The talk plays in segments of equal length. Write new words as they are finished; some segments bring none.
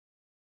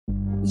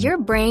Your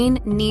brain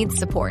needs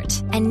support,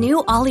 and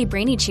new Ollie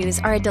Brainy Chews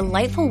are a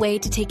delightful way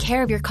to take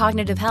care of your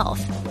cognitive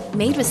health.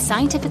 Made with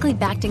scientifically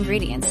backed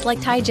ingredients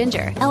like Thai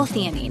ginger,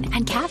 L-theanine,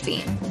 and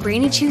caffeine,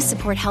 Brainy Chews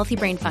support healthy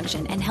brain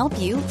function and help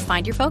you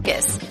find your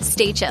focus,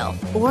 stay chill,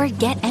 or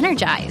get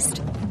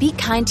energized. Be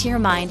kind to your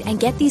mind and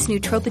get these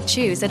nootropic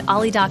chews at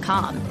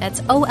ollie.com.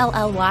 That's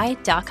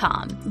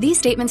OLLY.com. These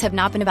statements have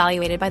not been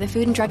evaluated by the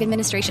Food and Drug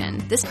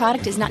Administration. This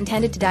product is not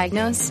intended to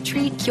diagnose,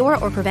 treat, cure,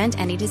 or prevent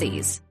any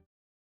disease.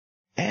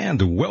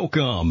 And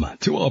welcome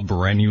to a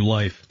brand new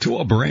life, to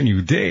a brand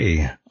new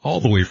day, all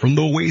the way from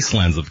the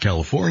wastelands of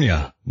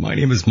California. My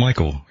name is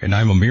Michael, and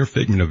I'm a mere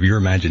figment of your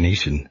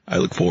imagination. I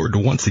look forward to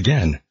once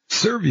again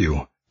serve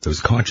you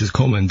those conscious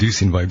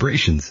coma-inducing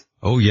vibrations.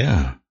 Oh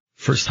yeah.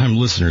 First-time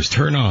listeners,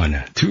 turn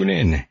on, tune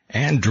in,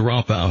 and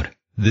drop out.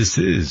 This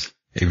is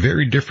a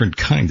very different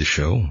kind of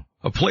show,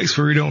 a place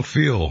where you don't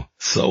feel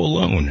so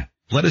alone.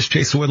 Let us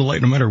chase away the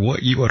light no matter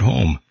what you at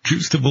home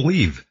choose to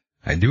believe.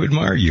 I do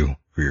admire you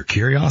for your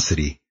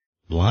curiosity.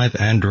 Live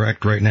and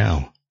direct right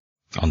now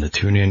on the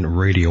TuneIn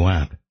Radio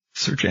app.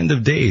 Search End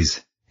of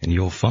Days, and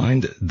you'll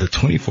find the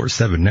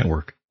 24/7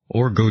 network,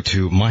 or go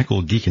to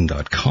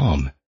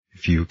michaeldeacon.com.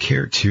 If you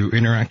care to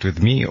interact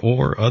with me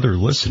or other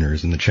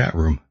listeners in the chat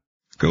room,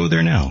 go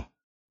there now.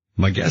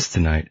 My guest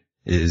tonight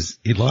is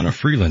Elana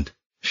Freeland.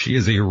 She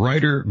is a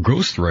writer,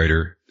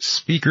 ghostwriter,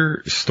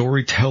 speaker,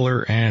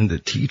 storyteller,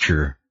 and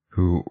teacher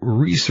who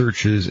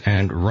researches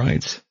and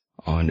writes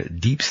on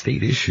deep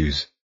state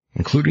issues,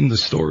 including the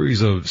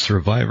stories of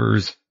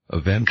survivors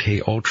of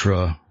MK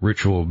Ultra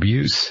ritual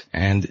abuse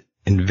and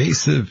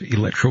invasive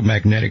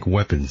electromagnetic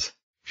weapons.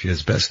 She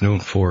is best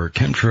known for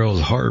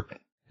Chemtrails, HAARP,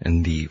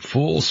 and the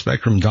full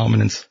spectrum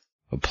dominance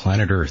of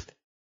planet Earth.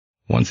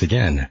 Once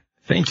again,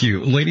 thank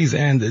you, ladies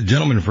and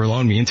gentlemen, for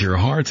allowing me into your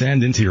hearts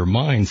and into your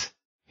minds.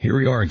 Here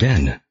we are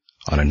again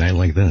on a night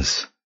like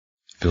this.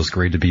 Feels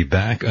great to be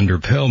back under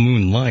pale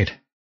moonlight.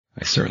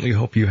 I certainly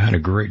hope you had a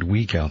great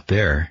week out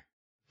there.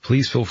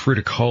 Please feel free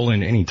to call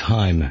in any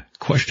time.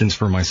 Questions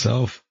for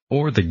myself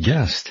or the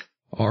guest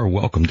are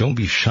welcome. Don't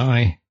be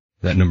shy.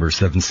 That number is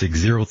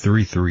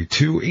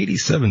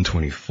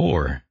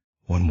 760-332-8724.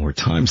 One more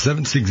time,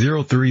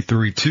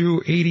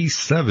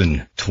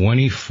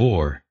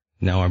 760-332-8724.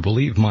 Now, I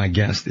believe my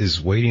guest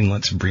is waiting.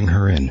 Let's bring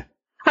her in.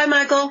 Hi,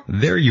 Michael.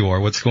 There you are.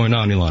 What's going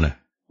on, Elana?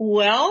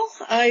 Well,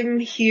 I'm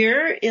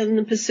here in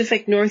the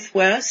Pacific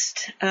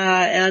Northwest,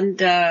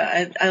 and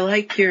I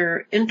like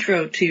your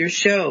intro to your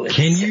show. It's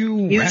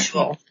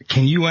unusual.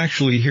 Can you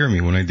actually hear me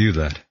when I do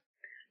that?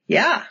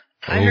 Yeah,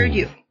 I heard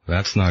you.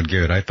 That's not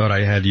good. I thought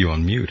I had you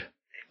on mute.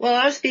 Well,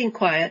 I was being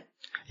quiet.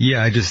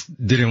 Yeah, I just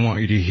didn't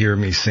want you to hear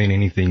me saying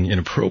anything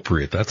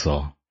inappropriate, that's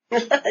all.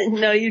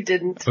 No, you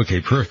didn't.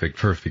 Okay,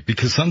 perfect.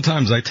 Because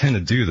sometimes I tend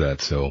to do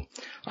that, so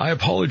I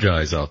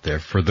apologize out there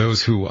for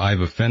those who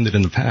I've offended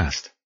in the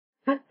past.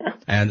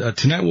 And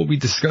tonight we'll be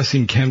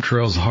discussing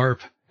Chemtrails, HAARP,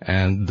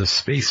 and the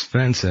space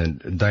fence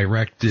and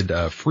directed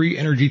free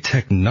energy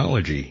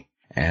technology.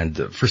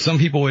 And for some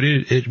people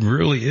it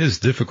really is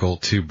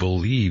difficult to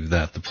believe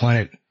that the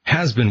planet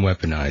has been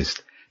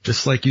weaponized,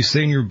 just like you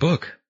say in your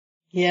book.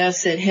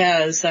 Yes, it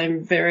has.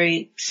 I'm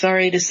very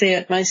sorry to say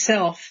it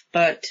myself,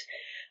 but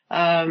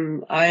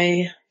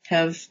I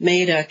have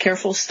made a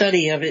careful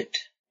study of it,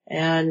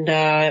 and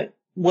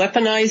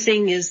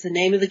weaponizing is the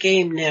name of the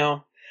game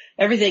now.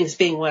 Everything's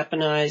being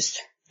weaponized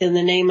in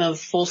the name of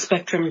full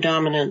spectrum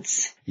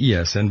dominance.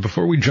 Yes, and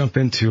before we jump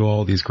into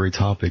all these great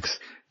topics,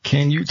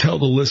 can you tell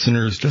the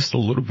listeners just a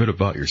little bit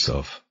about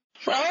yourself?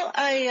 Well,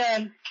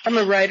 I'm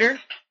a writer,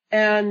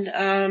 and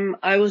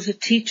I was a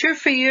teacher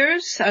for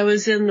years. I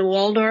was in the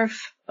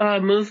Waldorf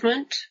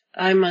movement.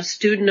 I'm a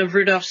student of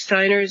Rudolf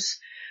Steiner's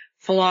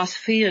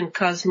philosophy and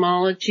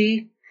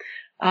cosmology.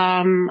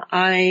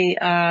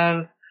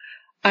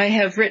 I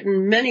have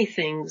written many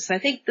things. I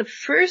think the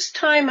first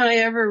time I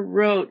ever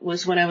wrote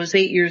was when I was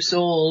 8 years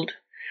old.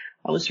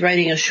 I was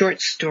writing a short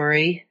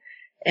story,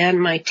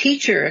 and my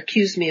teacher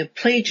accused me of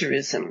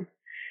plagiarism.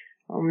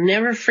 I'll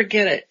never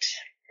forget it.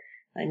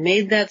 I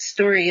made that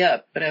story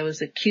up, but I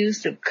was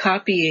accused of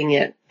copying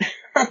it.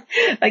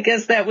 I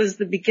guess that was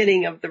the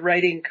beginning of the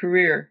writing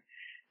career.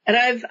 And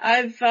I've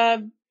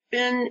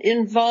been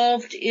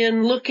involved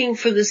in looking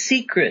for the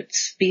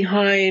secrets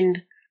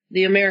behind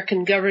the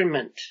American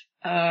government.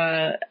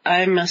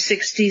 I'm a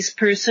 60s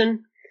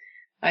person.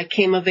 I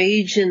came of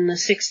age in the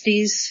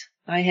 60s.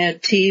 I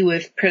had tea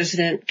with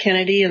President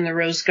Kennedy in the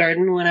Rose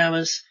Garden when I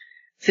was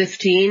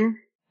 15.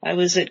 I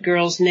was at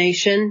Girls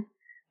Nation.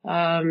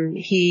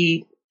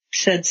 He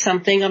said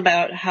something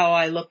about how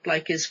I looked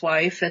like his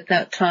wife at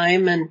that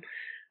time, and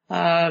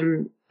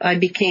I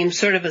became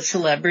sort of a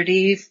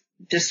celebrity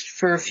just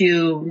for a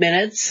few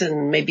minutes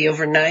and maybe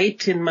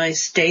overnight in my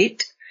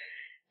state.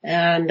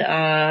 And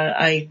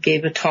I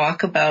gave a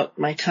talk about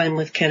my time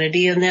with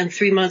Kennedy, and then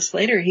 3 months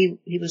later he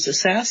was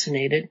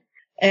assassinated.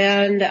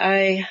 And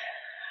I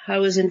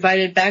was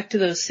invited back to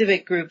those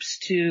civic groups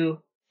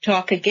to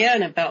talk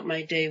again about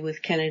my day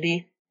with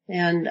Kennedy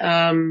and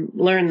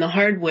learn the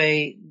hard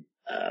way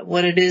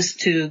what it is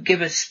to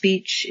give a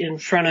speech in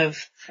front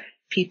of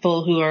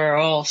people who are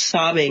all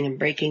sobbing and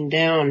breaking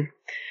down.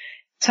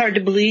 It's hard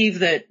to believe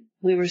that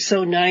we were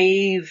so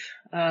naive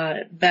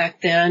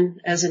back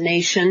then as a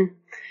nation,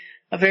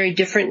 a very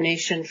different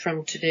nation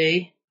from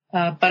today.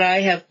 But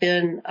I have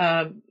been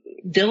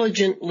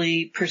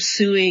diligently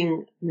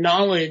pursuing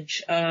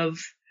knowledge of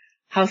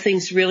how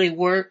things really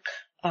work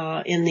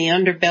in the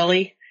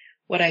underbelly,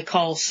 what I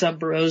call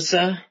sub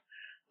rosa,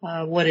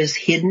 what is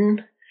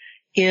hidden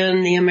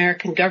in the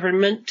American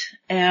government.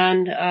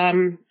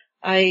 And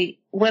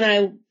when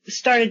I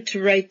started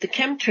to write the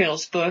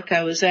Chemtrails book,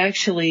 I was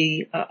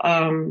actually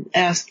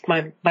asked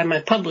by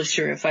my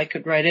publisher if I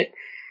could write it.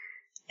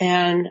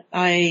 And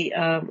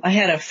I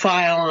had a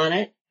file on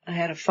it. I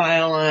had a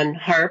file on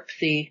HAARP,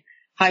 the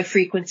High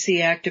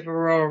Frequency Active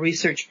Auroral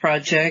Research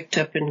Project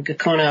up in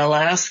Gakona,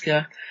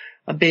 Alaska,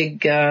 a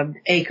big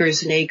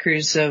acres and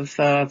acres of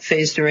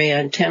phased array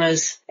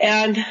antennas.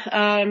 And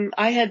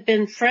I had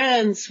been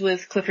friends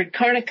with Clifford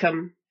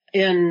Carnicum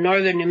in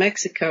northern New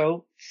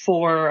Mexico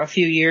for a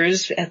few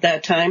years at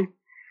that time.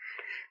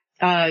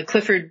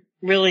 Clifford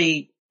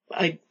really,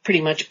 I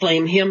pretty much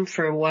blame him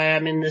for why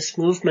I'm in this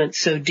movement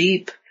so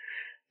deep,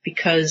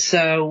 because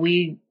I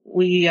was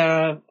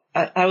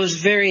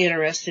very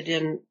interested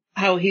in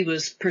how he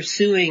was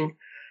pursuing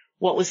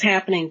what was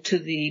happening to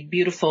the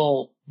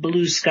beautiful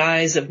blue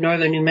skies of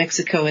northern New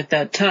Mexico at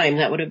that time.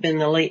 That would have been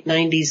the late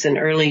 90s and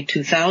early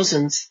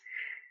 2000s.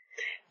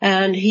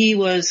 And he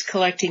was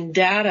collecting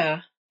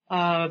data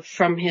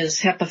from his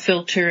HEPA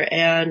filter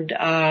and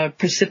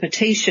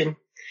precipitation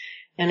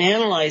and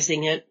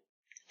analyzing it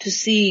to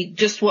see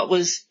just what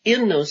was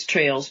in those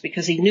trails,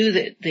 because he knew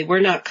that they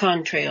were not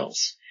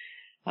contrails.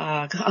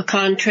 A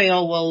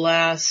contrail will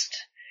last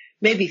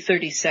maybe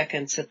 30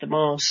 seconds at the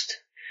most,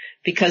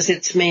 because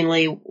it's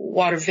mainly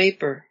water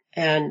vapor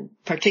and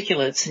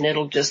particulates, and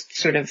it'll just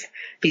sort of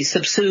be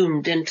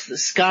subsumed into the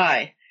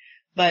sky.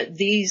 But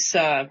these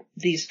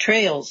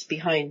trails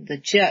behind the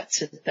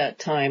jets at that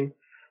time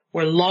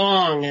were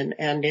long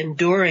and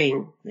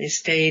enduring. They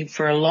stayed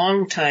for a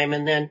long time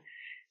and then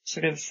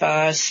sort of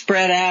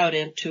spread out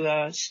into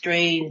a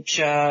strange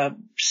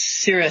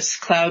cirrus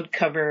cloud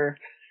cover.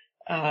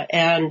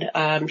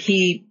 And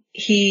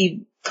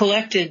he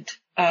collected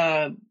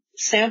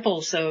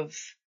samples of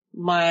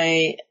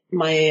my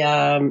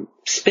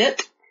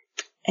spit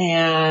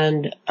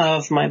and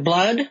of my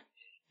blood,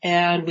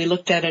 and we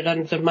looked at it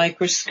under the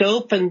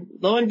microscope, and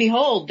lo and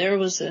behold, there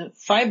was a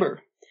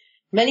fiber,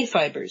 many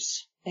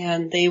fibers,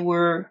 and they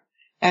were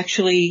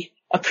actually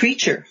a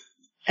creature.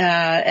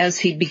 As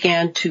he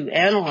began to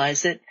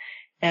analyze it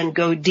and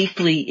go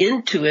deeply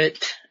into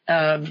it,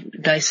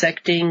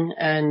 dissecting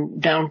and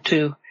down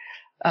to,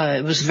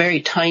 it was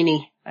very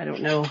tiny. I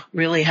don't know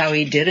really how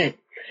he did it.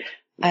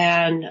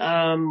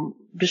 And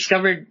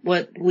discovered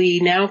what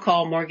we now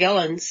call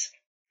Morgellons,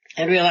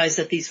 and realized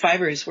that these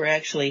fibers were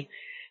actually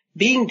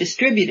being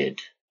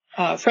distributed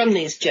from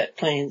these jet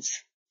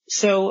planes.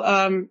 So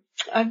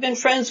I've been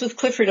friends with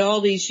Clifford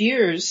all these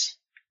years,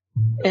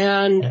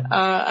 and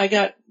I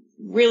got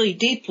really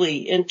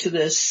deeply into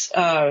this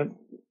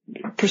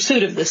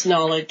pursuit of this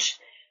knowledge.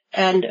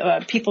 And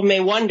people may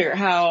wonder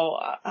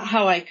how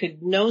I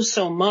could know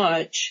so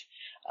much.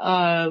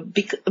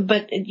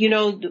 But you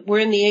know, we're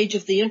in the age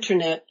of the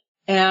internet,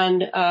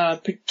 and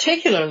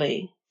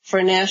particularly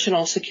for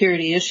national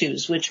security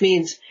issues, which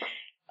means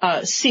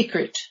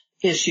secret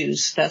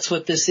issues. That's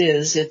what this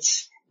is.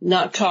 It's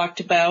not talked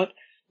about.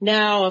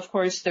 Now, of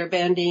course, they're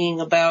bandying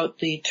about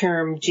the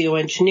term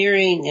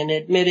geoengineering and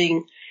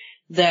admitting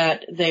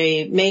that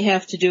they may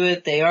have to do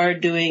it. They are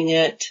doing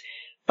it.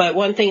 But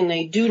one thing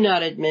they do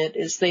not admit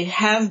is they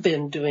have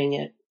been doing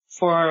it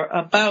for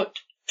about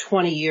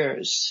 20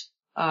 years.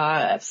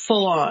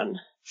 Full on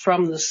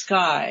from the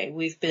sky.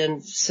 We've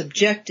been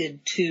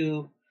subjected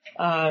to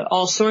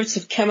all sorts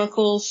of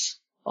chemicals,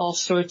 all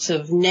sorts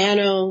of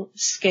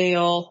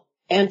nanoscale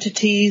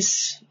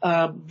entities,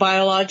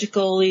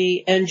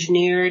 biologically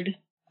engineered,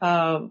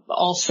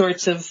 all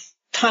sorts of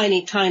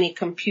tiny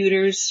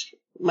computers,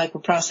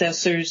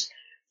 microprocessors,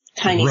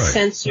 tiny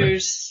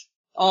sensors,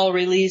 all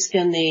released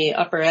in the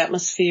upper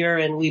atmosphere,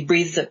 and we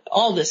breathe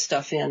all this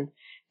stuff in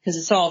because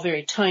it's all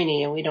very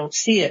tiny and we don't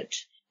see it.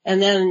 And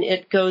then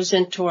it goes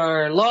into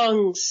our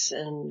lungs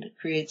and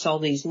creates all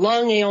these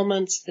lung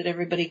ailments that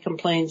everybody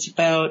complains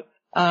about.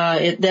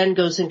 It then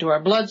goes into our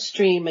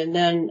bloodstream and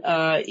then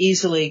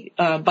easily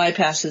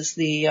bypasses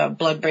the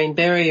blood-brain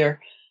barrier,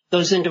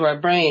 goes into our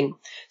brain.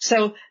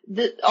 So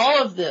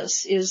all of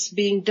this is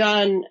being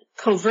done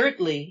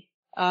covertly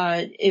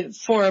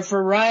for a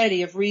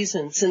variety of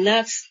reasons. And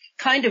that's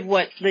kind of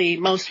what the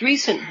most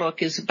recent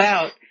book is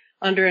about,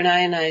 Under an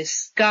Ionized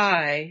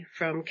Sky,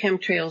 From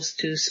Chemtrails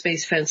to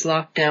Space Fence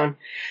Lockdown.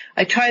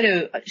 I try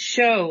to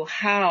show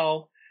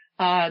how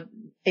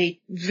a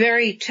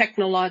very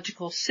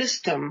technological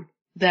system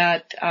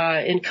that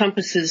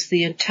encompasses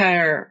the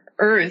entire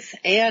Earth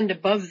and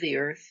above the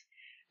Earth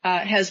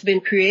has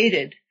been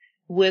created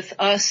with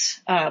us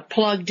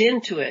plugged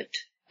into it,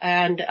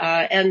 and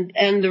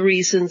the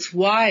reasons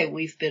why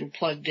we've been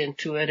plugged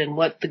into it, and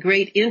what the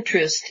great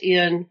interest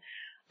in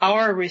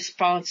our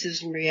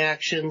responses and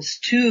reactions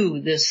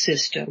to this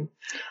system.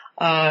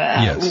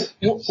 Yes.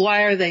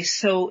 Why are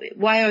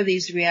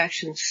these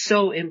reactions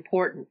so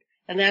important?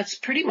 And that's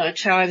pretty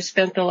much how I've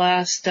spent the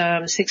last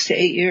 6 to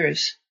 8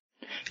 years.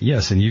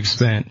 Yes, and you've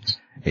spent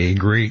a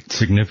great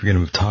significant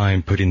amount of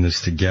time putting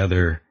this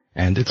together,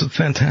 and it's a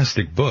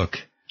fantastic book.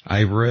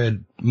 I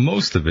read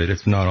most of it,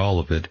 if not all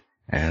of it,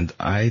 and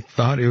I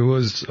thought it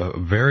was a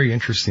very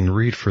interesting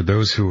read. For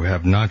those who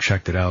have not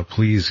checked it out,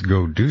 please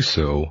go do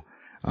so.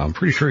 I'm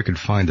pretty sure you could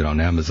find it on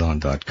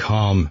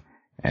Amazon.com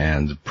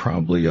and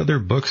probably other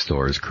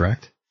bookstores,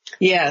 correct?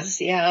 Yes,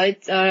 yeah.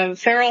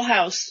 Feral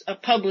House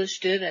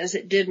published it, as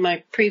it did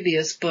my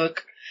previous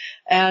book,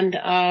 and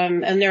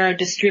there are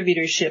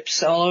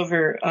distributorships all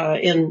over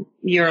in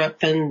Europe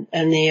and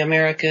the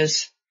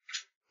Americas.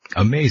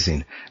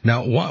 Amazing.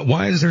 Now,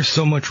 why is there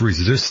so much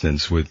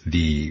resistance with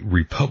the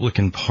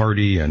Republican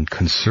Party and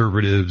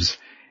conservatives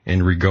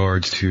in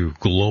regards to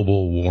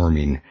global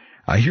warming?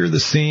 I hear the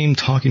same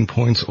talking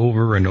points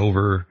over and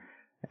over,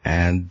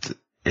 and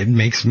it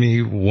makes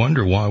me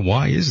wonder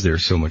why is there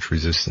so much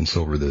resistance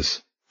over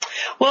this?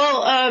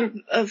 Well,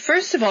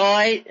 first of all,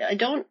 I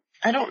don't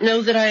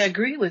know that I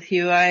agree with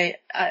you.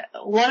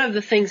 One of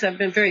the things I've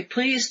been very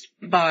pleased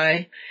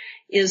by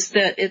is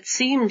that it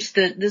seems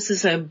that this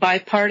is a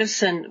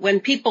bipartisan, when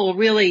people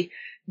really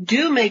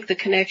do make the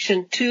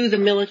connection to the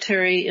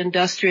military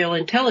industrial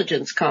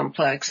intelligence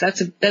complex.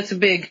 That's a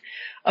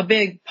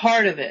big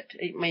part of it.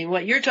 I mean,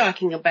 what you're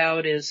talking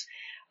about is,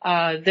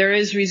 there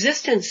is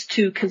resistance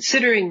to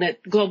considering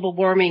that global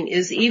warming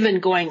is even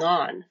going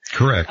on.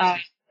 Correct.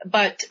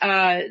 But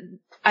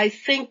I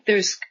think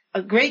there's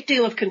a great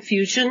deal of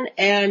confusion,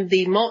 and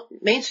the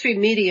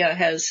mainstream media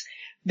has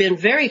been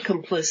very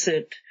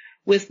complicit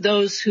with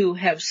those who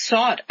have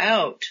sought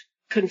out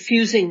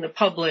confusing the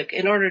public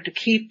in order to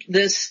keep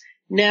this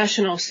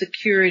national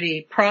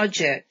security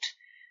project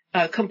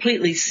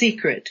completely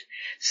secret.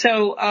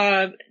 So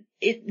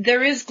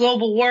there is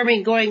global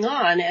warming going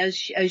on,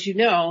 as you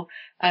know,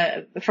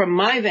 from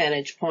my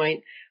vantage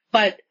point.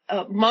 But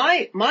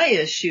my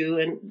issue,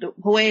 and the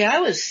way I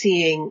was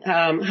seeing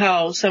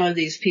how some of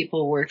these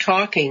people were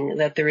talking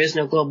that there is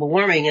no global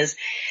warming is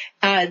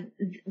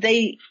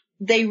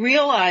they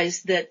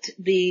realized that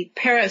the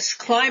Paris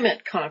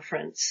Climate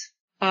Conference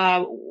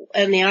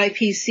and the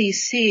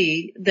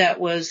IPCC that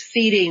was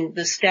feeding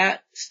the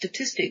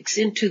statistics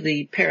into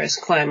the Paris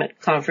Climate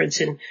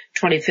Conference in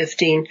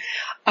 2015,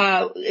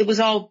 it was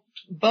all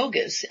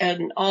bogus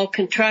and all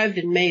contrived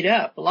and made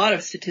up. A lot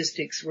of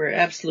statistics were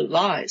absolute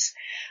lies,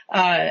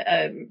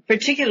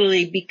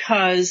 particularly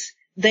because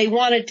they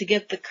wanted to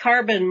get the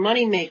carbon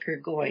moneymaker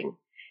going.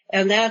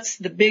 And that's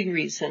the big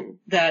reason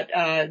that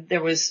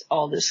there was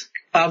all this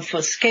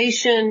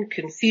obfuscation,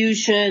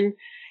 confusion,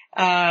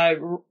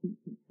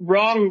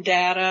 wrong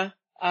data,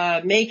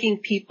 making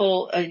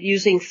people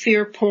using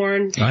fear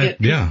porn to get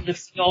people to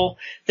feel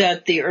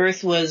that the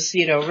earth was,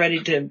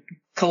 ready to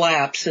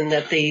collapse and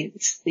that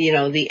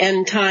the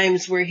end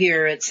times were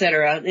here, et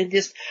cetera. And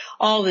just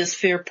all this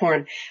fear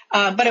porn.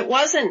 But it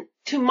wasn't,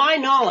 to my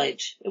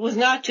knowledge, it was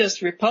not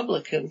just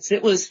Republicans.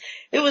 It was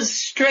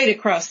straight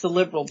across the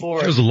liberal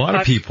board. There was a lot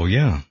of people,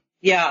 yeah.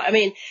 Yeah, I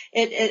mean,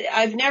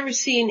 I've never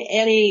seen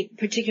any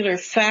particular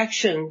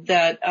faction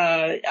that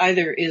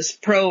either is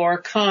pro or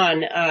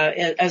con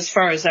as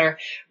far as our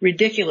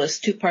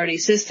ridiculous two-party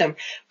system.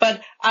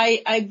 But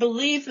I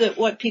believe that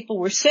what people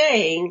were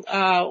saying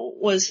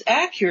was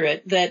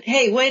accurate. That,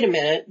 hey, wait a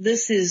minute,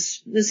 this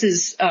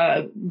is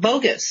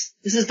bogus.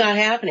 This is not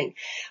happening.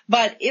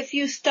 But if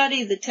you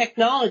study the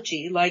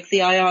technology, like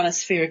the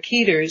ionosphere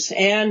heaters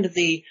and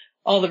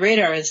all the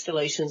radar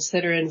installations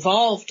that are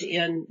involved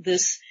in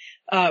this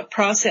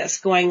process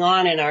going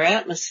on in our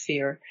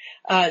atmosphere,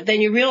 then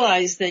you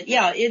realize that,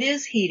 yeah, it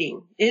is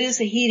heating. It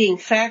is a heating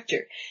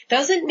factor.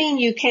 Doesn't mean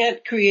you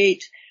can't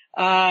create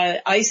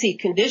icy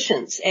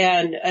conditions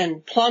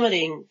and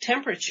plummeting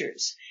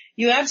temperatures.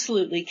 You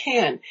absolutely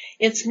can.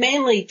 It's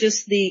mainly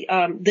just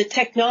the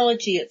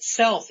technology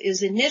itself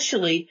is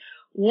initially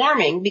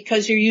warming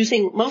because you're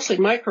using mostly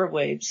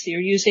microwaves. You're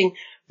using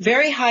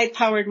very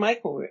high-powered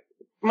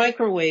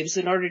microwaves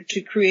in order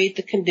to create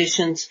the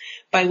conditions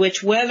by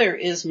which weather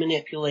is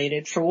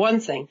manipulated, for one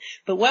thing.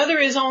 But weather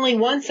is only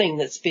one thing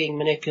that's being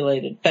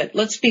manipulated. But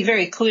let's be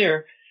very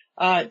clear.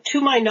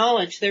 To my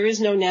knowledge, there is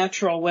no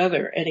natural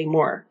weather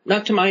anymore.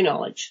 Not to my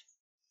knowledge.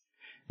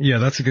 Yeah,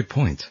 that's a good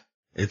point.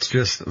 It's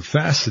just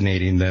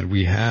fascinating that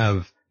we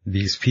have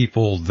these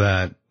people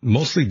that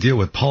mostly deal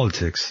with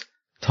politics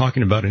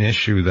talking about an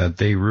issue that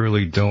they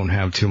really don't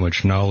have too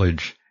much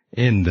knowledge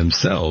in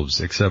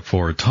themselves, except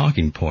for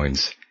talking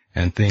points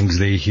and things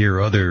they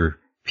hear other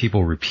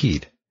people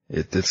repeat.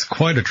 It's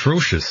quite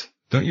atrocious.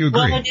 Don't you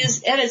agree? Well, it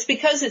is, and it's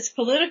because it's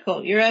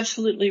political. You're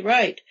absolutely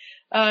right.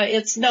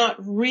 It's not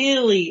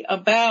really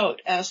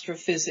about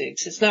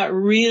astrophysics. It's not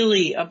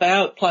really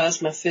about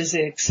plasma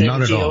physics and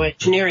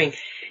geoengineering.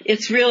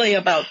 It's really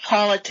about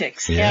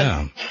politics.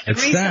 Yeah, and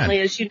recently,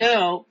 as you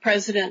know,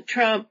 President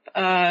Trump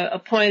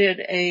appointed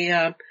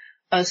a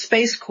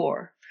Space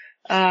Corps.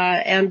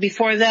 And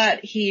before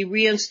that, he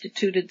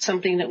reinstituted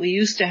something that we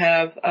used to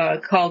have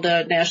called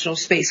a National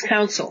Space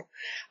Council,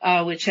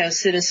 which has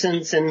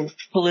citizens and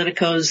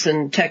politicos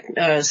and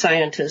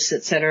scientists,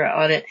 et cetera,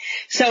 on it.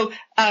 So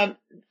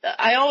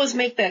I always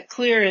make that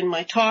clear in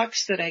my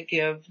talks that I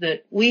give,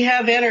 that we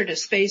have entered a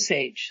space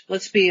age.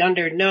 Let's be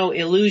under no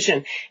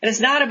illusion. And it's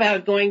not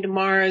about going to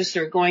Mars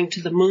or going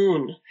to the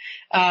moon,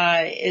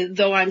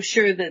 though I'm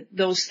sure that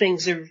those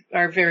things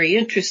are very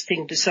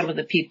interesting to some of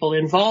the people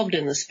involved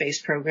in the space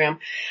program.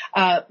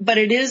 But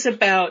it is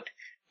about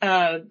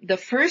the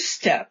first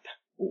step,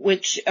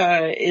 which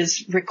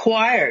is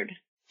required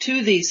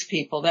to these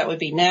people. That would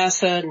be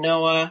NASA,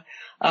 NOAA,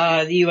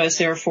 the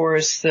U.S. Air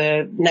Force,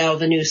 now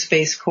the new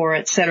Space Corps,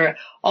 et cetera.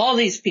 All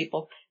these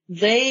people,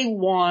 they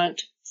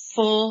want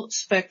full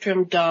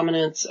spectrum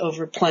dominance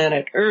over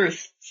planet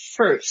Earth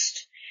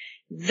first.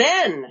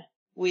 Then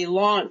we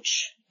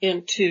launch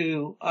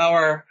into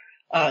our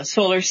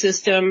solar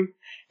system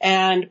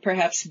and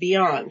perhaps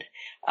beyond.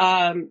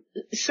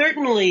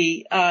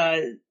 Certainly,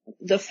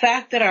 the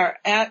fact that our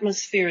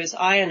atmosphere is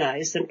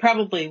ionized, and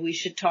probably we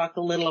should talk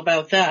a little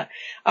about that.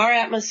 Our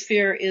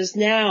atmosphere is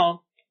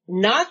now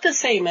not the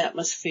same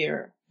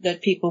atmosphere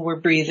that people were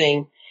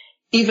breathing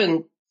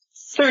even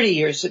 30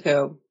 years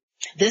ago.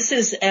 This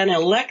is an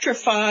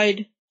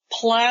electrified,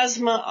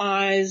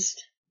 plasmaized,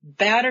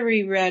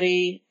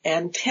 battery-ready,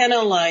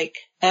 antenna-like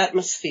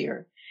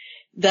atmosphere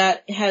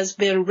that has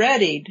been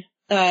readied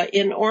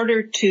in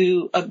order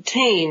to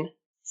obtain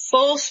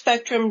full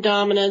spectrum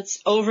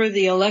dominance over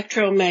the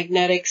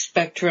electromagnetic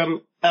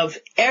spectrum of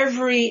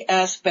every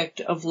aspect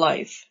of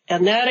life.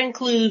 And that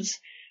includes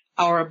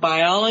our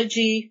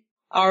biology,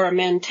 our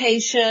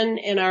mentation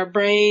in our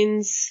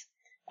brains,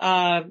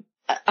 our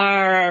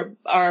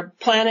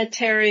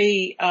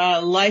planetary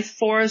life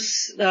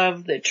force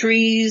of the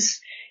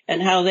trees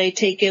and how they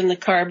take in the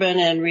carbon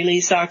and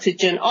release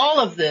oxygen. All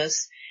of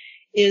this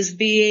is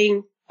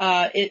being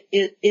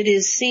it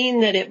is seen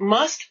that it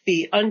must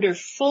be under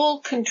full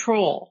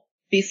control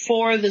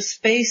before the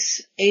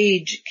space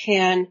age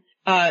can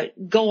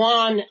go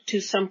on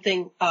to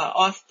something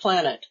off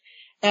planet.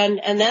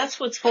 And that's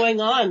what's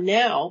going on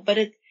now. But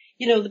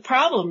the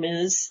problem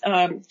is,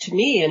 to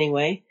me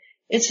anyway,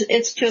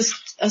 it's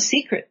just a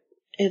secret.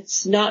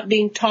 It's not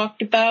being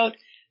talked about.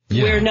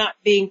 Yeah. We're not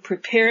being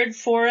prepared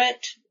for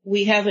it.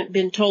 We haven't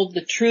been told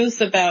the truth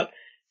about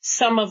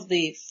some of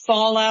the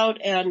fallout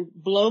and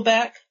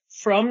blowback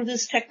from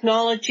this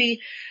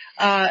technology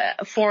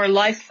for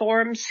life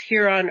forms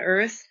here on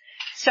Earth.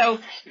 So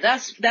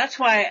that's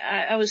why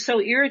I was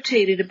so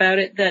irritated about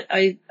it that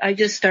I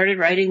just started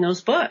writing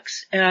those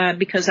books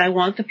because I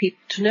want the people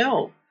to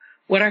know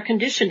what our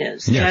condition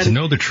is. Yeah, to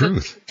know the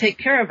truth. Take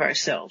care of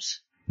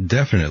ourselves.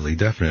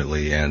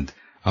 Definitely. And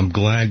I'm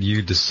glad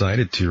you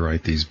decided to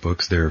write these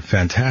books. They're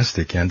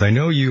fantastic. And I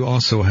know you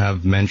also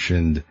have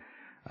mentioned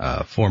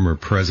former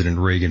President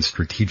Reagan's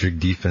Strategic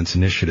Defense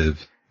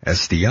Initiative,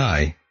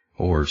 SDI,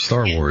 or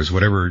Star Wars,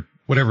 whatever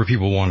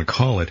people want to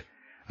call it.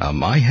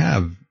 I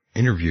have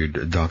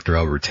interviewed Dr.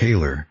 Albert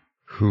Taylor,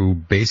 who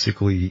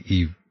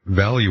basically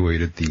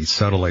evaluated the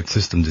satellite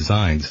system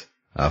designs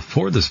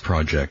for this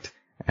project.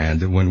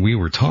 And when we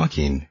were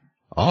talking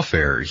off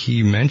air,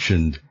 he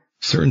mentioned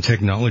certain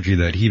technology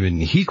that even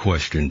he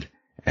questioned.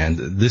 And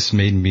this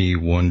made me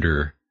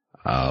wonder,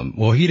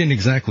 well, he didn't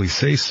exactly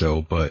say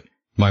so, but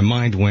my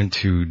mind went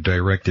to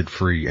directed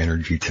free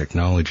energy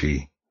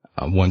technology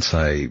once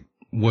I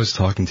was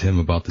talking to him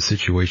about the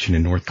situation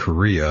in North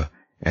Korea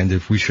and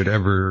if we should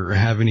ever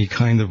have any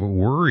kind of a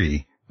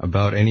worry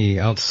about any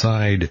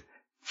outside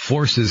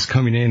forces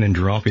coming in and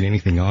dropping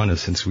anything on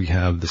us since we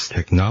have this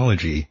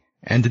technology.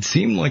 And it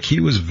seemed like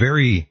he was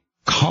very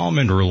calm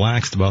and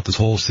relaxed about this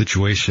whole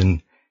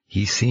situation.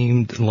 He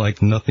seemed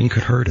like nothing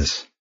could hurt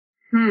us.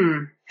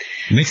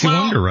 Makes you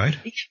wonder, right?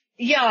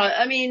 Yeah,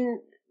 I mean,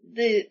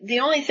 the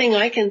only thing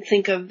I can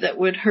think of that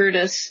would hurt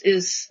us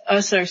is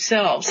us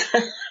ourselves.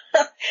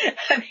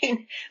 I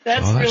mean,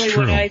 that's really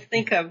true. what I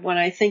think of when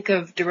I think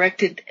of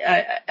directed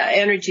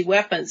energy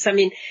weapons. I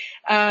mean,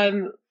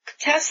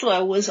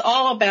 Tesla was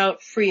all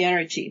about free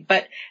energy,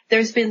 but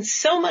there's been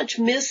so much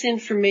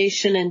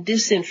misinformation and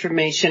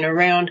disinformation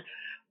around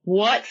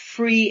what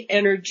free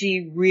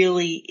energy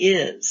really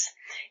is.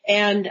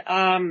 And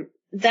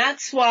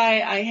that's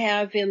why I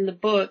have in the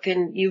book,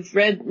 and you've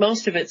read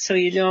most of it so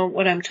you know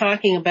what I'm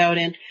talking about,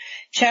 in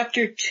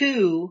chapter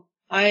 2,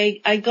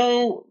 I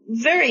go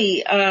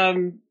very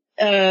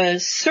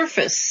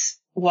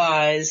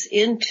surface-wise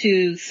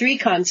into 3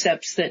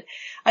 concepts that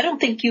I don't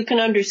think you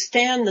can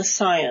understand the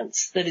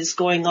science that is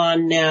going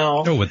on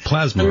now. Oh, with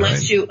plasma,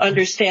 unless right? you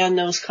understand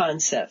those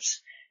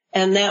concepts.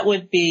 And that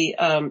would be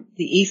the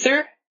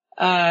ether,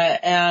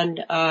 and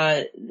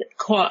the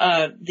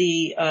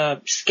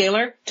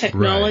scalar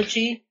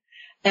technology,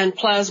 and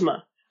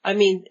plasma. I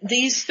mean,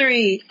 these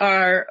 3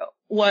 are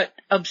what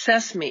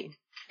obsess me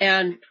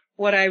and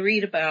what I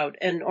read about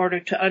in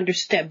order to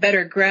understand,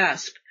 better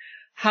grasp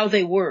how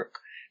they work.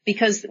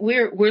 Because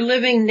we're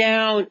living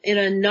now in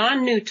a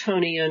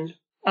non-Newtonian,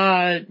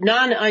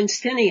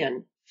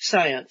 non-Einsteinian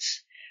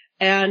science.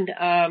 And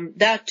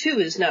that too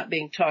is not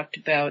being talked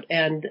about.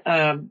 And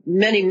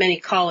many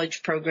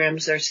college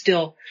programs are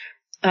still,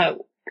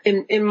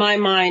 in my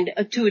mind,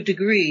 to a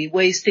degree,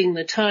 wasting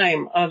the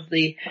time of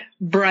the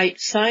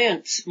bright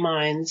science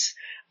minds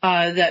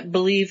that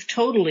believe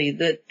totally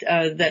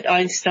that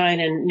Einstein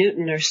and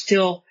Newton are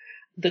still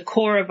the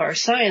core of our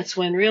science,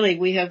 when really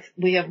we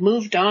have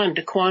moved on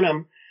to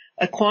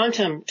a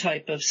quantum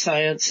type of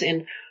science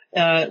in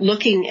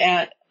looking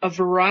at a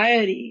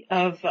variety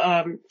of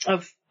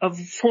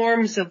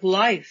forms of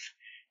life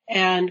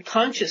and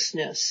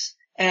consciousness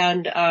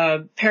and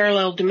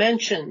parallel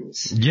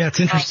dimensions. Yeah, it's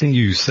interesting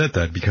you said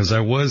that, because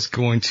I was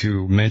going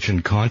to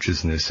mention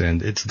consciousness,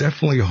 and it's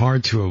definitely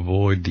hard to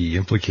avoid the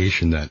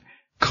implication that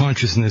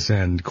consciousness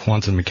and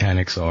quantum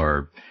mechanics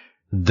are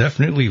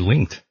definitely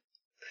linked.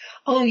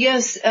 Oh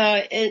yes,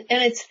 and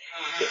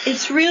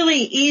it's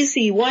really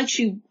easy once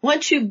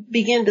you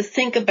begin to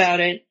think about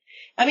it.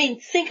 I mean,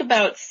 think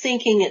about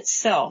thinking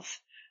itself.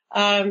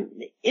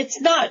 It's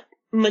not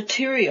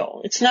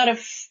material. It's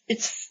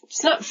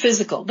not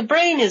physical. The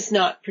brain is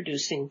not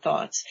producing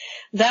thoughts.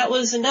 That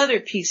was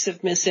another piece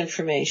of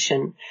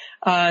misinformation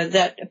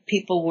that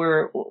people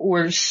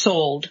were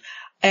sold.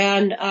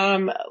 And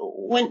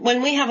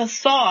when we have a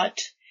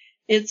thought,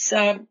 it's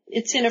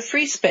in a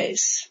free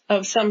space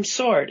of some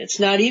sort. It's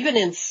not even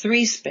in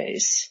three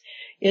space.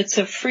 It's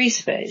a free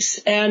space.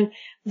 And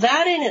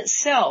that in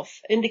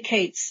itself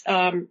indicates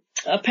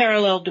a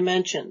parallel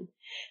dimension.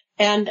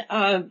 And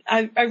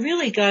I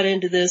really got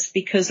into this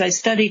because I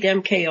studied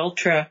MK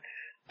Ultra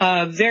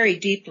very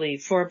deeply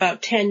for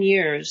about 10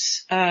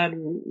 years,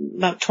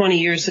 about 20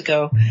 years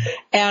ago.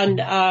 And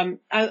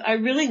I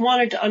really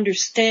wanted to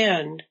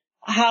understand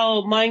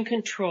how mind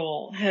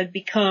control had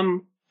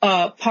become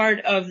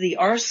part of the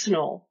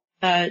arsenal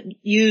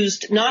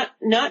used not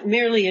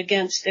merely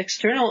against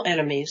external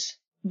enemies,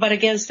 but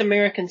against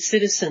American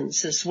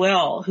citizens as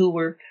well, who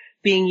were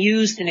being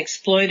used and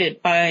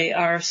exploited by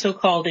our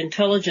so-called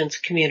intelligence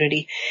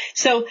community.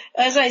 So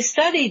as I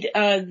studied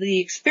the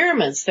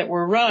experiments that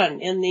were run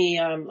in the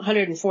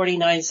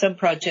 149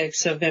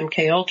 subprojects of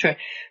MK Ultra,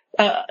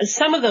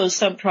 some of those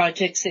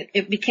subprojects,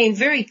 it became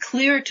very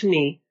clear to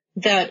me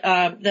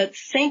that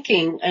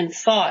thinking and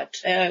thought,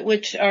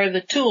 which are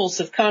the tools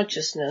of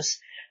consciousness,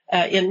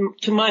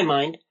 to my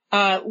mind,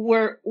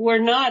 were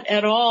not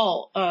at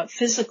all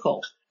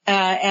physical.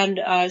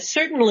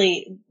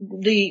 Certainly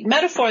the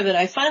metaphor that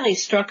I finally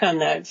struck on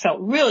that,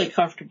 felt really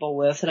comfortable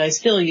with, and I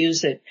still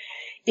use it,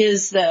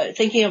 is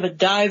thinking of a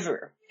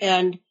diver.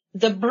 And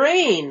the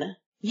brain,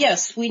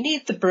 yes, we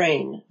need the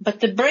brain, but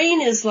the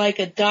brain is like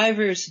a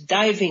diver's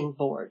diving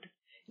board.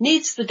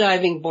 Needs the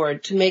diving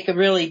board to make a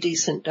really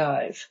decent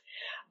dive.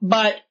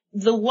 But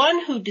the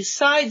one who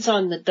decides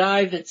on the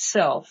dive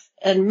itself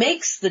and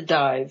makes the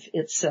dive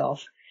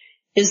itself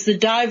is the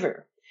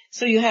diver.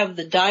 So you have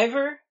the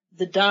diver,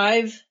 the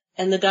dive,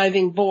 and the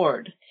diving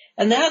board.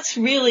 And that's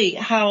really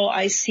how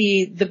I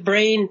see the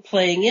brain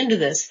playing into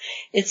this.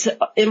 It's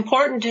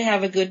important to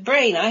have a good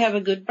brain. I have a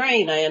good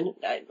brain.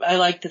 I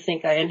like to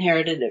think I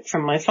inherited it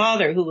from my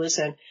father, who was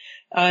a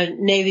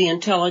Navy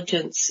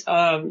intelligence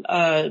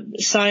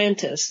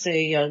scientist,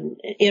 an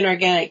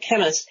inorganic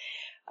chemist,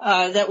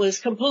 that was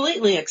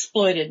completely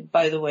exploited,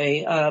 by the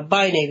way,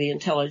 by Navy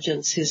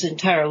intelligence his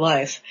entire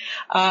life.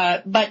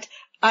 But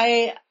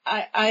I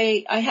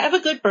have a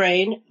good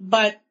brain,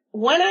 but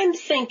when I'm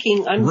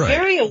thinking, I'm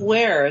very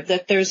aware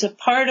that there's a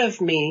part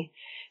of me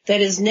that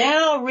is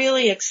now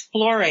really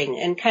exploring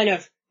and kind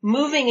of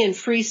moving in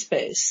free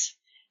space.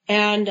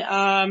 And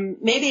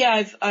maybe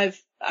I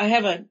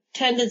have a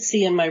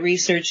tendency in my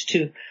research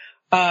to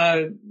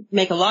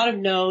make a lot of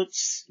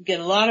notes,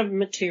 get a lot of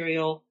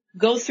material,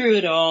 go through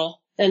it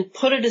all, and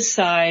put it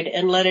aside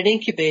and let it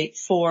incubate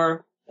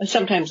for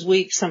sometimes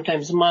weeks,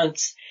 sometimes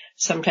months,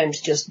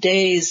 sometimes just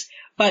days.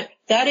 But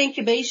that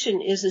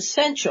incubation is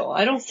essential.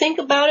 I don't think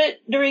about it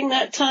during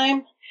that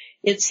time.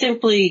 It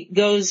simply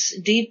goes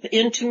deep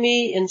into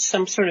me in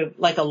some sort of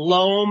like a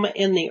loam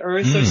in the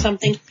earth or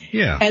something.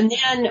 Yeah. And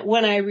then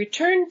when I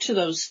return to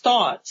those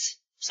thoughts,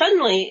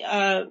 suddenly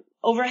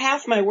over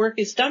half my work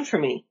is done for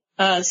me.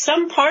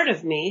 Some part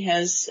of me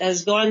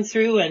has gone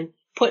through and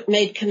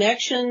made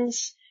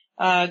connections,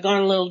 gone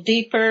a little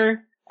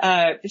deeper,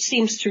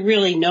 seems to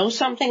really know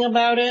something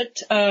about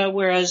it,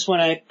 whereas when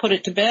I put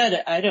it to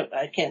bed,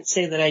 I can't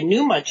say that I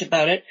knew much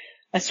about it.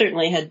 I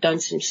certainly had done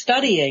some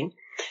studying.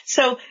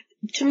 So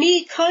to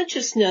me,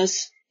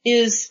 consciousness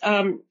is,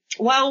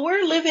 while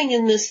we're living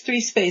in this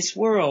three-space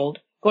world,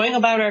 going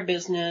about our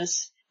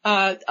business,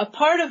 a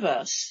part of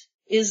us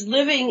is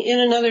living in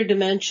another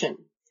dimension.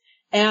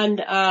 And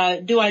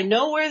do I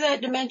know where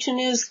that dimension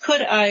is?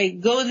 Could I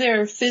go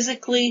there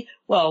physically?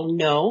 Well,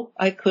 no,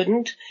 I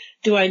couldn't.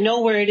 Do I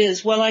know where it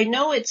is? Well, I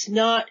know it's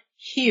not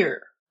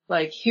here,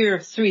 like here,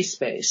 three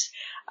space.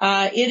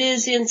 It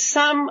is in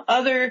some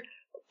other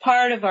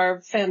part of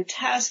our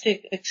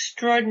fantastic,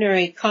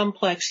 extraordinary,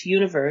 complex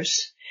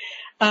universe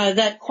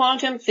that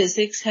quantum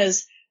physics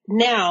has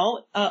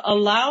now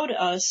allowed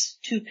us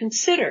to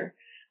consider.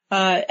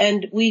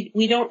 And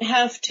we don't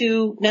have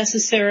to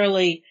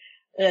necessarily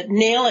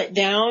nail it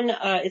down.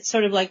 It's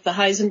sort of like the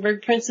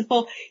Heisenberg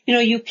principle.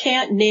 You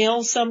can't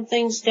nail some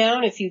things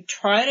down. If you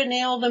try to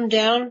nail them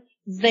down,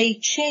 they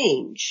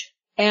change.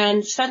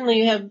 And suddenly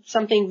you have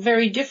something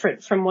very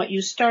different from what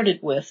you started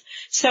with.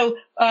 So,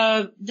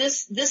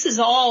 this is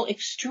all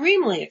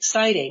extremely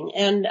exciting.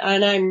 And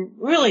I'm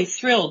really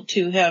thrilled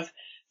to have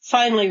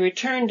finally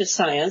returned to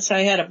science.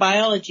 I had a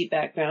biology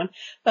background,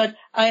 but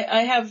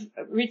I have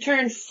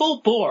returned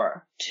full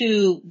bore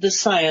to the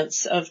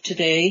science of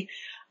today,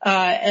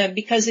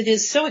 because it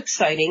is so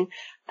exciting.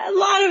 A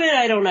lot of it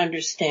I don't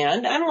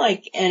understand. I'm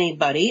like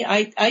anybody.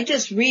 I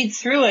just read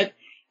through it.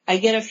 I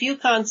get a few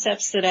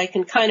concepts that I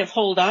can kind of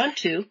hold on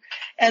to,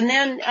 and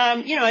then,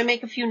 I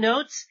make a few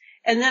notes,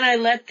 and then I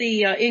let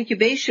the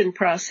incubation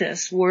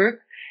process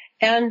work,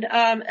 and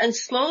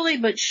slowly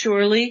but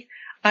surely,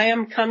 I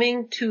am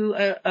coming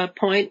to a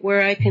point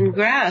where I can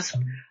grasp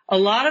a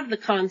lot of the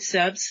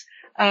concepts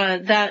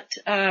that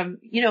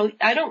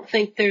I don't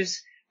think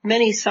there's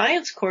many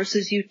science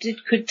courses you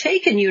could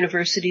take in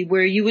university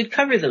where you would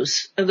cover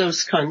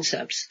those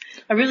concepts.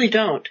 I really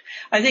don't.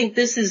 I think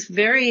this is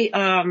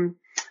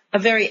a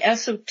very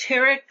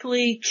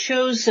esoterically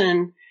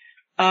chosen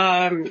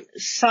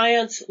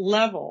science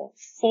level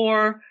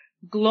for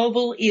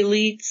global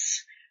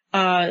elites,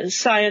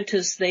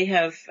 scientists. They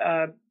have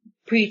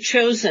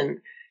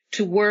pre-chosen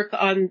to work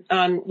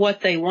on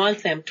what they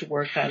want them to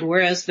work on,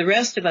 whereas the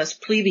rest of us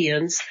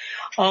plebeians,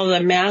 all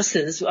the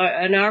masses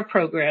in our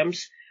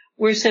programs,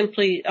 we're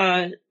simply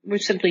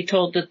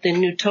told that the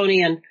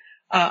Newtonian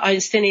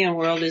Einsteinian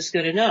world is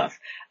good enough.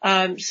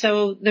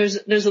 So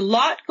there's a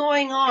lot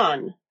going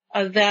on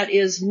that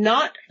is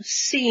not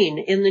seen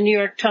in the New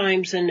York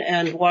Times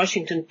and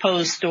Washington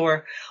Post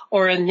or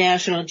in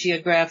National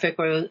Geographic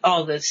or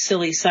all the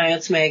silly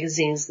science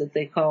magazines that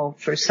they call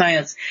for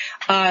science.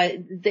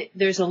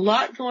 There's a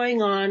lot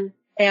going on,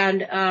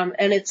 and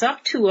it's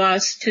up to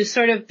us to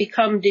sort of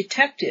become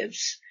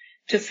detectives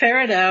to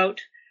ferret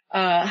out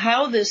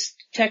how this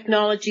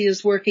technology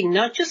is working,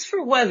 not just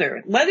for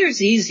weather.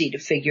 Weather's easy to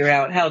figure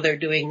out how they're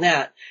doing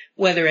that,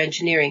 weather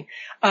engineering.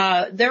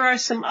 There are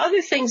some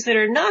other things that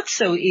are not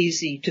so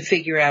easy to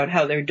figure out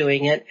how they're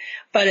doing it,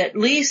 but at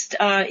least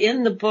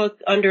in the book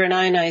Under an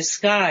Ionized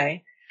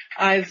Sky,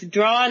 I've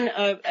drawn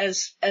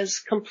as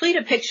complete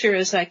a picture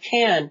as I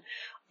can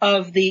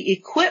of the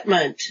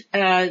equipment,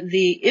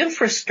 the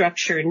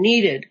infrastructure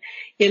needed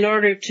in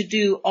order to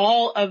do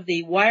all of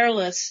the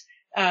wireless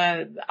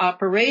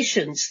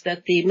operations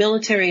that the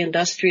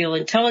military-industrial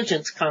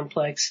intelligence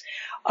complex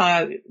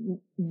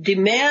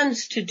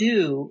demands to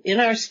do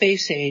in our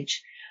space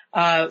age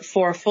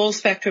for full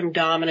spectrum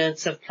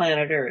dominance of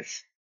planet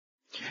Earth.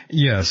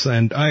 Yes,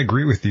 and I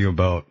agree with you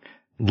about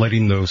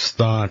letting those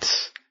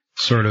thoughts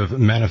sort of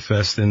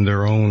manifest in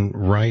their own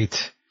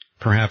right,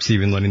 perhaps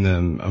even letting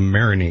them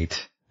marinate,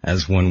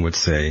 as one would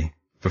say,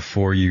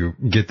 before you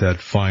get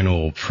that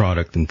final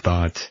product and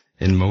thought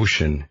in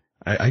motion.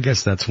 I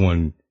guess that's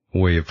one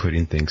way of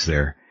putting things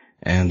there.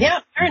 And yeah,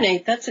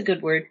 marinate, that's a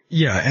good word.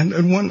 Yeah,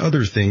 and one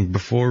other thing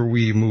before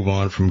we move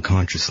on from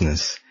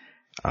consciousness.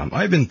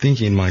 I've been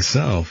thinking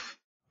myself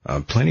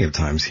plenty of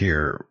times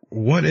here,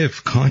 what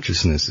if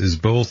consciousness is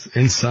both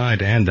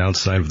inside and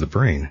outside of the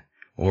brain?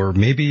 Or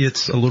maybe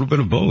it's a little bit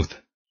of both.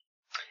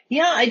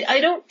 Yeah,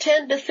 I don't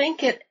tend to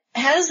think it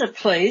has a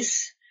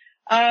place.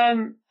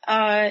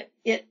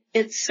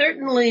 It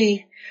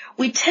certainly,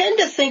 we tend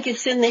to think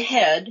it's in the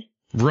head.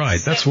 Right,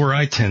 that's where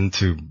I tend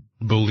to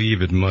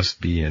believe it must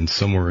be, in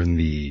somewhere in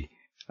the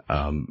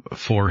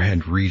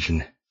forehead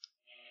region.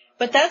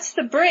 But that's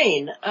the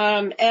brain.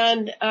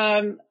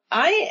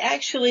 I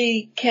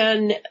actually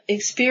can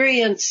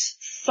experience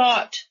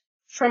thought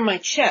from my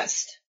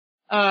chest.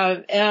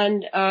 I'm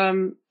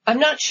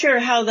not sure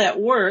how that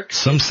works.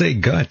 Some say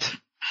gut.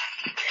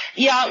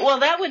 Yeah, well,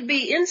 that would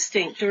be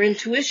instinct or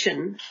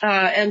intuition.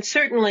 And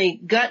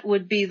certainly gut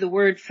would be the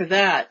word for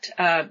that,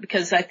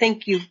 because I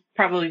think you've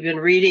probably been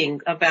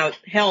reading about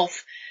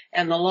health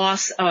and the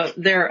loss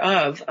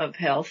thereof of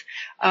health,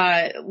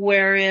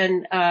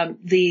 wherein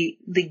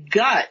the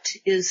gut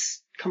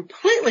is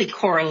completely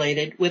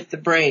correlated with the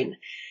brain.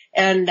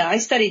 And I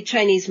studied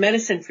Chinese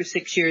medicine for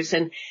 6 years,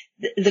 and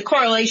the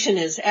correlation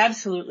is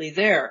absolutely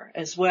there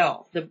as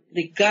well. The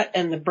gut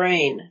and the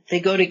brain, they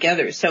go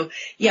together. So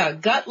yeah,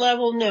 gut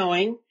level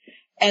knowing.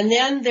 And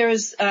then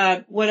there's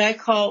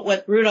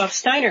what Rudolf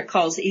Steiner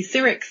calls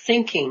etheric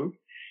thinking,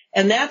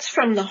 and that's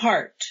from the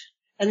heart.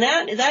 And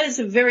that is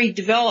a very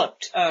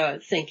developed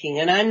thinking,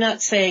 and I'm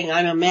not saying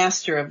I'm a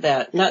master of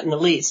that, not in the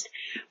least.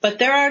 But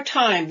there are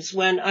times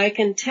when I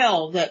can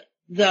tell that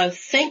the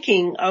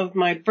thinking of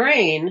my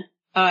brain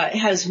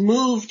has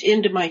moved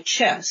into my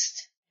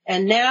chest,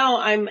 and now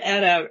I'm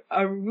at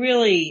a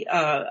really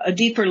a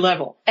deeper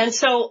level. And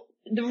so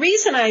the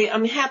reason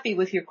I'm happy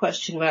with your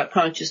question about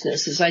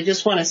consciousness is, I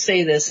just want to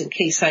say this in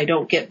case I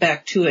don't get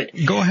back to it.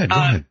 Go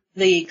ahead.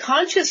 The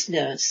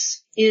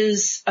consciousness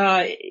is,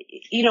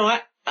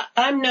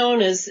 I'm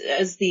known as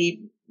the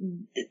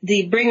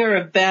bringer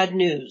of bad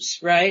news,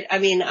 right? I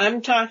mean,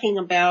 I'm talking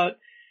about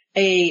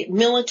a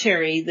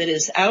military that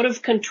is out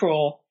of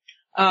control,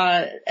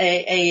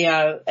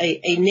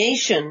 a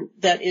nation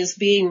that is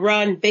being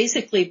run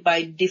basically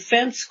by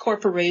defense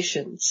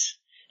corporations.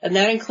 And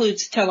that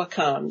includes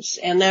telecoms,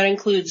 and that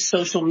includes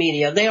social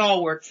media. They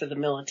all work for the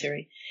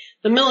military.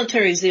 The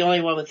military is the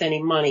only one with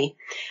any money.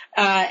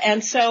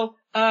 And so,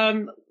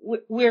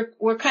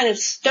 we're kind of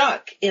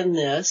stuck in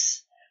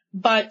this,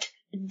 but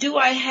do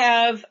I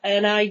have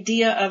an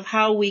idea of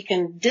how we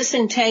can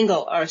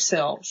disentangle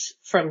ourselves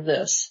from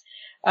this,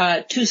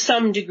 to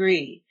some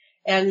degree?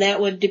 And that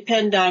would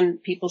depend on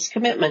people's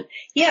commitment.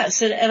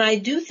 Yes, and I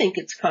do think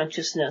it's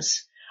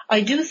consciousness.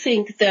 I do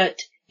think that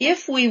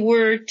if we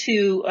were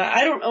to,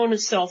 I don't own a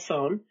cell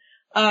phone,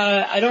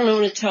 I don't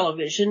own a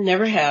television,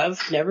 never have,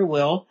 never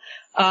will.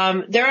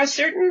 There are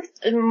certain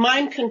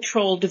mind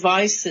control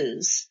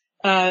devices,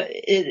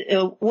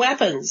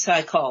 weapons,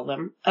 I call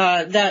them,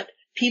 that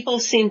people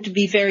seem to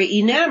be very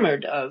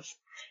enamored of.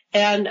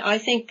 And I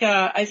think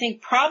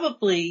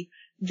probably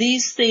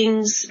these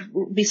things,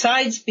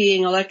 besides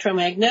being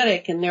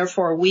electromagnetic and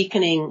therefore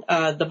weakening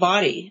the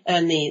body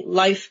and the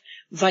life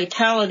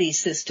vitality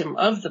system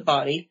of the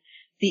body,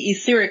 the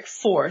etheric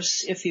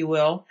force, if you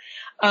will,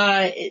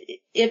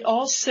 it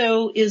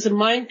also is a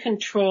mind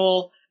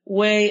control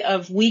way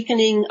of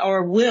weakening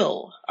our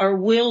will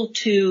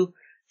to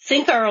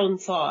think our own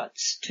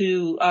thoughts,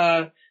 to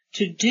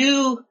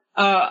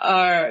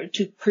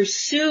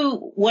pursue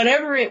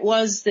whatever it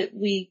was that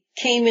we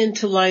came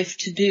into life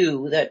to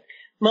do. That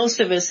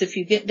most of us, if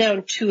you get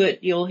down to it,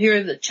 you'll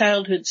hear the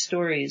childhood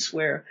stories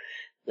where,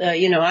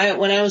 when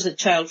I was a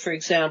child, for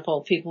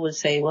example, people would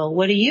say, well,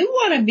 what do you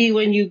want to be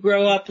when you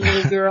grow up,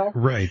 little girl?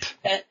 Right.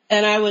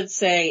 And I would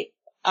say,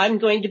 I'm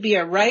going to be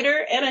a writer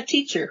and a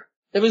teacher.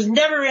 There was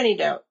never any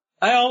doubt.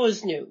 I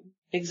always knew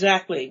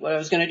exactly what I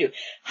was going to do.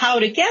 How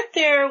to get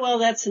there, well,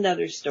 that's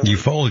another story. You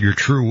followed your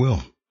true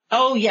will.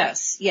 Oh,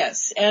 yes.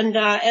 And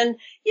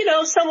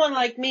someone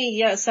like me,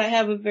 yes, I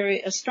have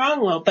a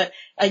strong will, but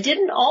I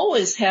didn't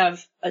always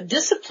have a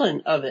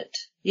discipline of it.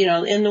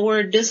 In the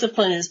word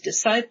discipline is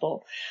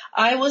disciple.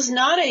 I was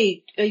not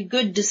a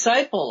good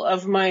disciple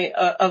of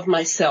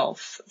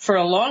myself for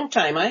a long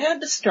time. I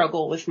had to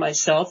struggle with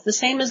myself, the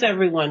same as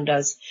everyone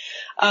does.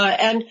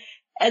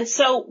 And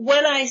so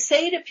when I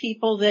say to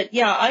people that,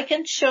 yeah, I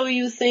can show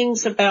you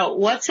things about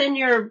what's in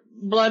your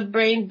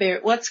blood-brain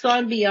barrier, what's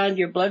gone beyond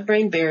your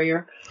blood-brain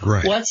barrier,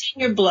 right, what's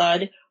in your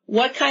blood,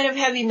 what kind of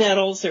heavy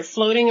metals are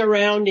floating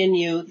around in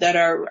you that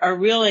are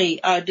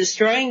really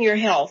destroying your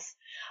health.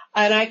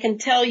 And I can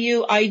tell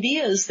you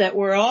ideas that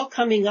we're all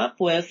coming up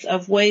with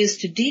of ways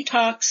to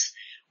detox,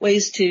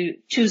 ways to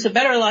choose a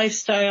better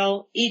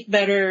lifestyle, eat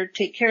better,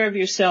 take care of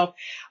yourself.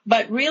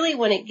 But really,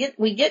 when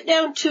we get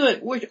down to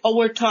it,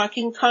 we're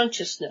talking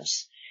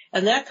consciousness.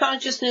 And that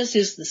consciousness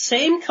is the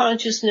same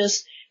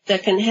consciousness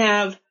that can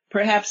have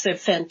perhaps a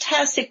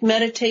fantastic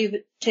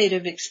meditative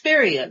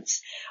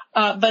experience.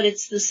 But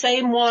it's the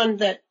same one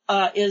that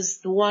is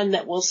the one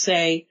that will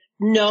say,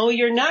 no,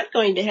 you're not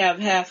going to have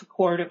half a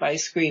quart of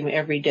ice cream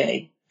every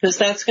day, because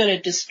that's going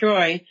to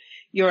destroy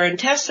your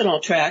intestinal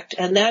tract,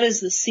 and that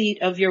is the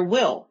seat of your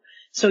will.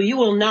 So you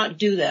will not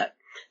do that.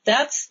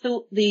 That's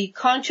the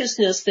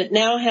consciousness that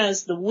now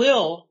has the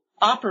will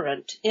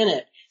operant in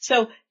it.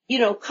 So,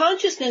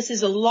 consciousness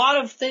is a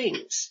lot of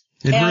things.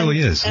 It really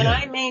is. And yeah.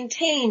 I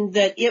maintain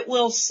that it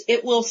will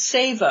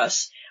save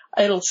us.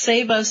 It'll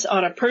save us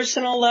on a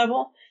personal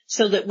level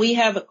so that we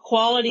have a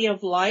quality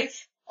of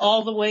life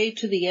all the way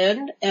to the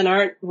end and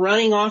aren't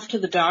running off to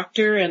the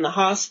doctor and the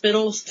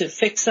hospitals to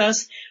fix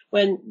us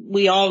when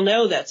we all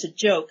know that's a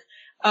joke.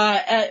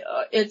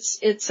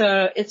 It's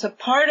a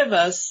part of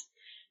us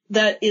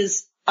that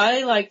is,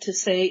 I like to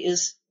say,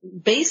 is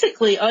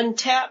basically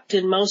untapped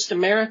in most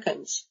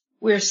Americans.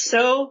 We're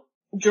so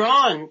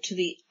drawn to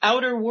the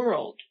outer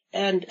world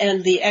and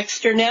the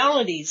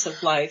externalities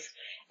of life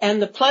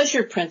and the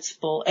pleasure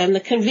principle and the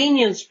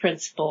convenience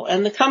principle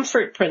and the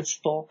comfort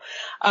principle,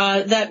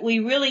 that we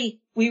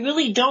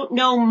really don't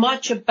know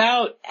much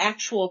about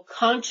actual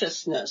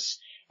consciousness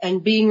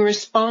and being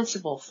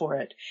responsible for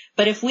it.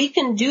 But if we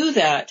can do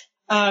that,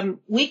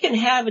 we can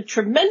have a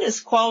tremendous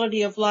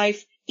quality of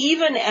life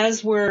even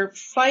as we're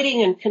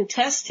fighting and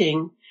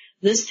contesting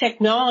this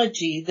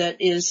technology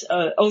that is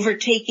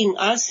overtaking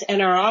us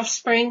and our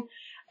offspring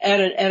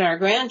and our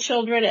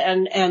grandchildren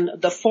and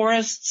the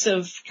forests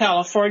of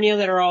California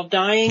that are all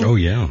dying. Oh,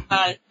 yeah.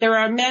 There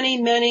are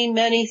many, many,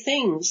 many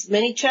things,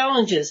 many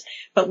challenges,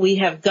 but we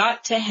have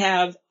got to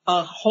have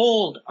a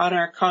hold on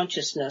our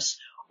consciousness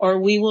or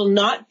we will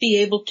not be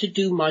able to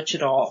do much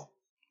at all.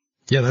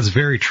 Yeah, that's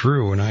very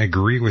true, and I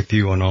agree with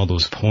you on all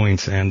those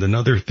points. And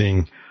another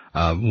thing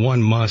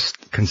one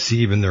must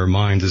conceive in their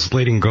minds is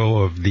letting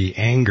go of the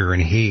anger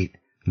and hate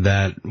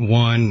that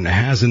one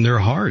has in their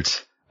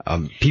hearts.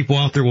 People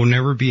out there will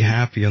never be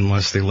happy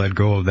unless they let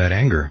go of that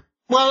anger.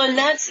 Well, and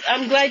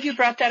I'm glad you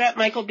brought that up,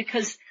 Michael,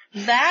 because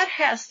that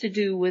has to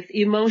do with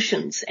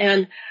emotions.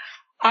 And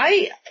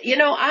I'm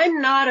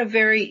not a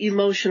very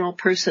emotional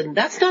person.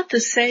 That's not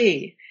to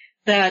say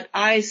that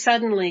I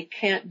suddenly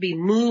can't be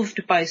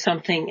moved by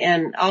something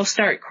and I'll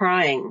start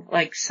crying,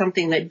 like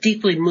something that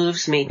deeply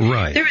moves me.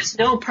 Right. There is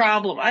no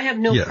problem. I have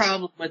no Yes.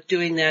 problem with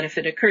doing that if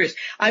it occurs.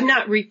 I'm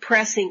not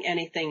repressing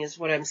anything is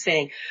what I'm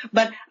saying.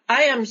 But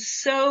I am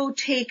so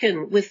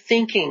taken with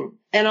thinking.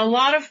 And a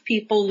lot of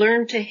people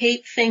learn to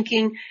hate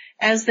thinking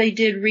as they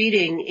did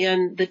reading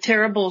in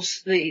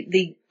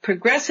the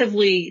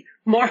progressively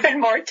more and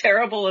more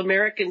terrible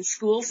American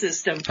school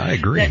system. I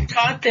agree. That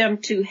taught them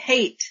to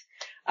hate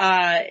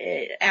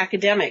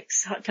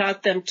academics,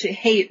 taught them to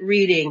hate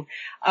reading,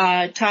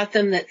 taught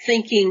them that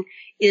thinking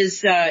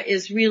is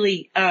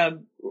really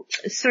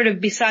sort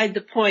of beside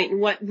the point, and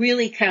what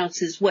really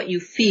counts is what you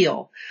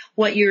feel,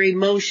 what your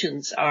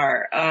emotions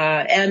are.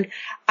 And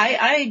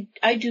I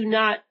do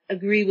not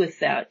agree with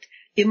that.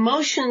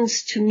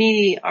 Emotions to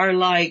me are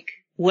like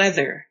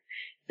weather.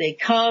 They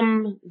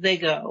come, they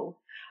go.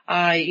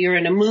 You're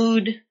in a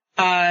mood,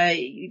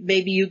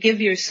 maybe you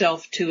give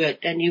yourself to it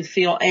and you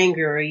feel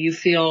anger, or you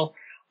feel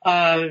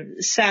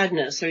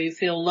sadness, or you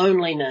feel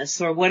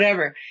loneliness, or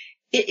whatever.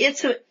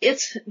 It's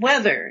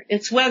weather.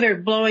 It's weather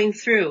blowing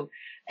through.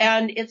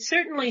 And it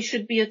certainly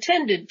should be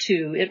attended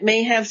to. It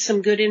may have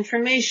some good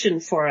information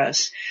for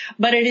us,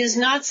 but it is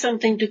not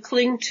something to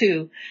cling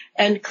to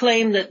and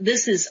claim that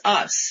this is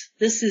us.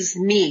 This is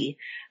me.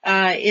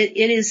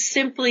 It is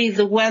simply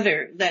the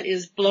weather that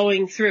is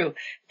blowing through.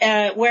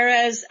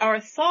 Whereas our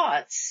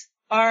thoughts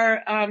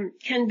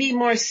can be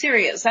more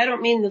serious. I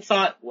don't mean the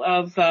thought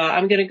of,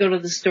 I'm going to go to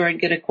the store and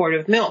get a quart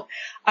of milk.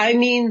 I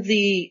mean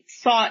the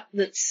thought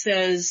that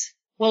says,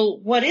 well,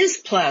 what is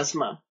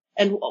plasma?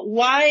 And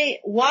why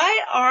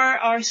are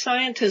our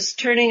scientists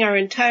turning our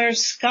entire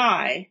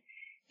sky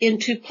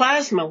into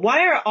plasma?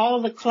 Why are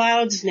all the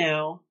clouds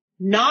now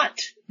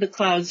not the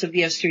clouds of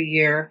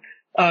yesteryear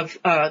of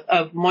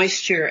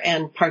moisture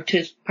and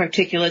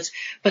particulates,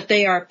 but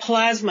they are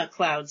plasma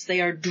clouds?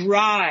 They are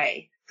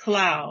dry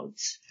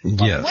clouds.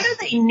 Yes. What do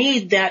they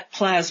need that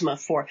plasma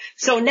for?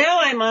 So now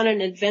I'm on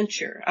an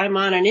adventure. I'm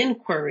on an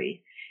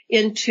inquiry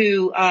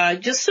into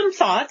just some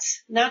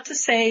thoughts, not to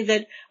say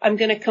that I'm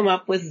going to come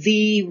up with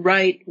the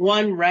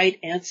one right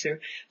answer,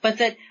 but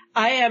that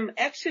I am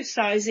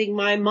exercising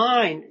my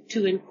mind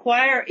to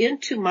inquire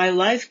into my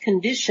life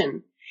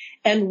condition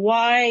and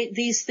why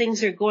these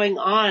things are going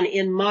on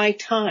in my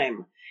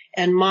time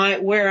and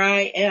where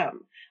I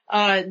am.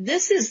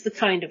 This is the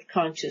kind of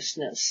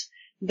consciousness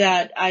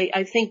that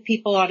I think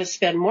people ought to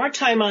spend more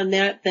time on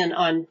that than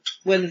on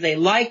whether they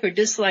like or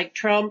dislike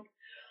Trump,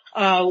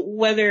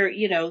 whether,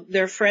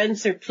 their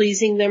friends are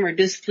pleasing them or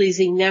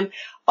displeasing them.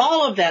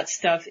 All of that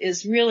stuff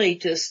is really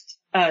just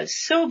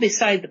so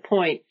beside the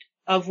point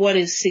of what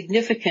is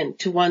significant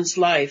to one's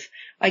life.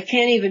 I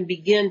can't even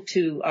begin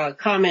to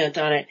comment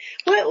on it,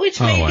 which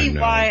may be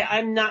why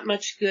I'm not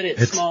much good at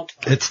small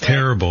talk. It's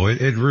terrible.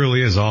 It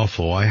really is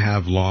awful. I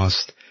have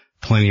lost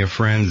plenty of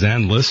friends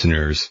and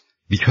listeners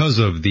because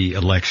of the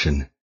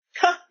election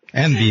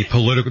and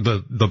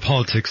the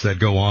politics that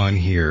go on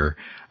here.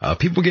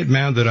 People get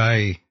mad that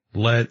I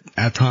let,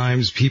 at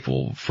times,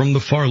 people from the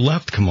far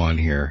left come on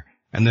here,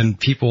 and then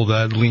people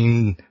that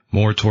lean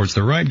more towards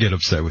the right get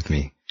upset with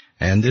me.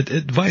 And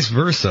it vice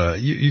versa.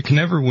 You can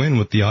never win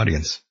with the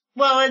audience.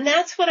 Well, and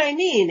that's what I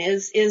mean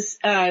is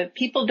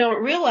people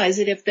don't realize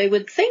it. If they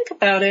would think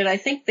about it, I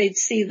think they'd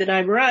see that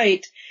I'm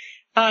right.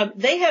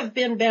 They have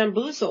been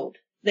bamboozled.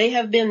 They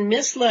have been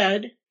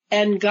misled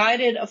and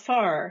guided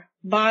afar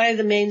by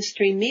the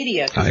mainstream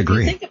media. I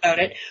agree. If you think about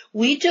it,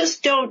 we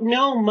just don't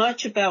know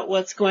much about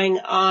what's going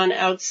on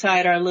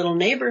outside our little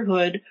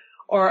neighborhood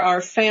or our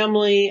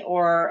family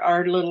or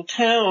our little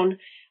town.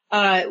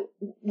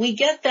 We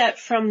get that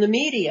from the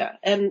media,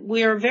 and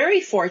we are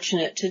very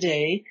fortunate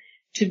today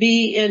to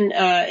be in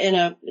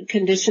a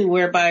condition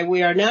whereby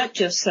we are not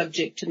just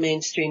subject to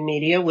mainstream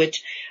media,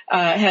 which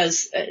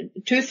has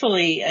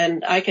truthfully,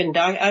 and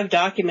I've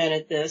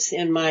documented this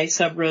in my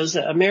Sub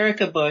Rosa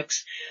America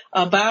books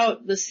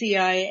about the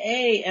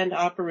CIA and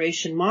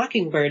Operation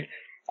Mockingbird.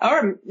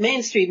 Our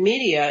mainstream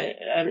media,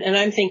 and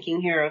I'm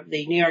thinking here of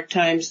the New York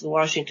Times, the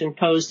Washington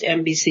Post,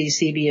 NBC,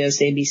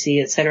 CBS,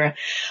 ABC, etc.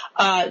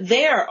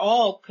 They are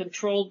all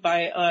controlled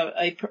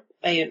by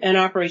an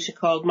operation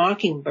called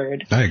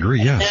Mockingbird. I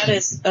agree, yes. That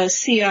is a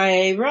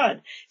CIA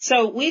run.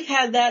 So we've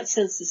had that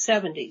since the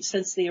 70s,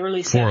 since the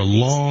early 70s. For a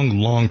long,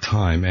 long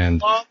time. And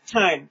long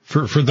time.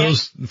 For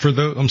those,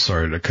 I'm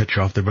sorry to cut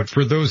you off there, but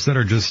for those that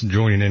are just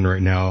joining in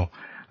right now,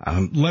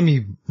 let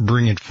me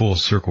bring it full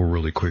circle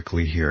really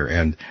quickly here.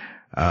 And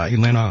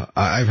Elana,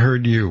 I've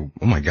heard you.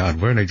 Oh my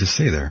God, what did I just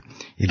say there?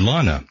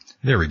 Elana.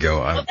 There we go.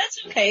 Well,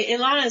 that's okay.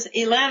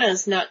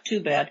 Elana's not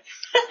too bad.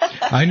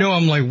 I know.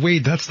 I'm like,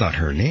 wait, that's not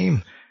her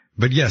name.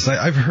 But yes,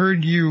 I've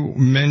heard you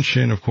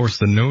mention, of course,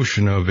 the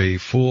notion of a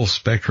full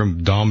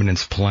spectrum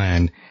dominance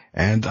plan.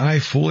 And I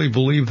fully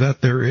believe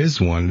that there is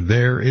one.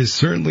 There is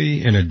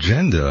certainly an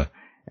agenda,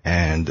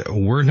 and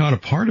we're not a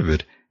part of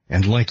it.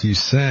 And like you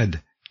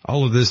said,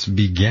 all of this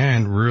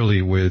began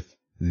really with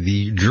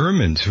the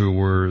Germans, who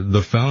were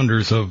the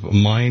founders of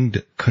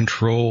mind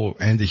control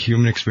and the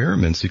human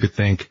experiments. You could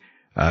thank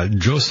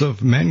Joseph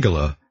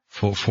Mengele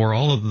for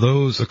all of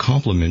those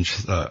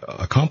accomplishments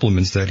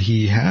that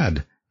he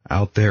had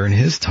out there in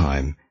his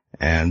time.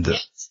 And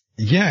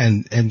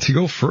and to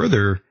go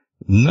further,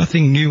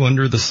 nothing new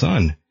under the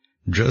sun.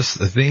 Just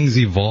things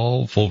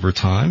evolve over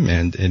time.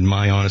 And in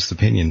my honest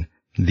opinion,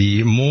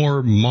 the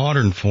more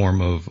modern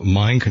form of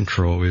mind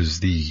control is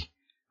the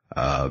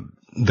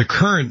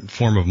current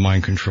form of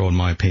mind control, in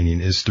my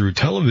opinion, is through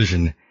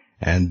television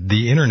and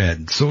the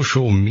internet,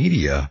 social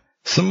media,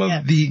 some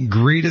of the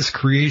greatest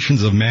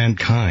creations of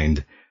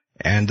mankind.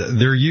 And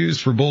they're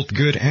used for both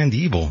good and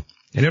evil.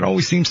 And it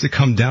always seems to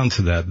come down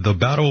to that, the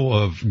battle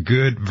of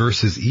good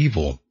versus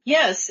evil.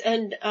 Yes,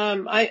 and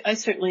I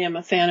certainly am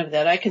a fan of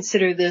that. I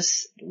consider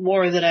this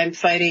war that I'm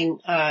fighting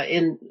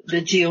in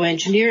the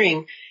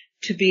geoengineering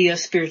to be a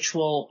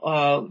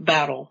spiritual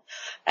battle.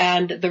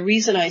 And the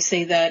reason I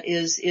say that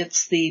is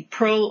it's the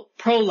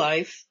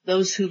pro-life,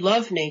 those who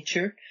love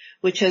nature,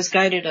 which has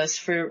guided us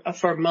for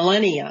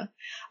millennia,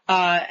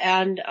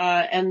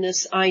 and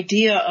this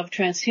idea of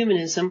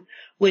transhumanism,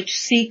 which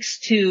seeks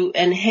to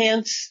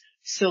enhance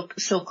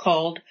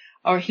so-called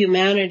our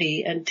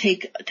humanity and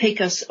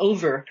take us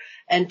over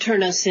and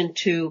turn us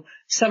into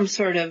some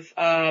sort of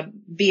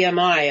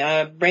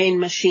BMI,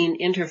 brain-machine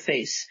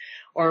interface,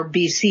 or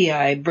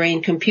BCI,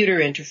 brain-computer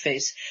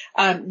interface.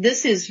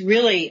 This is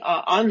really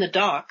on the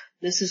dock.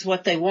 This is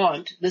what they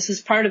want. This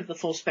is part of the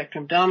full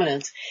spectrum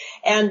dominance.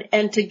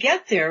 And to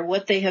get there,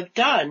 what they have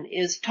done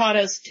is taught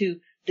us to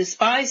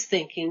despise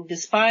thinking,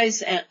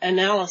 despise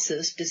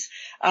analysis,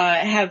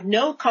 have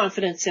no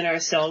confidence in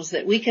ourselves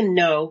that we can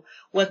know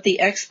what the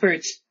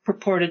experts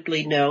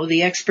purportedly know,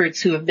 the experts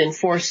who have been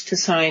forced to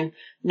sign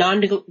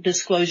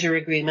non-disclosure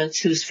agreements,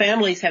 whose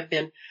families have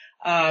been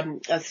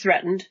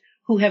threatened,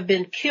 who have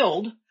been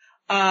killed.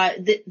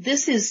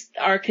 This is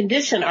our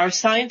condition. Our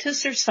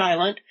scientists are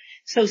silent.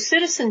 So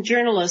citizen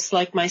journalists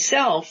like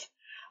myself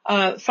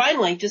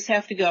finally just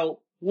have to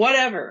go,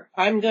 whatever,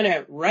 I'm going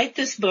to write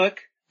this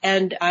book,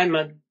 and I'm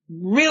a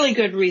really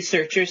good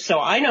researcher, so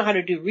I know how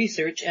to do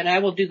research, and I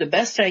will do the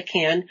best I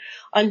can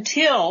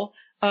until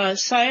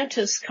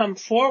scientists come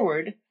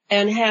forward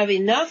and have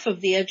enough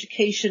of the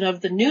education of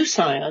the new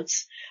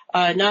science,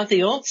 not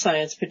the old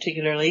science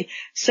particularly,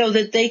 so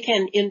that they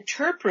can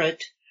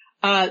interpret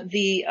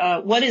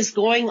what is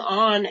going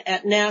on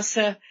at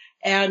NASA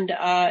and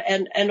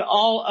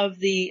all of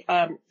the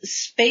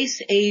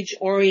space age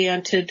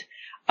oriented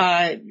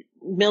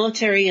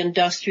military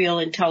industrial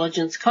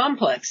intelligence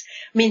complex.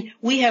 I mean,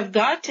 we have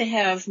got to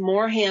have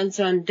more hands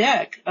on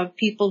deck of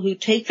people who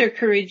take their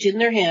courage in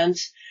their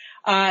hands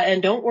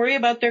and don't worry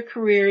about their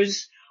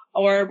careers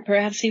or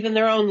perhaps even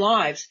their own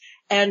lives,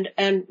 and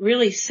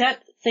really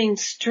set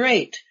things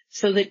straight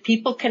so that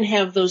people can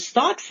have those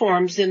thought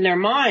forms in their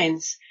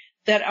minds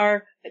that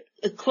are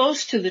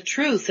close to the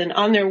truth and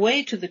on their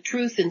way to the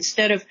truth,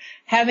 instead of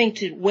having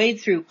to wade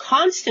through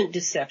constant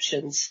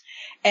deceptions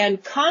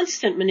and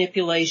constant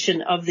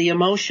manipulation of the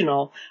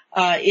emotional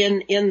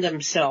in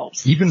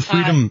themselves. Even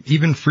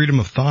freedom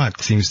of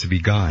thought seems to be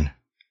gone.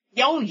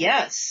 Oh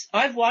yes,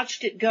 I've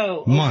watched it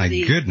go. My over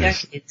the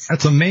goodness, decades.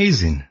 That's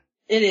amazing.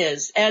 It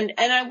is, and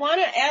I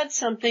want to add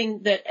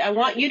something that I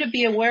want you to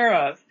be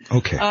aware of.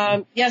 Okay.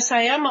 Yes,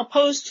 I am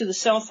opposed to the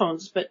cell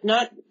phones, but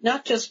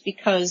not just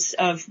because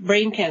of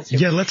brain cancer.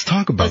 Yeah, let's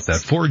talk about that.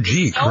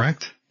 4G,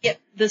 correct? Yeah,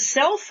 the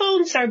cell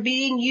phones are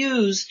being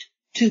used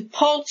to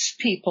pulse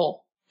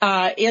people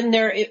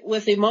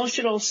with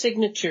emotional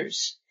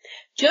signatures.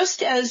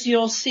 Just as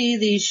you'll see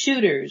these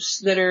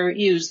shooters that are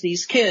used,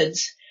 these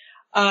kids,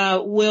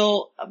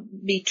 will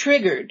be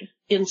triggered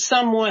in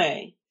some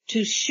way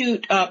to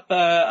shoot up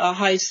a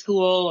high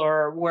school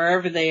or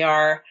wherever they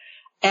are,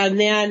 and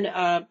then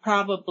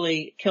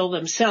probably kill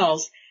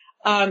themselves.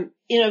 In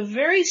a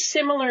very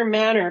similar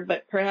manner,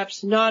 but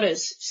perhaps not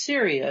as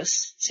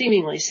serious,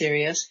 seemingly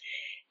serious,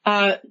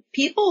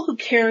 people who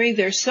carry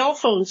their cell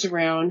phones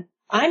around,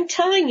 I'm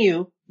telling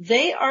you,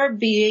 they are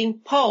being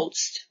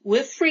pulsed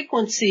with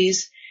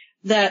frequencies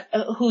that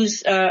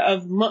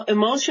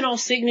emotional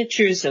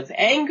signatures of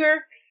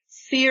anger,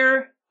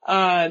 fear,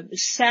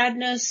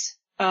 sadness,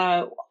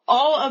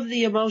 all of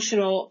the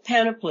emotional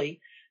panoply.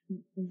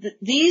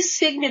 These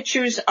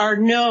signatures are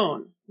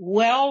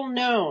well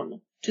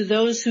known to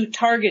those who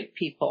target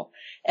people.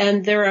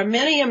 And there are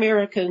many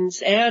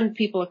Americans and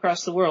people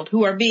across the world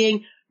who are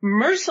being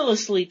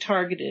mercilessly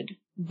targeted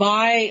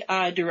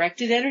by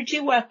directed energy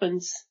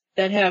weapons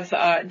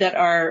that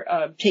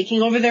are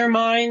taking over their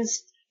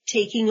minds,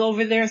 taking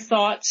over their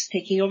thoughts,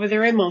 taking over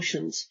their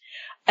emotions.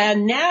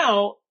 And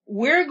now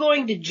we're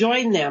going to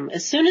join them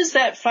as soon as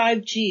that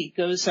 5G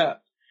goes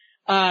up.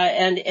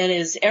 And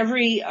is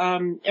every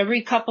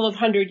couple of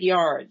 100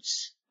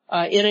 yards,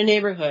 in a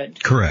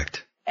neighborhood.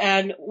 Correct.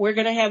 And we're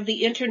going to have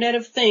the Internet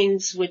of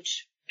Things,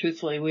 which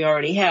truthfully we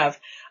already have,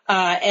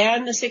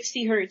 and the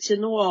 60 hertz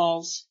in the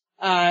walls,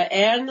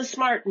 and the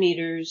smart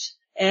meters,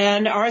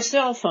 and our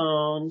cell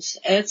phones,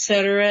 et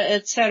cetera,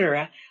 et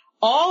cetera.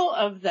 All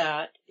of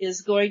that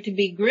is going to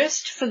be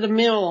grist for the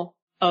mill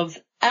of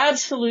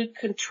absolute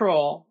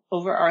control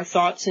over our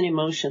thoughts and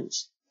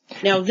emotions.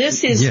 Now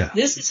this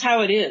is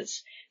how it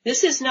is.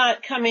 This is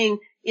not coming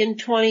in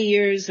 20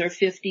 years or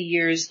 50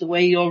 years the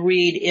way you'll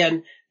read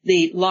in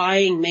the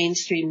lying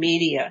mainstream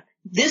media.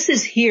 This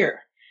is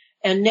here.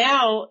 And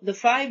now the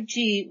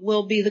 5G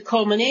will be the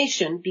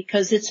culmination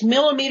because it's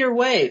millimeter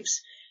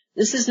waves.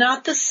 This is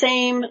not the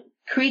same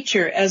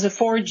creature as a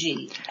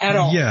 4G at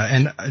all. Yeah,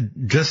 and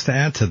just to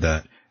add to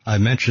that, I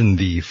mentioned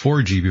the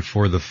 4G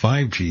before the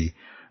 5G,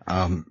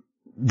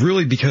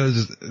 really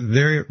because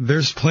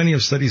there's plenty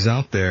of studies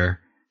out there.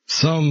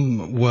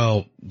 Some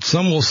will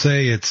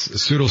say it's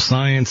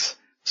pseudoscience.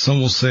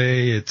 Some will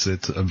say it's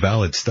a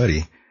valid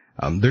study.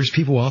 There's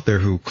people out there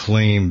who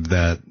claim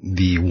that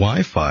the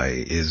Wi-Fi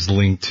is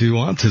linked to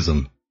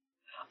autism.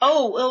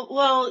 Oh,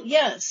 well,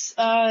 yes.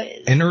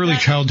 And early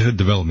childhood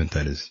development,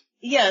 that is.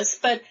 Yes,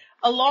 but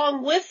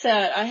along with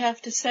that, I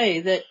have to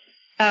say that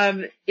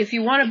if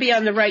you want to be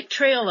on the right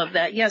trail of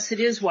that, yes, it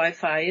is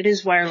Wi-Fi, it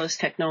is wireless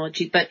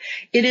technology, but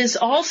it is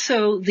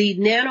also the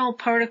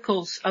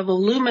nanoparticles of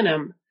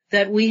aluminum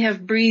that we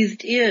have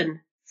breathed in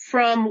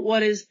from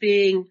what is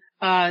being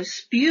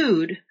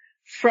spewed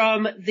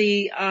from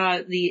the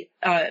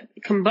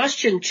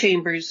combustion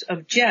chambers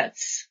of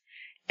jets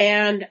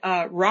and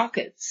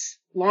rockets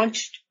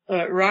launched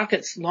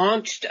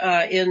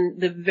in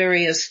the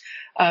various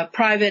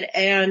private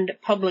and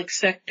public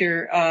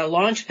sector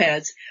launch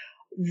pads.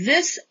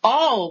 This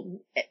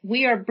all,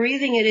 we are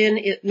breathing it in.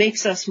 It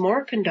makes us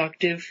more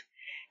conductive.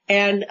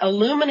 And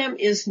aluminum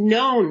is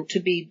known to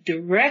be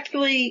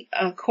directly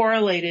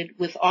correlated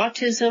with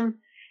autism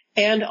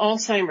and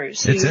Alzheimer's.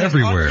 So it's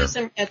everywhere.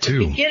 Autism at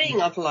the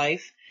beginning of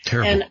life.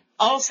 Terrible. And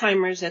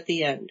Alzheimer's at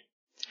the end.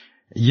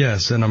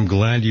 Yes, and I'm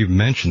glad you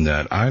mentioned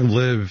that. I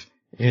live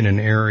in an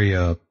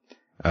area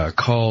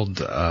called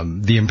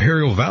the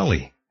Imperial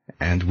Valley,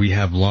 and we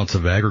have lots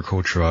of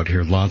agriculture out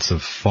here, lots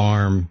of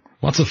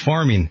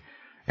farming,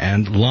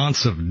 and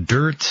lots of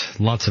dirt,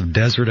 lots of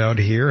desert out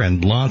here,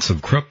 and lots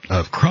of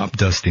crop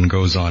dusting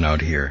goes on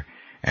out here.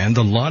 And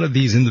a lot of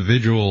these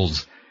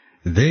individuals,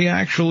 they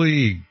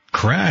actually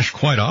crash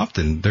quite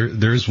often.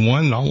 There's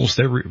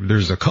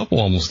a couple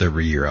almost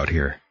every year out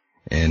here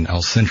in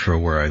El Centro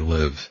where I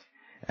live.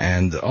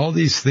 And all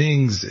these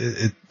things,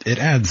 it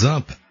adds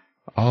up.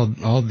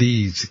 All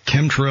these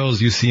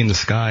chemtrails you see in the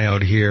sky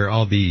out here,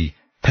 all the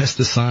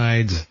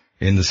pesticides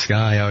in the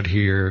sky out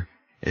here,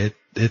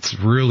 it's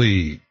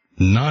really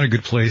not a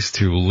good place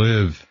to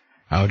live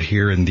out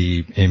here in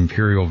the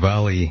Imperial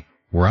Valley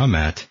where I'm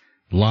at.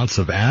 Lots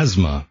of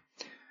asthma.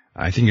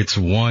 I think it's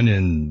 1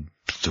 in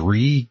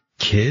 3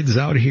 kids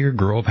out here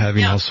grow up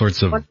having all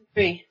sorts of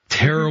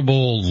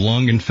terrible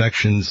lung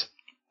infections,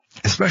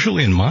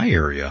 especially in my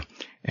area.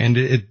 And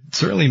it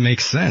certainly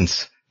makes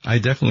sense. I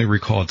definitely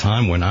recall a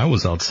time when I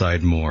was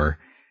outside more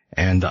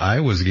and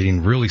I was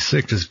getting really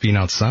sick just being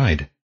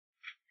outside.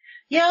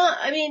 Yeah,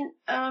 I mean,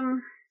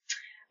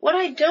 what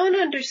I don't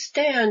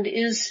understand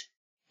is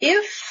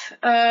if,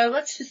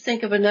 let's just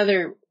think of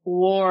another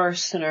war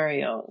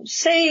scenario.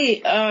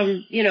 Say,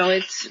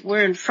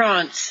 we're in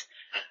France,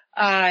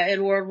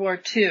 in World War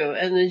II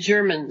and the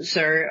Germans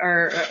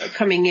are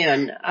coming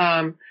in.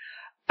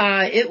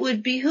 It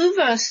would behoove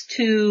us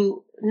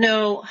to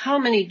know how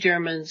many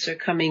Germans are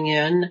coming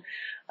in,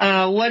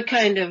 what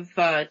kind of,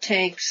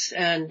 tanks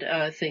and,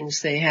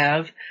 things they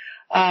have,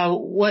 how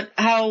we're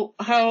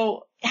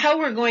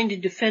going to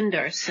defend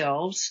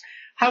ourselves,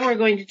 how we're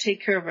going to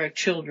take care of our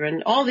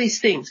children, all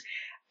these things.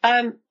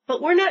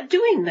 But we're not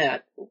doing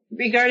that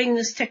regarding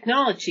this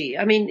technology.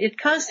 I mean, it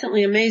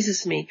constantly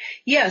amazes me.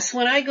 Yes,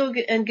 when I go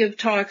and give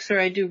talks or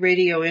I do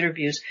radio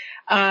interviews,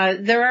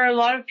 there are a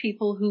lot of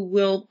people who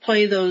will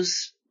play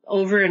those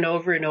over and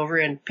over and over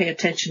and pay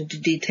attention to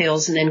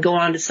details and then go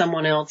on to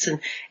someone else and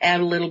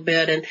add a little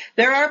bit. And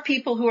there are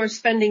people who are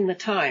spending the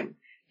time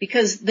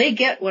because they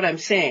get what I'm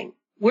saying.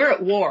 We're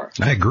at war.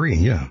 I agree,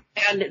 yeah.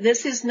 And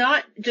this is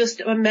not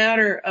just a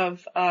matter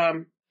of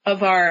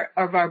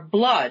our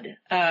blood,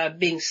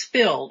 being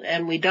spilled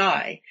and we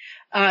die.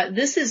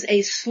 This is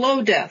a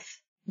slow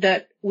death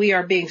that we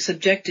are being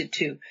subjected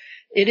to.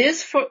 It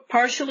is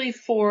partially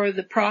for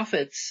the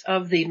profits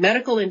of the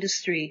medical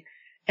industry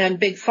and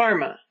big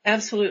pharma.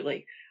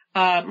 Absolutely.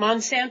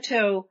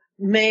 Monsanto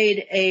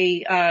made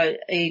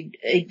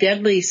a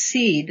deadly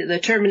seed, the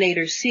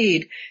Terminator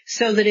seed,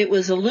 so that it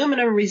was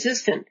aluminum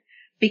resistant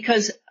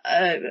because,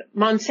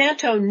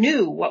 Monsanto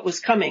knew what was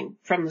coming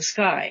from the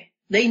sky.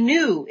 They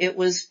knew it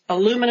was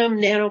aluminum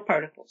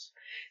nanoparticles.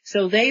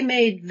 So they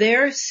made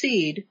their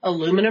seed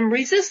aluminum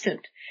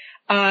resistant,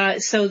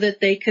 so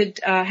that they could,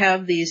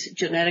 have these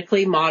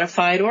genetically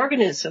modified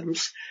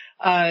organisms,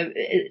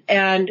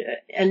 and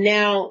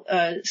now,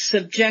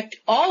 subject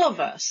all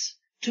of us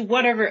to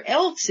whatever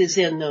else is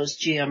in those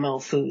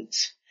GMO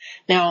foods.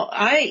 Now,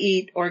 I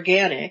eat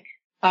organic.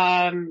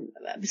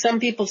 Some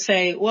people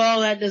say,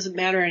 well, that doesn't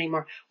matter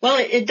anymore. Well,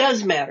 it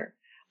does matter.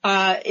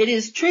 It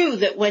is true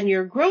that when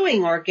you're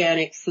growing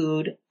organic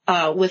food,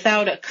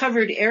 without a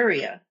covered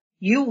area,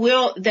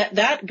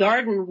 that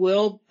garden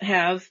will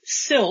have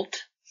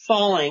silt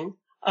falling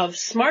of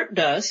smart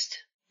dust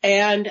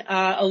and,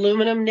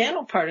 aluminum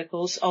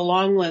nanoparticles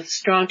along with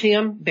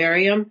strontium,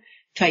 barium,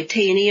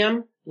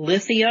 titanium,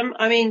 lithium.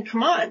 I mean,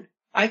 come on.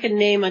 I can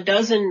name a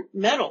dozen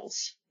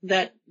metals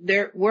that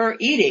we're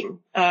eating,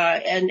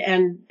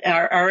 and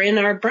are in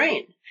our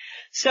brain.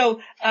 So,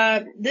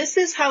 this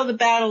is how the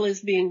battle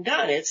is being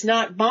done. It's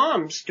not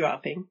bombs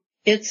dropping.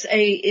 It's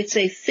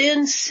a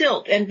thin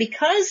silt. And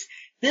because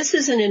this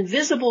is an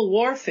invisible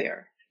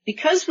warfare,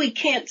 because we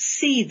can't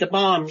see the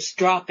bombs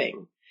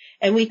dropping,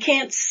 and we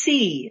can't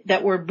see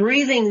that we're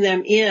breathing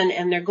them in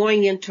and they're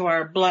going into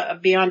our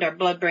blood, beyond our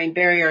blood-brain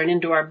barrier and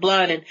into our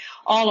blood and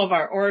all of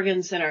our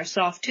organs and our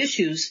soft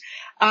tissues,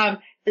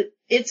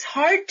 it's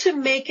hard to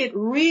make it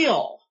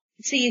real.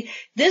 See,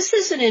 this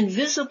is an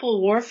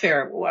invisible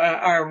warfare.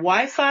 Our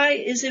Wi-Fi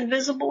is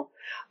invisible.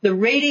 The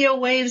radio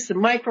waves, the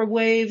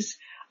microwaves,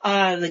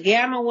 the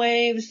gamma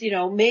waves,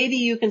 maybe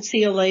you can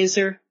see a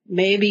laser.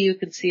 Maybe you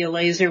can see a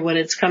laser when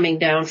it's coming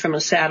down from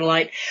a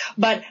satellite.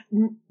 But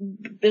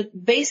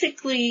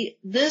basically,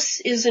 this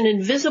is an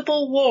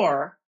invisible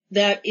war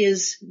that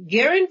is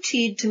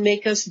guaranteed to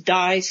make us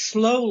die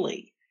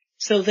slowly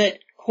so that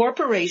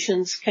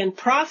corporations can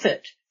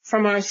profit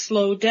from our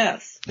slow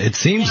death. It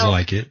seems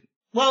like it.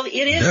 Well, it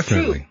is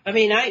Definitely true. I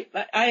mean, I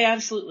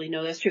absolutely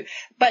know that's true.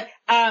 But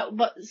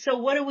so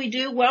what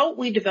do? Well,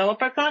 we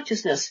develop our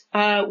consciousness.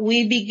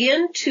 We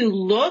begin to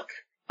look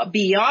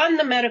beyond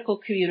the medical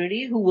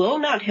community, who will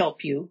not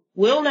help you.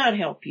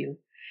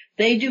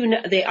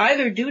 They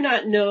either do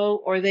not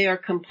know or they are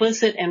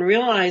complicit and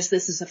realize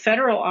this is a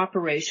federal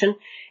operation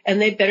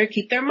and they better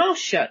keep their mouth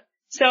shut.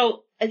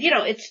 So,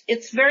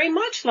 it's very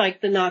much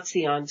like the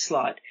Nazi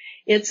onslaught.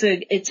 It's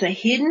a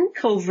hidden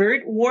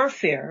covert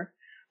warfare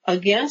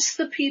against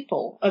the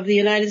people of the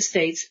United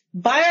States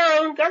by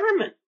our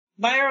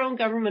own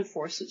government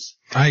forces.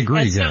 I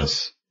agree,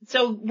 yes.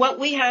 So what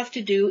we have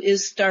to do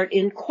is start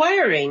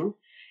inquiring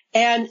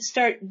and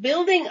start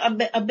building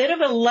a bit of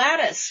a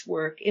lattice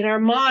work in our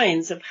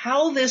minds of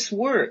how this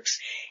works.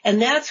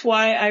 And that's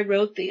why I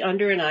wrote The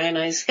Under an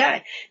Ionized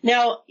Sky.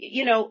 Now,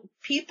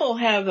 people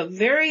have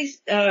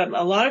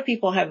a lot of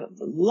people have a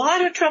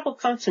lot of trouble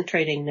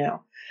concentrating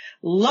now,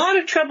 a lot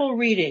of trouble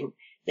reading.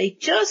 They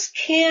just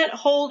can't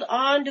hold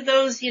on to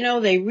those,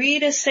 they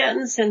read a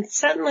sentence and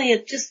suddenly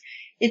it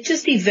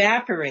just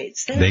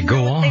evaporates. They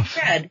go off.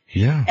 They read.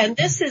 Yeah. And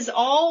this is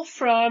all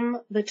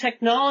from the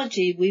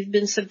technology we've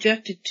been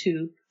subjected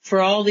to for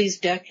all these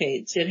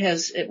decades. It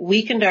has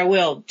weakened our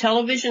will.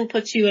 Television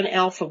puts you in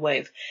alpha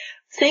wave.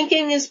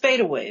 Thinking is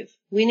beta wave.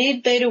 We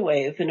need beta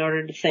wave in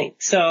order to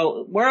think.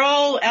 So we're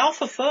all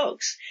alpha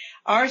folks.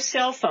 Our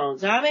cell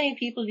phones. How many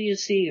people do you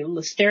see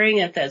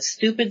staring at that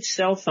stupid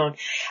cell phone?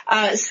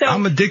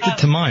 I'm addicted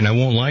to mine. I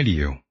won't lie to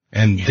you.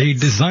 And they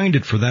designed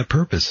it for that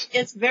purpose.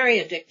 It's very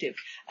addictive.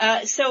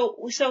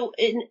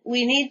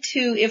 We need to,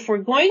 if we're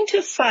going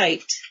to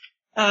fight,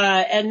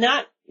 and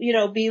not,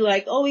 be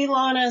like, oh,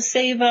 Elana,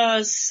 save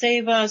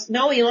us.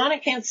 No,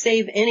 Elana can't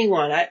save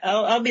anyone.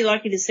 I'll be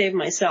lucky to save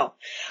myself.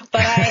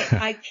 But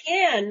I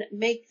can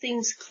make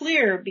things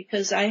clear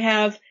because I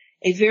have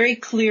a very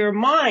clear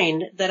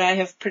mind that I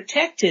have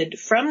protected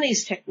from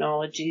these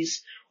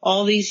technologies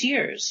all these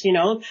years,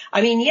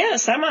 I mean,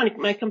 yes, I'm on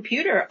my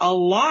computer a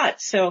lot,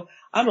 so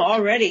I'm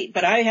already,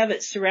 but I have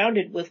it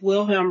surrounded with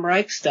Wilhelm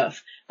Reich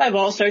stuff. I have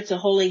all sorts of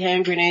holy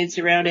hand grenades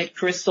around it,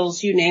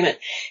 crystals, you name it.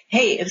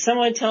 Hey, if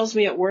someone tells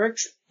me it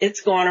works,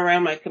 it's going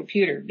around my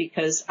computer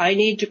because I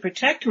need to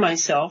protect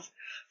myself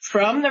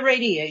from the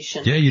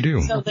radiation. Yeah, you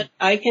do. So that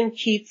I can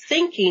keep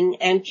thinking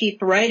and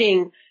keep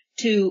writing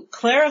to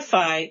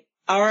clarify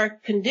our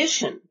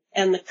condition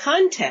and the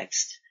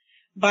context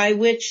by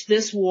which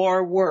this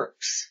war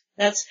works.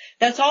 That's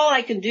all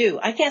I can do.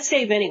 I can't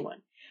save anyone.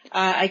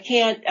 I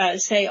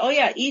can't say, oh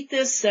yeah, eat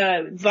this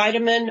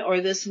vitamin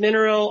or this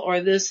mineral or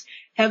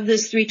have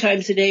this 3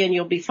 times a day and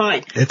you'll be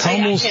fine. I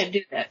can't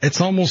do that. It's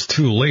almost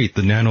too late.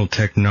 The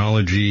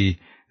nanotechnology,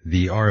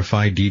 the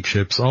RFID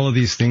chips, all of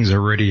these things are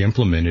already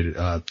implemented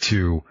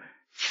to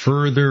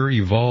further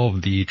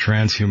evolve the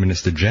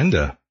transhumanist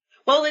agenda.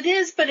 Well, it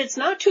is, but it's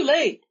not too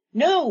late.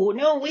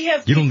 No, we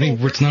have. You don't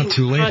think it's not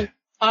too late?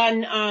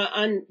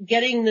 On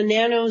getting the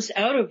nanos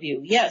out of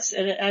you. Yes,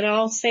 and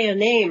I'll say a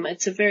name.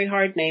 It's a very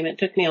hard name. It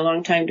took me a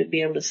long time to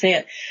be able to say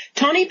it.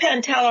 Tony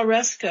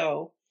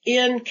Pantalaresco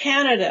in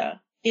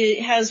Canada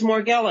has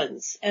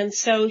Morgellons, and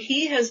so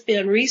he has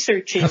been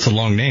researching. That's a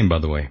long name, by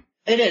the way.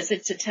 It is.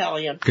 It's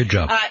Italian. Good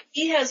job.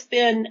 He has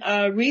been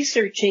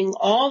researching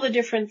all the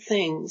different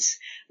things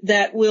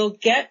that will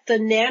get the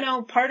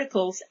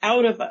nanoparticles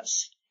out of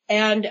us.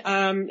 And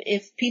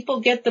if people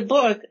get the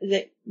book,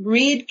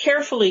 read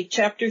carefully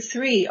Chapter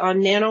 3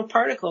 on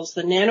nanoparticles,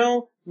 the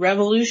nano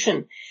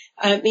revolution.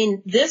 I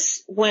mean,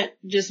 this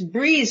just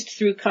breezed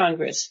through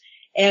Congress.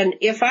 And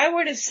if I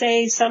were to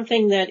say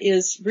something that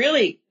is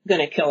really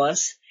going to kill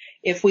us,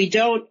 if we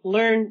don't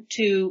learn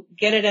to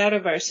get it out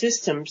of our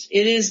systems,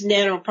 it is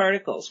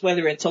nanoparticles,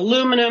 whether it's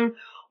aluminum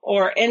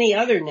or any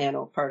other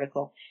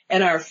nanoparticle.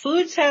 And our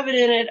foods have it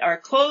in it, our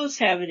clothes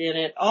have it in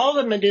it, all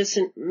the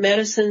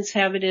medicines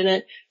have it in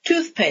it,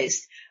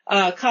 toothpaste,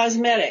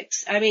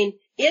 cosmetics. I mean,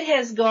 it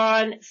has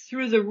gone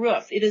through the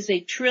roof. It is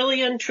a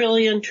trillion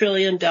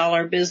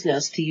dollar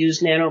business to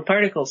use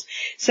nanoparticles.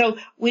 So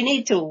we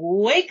need to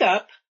wake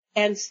up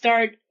and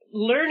start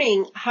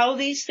learning how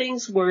these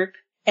things work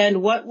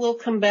and what will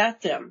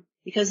combat them,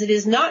 because it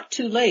is not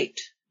too late.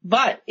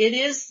 But it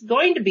is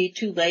going to be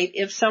too late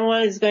if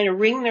someone is going to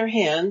wring their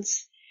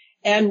hands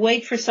and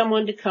wait for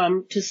someone to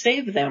come to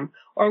save them,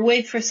 or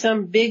wait for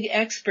some big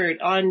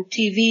expert on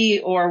TV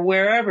or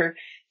wherever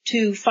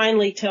to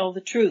finally tell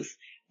the truth.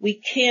 We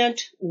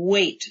can't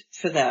wait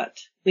for that.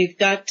 We've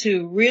got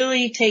to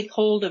really take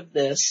hold of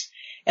this.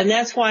 And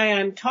that's why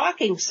I'm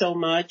talking so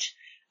much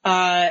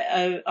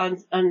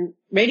on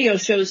radio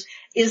shows,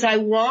 is I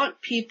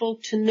want people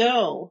to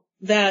know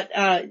that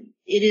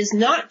it is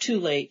not too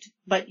late,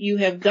 but you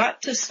have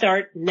got to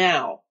start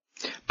now.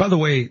 By the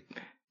way,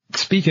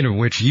 speaking of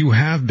which, you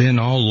have been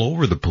all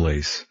over the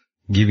place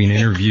giving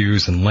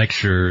interviews and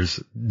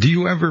lectures. Do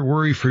you ever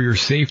worry for your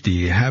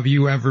safety? Have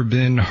you ever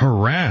been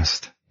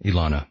harassed,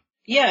 Elana?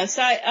 Yes,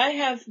 I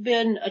have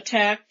been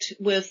attacked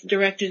with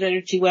directed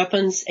energy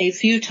weapons a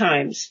few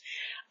times.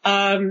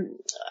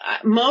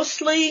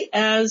 Mostly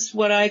as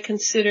what I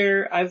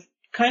consider, I've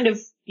kind of,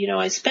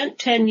 I spent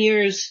 10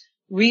 years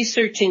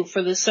researching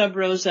for the Sub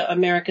Rosa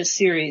America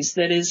series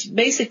that is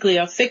basically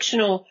a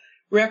fictional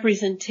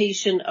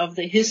representation of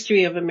the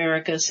history of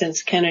America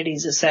since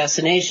Kennedy's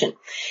assassination.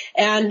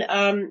 And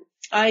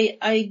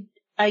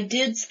I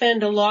did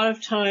spend a lot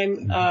of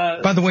time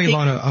By the way,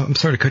 Elana, I'm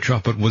sorry to cut you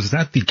off, but was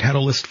that the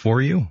catalyst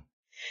for you?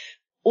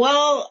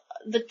 Well,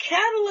 the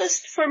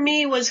catalyst for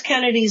me was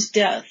Kennedy's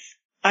death.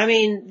 I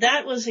mean,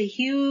 that was a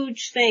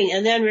huge thing.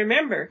 And then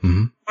remember,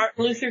 Martin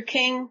Luther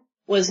King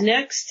was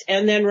next,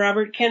 and then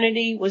Robert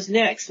Kennedy was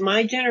next.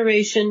 My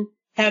generation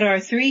had our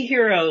three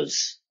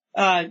heroes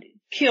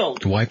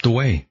killed. Wiped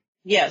away.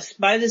 Yes,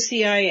 by the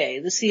CIA.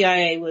 The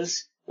CIA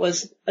was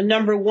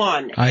number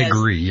one. I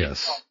agree,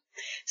 yes.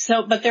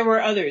 So, but there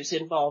were others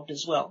involved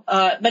as well.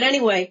 But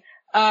anyway,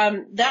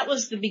 that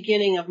was the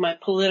beginning of my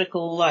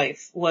political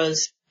life,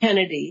 was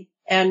Kennedy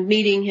and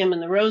meeting him in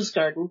the Rose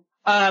Garden.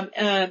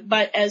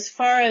 But as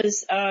far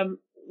as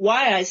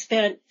why I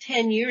spent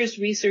 10 years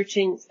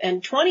researching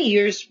and 20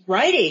 years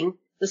writing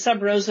the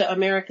Sub Rosa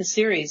America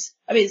series,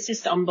 I mean, it's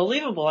just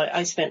unbelievable.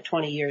 I spent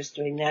 20 years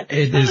doing that.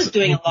 I was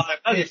doing a lot of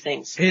other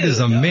things. It is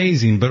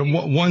amazing. But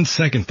 1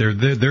 second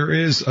there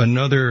is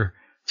another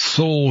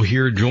soul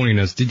here joining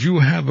us. Did you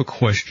have a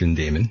question,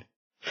 Damon?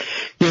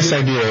 Yes,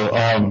 I do.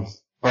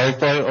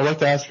 I'd like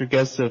to ask your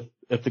guests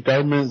if the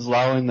government is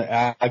allowing the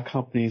ag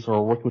companies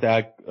or working with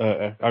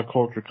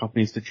agriculture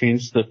companies to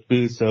change the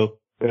food so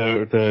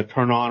to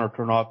turn on or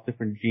turn off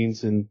different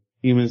genes in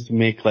humans to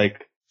make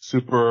like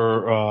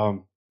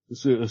superhumans,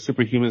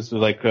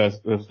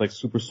 like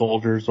super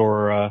soldiers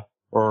or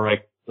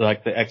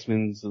like the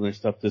X-Men and their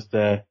stuff, just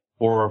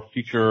for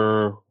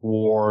future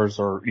wars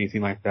or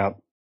anything like that.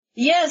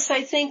 Yes,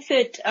 I think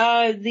that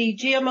the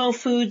GMO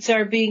foods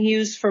are being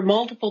used for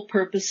multiple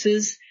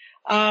purposes.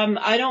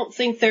 I don't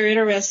think they're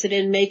interested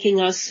in making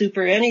us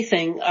super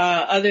anything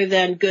other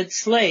than good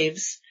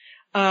slaves.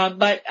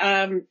 But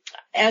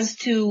as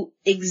to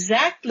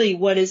exactly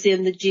what is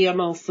in the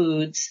GMO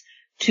foods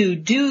to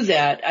do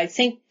that, I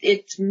think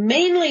it's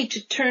mainly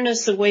to turn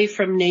us away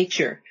from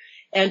nature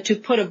and to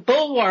put a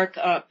bulwark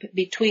up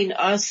between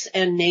us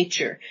and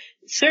nature.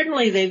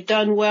 Certainly they've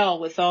done well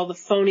with all the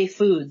phony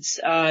foods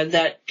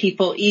that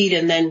people eat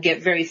and then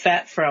get very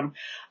fat from.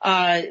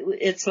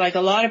 It's like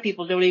a lot of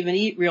people don't even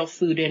eat real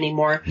food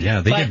anymore.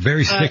 Yeah, they get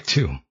very sick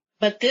too.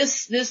 But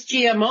this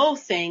GMO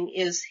thing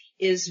is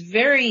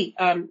very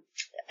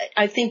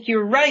I think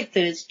you're right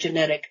that it's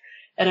genetic,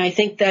 and I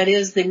think that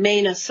is the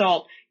main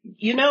assault.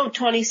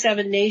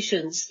 27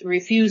 nations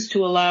refuse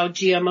to allow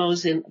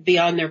GMOs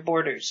beyond their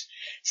borders.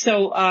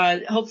 So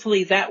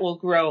hopefully that will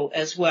grow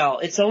as well.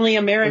 It's only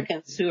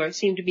Americans who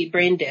seem to be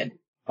brain dead.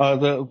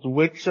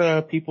 Which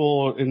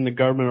people in the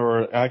government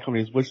or ag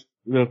companies, which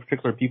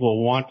particular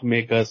people want to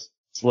make us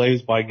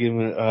slaves by giving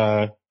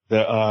the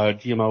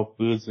GMO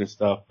foods and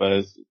stuff?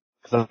 Because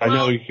I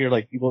know you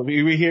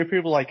hear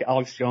people like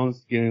Alex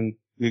Jones getting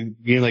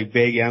like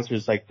vague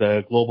answers like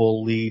the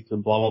global elite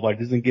and blah blah blah. It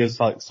doesn't give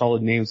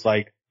solid names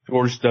like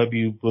George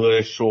W.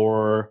 Bush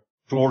or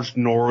George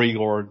Norrie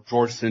or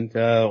George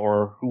Sinta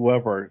or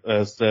whoever.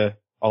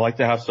 I like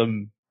to have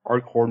some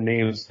hardcore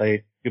names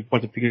that you can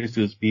point the fingers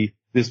to as be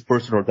this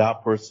person or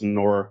that person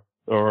or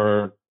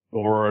George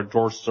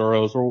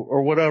Soros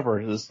or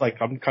whatever. It's like,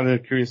 I'm kind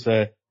of curious,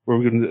 where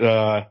we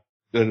can,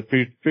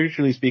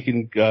 figuratively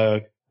speaking,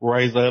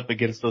 rise up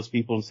against those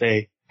people and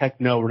say, heck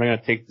no, we're not going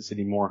to take this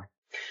anymore.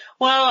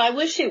 Well, I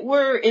wish it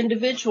were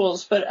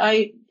individuals, but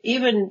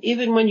even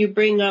when you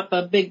bring up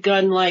a big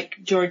gun like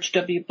George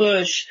W.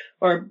 Bush,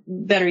 or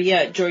better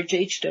yet, George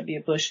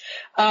H.W. Bush,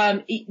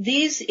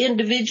 these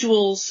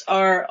individuals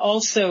are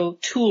also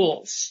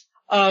tools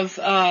of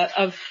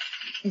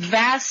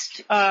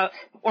vast,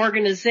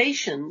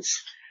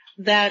 organizations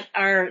that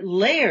are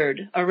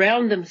layered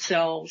around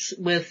themselves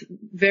with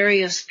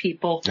various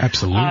people.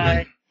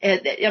 Absolutely.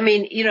 I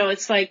mean,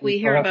 it's like we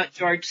hear about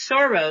George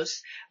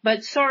Soros, but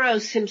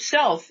Soros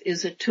himself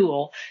is a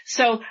tool.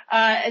 So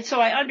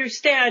I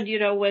understand,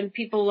 when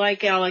people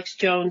like Alex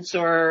Jones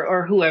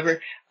or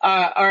whoever,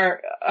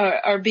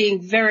 are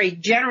being very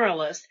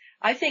generalist.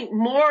 I think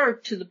more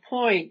to the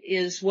point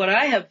is what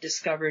I have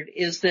discovered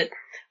is that,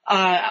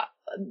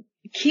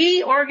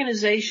 key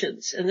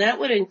organizations, and that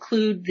would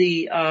include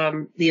the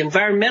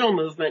environmental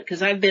movement,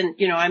 because I'm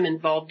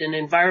involved in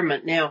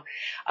environment now,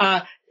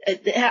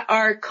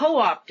 are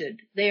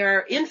co-opted. They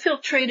are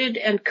infiltrated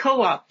and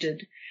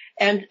co-opted.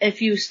 And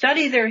if you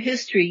study their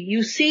history,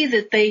 you see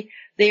that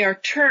they are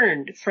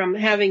turned from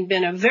having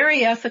been a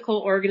very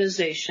ethical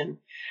organization,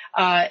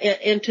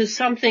 into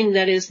something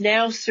that is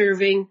now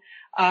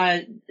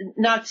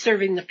not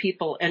serving the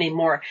people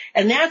anymore.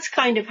 And that's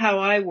kind of how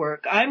I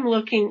work. I'm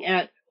looking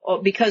at,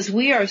 because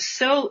we are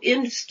so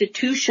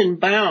institution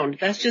bound.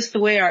 That's just the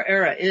way our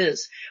era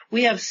is.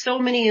 We have so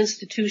many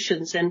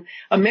institutions, and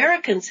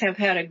Americans have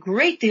had a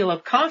great deal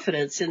of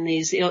confidence in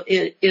these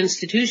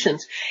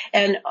institutions,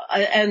 and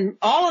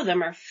all of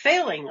them are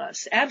failing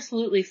us,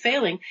 absolutely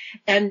failing.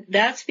 And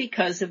that's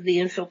because of the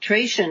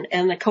infiltration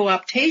and the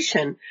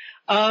co-optation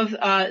of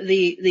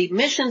the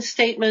mission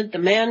statement, the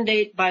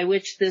mandate by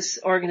which this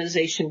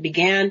organization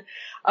began.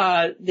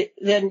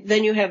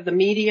 Then you have the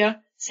media.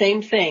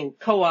 Same thing,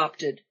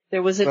 co-opted.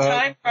 There was a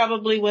time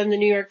probably when the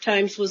New York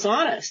Times was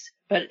honest,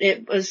 but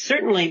it was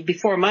certainly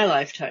before my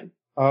lifetime.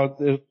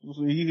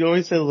 You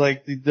always say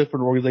like the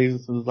different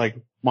organizations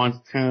like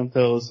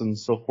Monsanto's and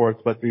so forth,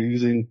 but they're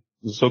using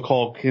the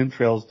so-called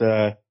chemtrails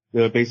to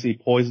basically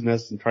poison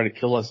us and try to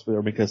kill us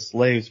or make us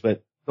slaves.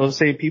 But those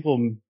same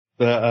people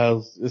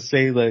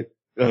say that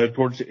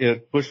George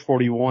Bush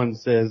 41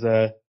 says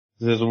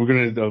we're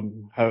going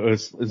to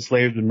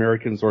enslave the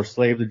Americans or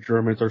slave the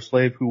Germans or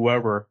slave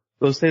whoever.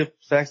 Those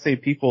exact same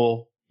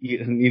people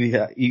need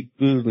to eat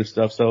food and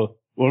stuff. So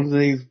one of the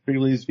things,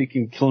 figuratively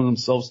speaking, killing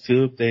themselves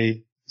too, if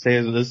they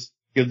say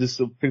give this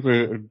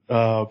particular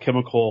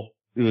chemical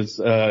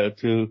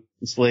to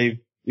enslave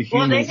the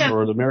humans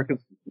or the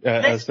Americans.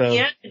 That's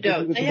the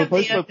antidote. They have the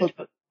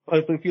antidote.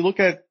 But if you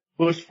look at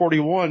Bush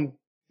 41,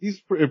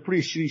 he's in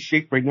pretty shitty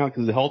shape right now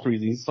because of the health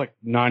reasons. He's like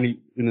in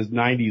his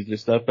 90s and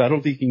stuff. But I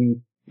don't think he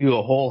can do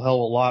a whole hell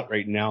of a lot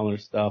right now and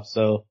stuff.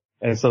 So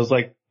it's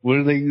like,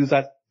 wouldn't they use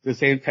the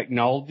same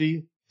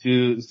technology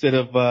to, instead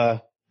of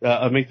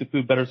make the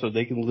food better so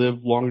they can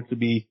live longer to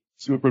be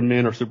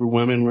supermen or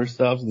superwomen or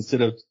stuff, instead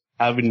of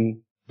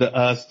having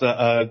us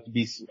to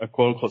be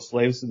quote unquote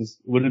slaves?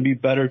 Wouldn't it be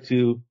better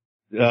to,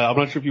 I'm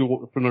not sure if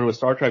you're familiar with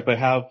Star Trek, but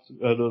have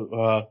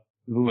the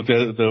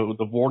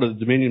board of the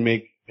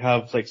Dominion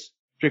have like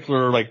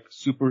particular like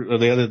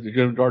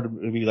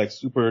the be like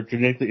super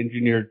genetically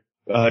engineered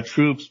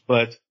troops,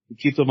 but to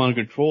keep them under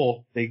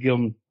control, they give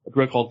them a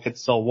drug called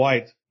Quetzal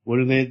White.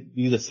 Wouldn't they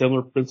use a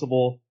similar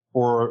principle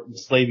for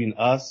enslaving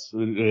us,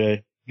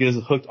 get us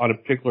hooked on a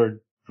particular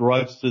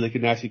drug so they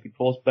can actually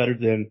control us better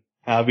than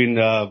having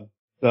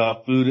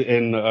food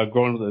and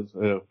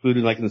growing food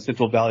in like in the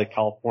Central Valley of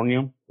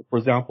California, for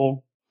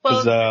example?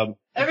 Well,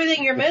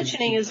 everything you're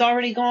mentioning is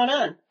already going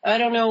on. I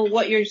don't know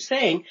what you're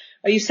saying.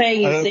 Are you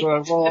saying you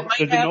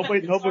think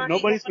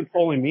nobody's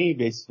controlling me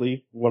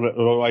basically what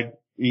I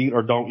eat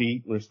or don't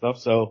eat or stuff.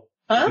 So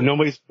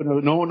nobody's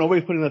putting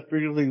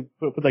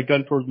that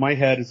gun towards my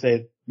head and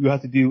say you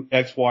have to do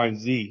X, Y, and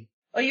Z.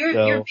 Oh,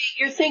 you're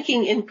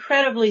thinking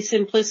incredibly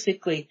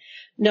simplistically.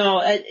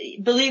 No,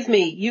 believe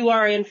me, you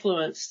are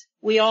influenced.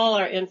 We all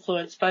are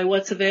influenced by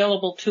what's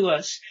available to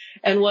us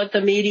and what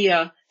the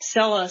media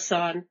sell us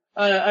on.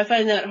 I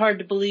find that hard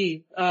to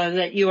believe,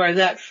 that you are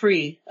that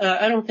free.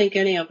 I don't think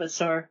any of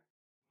us are.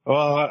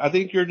 Well, I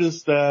think you're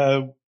just,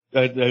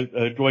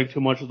 enjoying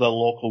too much of the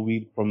local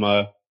weed from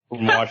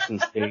Washington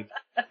State.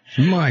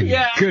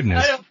 My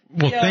goodness.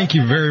 Thank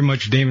you very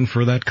much, Damon,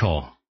 for that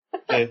call.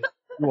 Okay.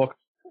 You're welcome.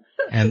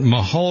 And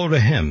mahalo to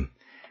him.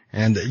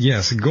 And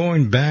yes,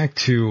 going back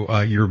to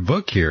your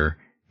book here,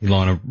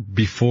 Elana,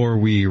 before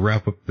we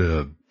wrap up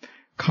the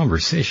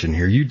conversation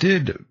here, you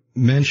did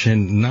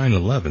mention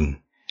 9/11,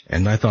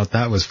 and I thought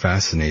that was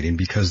fascinating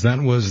because that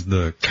was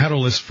the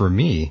catalyst for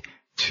me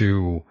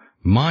to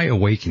my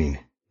awakening,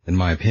 in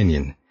my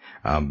opinion.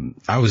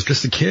 I was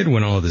just a kid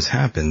when all of this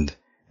happened,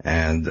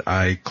 and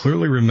I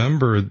clearly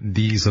remember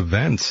these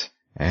events,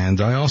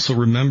 and I also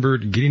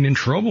remembered getting in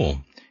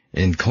trouble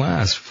in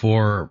class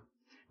for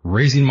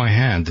raising my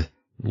hand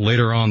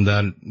later on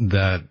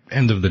that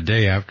end of the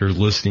day after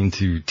listening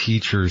to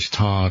teachers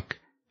talk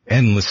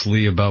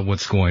endlessly about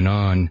what's going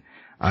on.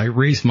 I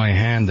raised my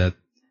hand at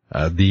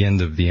the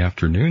end of the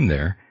afternoon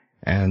there,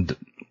 and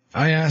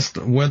I asked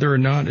whether or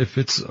not if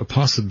it's a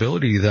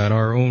possibility that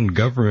our own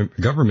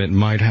government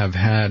might have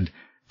had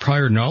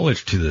prior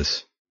knowledge to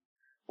this.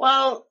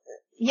 Well,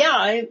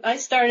 yeah, I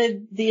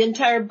started the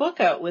entire book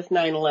out with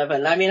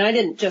 9/11. I mean, I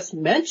didn't just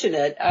mention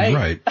it.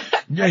 Right.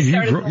 Yeah, I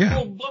started the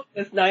whole book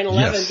with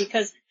 9/11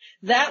 because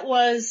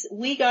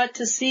we got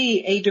to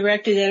see a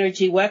directed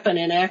energy weapon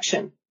in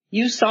action.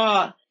 You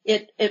saw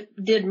it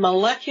did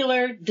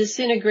molecular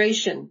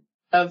disintegration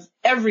of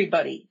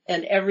everybody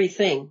and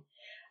everything.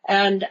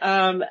 And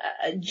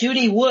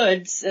Judy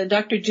Wood's,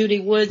 Dr. Judy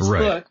Wood's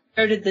book,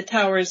 Where Did the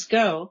Towers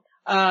Go?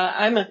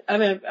 I'm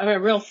a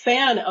real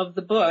fan of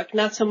the book,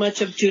 not so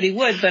much of Judy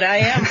Wood, but I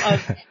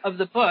am of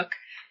the book,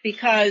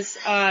 because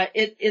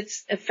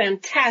it's a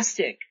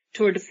fantastic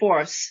tour de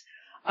force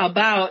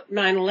about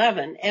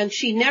 9/11, and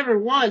she never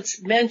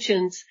once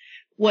mentions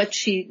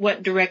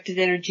what directed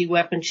energy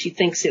weapon she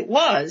thinks it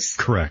was.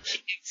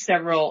 Correct.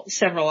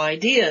 Several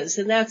ideas,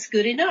 and that's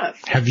good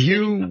enough. Have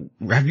you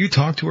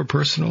talked to her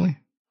personally?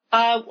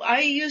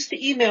 I used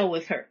to email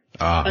with her.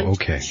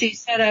 Okay. She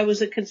said I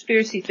was a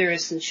conspiracy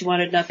theorist and she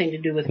wanted nothing to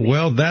do with me.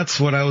 Well, that's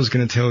what I was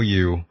going to tell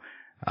you.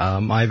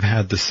 I've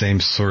had the same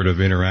sort of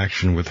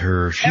interaction with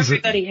her.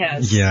 Everybody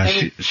has.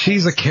 Yeah,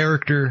 she's a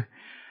character,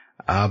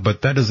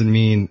 but that doesn't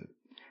mean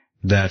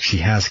that she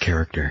has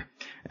character.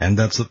 And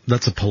that's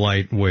a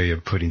polite way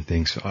of putting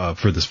things,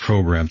 for this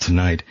program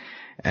tonight.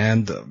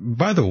 And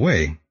by the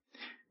way,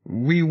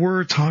 we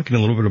were talking a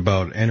little bit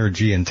about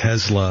energy and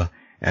Tesla,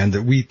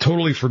 and we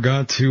totally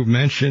forgot to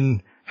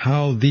mention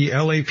how the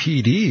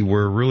LAPD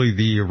were really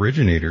the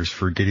originators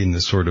for getting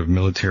this sort of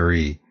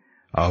military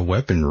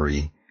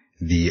weaponry.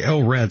 The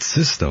LRAD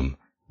system,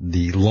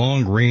 the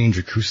long-range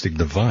acoustic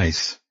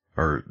device,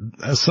 or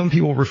as some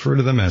people refer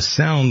to them as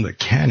sound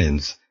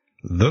cannons,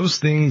 those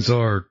things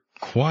are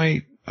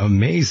quite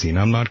amazing.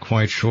 I'm not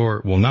quite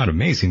sure, well, not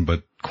amazing,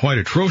 but quite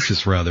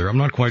atrocious, rather. I'm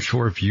not quite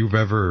sure if you've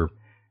ever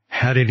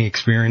had any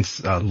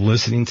experience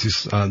listening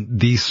to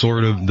these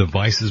sort of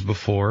devices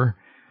before.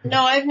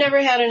 No, I've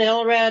never had an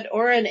LRAD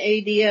or an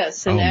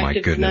ADS, an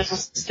active denial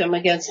system,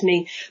 against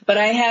me, but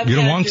I have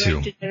had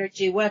directed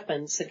energy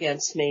weapons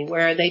against me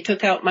where they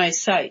took out my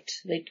sight.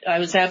 I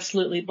was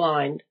absolutely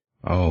blind.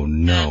 Oh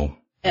no.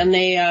 And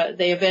they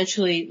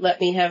eventually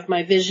let me have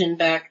my vision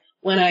back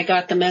when I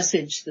got the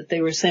message that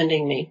they were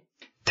sending me.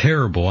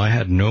 Terrible. I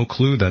had no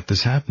clue that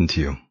this happened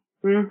to you.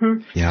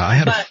 Mm-hmm. Yeah, I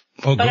had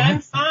but I'm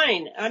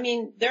fine. I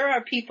mean, there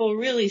are people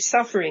really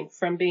suffering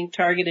from being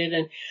targeted,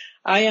 and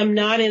I am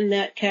not in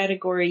that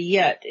category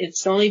yet.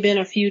 It's only been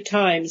a few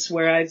times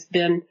where I've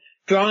been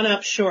drawn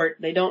up short.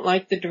 They don't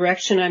like the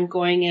direction I'm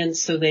going in,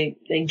 so they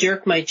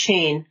jerk my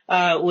chain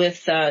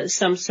with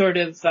some sort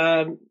of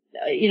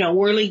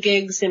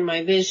whirligigs in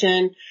my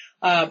vision,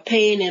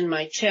 pain in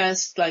my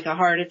chest, like a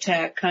heart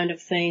attack kind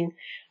of thing.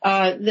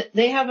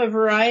 They have a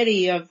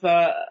variety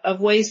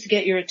of ways to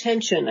get your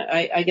attention,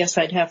 I guess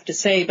I'd have to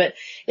say, but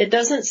it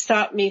doesn't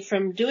stop me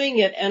from doing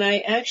it, and I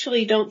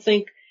actually don't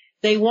think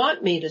they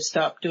want me to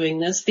stop doing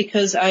this,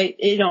 because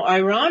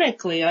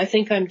ironically, I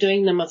think I'm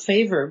doing them a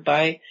favor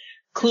by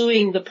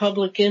cluing the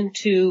public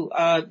into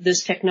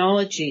this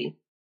technology.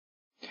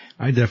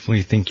 I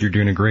definitely think you're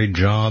doing a great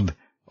job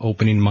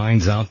opening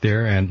minds out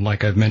there, and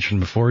like I've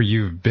mentioned before,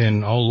 you've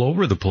been all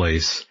over the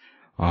place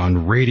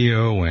on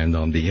radio and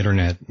on the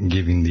internet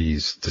giving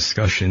these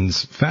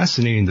discussions,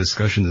 fascinating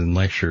discussions and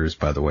lectures,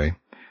 by the way,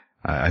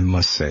 I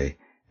must say.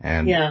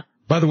 And yeah.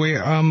 By the way,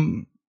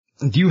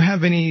 do you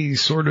have any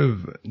sort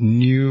of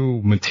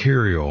new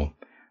material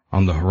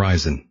on the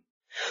horizon?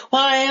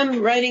 Well, I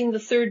am writing the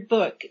third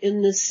book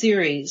in this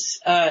series,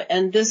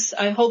 and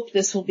I hope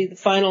this will be the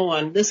final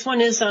one. This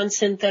one is on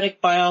synthetic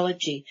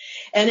biology,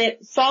 and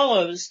it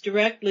follows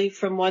directly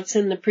from what's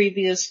in the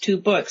previous two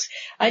books.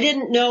 I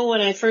didn't know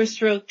when I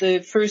first wrote the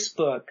first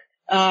book,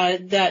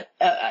 that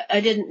I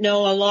didn't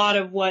know a lot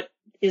of what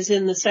is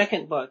in the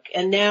second book.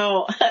 And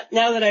now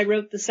that I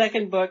wrote the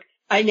second book,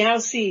 I now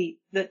see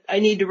that I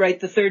need to write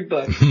the third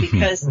book,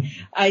 because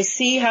I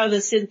see how the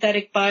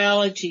synthetic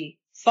biology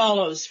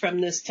follows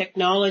from this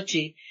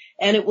technology,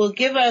 and it will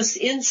give us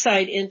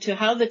insight into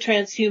how the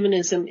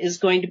transhumanism is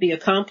going to be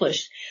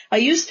accomplished. I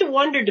used to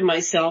wonder to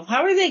myself,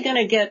 how are they going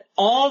to get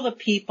all the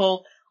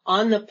people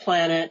on the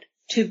planet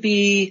to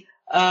be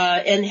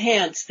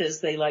enhanced,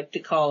 as they like to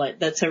call it?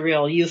 That's a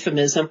real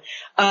euphemism.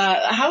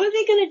 How are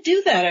they going to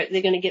do that? Are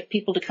they going to get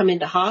people to come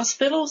into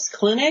hospitals,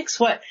 clinics?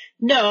 What?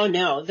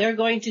 No, they're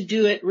going to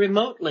do it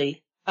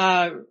remotely,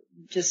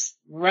 just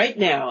right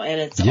now. And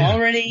it's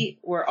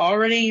we're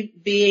already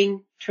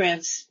being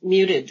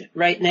transmuted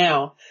right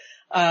now,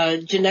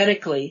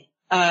 genetically.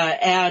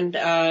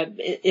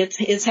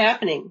 It's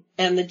happening.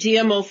 And the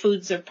GMO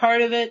foods are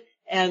part of it,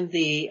 and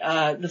the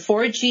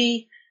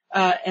 4G,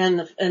 and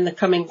the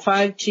coming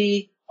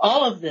 5G.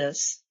 All of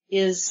this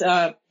is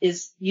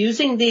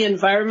using the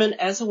environment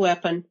as a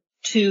weapon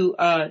to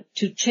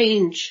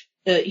change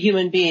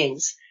human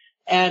beings,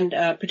 and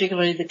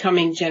particularly the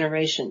coming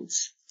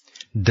generations.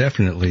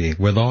 Definitely.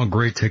 With all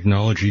great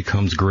technology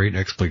comes great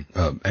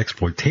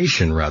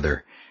exploitation,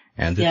 rather.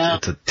 And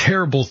it's a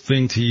terrible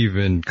thing to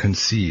even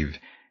conceive.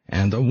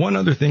 And one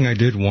other thing I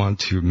did want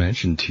to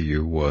mention to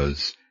you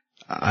was,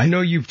 I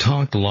know you've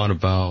talked a lot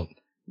about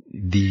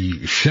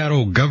the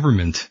shadow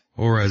government,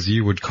 or as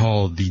you would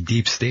call, the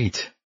deep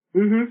state.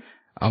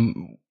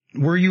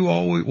 Mm-hmm. Were you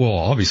always, well,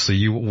 obviously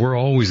you were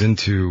always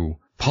into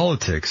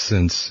politics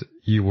since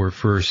you were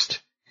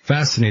first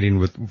fascinated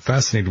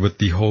with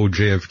the whole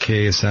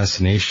JFK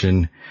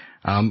assassination.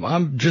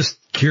 I'm just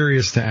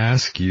curious to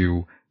ask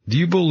you, Do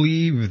you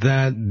believe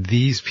that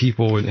these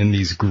people in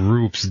these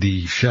groups,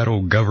 the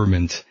shadow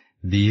government,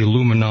 the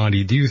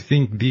Illuminati, do you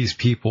think these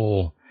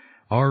people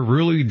are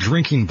really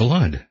drinking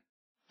blood?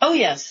 Oh,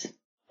 yes.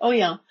 Oh,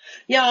 yeah.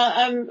 Yeah,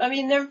 I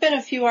mean, there have been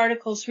a few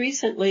articles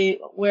recently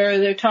where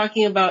they're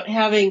talking about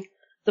having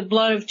the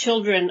blood of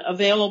children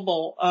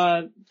available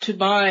to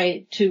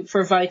buy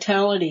for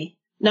vitality.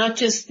 Not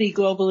just the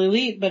global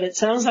elite, but it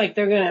sounds like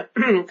they're going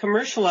to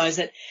commercialize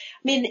it.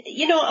 I mean,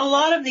 you know, a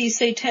lot of these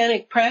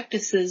satanic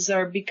practices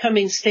are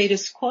becoming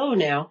status quo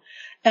now.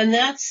 And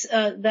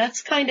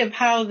that's kind of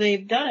how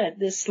they've done it.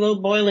 This slow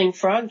boiling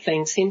frog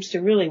thing seems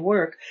to really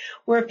work,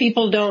 where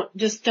people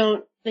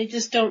they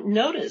just don't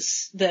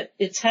notice that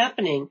it's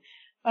happening.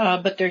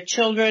 But their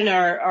children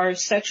are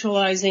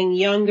sexualizing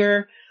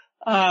younger.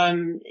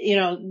 You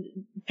know,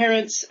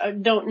 parents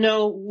don't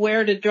know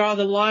where to draw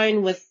the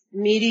line with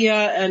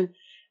media,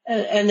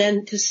 and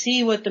then to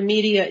see what the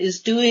media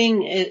is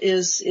doing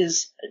is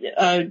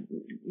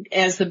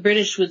as the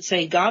British would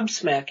say,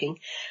 gobsmacking.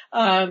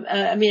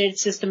 I mean,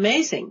 it's just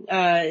amazing.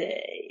 And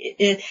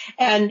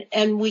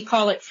we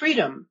call it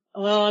freedom.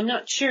 Well, I'm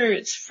not sure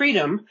it's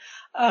freedom,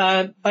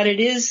 but it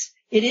is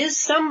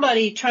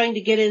somebody trying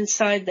to get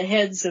inside the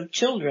heads of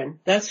children.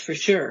 That's for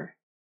sure.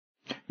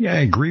 Yeah,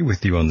 I agree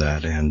with you on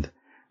that. And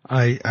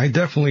I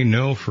definitely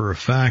know for a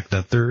fact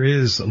that there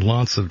is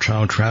lots of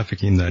child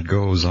trafficking that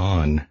goes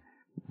on.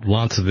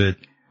 Lots of it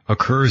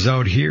occurs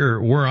out here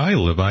where I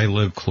live. I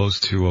live close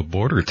to a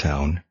border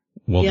town.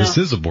 Well, yeah. This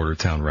is a border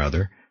town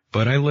rather,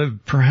 but I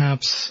live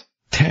perhaps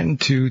 10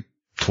 to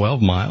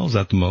 12 miles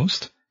at the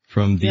most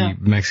from the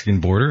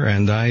Mexican border.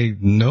 And I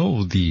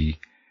know the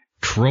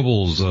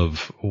troubles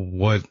of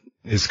what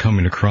is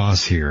coming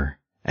across here.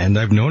 And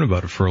I've known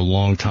about it for a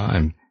long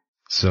time.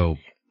 So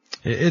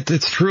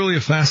it's truly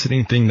a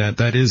fascinating thing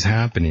that is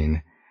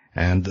happening.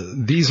 And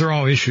these are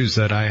all issues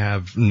that I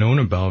have known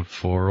about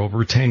for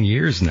over 10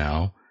 years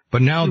now.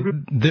 But now,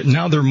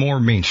 now they're more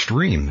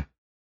mainstream.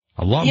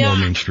 A lot more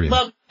mainstream.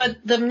 Well, but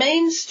the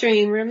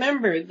mainstream,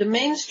 remember, the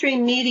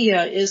mainstream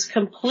media is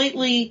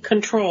completely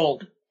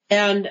controlled.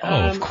 And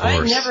of course. I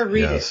never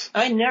read it.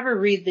 I never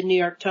read the New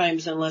York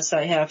Times unless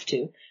I have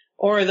to,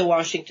 or the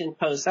Washington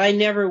Post. I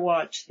never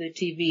watch the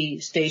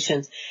TV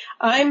stations.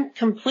 I'm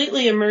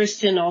completely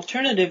immersed in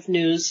alternative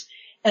news.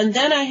 And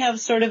then I have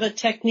sort of a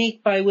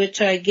technique by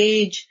which I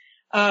gauge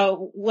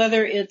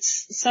whether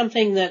it's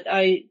something that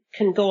I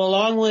can go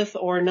along with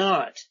or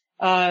not.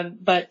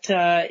 But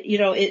you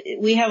know,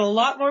 we have a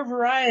lot more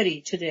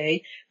variety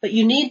today, but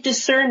you need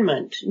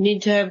discernment. You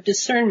need to have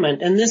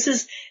discernment. And this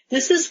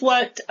is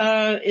what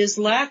is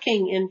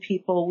lacking in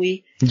people.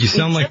 You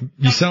sound like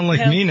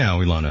me now,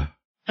 Elana.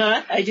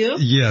 Huh? I do?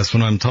 Yes,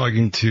 when I'm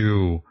talking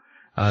to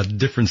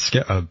different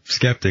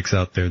skeptics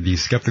out there,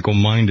 these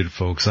skeptical-minded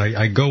folks,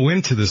 I go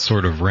into this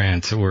sort of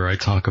rant where I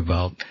talk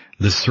about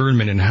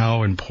discernment and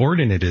how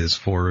important it is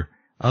for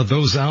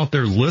those out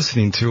there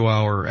listening to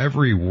our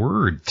every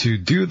word to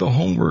do the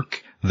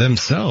homework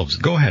themselves.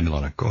 Go ahead,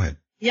 Elana. Go ahead.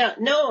 Yeah,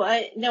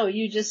 no,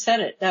 you just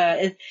said it.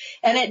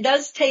 And it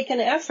does take an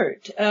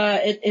effort.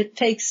 It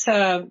takes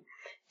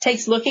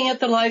looking at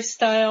the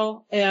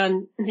lifestyle.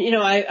 And, you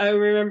know, I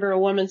remember a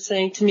woman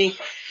saying to me,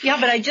 yeah,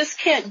 but I just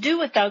can't do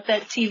without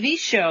that TV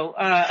show.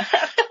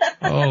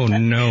 Oh,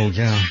 no,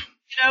 yeah.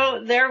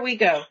 So there we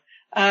go.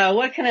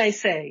 What can I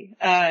say?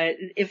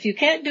 If you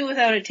can't do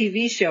without a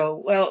TV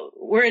show, well,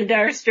 we're in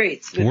dire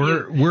straits.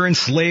 We're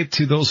enslaved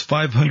to those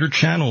 500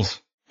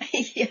 channels.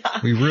 Yeah.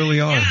 We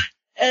really are. Yeah.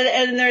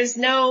 And there's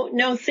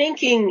no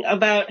thinking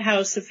about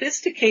how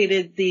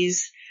sophisticated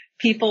these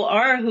people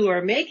are who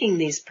are making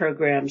these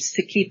programs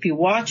to keep you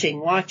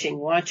watching.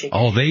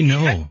 Oh, they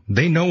know.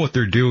 They know what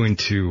they're doing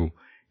to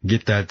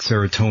get that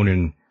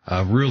serotonin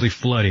really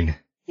flooding.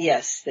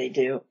 Yes, they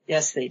do.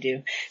 Yes, they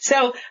do.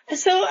 So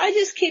I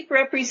just keep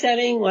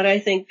representing what I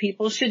think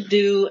people should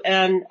do,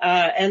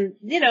 and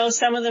you know,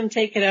 some of them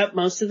take it up,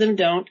 most of them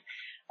don't.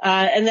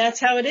 And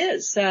that's how it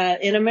is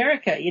in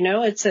America. You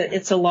know,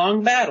 it's a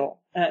long battle,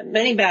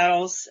 many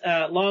battles,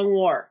 long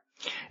war.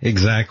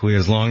 Exactly.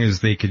 As long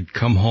as they could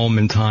come home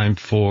in time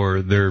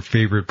for their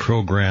favorite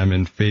program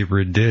and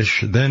favorite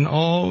dish, then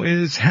all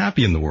is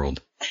happy in the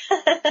world.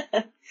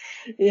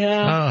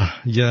 Yeah.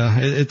 Yeah.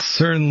 It's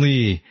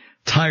certainly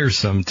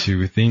tiresome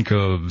to think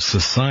of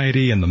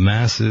society and the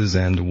masses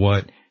and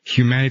what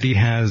humanity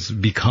has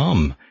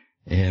become.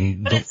 But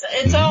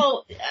it's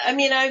all, I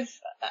mean,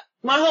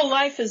 my whole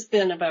life has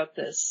been about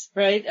this,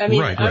 right? I mean,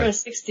 right. I'm a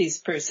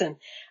 60s person.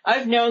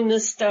 I've known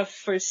this stuff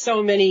for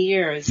so many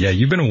years. Yeah,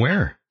 you've been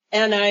aware.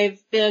 And I've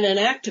been an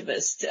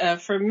activist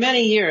for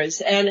many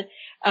years, and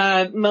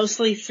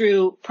mostly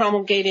through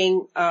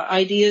promulgating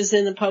ideas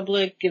in the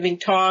public, giving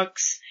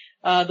talks.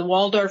 The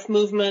Waldorf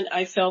movement,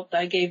 I felt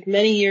I gave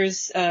many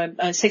years,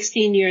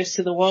 16 years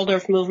to the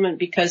Waldorf movement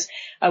because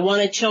I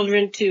wanted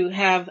children to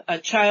have a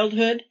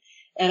childhood,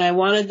 and I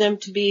wanted them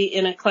to be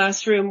in a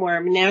classroom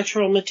where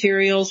natural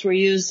materials were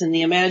used and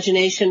the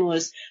imagination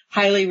was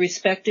highly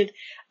respected.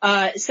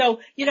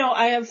 So, you know,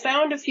 I have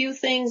found a few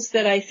things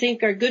that I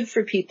think are good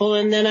for people,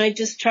 and then I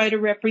just try to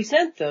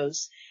represent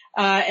those.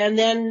 And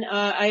then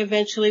I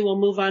eventually will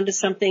move on to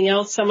something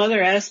else, some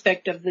other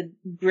aspect of the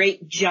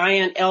great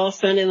giant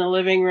elephant in the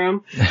living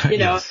room. You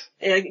know,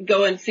 yes.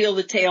 Go and feel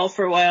the tail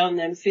for a while and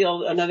then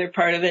feel another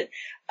part of it.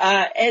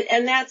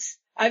 And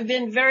I've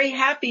been very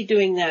happy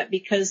doing that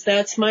because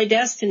that's my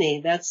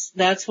destiny.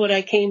 That's what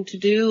I came to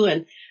do.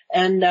 And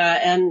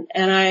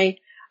I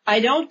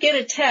don't get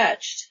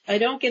attached. I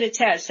don't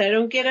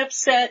get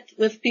upset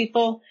with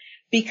people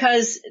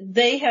because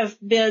they have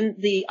been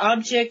the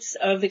objects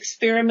of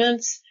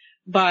experiments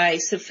by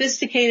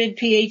sophisticated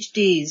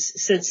PhDs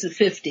since the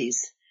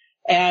 50s.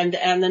 And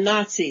the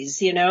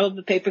Nazis, you know,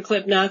 the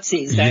paperclip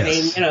Nazis. Yes. I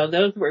mean, you know,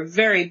 those were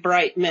very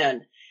bright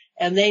men.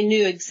 And they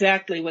knew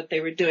exactly what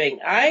they were doing.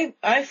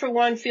 I for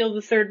one feel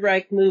the Third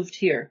Reich moved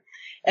here.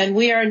 And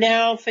we are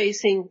now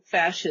facing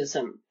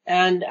fascism.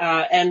 And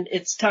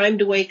it's time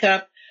to wake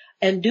up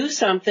and do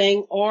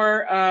something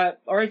or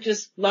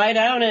just lie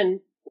down and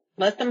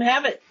let them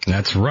have it.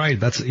 That's right.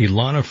 That's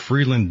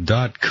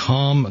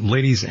ElanaFreeland.com,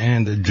 ladies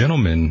and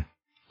gentlemen,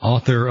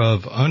 author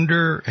of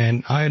Under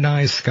an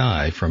Ionized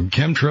Sky, from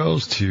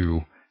Chemtrails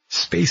to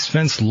Space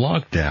Fence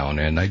Lockdown.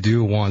 And I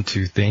do want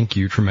to thank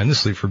you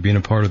tremendously for being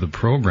a part of the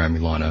program,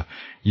 Elana.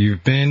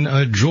 You've been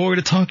a joy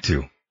to talk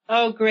to.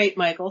 Oh, great,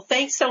 Michael.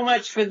 Thanks so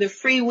much for the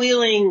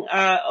freewheeling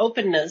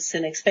openness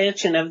and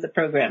expansion of the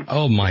program.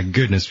 Oh, my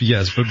goodness,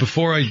 yes. But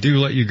before I do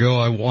let you go,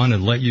 I want to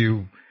let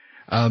you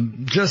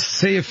just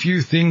say a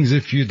few things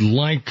if you'd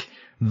like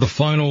the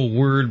final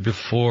word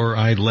before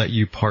I let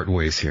you part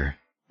ways here.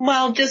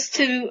 Well, just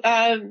to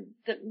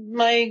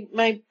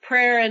my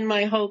prayer and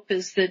my hope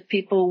is that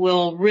people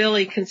will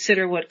really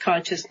consider what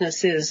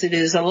consciousness is. It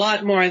is a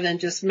lot more than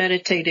just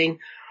meditating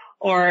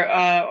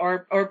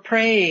or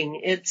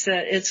praying.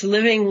 It's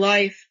living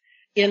life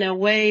in a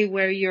way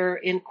where you're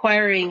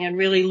inquiring and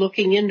really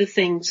looking into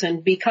things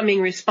and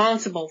becoming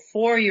responsible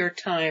for your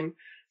time,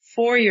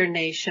 for your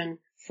nation,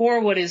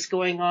 for what is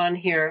going on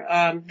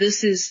here.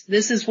 This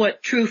is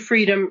what true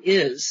freedom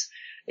is.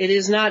 It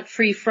is not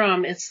free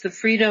from, it's the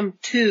freedom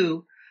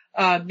to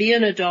be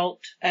an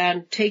adult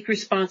and take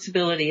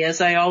responsibility.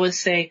 As I always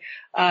say,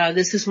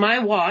 this is my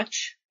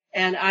watch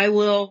and I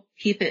will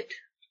keep it.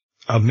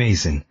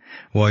 Amazing.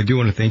 Well, I do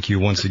want to thank you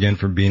once again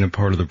for being a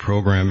part of the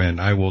program,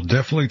 and I will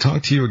definitely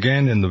talk to you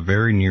again in the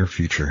very near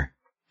future.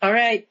 All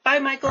right. Bye,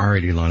 Michael. All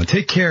right, Elana.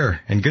 Take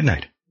care and good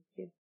night.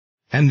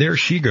 And there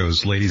she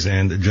goes, ladies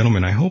and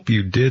gentlemen. I hope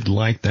you did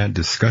like that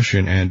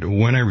discussion, and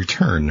when I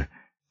return,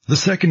 the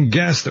second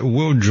guest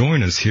will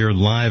join us here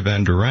live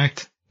and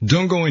direct.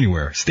 Don't go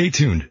anywhere. Stay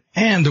tuned.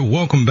 And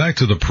welcome back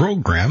to the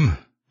program.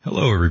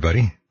 Hello,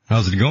 everybody.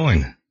 How's it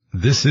going?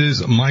 This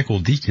is Michael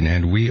Deacon,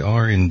 and we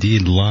are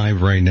indeed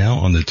live right now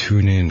on the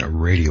TuneIn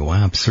radio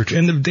app. Search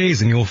End of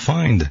Days, and you'll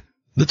find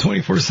the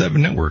 24/7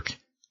 network.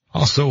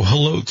 Also,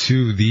 hello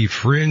to the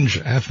Fringe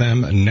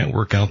FM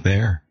network out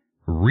there,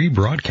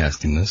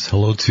 rebroadcasting this.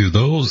 Hello to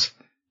those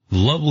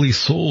lovely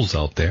souls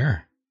out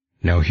there.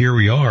 Now, here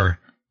we are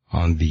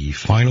on the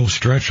final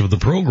stretch of the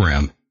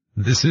program.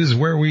 This is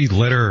where we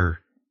let our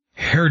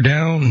hair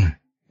down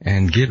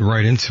and get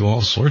right into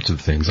all sorts of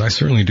things. I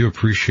certainly do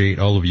appreciate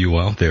all of you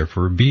out there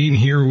for being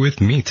here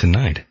with me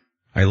tonight.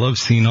 I love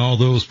seeing all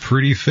those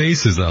pretty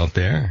faces out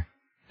there,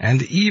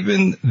 and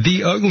even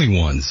the ugly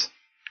ones.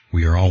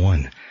 We are all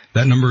one.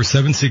 That number is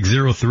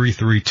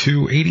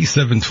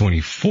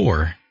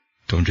 760-332-8724.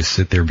 Don't just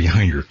sit there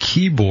behind your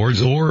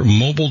keyboards or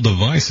mobile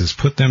devices.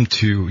 Put them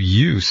to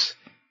use.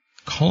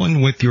 Call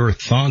in with your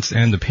thoughts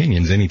and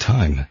opinions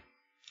anytime.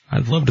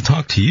 I'd love to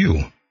talk to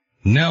you.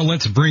 Now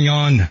let's bring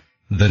on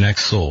the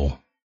next soul.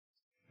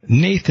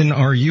 Nathan,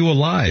 are you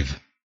alive?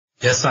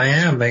 Yes, I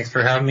am. Thanks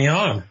for having me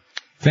on.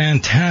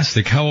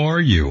 Fantastic. How are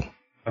you?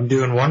 I'm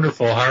doing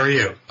wonderful. How are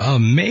you?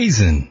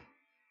 Amazing.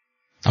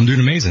 I'm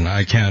doing amazing.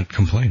 I can't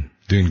complain.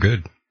 Doing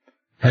good.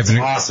 That's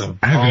awesome.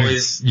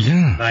 Always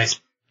nice.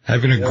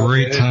 Having a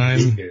great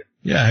time.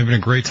 Yeah, having a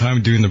great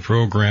time doing the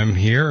program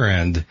here,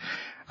 and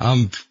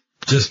I'm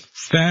just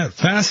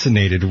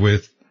fascinated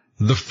with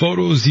the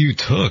photos you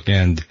took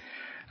and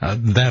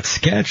that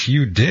sketch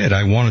you did.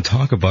 I want to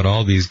talk about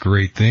all these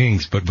great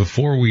things, but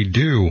before we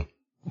do,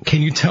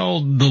 can you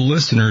tell the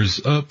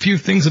listeners a few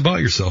things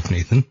about yourself,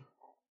 Nathan?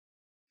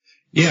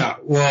 Yeah,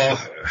 well,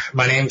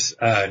 my name's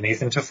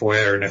Nathan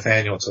Tafoya, or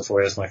Nathaniel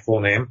Tafoya is my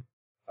full name.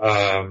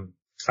 I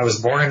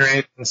was born and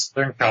raised in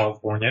Southern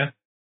California,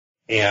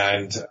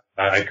 and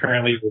I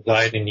currently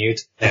reside in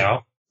Utah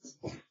now.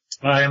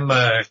 I'm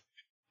a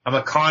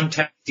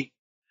contactee,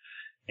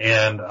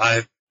 and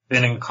I've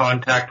been in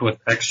contact with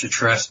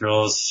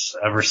extraterrestrials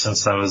ever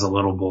since I was a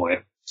little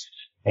boy.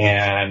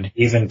 And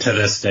even to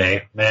this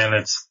day, man,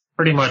 it's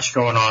pretty much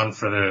going on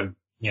for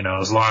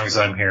as long as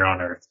I'm here on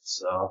Earth.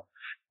 So,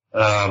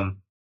 but,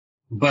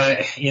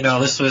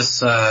 this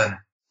was,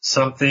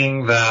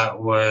 something that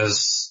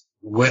was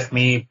with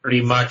me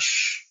pretty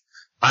much,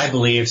 I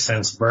believe,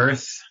 since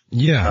birth.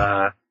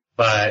 Yeah.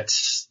 But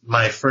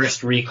my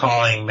first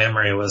recalling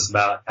memory was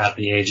about at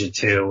the age of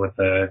 2 with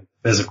a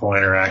physical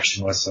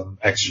interaction with some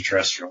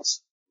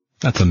extraterrestrials.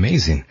 That's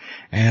amazing.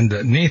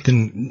 And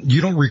Nathan,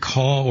 you don't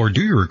recall, or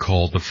do you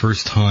recall the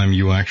first time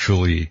you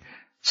actually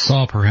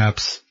saw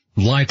perhaps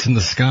lights in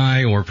the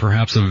sky or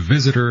perhaps a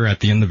visitor at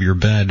the end of your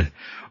bed?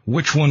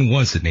 Which one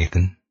was it,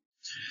 Nathan?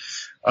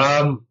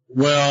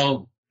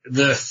 Well,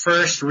 the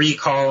first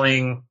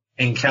recalling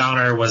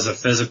encounter was a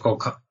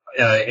physical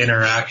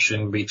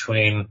interaction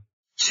between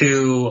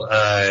two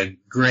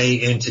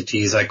gray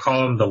entities. I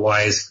call them the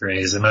wise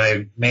grays, and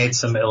I made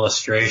some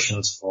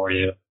illustrations for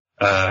you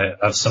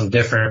of some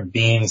different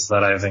beings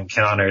that I've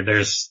encountered.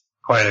 There's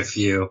quite a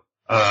few.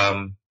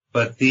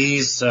 But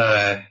these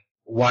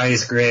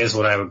wise grays,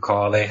 what I would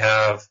call, they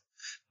have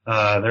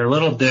they're a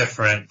little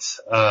different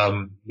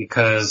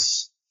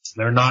because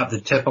they're not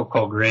the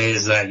typical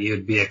grays that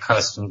you'd be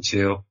accustomed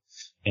to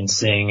in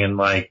seeing in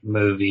like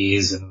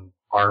movies and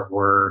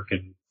artwork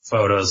and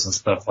photos and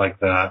stuff like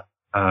that,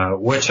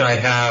 which I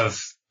have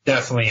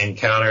definitely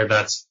encountered.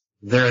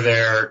 They're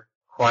there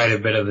quite a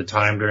bit of the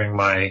time during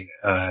my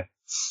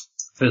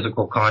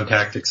physical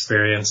contact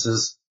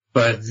experiences.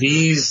 But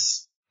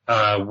these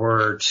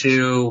were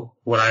two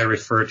what I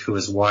refer to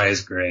as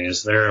wise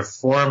grays. They're a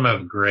form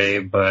of gray,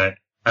 but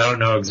I don't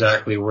know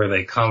exactly where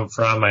they come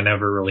from. I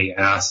never really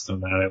asked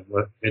them that.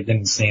 It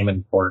didn't seem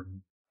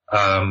important.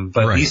 But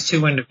right. These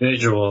two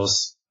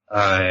individuals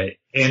came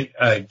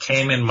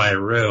in my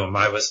room.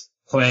 I was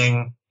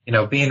playing,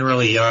 being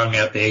really young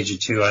at the age of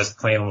 2, I was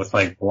playing with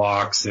like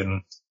blocks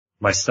and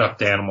my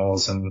stuffed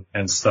animals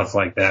and stuff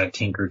like that,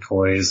 Tinker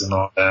toys and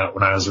all that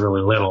when I was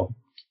really little.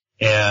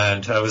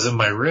 And I was in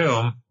my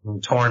room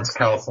in Torrance,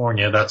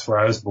 California. That's where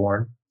I was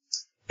born.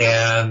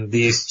 And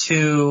these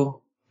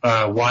two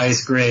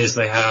wise grays,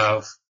 they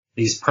have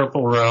these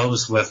purple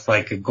robes with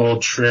like a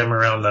gold trim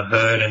around the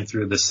hood and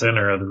through the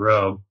center of the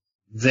robe.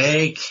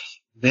 They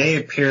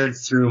appeared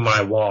through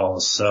my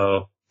walls.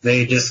 So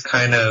they just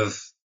kind of,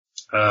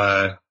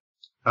 how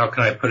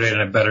can I put it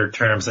in a better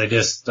terms? They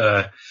just,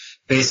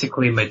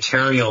 basically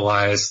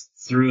materialized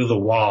through the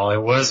wall.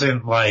 It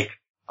wasn't like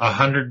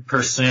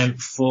 100%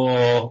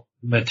 full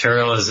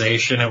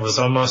materialization. It was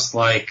almost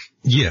like,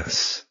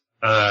 yes.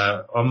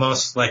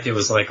 Almost like it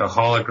was like a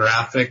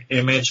holographic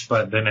image,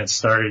 but then it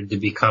started to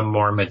become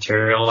more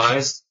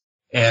materialized.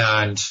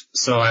 And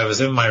so I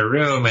was in my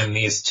room and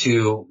these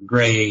two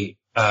gray,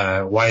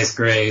 wise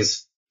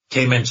grays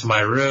came into my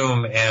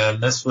room,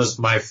 and this was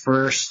my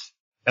first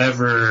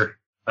ever,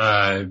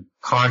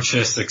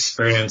 conscious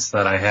experience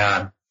that I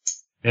had.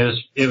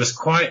 It was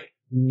quite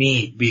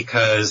neat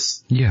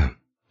because, yeah.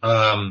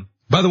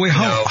 By the way,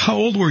 how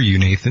old were you,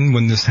 Nathan,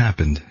 when this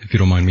happened, if you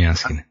don't mind me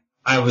asking?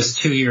 I was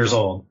 2 years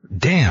old.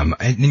 Damn.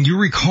 And you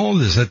recall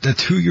this at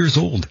 2 years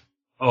old?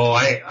 Oh,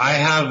 I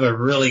have a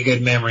really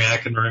good memory. I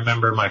can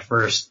remember my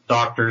first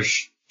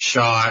doctor's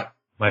shot,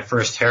 my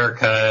first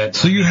haircut.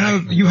 So you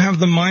have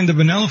the mind of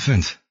an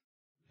elephant.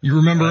 You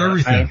remember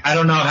everything. I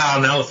don't know how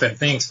an elephant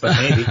thinks, but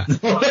maybe.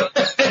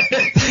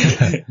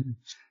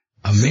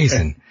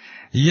 Amazing.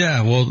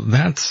 Yeah, well,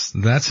 that's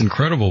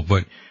incredible.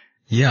 But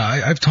yeah,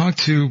 I've talked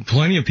to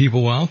plenty of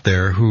people out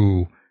there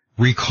who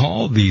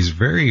recall these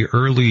very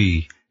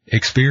early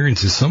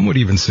experiences. Some would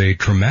even say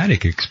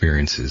traumatic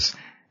experiences.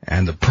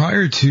 And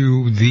prior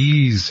to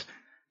these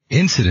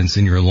incidents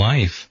in your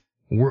life,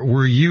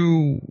 were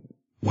you,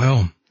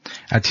 well,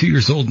 at 2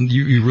 years old,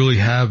 you really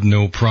have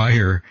no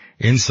prior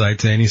insight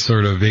to any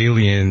sort of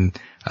alien,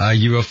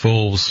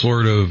 UFO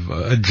sort of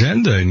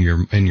agenda in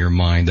your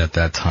mind at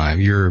that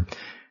time. Your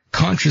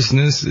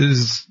consciousness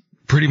is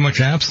pretty much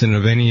absent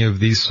of any of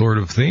these sort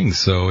of things.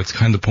 So it's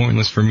kind of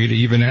pointless for me to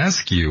even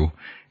ask you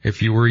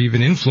if you were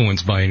even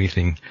influenced by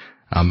anything,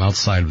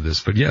 outside of this.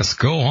 But yes,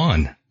 go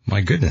on.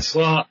 My goodness.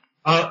 Well,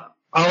 I'll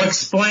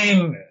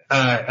explain,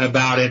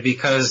 about it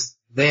because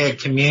they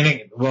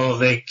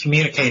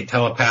communicate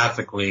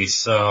telepathically.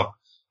 So,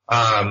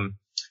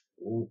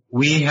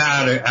 we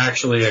had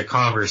actually a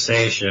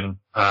conversation.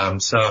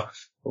 Well,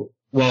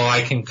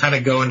 I can kind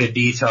of go into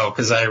detail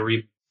because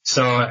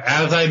so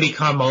as I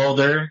become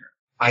older,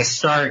 I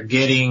start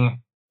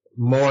getting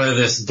more of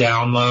this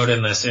download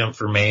and this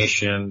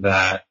information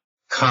that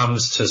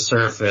comes to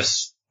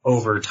surface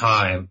over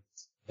time.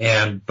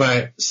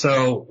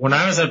 So when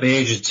I was at the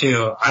age of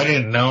 2, I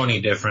didn't know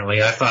any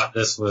differently. I thought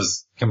this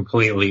was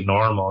completely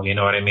normal. You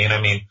know what I mean?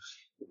 I mean,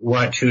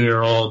 what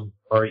 2-year-old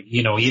or,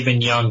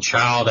 even young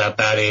child at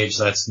that age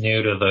that's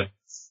new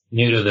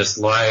to this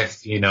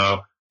life,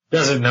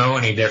 doesn't know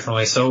any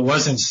differently. So it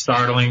wasn't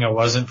startling. It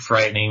wasn't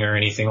frightening or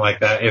anything like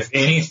that. If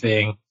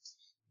anything,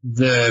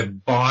 the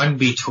bond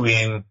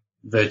between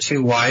the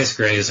two wise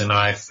grays and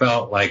I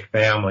felt like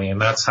family.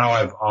 And that's how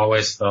I've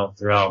always felt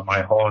throughout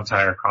my whole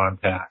entire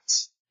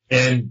contacts.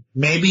 And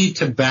maybe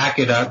to back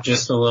it up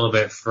just a little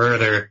bit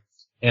further,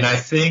 and I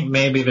think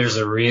maybe there's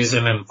a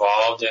reason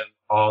involved in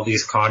all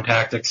these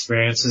contact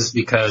experiences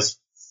because,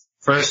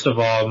 first of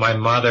all, my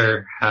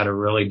mother had a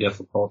really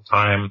difficult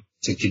time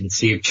to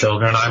conceive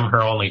children. I'm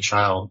her only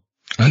child.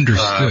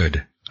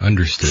 Understood.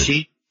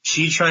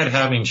 She tried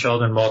having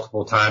children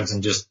multiple times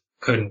and just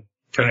couldn't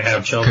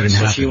have children.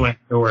 So she went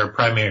to her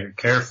primary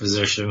care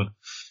physician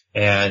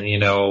and,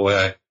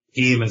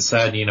 he even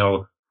said,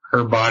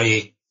 her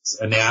body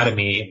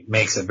anatomy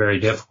makes it very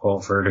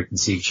difficult for her to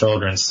conceive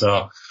children.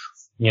 So,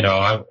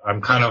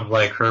 I'm kind of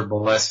like her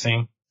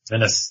blessing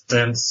in a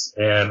sense,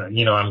 and,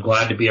 I'm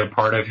glad to be a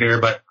part of here,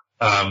 but,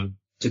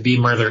 to be a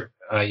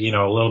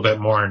little bit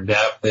more in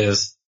depth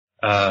is,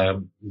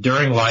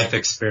 during life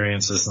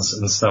experiences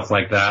and stuff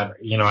like that,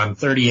 I'm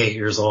 38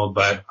 years old,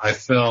 but I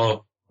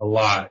feel a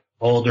lot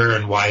older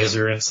and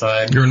wiser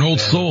inside. You're an old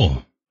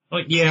soul.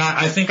 Well, yeah,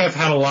 I think I've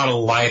had a lot of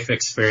life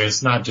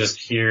experience, not just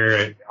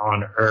here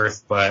on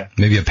Earth, but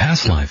maybe a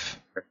past life.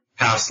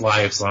 Past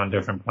lives on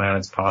different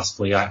planets,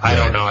 possibly. I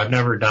don't know. I've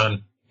never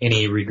done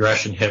any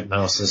regression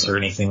hypnosis or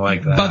anything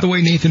like that. By the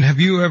way, Nathan, have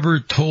you ever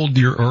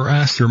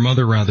asked your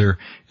mother rather,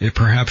 if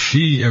perhaps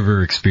she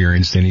ever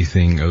experienced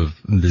anything of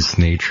this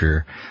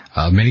nature?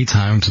 Many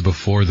times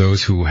before,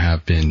 those who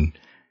have been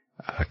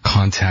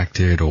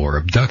contacted or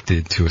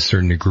abducted to a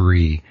certain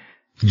degree,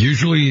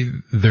 usually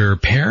their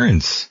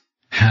parents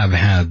have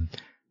had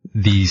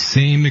the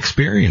same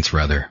experience,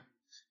 rather.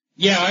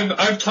 Yeah,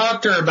 I've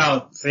talked to her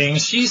about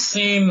things. She's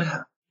seen,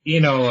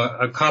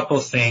 a couple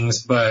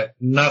things, but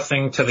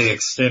nothing to the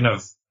extent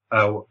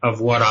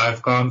of what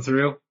I've gone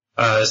through.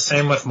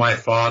 Same with my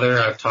father.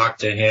 I've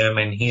talked to him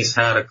and he's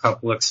had a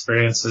couple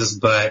experiences,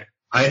 but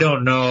I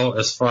don't know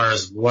as far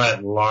as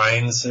what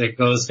lines it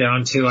goes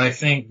down to. I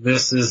think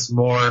this is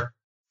more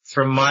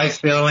from my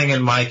feeling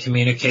and my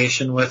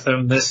communication with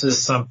him. This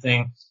is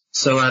something.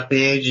 So at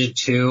the age of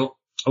 2,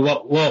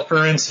 well,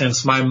 for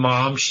instance, my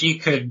mom, she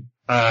could,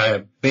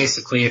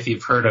 basically, if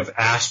you've heard of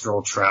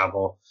astral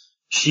travel,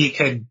 she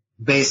could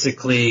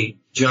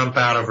basically jump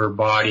out of her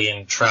body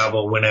and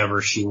travel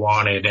whenever she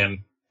wanted.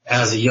 And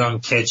as a young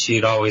kid,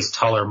 she'd always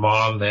tell her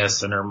mom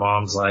this, and her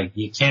mom's like,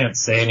 you can't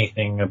say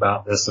anything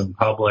about this in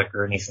public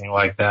or anything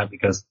like that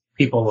because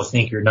people will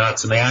think you're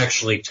nuts. And they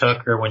actually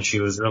took her when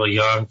she was really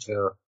young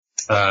to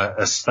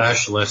a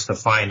specialist to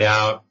find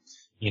out,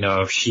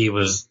 if she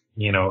was,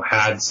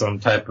 had some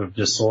type of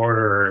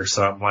disorder or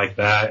something like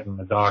that. And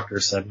the doctor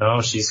said,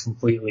 no, she's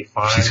completely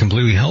fine. She's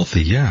completely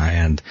healthy, yeah.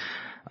 And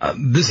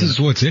this is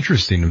what's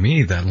interesting to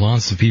me, that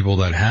lots of people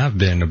that have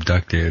been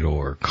abducted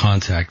or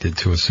contacted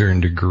to a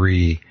certain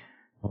degree,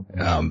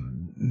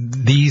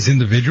 these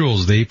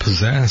individuals, they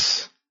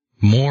possess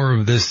more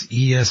of this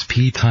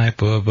ESP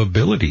type of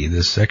ability,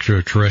 this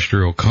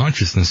extraterrestrial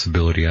consciousness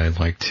ability, I'd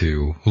like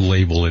to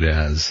label it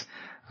as.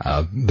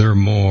 They're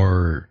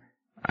more,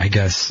 I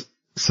guess,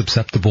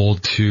 susceptible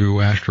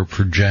to astral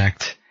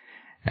project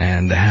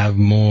and have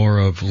more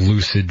of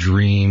lucid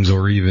dreams,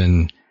 or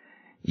even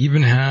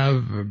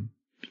have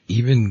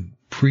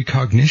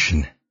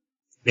precognition.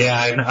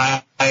 Yeah, and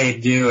I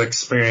do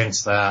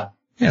experience that.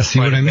 Yeah, see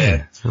what I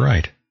mean?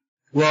 Right.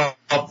 Well,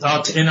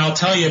 I'll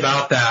tell you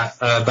about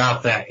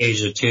that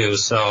age of 2.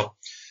 So,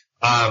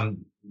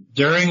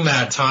 during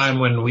that time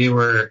when we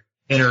were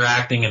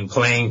interacting and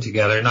playing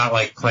together, not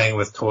like playing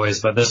with toys,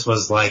 but this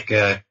was like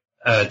a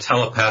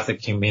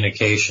telepathic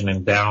communication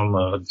and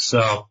download.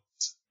 So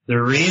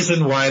the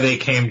reason why they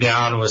came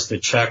down was to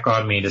check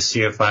on me to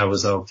see if I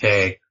was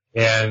okay.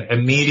 And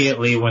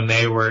immediately when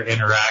they were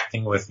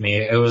interacting with me,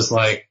 it was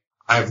like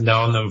I've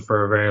known them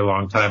for a very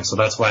long time. So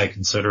that's why I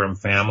consider them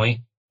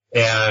family.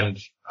 And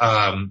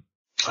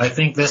I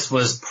think this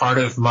was part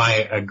of my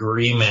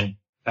agreement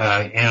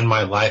and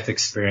my life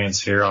experience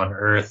here on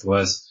Earth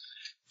was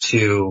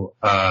to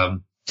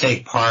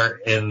take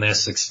part in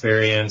this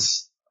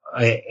experience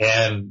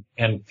and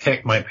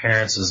pick my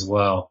parents as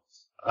well,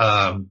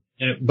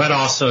 but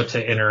also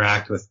to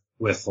interact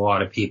with a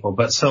lot of people.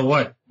 But so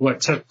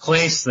what took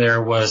place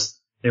there was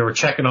they were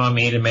checking on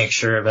me to make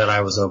sure that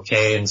I was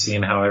okay and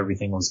seeing how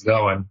everything was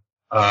going.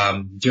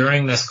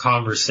 During this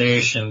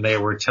conversation, they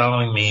were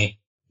telling me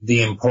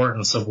the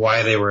importance of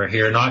why they were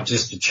here, not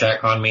just to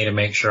check on me to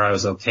make sure I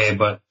was okay,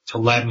 but to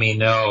let me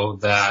know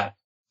that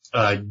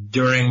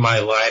during my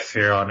life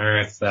here on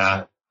Earth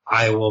that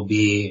I will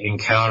be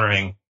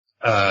encountering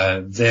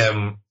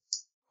them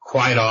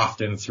quite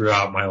often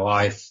throughout my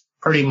life,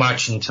 pretty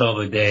much until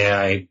the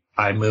day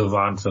I move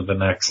on to the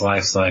next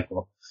life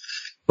cycle.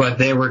 But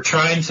they were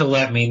trying to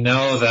let me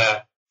know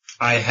that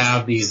I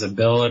have these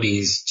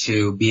abilities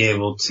to be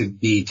able to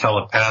be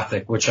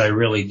telepathic, which I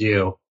really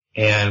do.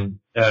 And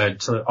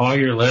to all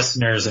your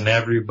listeners and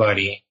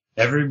everybody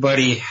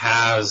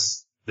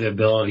has the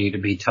ability to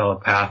be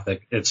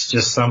telepathic. It's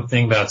just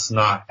something that's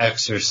not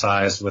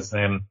exercised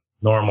within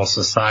normal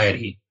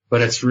society.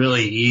 But it's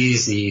really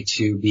easy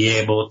to be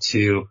able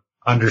to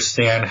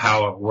understand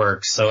how it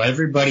works. So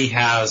everybody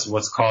has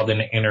what's called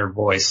an inner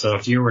voice. So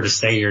if you were to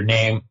say your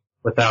name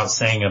without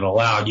saying it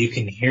aloud, you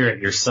can hear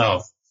it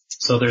yourself.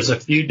 So there's a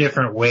few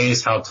different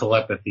ways how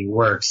telepathy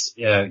works.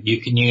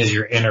 You can use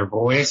your inner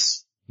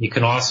voice. You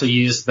can also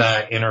use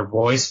that inner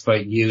voice,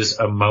 but use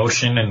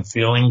emotion and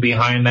feeling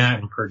behind that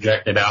and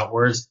project it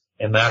outwards.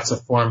 And that's a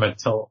form of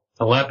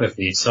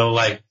telepathy. So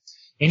like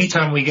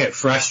anytime we get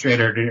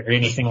frustrated or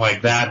anything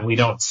like that and we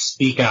don't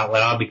speak out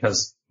loud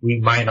because we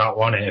might not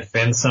want to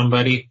offend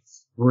somebody,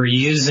 we're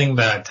using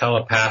that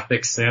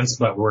telepathic sense,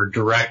 but we're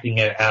directing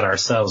it at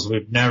ourselves.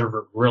 We've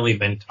never really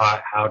been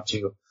taught how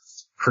to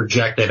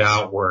projected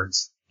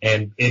outwards.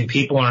 And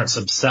people aren't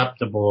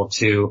susceptible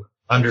to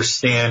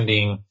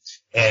understanding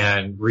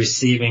and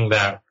receiving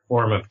that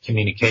form of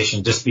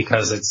communication just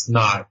because it's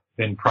not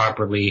been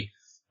properly,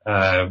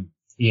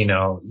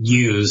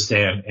 used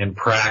and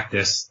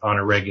practiced on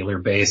a regular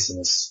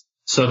basis.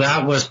 So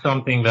that was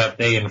something that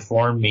they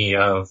informed me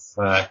of,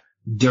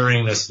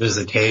 during this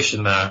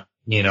visitation, that,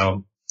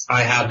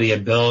 I had the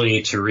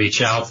ability to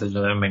reach out to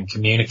them and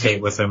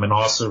communicate with them and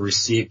also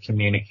receive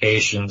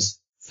communications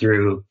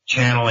through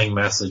channeling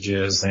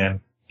messages and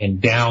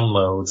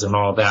downloads and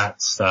all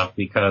that stuff,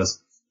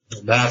 because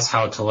that's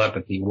how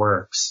telepathy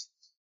works.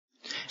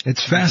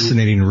 It's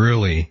fascinating,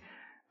 really.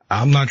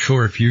 I'm not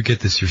sure if you get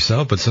this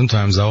yourself, but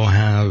sometimes I'll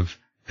have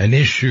an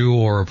issue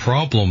or a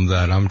problem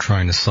that I'm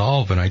trying to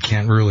solve and I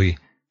can't really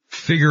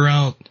figure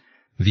out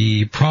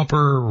the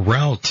proper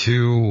route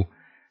to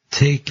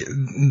take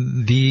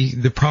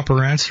the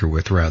proper answer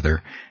with,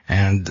 rather.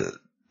 And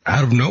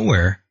out of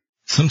nowhere,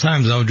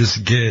 sometimes I'll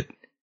just get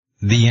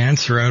the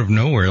answer out of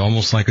nowhere,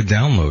 almost like a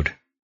download.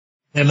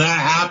 And that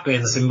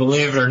happens, and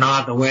believe it or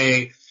not, the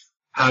way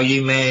how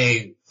you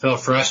may feel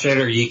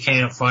frustrated or you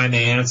can't find the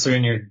answer,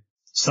 and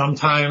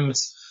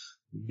sometimes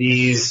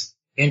these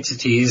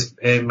entities,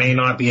 it may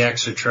not be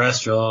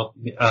extraterrestrial,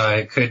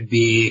 it could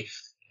be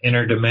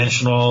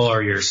interdimensional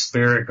or your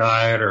spirit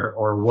guide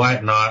or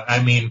whatnot.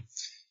 I mean,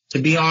 to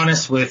be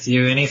honest with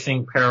you,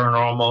 anything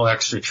paranormal,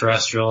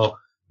 extraterrestrial,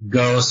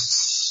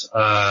 ghosts,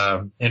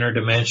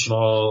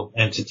 interdimensional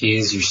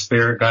entities, your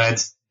spirit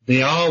guides,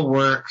 they all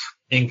work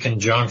in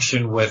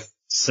conjunction with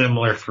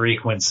similar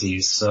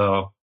frequencies.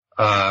 So,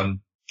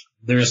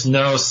 there's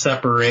no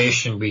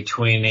separation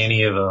between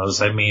any of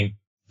those. I mean,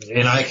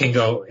 and I can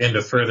go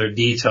into further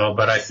detail,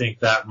 but I think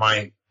that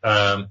might,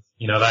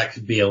 that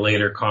could be a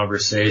later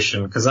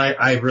conversation, because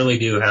I really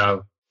do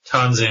have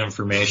tons of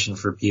information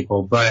for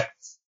people. But,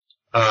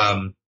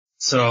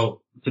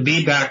 so to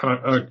be back on,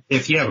 or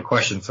if you have a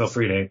question, feel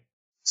free to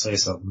say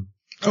something.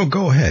 Oh,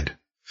 go ahead.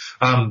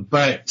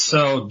 But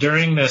so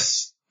during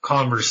this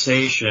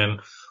conversation,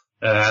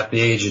 at the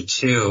age of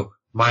 2,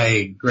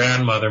 my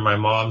grandmother, my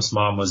mom's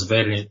mom, was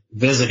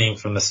visiting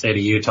from the state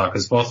of Utah,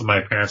 because both of my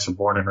parents were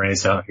born and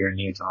raised out here in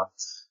Utah.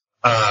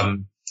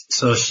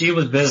 So she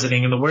was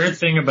visiting, and the weird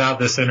thing about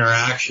this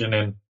interaction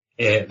and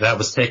that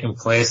was taking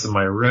place in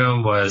my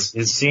room was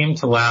it seemed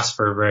to last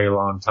for a very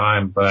long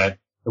time, but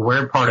the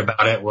weird part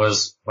about it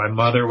was my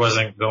mother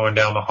wasn't going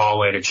down the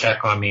hallway to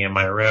check on me in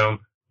my room,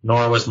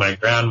 nor was my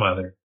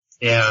grandmother.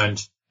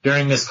 And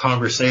during this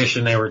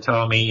conversation, they were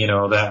telling me,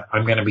 that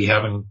I'm going to be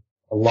having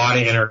a lot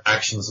of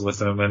interactions with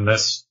them. And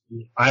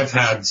I've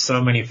had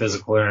so many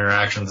physical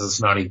interactions,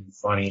 it's not even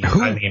funny.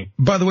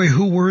 By the way,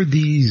 who were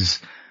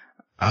these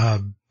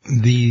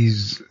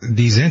entities?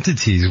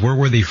 Where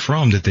were they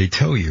from? Did they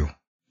tell you?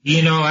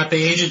 At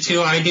the age of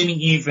 2, I didn't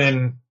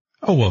even.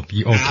 Oh, well,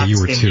 okay, you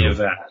were 2. Of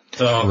that.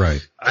 So,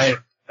 right.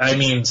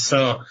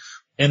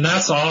 And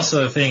that's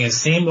also the thing. It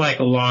seemed like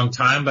a long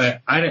time,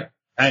 but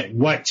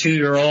what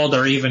 2-year-old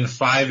or even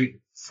 5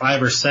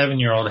 or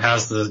 7-year-old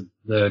has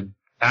the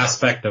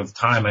aspect of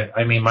time.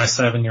 I mean, my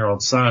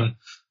 7-year-old son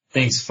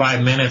thinks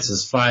 5 minutes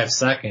is 5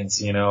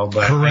 seconds,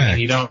 but correct.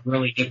 You don't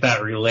really get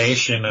that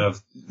relation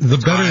of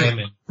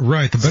time.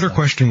 Right. The better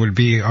question would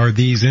be, are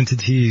these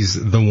entities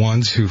the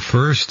ones who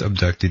first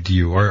abducted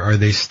you, or are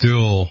they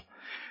still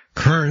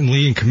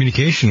currently in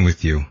communication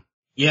with you?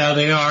 Yeah,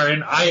 they are.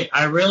 And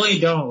I really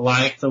don't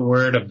like the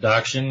word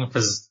abduction,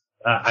 because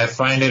I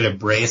find it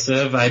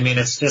abrasive. I mean,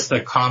 it's just a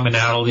common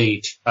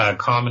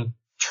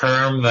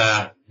term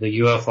that the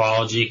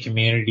ufology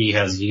community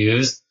has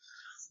used.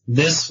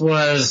 This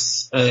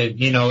was,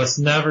 it's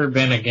never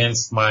been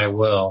against my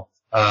will.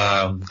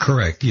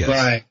 Correct. Yes.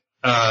 But,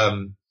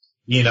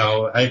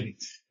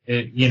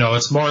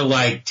 it's more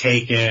like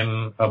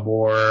taken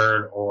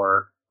aboard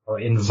or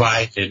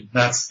invited.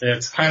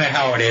 It's kind of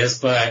how it is,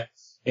 but,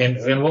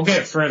 and we'll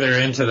get further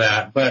into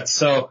that. But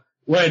so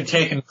what had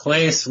taken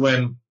place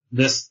when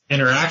this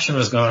interaction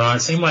was going on,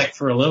 it seemed like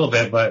for a little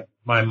bit, but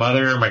my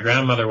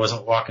grandmother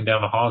wasn't walking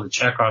down the hall to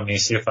check on me,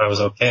 see if I was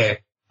okay.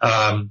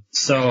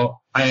 So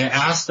I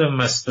asked them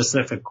a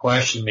specific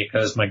question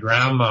because my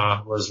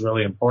grandma was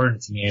really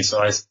important to me.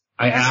 So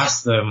I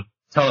asked them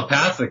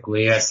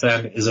telepathically, I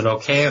said, is it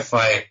okay if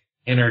I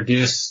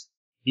introduce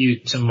you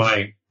to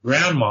my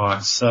grandma?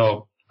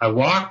 So I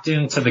walked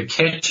into the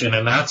kitchen,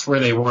 and that's where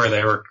they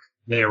were.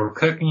 They were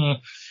cooking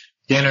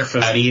dinner for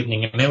that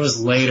evening, and it was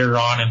later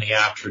on in the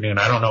afternoon.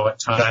 I don't know what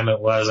time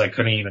it was. I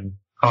couldn't even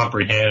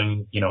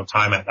comprehend,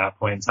 time at that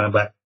point in time.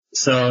 But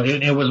so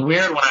it was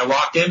weird when I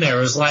walked in there.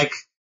 It was like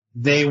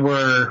they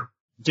were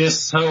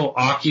just so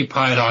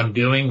occupied on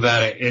doing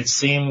that. It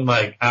seemed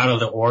like out of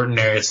the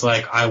ordinary. It's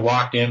like I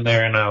walked in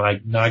there and I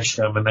nudged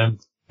them, and then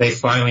they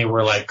finally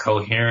were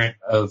coherent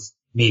of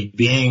me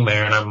being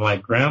there. And I'm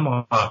like,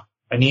 Grandma,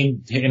 I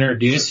need to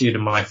introduce you to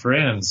my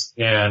friends.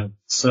 And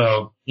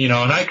so, and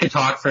I could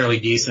talk fairly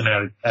decent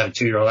at a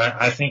 2-year-old.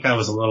 I think I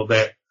was a little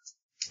bit,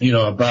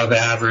 above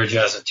average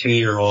as a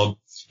 2-year-old,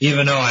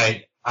 even though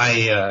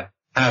I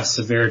have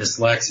severe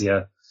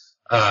dyslexia.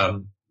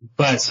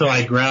 But so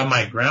I grabbed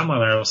my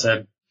grandmother and I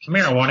said, come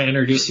here, I want to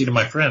introduce you to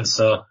my friends.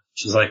 So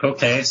she's like,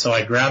 okay. So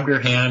I grabbed her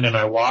hand and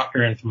I walked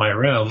her into my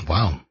room.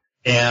 Wow.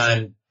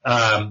 And,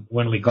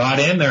 when we got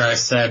in there, I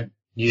said,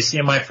 you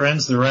see my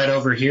friends? They're right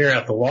over here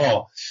at the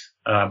wall,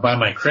 by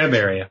my crib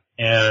area.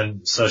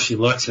 And so she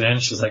looks in,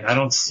 she's like, I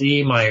don't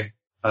see him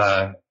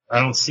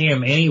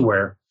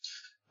anywhere.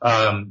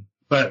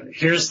 But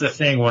here's the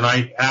thing. When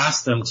I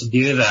asked them to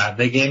do that,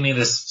 they gave me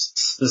this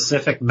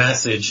specific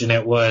message, and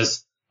it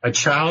was, a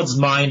child's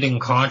mind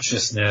and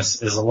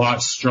consciousness is a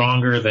lot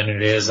stronger than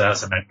it is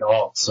as an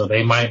adult. So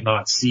they might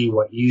not see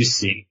what you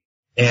see.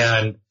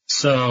 And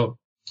so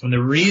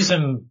the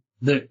reason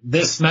that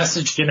this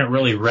message didn't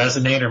really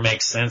resonate or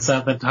make sense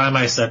at the time,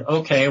 I said,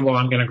 okay, well,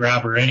 I'm going to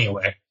grab her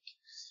anyway.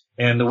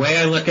 And the way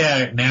I look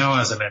at it now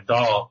as an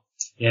adult,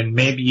 and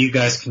maybe you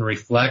guys can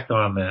reflect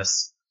on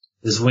this,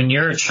 is when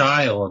you're a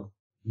child,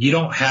 you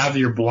don't have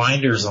your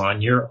blinders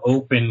on. You're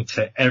open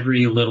to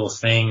every little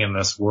thing in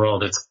this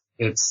world.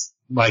 It's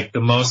like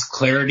the most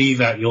clarity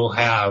that you'll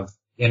have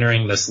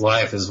entering this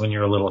life is when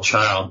you're a little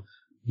child.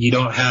 You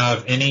don't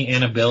have any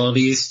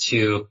inabilities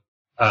to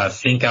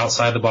think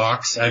outside the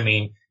box. I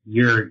mean,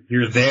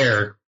 you're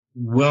there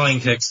willing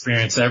to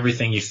experience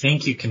everything. You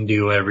think you can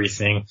do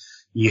everything.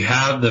 You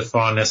have the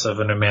fondness of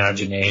an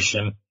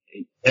imagination.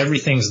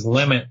 Everything's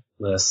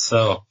limitless.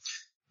 So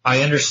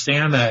I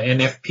understand that.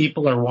 And if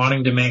people are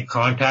wanting to make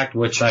contact,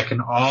 which I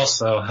can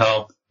also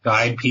help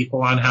guide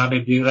people on how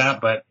to do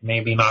that, but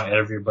maybe not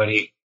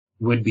everybody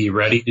would be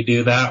ready to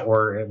do that,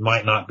 or it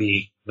might not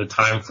be the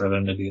time for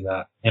them to do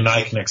that. And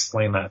I can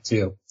explain that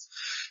too.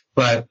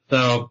 But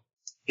though,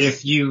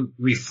 if you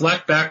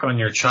reflect back on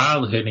your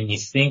childhood and you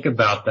think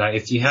about that,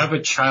 if you have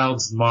a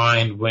child's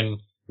mind when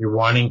you're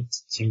wanting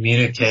to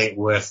communicate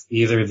with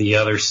either the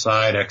other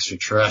side,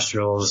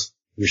 extraterrestrials,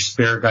 your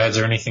spirit guides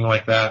or anything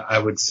like that, I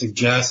would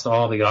suggest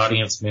all the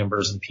audience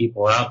members and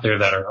people out there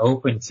that are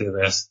open to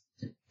this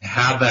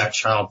have that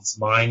child's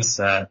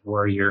mindset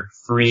where you're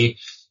free.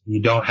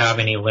 You don't have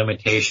any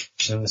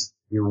limitations.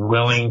 You're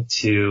willing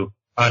to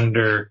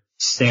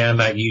understand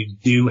that you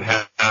do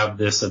have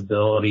this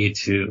ability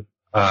to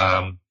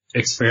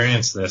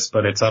experience this,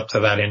 but it's up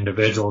to that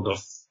individual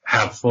to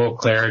have full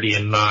clarity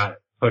and not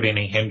put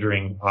any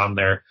hindering on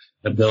their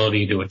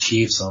ability to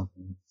achieve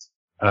something.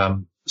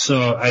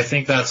 So I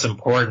think that's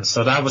important.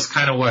 So that was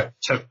kind of what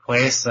took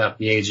place at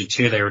the age of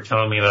 2. They were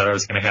telling me that I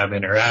was going to have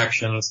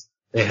interactions.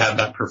 They had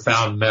that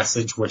profound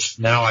message, which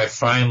now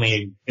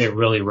it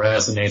really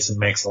resonates and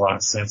makes a lot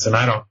of sense. And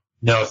I don't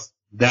know if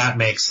that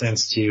makes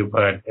sense to you,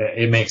 but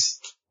it makes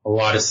a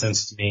lot of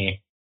sense to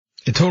me.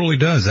 It totally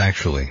does,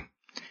 actually.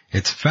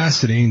 It's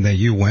fascinating that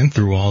you went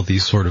through all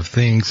these sort of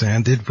things,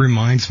 and it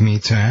reminds me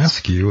to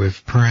ask you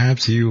if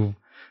perhaps you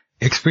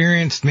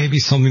experienced maybe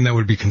something that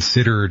would be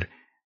considered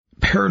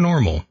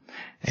paranormal,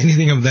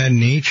 anything of that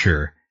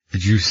nature.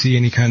 Did you see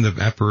any kind of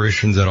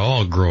apparitions at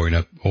all growing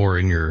up or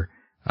in your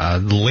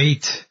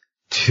late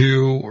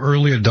to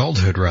early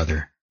adulthood,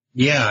 rather?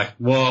 Yeah,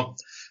 well,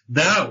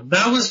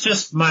 that was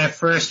just my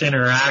first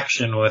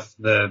interaction with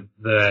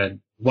the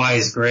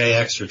wise gray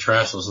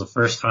extraterrestrials, the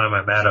first time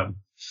I met them.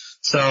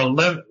 So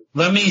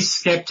let me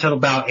skip to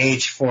about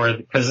age 4,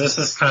 because this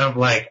is kind of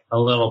like a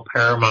little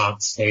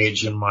paramount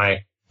stage in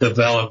my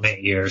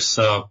development years.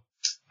 So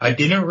I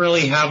didn't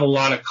really have a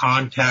lot of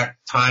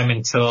contact time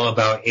until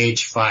about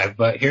age 5,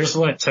 but here's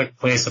what took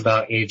place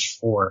about age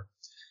 4.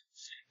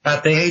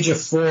 At the age of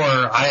 4,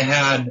 I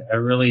had a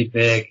really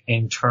big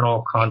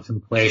internal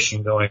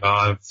contemplation going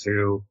on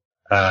through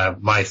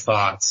my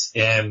thoughts.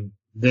 And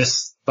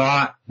this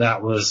thought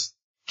that was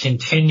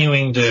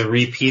continuing to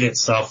repeat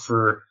itself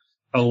for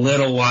a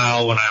little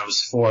while when I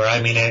was 4.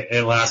 I mean,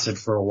 it lasted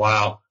for a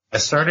while. I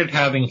started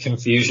having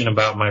confusion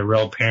about my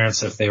real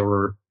parents, if they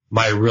were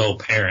my real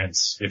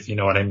parents, if you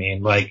know what I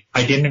mean. Like,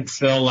 I didn't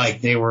feel like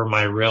they were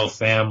my real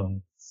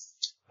family.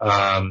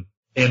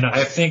 And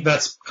I think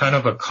that's kind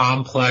of a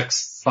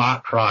complex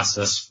thought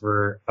process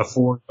for a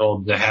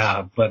 4-year-old to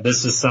have. But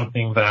this is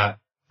something that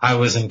I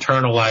was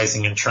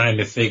internalizing and trying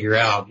to figure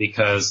out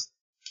because,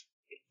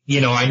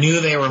 I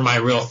knew they were my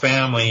real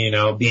family,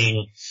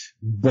 being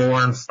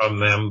born from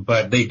them,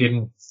 but they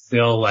didn't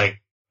feel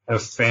like a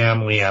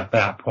family at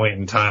that point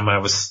in time. I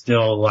was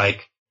still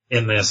like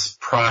in this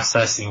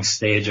processing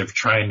stage of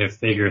trying to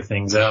figure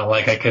things out.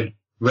 Like, I could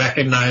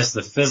recognize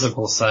the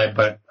physical side,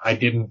 but I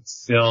didn't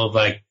feel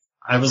like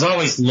I was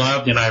always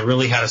loved and I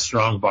really had a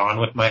strong bond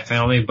with my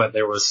family, but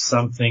there was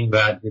something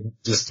that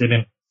just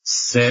didn't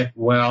sit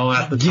well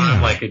at the time.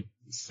 Yeah. Like, it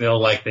feel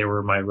like they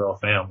were my real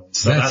family.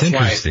 So that's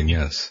interesting.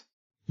 Yes.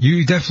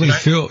 You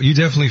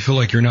definitely feel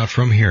like you're not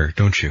from here,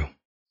 don't you?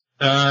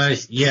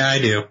 Yeah, I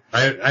do.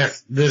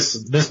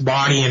 This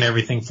body and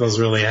everything feels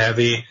really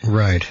heavy.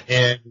 Right.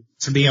 And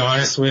to be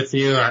honest with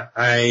you,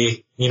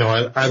 I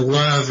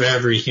love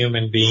every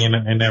human being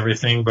and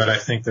everything, but I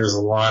think there's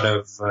a lot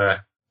of,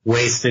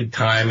 wasted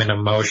time and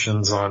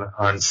emotions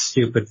on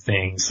stupid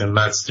things. And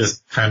that's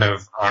just kind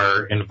of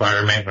our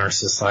environment and our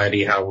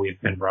society, how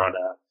we've been brought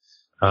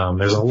up.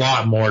 There's a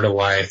lot more to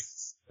life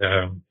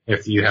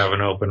if you have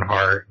an open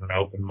heart and an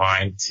open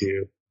mind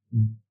to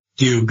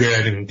do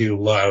good and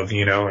do love,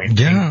 and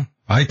Yeah.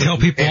 I tell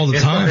people all the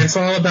time. It's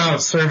all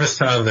about service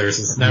to others.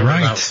 It's never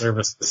about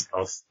service to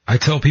self. I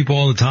tell people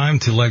all the time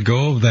to let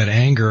go of that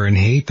anger and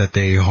hate that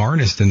they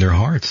harnessed in their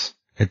hearts.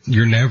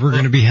 You're never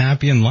going to be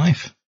happy in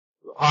life.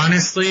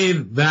 Honestly,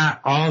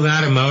 all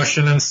that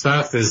emotion and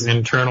stuff is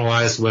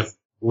internalized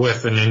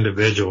with an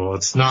individual.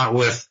 It's not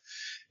with,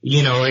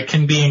 it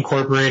can be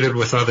incorporated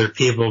with other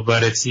people,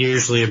 but it's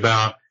usually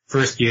about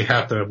first you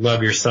have to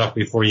love yourself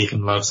before you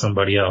can love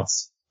somebody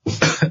else.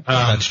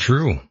 That's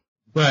true.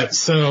 But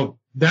so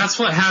that's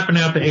what happened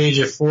at the age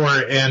of 4.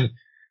 And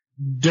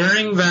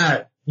during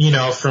that,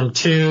 from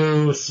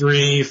 2,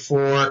 3,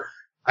 4,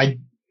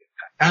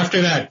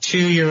 after that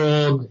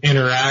 2-year-old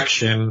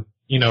interaction,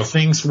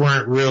 things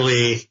weren't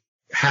really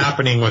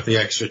happening with the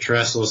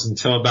extraterrestrials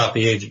until about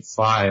the age of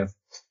 5.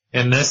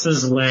 And this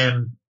is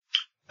when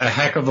a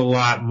heck of a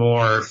lot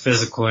more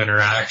physical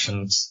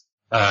interactions,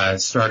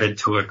 started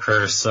to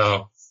occur.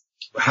 So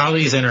how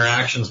these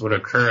interactions would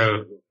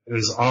occur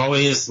is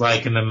always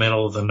like in the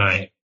middle of the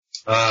night.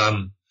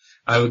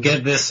 I would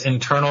get this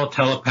internal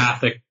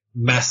telepathic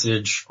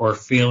message or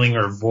feeling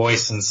or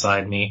voice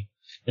inside me.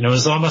 And it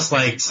was almost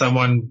like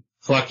someone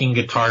plucking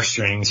guitar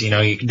strings.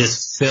 You could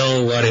just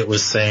feel what it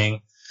was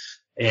saying.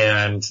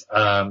 And,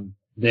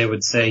 they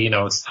would say,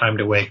 it's time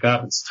to wake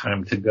up. It's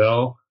time to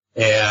go.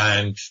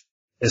 And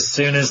as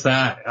soon as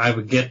I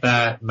would get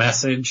that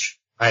message,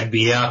 I'd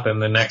be up,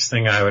 and the next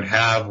thing I would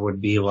have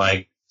would be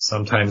like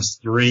sometimes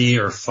 3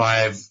 or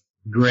 5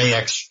 gray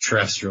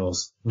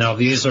extraterrestrials. Now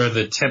these are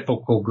the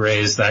typical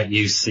grays that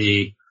you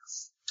see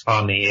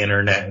on the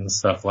internet and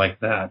stuff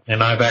like that.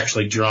 And I've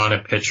actually drawn a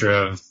picture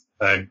of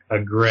a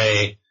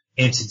gray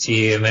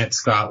entity, and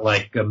it's got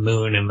like a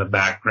moon in the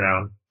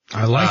background.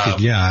 I like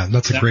it. Yeah,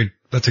 that's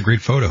a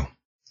great photo.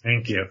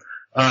 Thank you.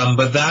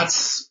 But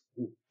those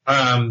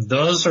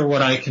are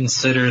what I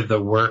consider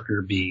the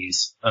worker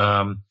bees.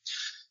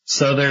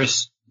 So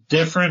there's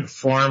different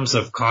forms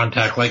of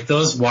contact, like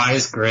those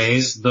wise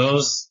grays,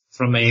 those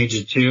from the age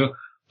of 2,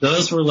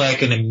 those were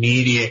like an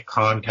immediate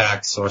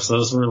contact source.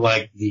 Those were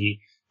like the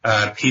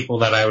people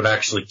that I would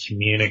actually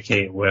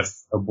communicate with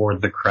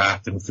aboard the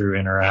craft and through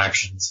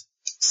interactions.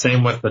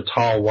 Same with the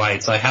tall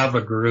whites. I have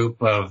a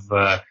group of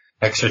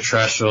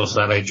extraterrestrials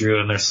that I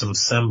drew, and there's some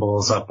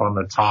symbols up on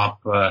the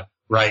top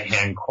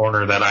right-hand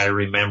corner that I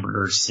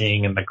remember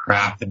seeing in the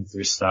craft and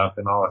through stuff,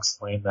 and I'll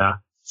explain that.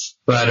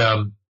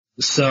 But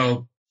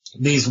so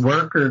these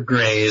worker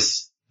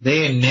grays,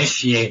 they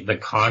initiate the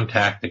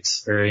contact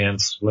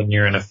experience when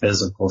you're in a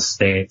physical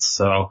state.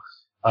 So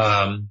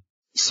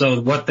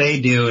what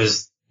they do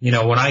is,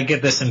 when I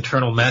get this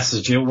internal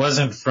message, it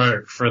wasn't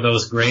for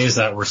those grays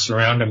that were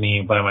surrounding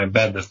me by my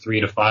bed, the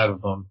 3 to 5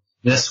 of them.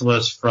 This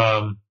was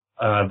from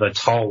the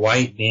tall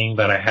white being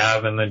that I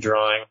have in the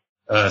drawing,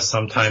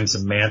 sometimes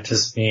a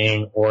mantis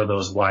being, or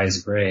those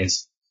wise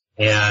grays.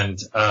 And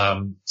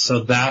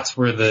so that's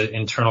where the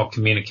internal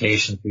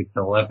communication through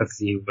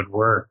telepathy would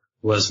work,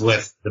 was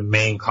with the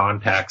main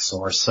contact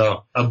source.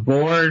 So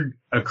aboard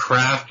a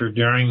craft or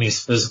during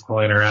these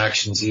physical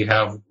interactions, you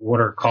have what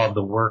are called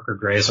the worker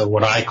grays, or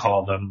what I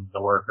call them,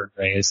 the worker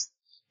grays.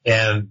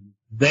 And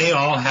they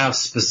all have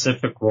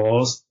specific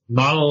roles.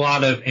 Not a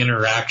lot of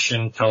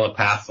interaction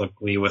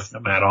telepathically with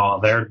them at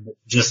all. They're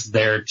just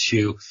there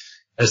to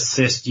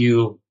assist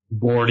you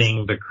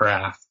boarding the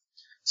craft.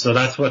 So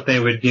that's what they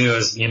would do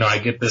is, I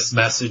get this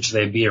message,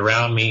 they'd be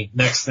around me.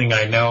 Next thing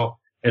I know,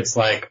 it's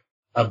like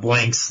a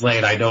blank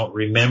slate. I don't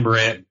remember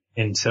it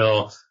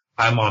until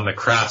I'm on the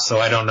craft. So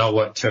I don't know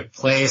what took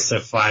place.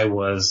 If I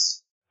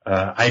was,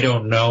 I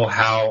don't know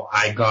how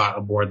I got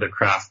aboard the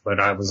craft,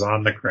 but I was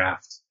on the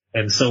craft.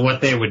 And so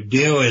what they would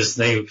do is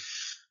they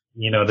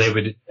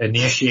would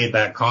initiate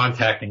that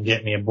contact and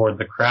get me aboard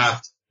the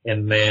craft,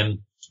 and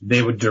then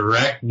they would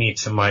direct me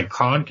to my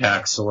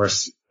contact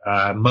source.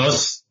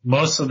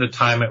 Most of the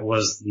time it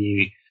was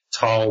the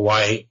tall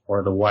white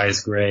or the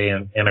wise gray,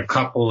 and a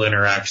couple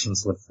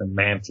interactions with the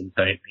mantid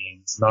type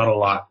beings. Not a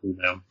lot through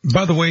them.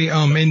 By the way,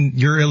 in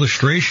your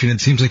illustration, it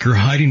seems like you're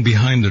hiding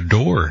behind the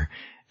door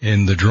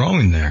in the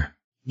drawing there.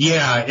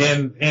 Yeah,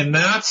 and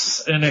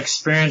that's an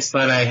experience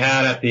that I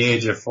had at the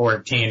age of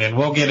 14, and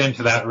we'll get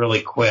into that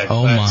really quick.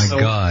 Oh my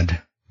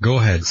God. Go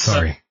ahead.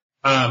 Sorry.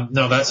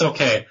 No, that's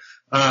okay.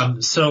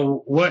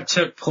 So what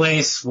took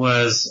place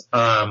was,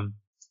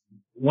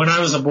 when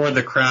I was aboard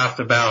the craft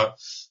about,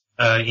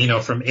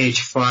 from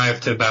age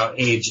 5 to about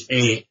age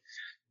 8,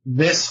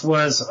 this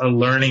was a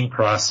learning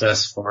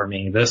process for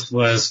me. This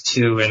was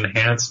to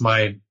enhance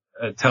my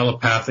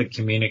telepathic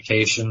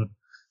communication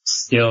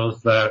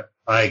skills that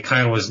I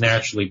kind of was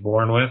naturally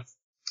born with.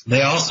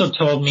 They also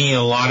told me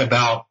a lot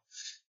about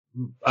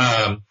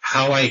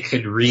how I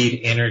could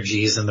read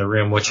energies in the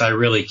room, which I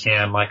really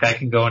can. Like, I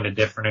can go into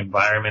different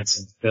environments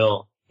and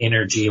feel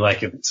energy,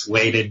 like if it's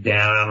weighted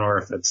down or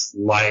if it's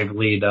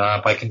livelied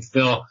up. I can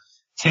feel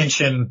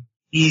tension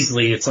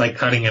easily. It's like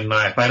cutting a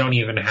knife. I don't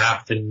even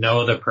have to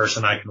know the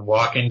person. I can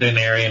walk into an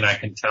area and I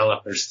can tell if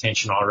there's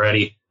tension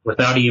already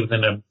without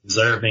even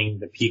observing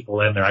the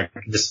people in there. I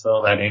can just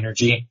feel that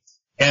energy.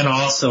 And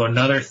also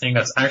another thing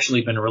that's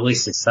actually been really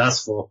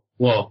successful,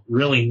 well,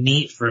 really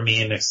neat for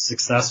me and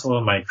successful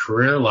in my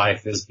career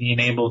life is being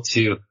able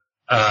to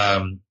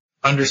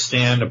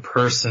understand a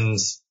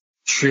person's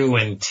true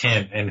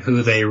intent and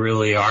who they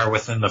really are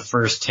within the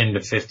first 10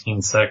 to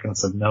 15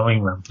 seconds of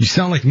knowing them. You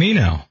sound like me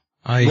now.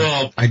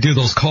 I do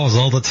those calls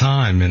all the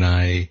time, and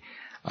I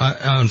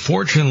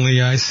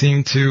unfortunately I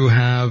seem to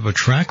have a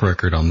track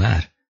record on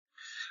that.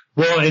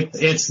 Well,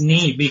 it's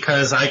neat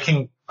because I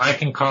can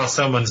call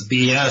someone's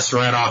BS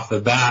right off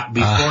the bat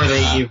before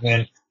they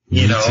even,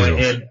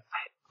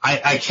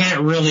 I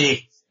can't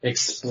really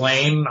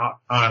explain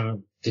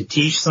to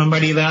teach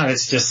somebody that.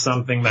 It's just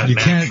something that you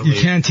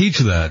can't teach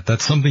that.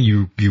 That's something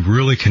you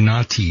really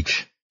cannot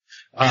teach.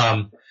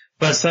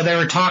 But so they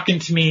were talking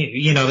to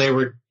me, they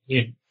were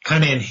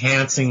kind of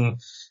enhancing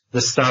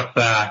the stuff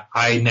that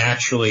I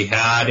naturally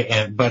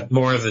had but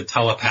more of the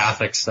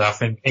telepathic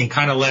stuff and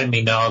kind of letting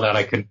me know that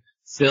I could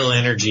feel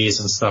energies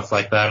and stuff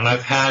like that. And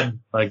I've had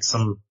like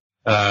some,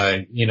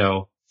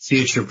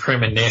 future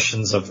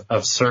premonitions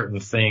of certain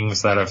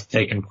things that have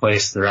taken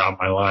place throughout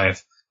my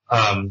life.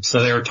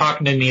 So they were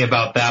talking to me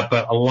about that,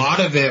 but a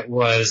lot of it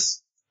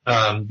was,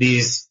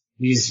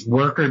 these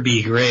worker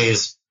bee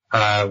greys,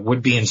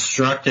 would be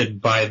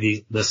instructed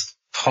by this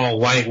tall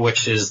white,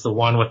 which is the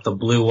one with the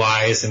blue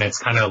eyes and it's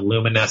kind of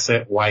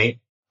luminescent white.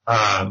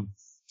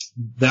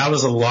 That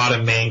was a lot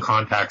of main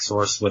contact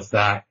source with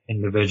that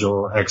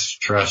individual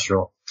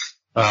extraterrestrial.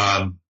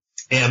 And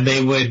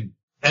they would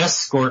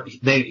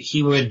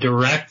he would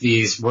direct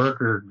these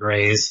worker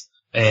greys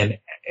and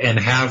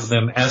have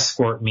them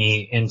escort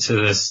me into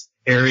this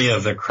area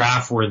of the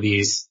craft where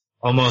these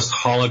almost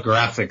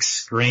holographic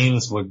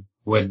screens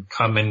would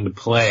come into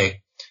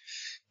play.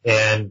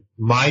 And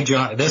my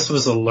job, this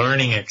was a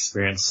learning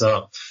experience.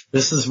 So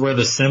this is where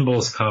the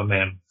symbols come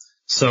in.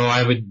 So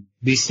I would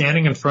be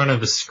standing in front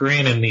of a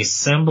screen and these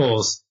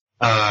symbols,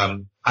 I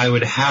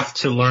would have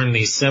to learn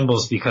these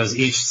symbols because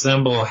each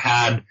symbol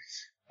had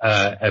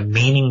a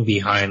meaning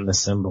behind the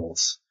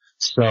symbols.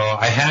 So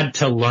I had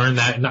to learn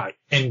that.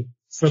 And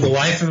for the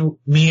life of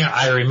me,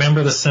 I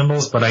remember the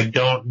symbols, but I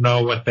don't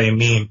know what they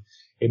mean.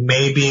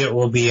 Maybe it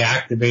will be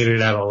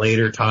activated at a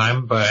later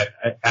time, but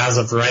as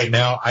of right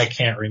now, I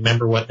can't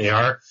remember what they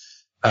are,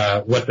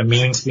 what the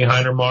meanings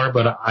behind them are,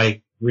 but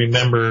I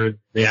remember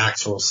the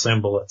actual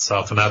symbol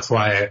itself, and that's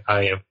why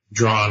I have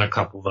drawn a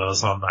couple of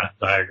those on that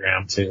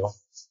diagram too.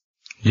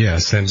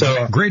 Yes, and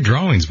so, great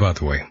drawings, by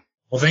the way.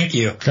 Well, thank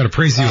you. Got to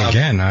praise you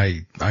again.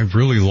 I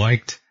really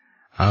liked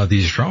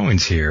these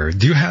drawings here.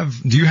 Do you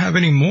have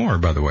any more,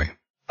 by the way?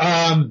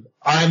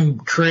 I'm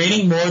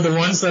creating more of the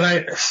ones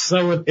that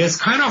so it's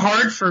kind of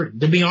hard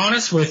to be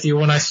honest with you,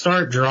 when I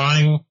start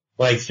drawing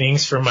like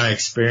things from my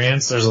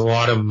experience, there's a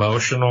lot of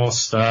emotional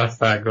stuff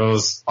that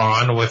goes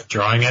on with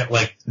drawing it.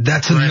 Like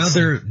that's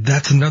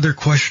another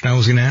question I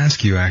was going to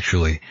ask you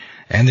actually.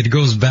 And it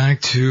goes back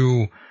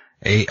to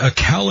a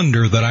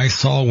calendar that I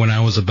saw when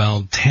I was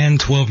about 10,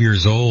 12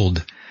 years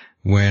old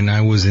when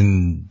I was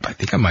I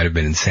think I might have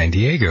been in San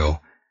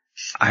Diego.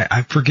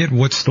 I forget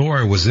what store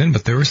I was in,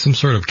 but there was some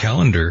sort of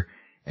calendar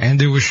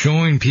and it was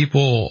showing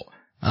people,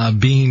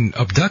 being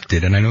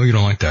abducted. And I know you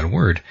don't like that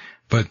word,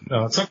 but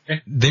no, it's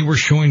okay. They were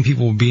showing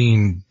people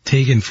being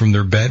taken from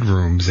their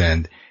bedrooms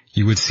and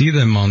you would see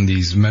them on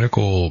these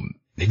medical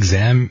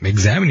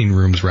examining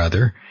rooms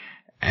rather.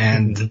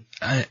 And,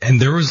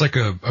 and there was like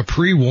a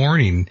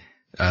pre-warning,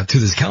 to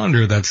this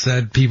calendar that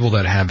said people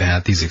that have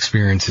had these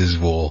experiences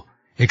will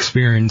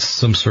experience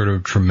some sort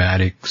of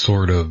traumatic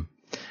some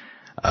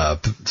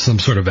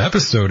sort of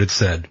episode, it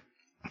said.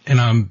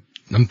 And I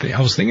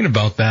was thinking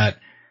about that,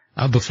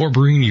 before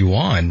bringing you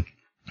on.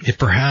 If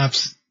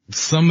perhaps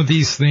some of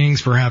these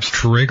things perhaps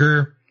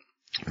trigger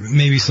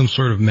maybe some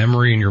sort of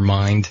memory in your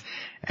mind,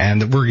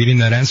 and we're getting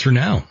that answer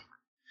now.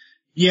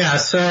 Yeah.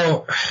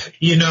 So,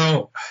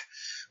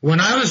 when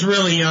I was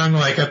really young,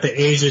 like at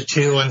the age of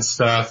 2 and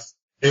stuff,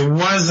 it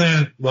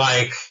wasn't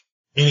like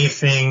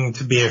anything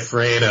to be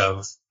afraid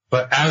of.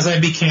 But as I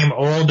became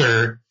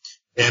older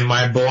and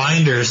my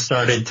blinders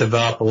started to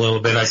develop a little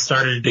bit, I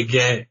started to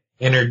get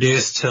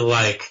introduced to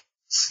like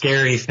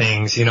scary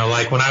things.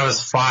 Like when I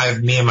was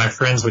 5, me and my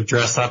friends would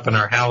dress up in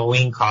our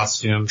Halloween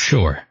costumes.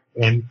 Sure.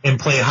 And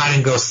play hide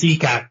and go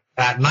seek at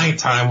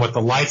nighttime with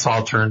the lights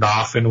all turned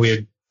off, and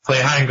we'd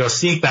play hide and go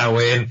seek that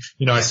way. And,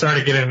 I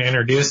started getting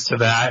introduced to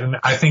that. And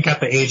I think at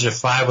the age of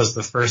 5 was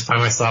the first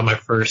time I saw my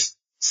first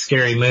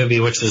scary movie,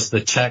 which is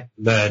the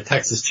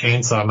Texas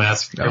Chainsaw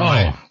Massacre.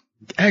 Oh,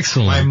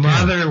 excellent.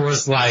 My mother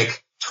was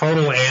like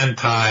total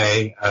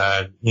anti,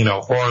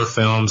 horror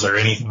films or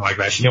anything like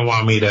that. She didn't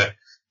want me to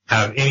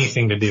have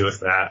anything to do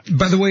with that.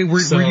 By the way, were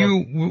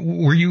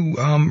you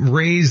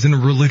raised in a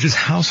religious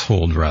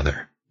household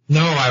rather?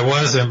 No, I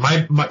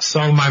wasn't.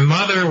 So my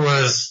mother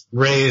was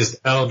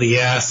raised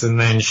LDS, and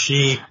then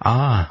she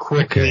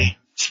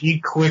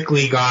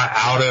quickly got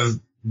out of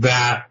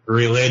that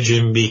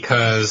religion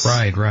because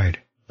right.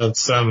 of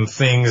some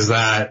things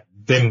that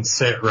didn't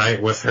sit right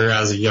with her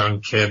as a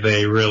young kid.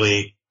 They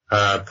really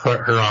put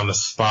her on the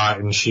spot,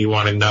 and she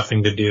wanted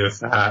nothing to do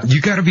with that.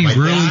 You gotta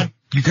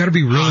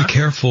be really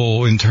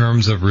careful in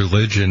terms of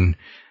religion,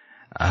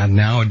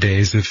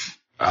 nowadays.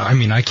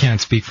 I can't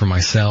speak for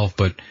myself,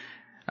 but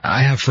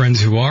I have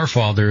friends who are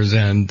fathers,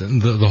 and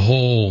the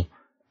whole,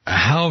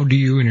 how do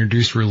you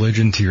introduce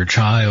religion to your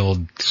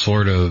child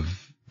sort of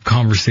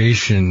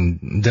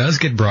conversation does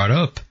get brought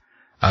up,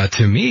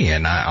 to me.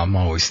 And I'm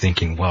always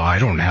thinking, well, I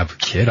don't have a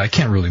kid. I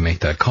can't really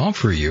make that call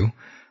for you,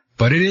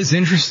 but it is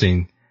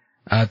interesting.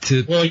 I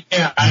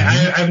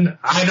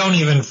don't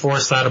even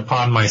force that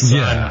upon my son.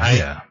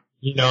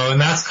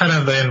 And that's kind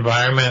of the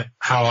environment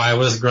how I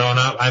was growing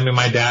up. I mean,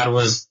 my dad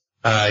was,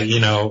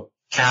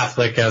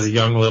 Catholic as a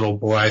young little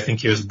boy. I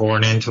think he was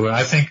born into it.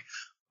 I think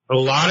a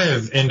lot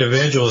of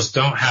individuals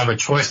don't have a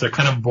choice. They're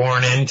kind of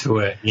born into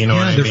it. You know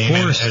what I mean?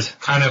 And it's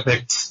kind of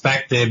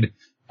expected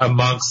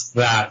amongst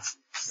that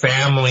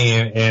family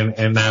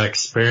and that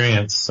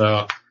experience.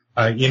 So,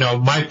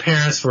 my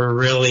parents were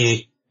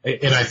really,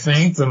 and I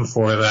thank them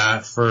for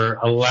that, for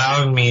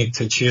allowing me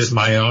to choose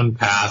my own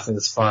path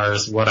as far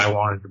as what I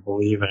wanted to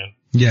believe in.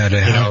 Yeah, to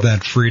have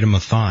that freedom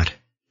of thought.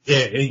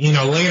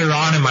 Later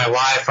on in my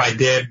life, I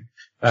did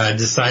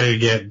decided to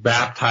get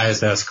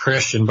baptized as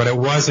Christian, but it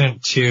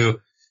wasn't to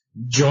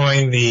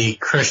join the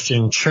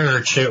Christian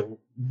church.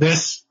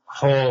 This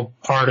whole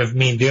part of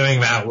me doing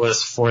that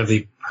was for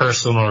the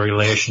personal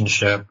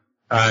relationship.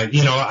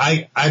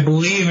 I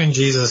believe in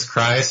Jesus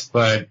Christ,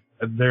 but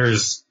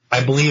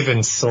I believe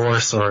in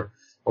source, or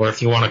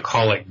if you want to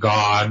call it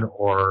God,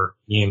 or,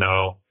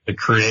 the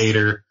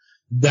creator.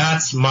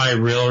 That's my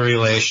real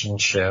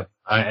relationship.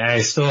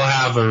 I still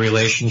have a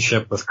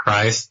relationship with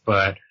Christ,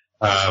 but,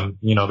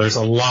 there's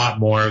a lot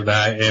more of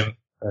that. And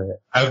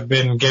I've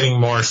been getting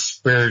more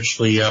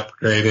spiritually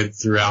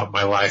upgraded throughout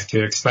my life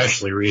too,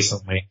 especially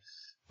recently.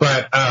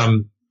 But,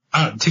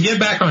 to get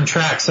back on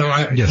track, so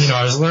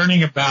I was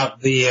learning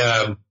about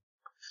the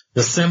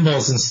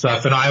symbols and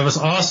stuff, and I was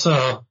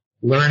also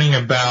learning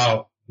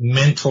about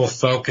mental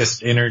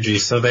focused energy.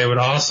 So they would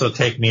also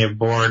take me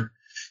aboard,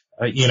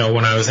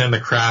 when I was in the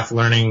craft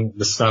learning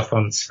the stuff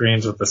on the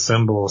screens with the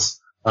symbols.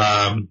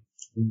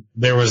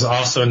 There was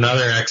also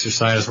another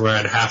exercise where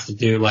I'd have to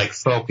do like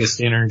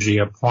focused energy,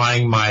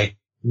 applying my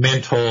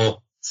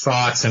mental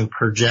thoughts and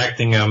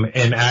projecting them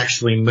and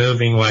actually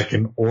moving like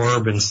an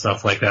orb and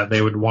stuff like that.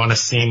 They would want to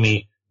see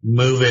me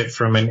move it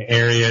from an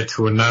area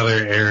to another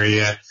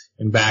area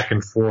and back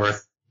and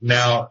forth.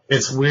 Now,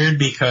 it's weird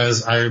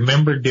because I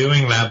remember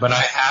doing that, but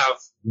I have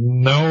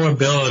no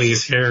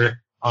abilities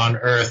here on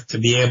Earth to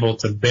be able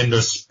to bend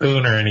a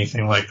spoon or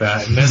anything like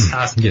that. And this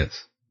has to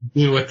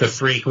do with the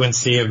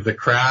frequency of the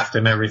craft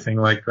and everything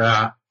like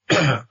that.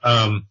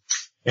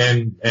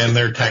 And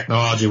their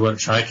technology,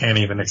 which I can't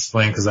even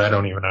explain because I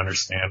don't even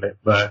understand it.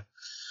 But,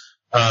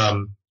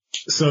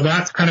 so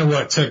that's kind of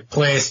what took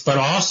place. But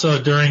also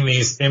during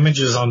these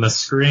images on the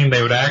screen,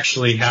 they would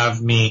actually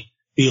have me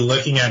be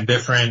looking at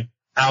different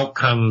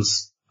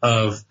outcomes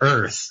of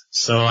Earth.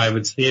 So I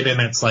would see it in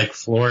its like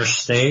flourish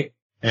state,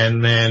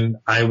 and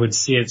then I would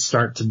see it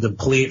start to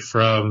deplete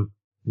from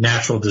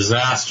natural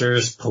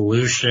disasters,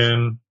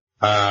 pollution,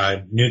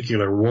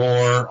 nuclear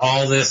war,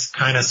 all this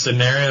kind of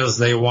scenarios.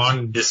 They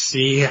wanted to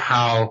see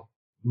how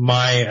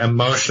my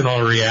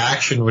emotional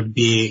reaction would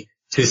be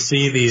to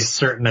see these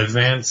certain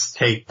events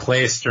take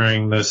place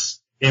during this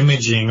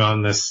imaging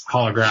on this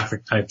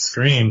holographic type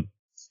screen.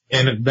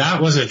 And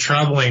that was a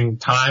troubling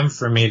time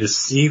for me to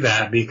see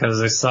that,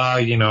 because I saw,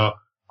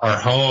 our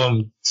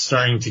home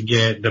starting to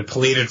get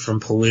depleted from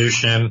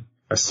pollution.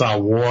 I saw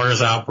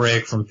wars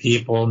outbreak from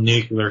people,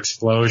 nuclear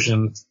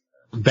explosions,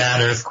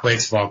 bad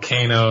earthquakes,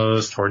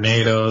 volcanoes,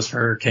 tornadoes,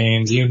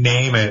 hurricanes, you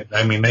name it.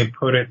 I mean, they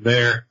put it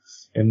there.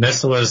 And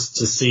this was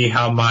to see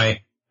how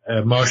my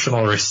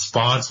emotional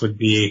response would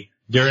be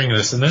during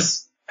this. And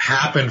this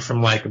happened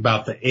from like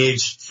about the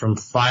age from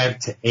 5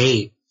 to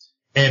 8.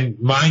 And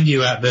mind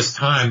you, at this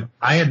time,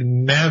 I had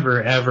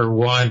never, ever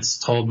once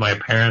told my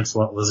parents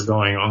what was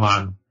going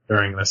on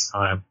during this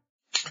time.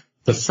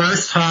 The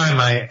first time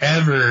I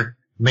ever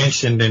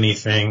mentioned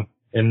anything,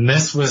 and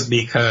this was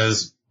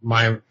because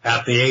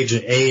at the age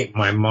of 8,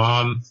 my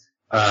mom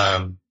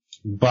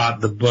bought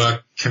the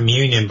book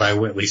Communion by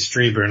Whitley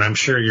Strieber, and I'm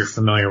sure you're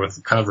familiar with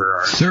the cover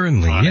art.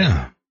 Certainly,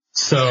 yeah.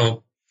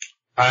 So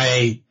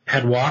I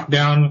had walked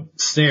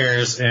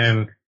downstairs,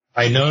 and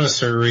I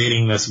noticed her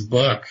reading this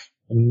book.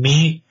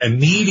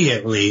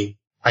 Immediately,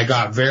 I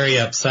got very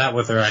upset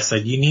with her. I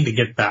said, you need to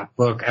get that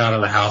book out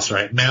of the house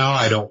right now.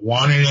 I don't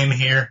want it in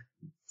here.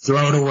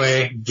 Throw it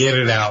away. Get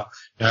it out.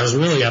 And I was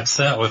really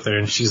upset with her.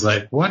 And she's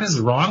like, what is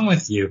wrong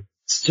with you?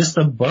 It's just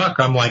a book.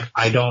 I'm like,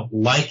 I don't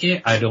like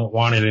it. I don't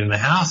want it in the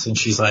house. And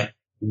she's like,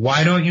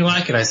 why don't you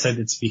like it? I said,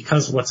 it's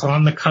because what's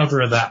on the cover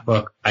of that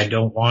book, I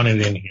don't want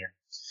it in here.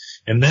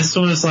 And this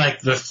was like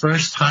the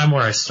first time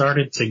where I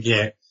started to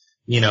get,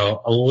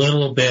 a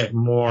little bit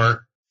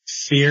more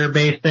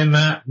fear-based in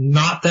that.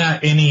 Not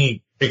that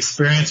any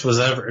experience was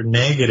ever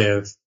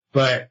negative,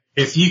 but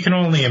if you can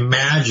only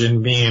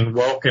imagine being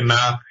woken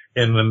up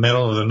in the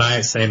middle of the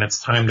night saying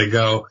it's time to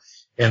go,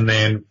 And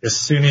then as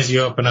soon as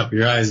you open up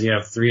your eyes, you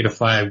have 3 to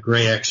 5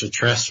 gray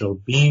extraterrestrial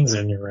beings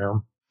in your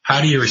room.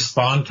 How do you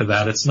respond to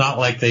that? It's not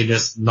like they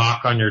just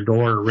knock on your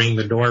door or ring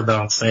the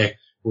doorbell and say,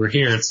 we're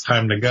here, it's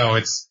time to go.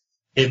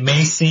 It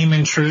may seem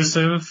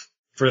intrusive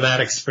for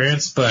that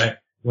experience, but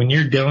when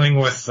you're dealing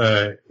with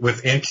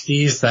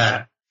entities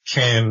that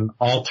can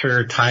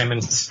alter time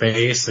and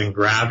space and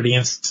gravity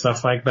and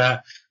stuff like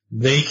that,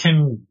 they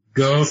can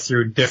go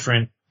through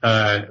different,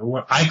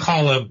 what I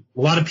call a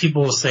lot of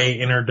people will say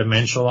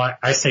interdimensional.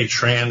 I say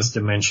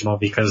transdimensional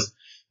because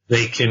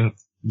they can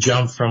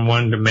jump from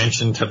one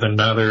dimension to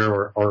another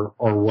or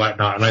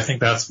whatnot. And I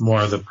think that's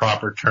more the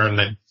proper term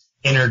than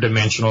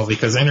interdimensional,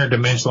 because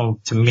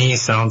interdimensional to me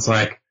sounds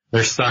like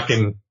they're stuck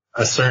in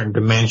a certain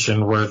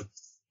dimension where,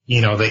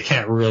 they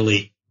can't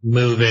really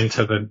move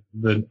into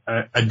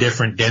a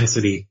different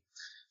density.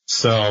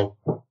 So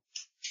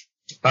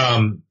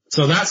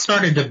that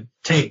started to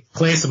take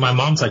place, and my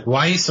mom's like,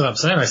 why are you so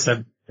upset? I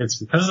said, it's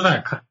because of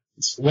that.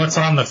 It's what's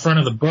on the front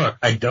of the book.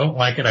 I don't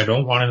like it. I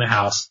don't want it in the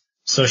house.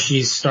 So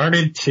she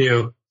started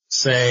to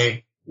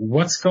say,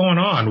 what's going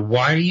on?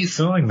 Why are you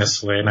feeling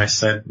this way? And I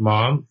said,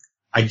 Mom,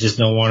 I just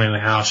don't want it in the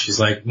house. She's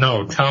like,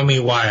 no, tell me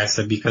why. I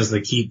said, because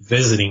they keep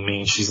visiting me.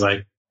 And she's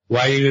like,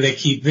 why do they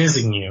keep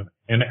visiting you?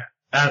 And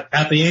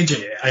at the age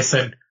of, I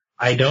said,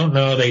 I don't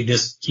know. They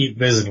just keep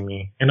visiting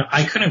me. And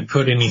I couldn't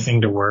put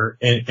anything into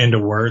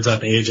words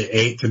at the age of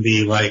 8 to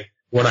be like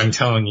what I'm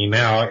telling you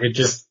now. It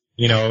just,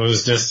 it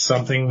was just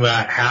something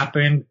that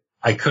happened.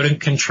 I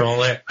couldn't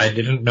control it. I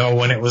didn't know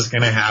when it was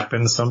going to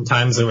happen.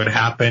 Sometimes it would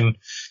happen,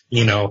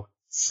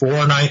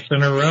 4 nights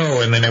in a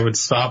row, and then it would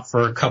stop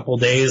for a couple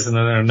days, and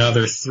then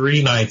another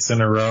 3 nights in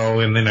a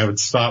row, and then it would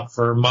stop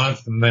for a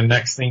month, and then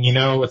next thing you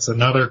know, it's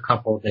another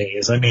couple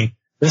days. I mean,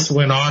 this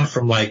went on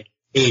from like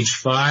age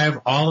 5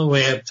 all the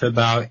way up to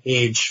about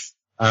age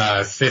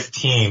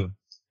 15.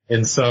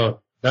 And so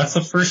that's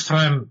the first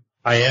time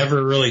I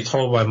ever really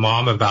told my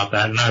mom about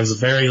that, and I was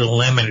very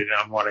limited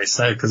on what I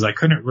said because I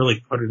couldn't really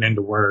put it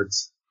into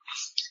words.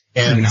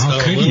 And so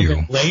a little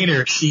bit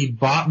later, she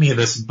bought me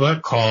this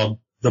book called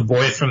The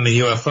Boy from the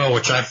UFO,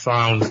 which I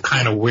found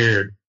kind of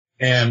weird.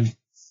 And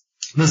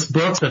this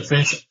book's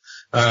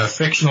a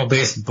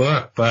fictional-based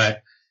book,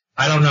 but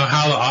I don't know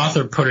how the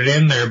author put it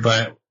in there,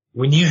 but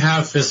when you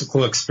have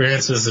physical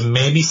experiences, and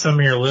maybe some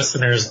of your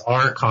listeners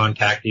are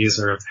contactees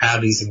or have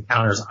had these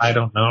encounters, I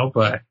don't know,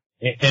 but,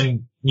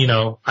 and,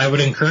 I would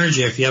encourage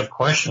you, if you have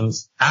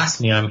questions,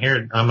 ask me. I'm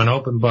here. I'm an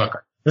open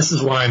book. This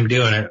is why I'm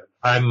doing it.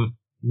 I'm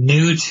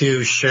new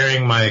to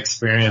sharing my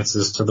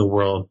experiences to the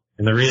world.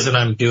 And the reason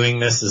I'm doing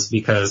this is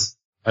because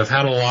I've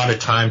had a lot of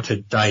time to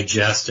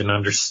digest and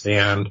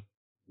understand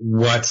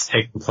what's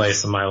taking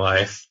place in my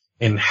life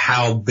and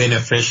how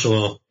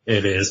beneficial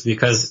it is,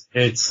 because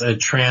it's a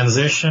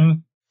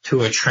transition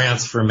to a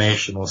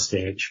transformational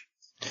stage.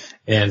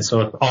 And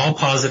so it's all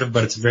positive,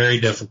 but it's very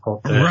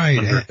difficult to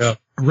undergo.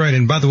 Right.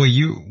 And by the way,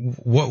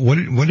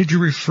 what did you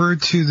refer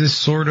to this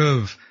sort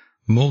of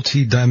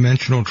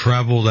multi-dimensional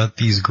travel that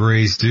these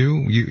grays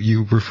do?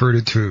 You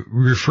referred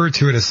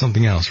to it as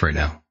something else right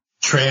now.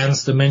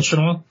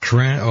 Transdimensional?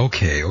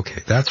 Okay.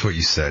 That's what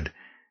you said.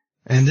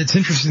 And it's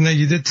interesting that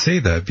you did say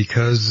that,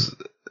 because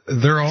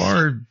there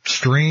are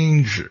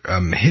strange,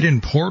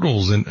 hidden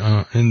portals in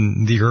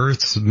the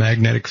Earth's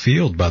magnetic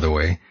field, by the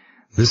way.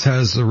 This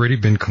has already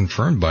been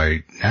confirmed by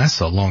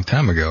NASA a long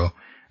time ago,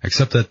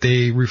 except that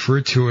they refer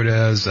to it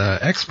as,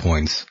 X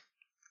points.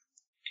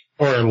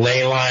 Or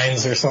ley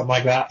lines or something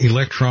like that.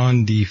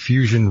 Electron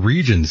diffusion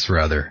regions,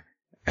 rather.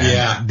 And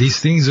yeah. These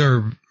things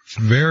are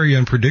very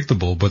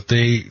unpredictable, but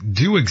they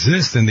do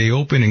exist, and they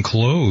open and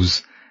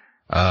close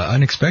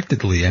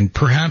unexpectedly. And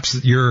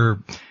perhaps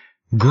your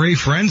gray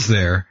friends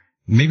there,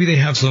 maybe they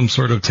have some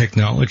sort of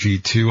technology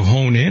to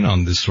hone in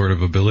on this sort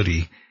of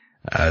ability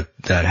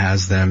that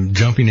has them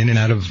jumping in and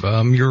out of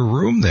your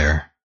room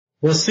there.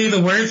 Well, see, the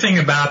weird thing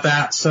about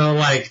that, so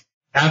like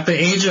at the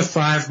age of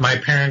 5, my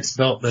parents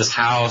built this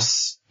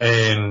house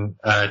in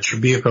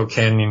Trabuco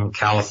Canyon,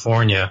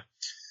 California.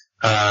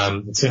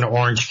 It's in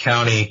Orange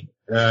County.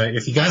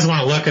 If you guys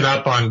want to look it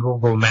up on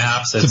Google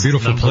Maps, it's a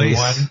beautiful place.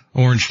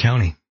 1. Orange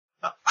County.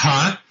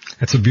 Huh?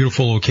 That's a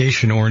beautiful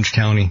location, Orange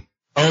County.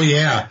 Oh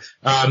yeah.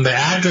 The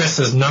address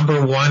is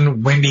number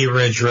 1 Windy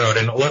Ridge Road,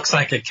 and it looks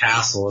like a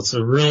castle. It's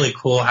a really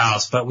cool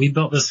house, but we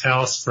built this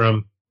house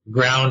from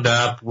ground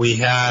up. We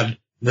had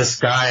this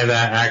guy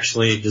that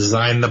actually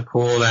designed the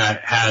pool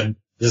that had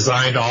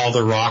designed all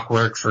the rock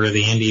work for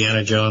the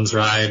Indiana Jones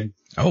ride.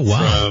 Oh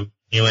wow. From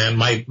Freeland.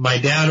 My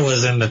dad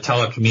was in the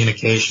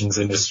telecommunications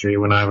industry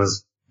when I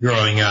was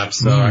growing up,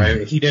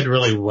 so he did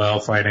really well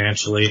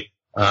financially.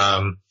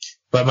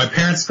 But my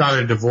parents got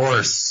a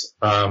divorce,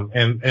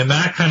 and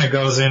that kind of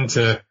goes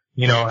into,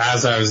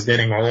 as I was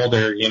getting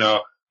older,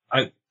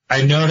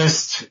 I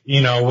noticed,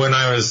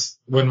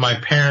 when my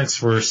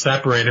parents were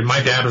separated,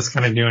 my dad was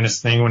kind of doing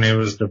his thing when he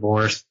was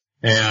divorced.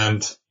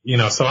 And,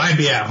 so I'd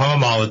be at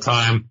home all the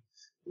time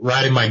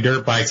riding my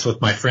dirt bikes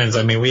with my friends.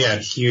 I mean, we had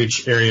a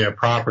huge area of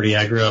property.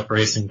 I grew up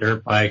racing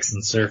dirt bikes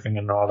and surfing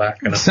and all that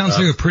kind of stuff.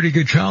 Sounds like a pretty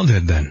good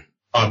childhood then.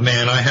 Oh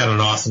man, I had an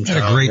awesome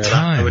childhood. Had a great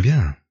time,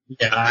 yeah.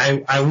 Yeah,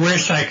 I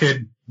wish I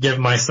could give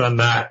my son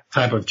that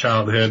type of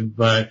childhood,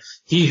 but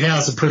he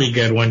has a pretty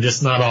good one,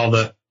 just not all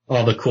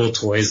the cool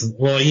toys.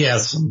 Well, he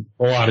has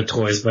a lot of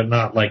toys, but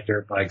not like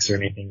dirt bikes or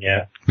anything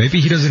yet. Maybe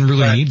he doesn't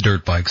really need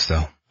dirt bikes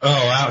though. Oh,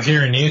 out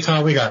here in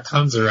Utah, we got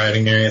tons of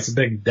riding area. It's a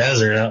big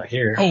desert out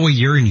here. Oh, well,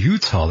 you're in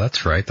Utah.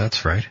 That's right.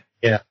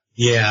 Yeah.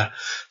 Yeah.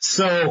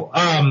 So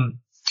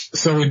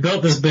we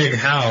built this big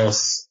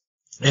house,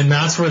 and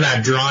that's where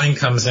that drawing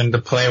comes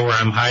into play, where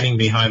I'm hiding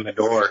behind the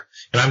door.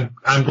 And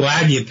I'm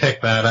glad you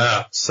picked that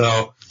up.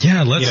 So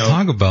yeah, let's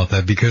talk about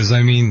that, because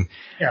I mean,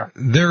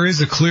 there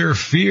is a clear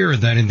fear,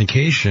 that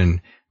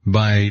indication,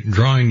 by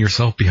drawing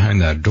yourself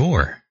behind that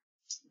door.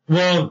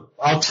 Well,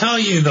 I'll tell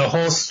you the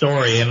whole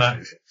story.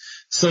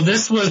 So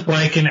this was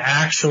like an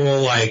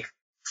actual, like,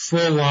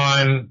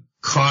 full-on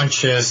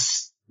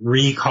conscious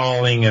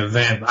recalling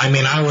event. I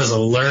mean, I was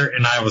alert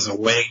and I was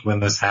awake when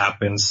this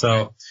happened.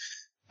 So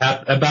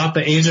at about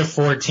the age of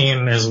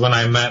 14 is when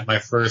I met my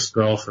first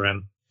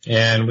girlfriend,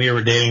 and we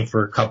were dating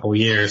for a couple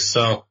years.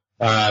 So,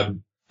 but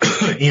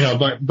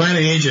by the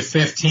age of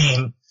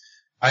 15,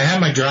 I had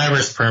my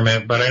driver's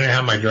permit, but I didn't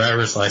have my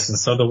driver's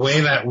license. So the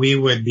way that we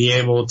would be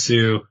able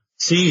to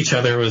see each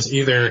other was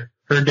either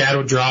her dad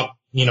would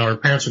her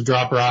parents would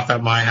drop her off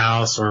at my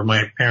house, or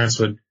my parents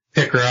would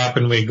pick her up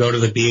and we'd go to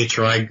the beach,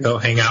 or I'd go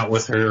hang out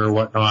with her or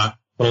whatnot.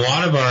 But a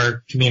lot of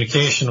our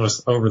communication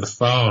was over the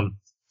phone.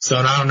 So,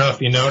 and I don't know if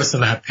you noticed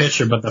in that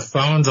picture, but the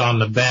phone's on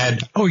the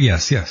bed. Oh,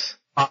 yes.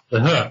 Off the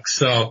hook.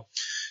 So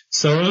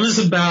it was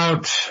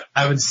about,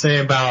 I would say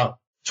about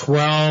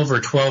 12 or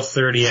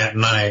 12:30 at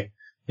night.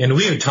 And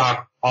we would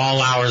talk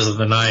all hours of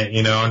the night,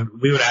 and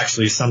we would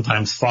actually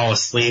sometimes fall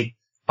asleep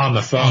on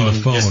the phone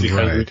just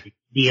because we'd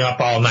be up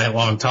all night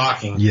long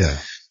talking. Yeah.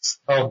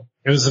 So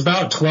it was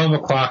about 12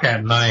 o'clock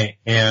at night,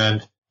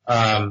 and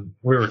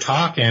we were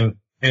talking,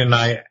 and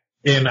I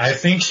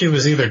think she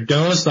was either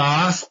dozed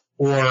off,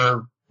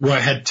 or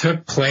what had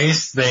took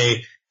place,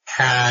 they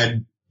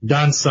had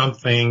done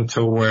something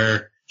to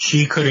where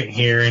she couldn't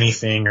hear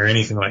anything or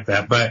anything like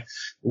that. But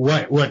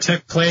what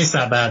took place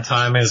at that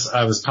time is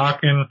I was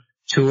talking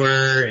to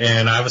her,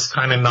 and I was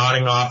kind of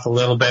nodding off a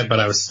little bit, but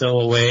I was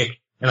still awake.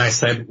 And I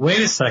said, wait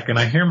a second,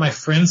 I hear my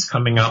friends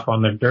coming up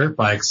on their dirt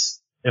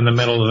bikes in the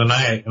middle of the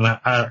night. And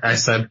I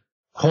said,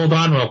 hold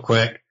on real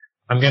quick.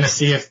 I'm going to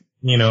see if,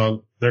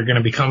 they're going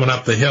to be coming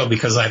up the hill,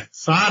 because I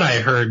thought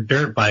I heard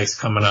dirt bikes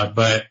coming up,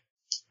 but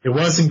it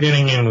wasn't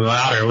getting any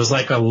louder. It was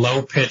like a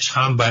low pitch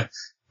hum, but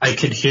I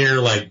could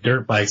hear like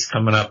dirt bikes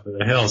coming up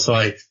the hill. So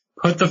I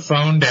put the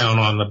phone down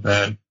on the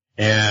bed,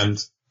 and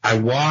I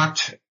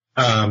walked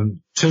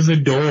to the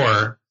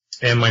door,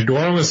 and my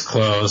door was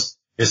closed.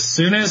 As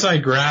soon as I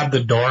grabbed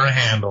the door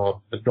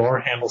handle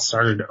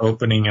started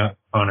opening up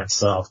on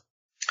itself.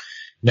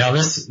 Now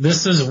this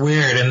is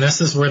weird, and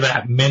this is where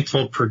that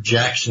mental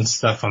projection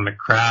stuff on the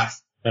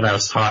craft that I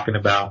was talking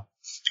about.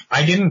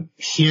 I didn't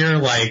hear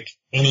like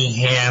any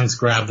hands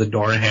grab the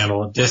door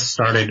handle. It just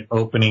started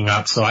opening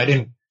up, so I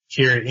didn't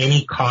hear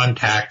any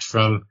contact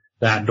from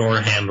that door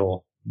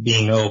handle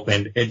being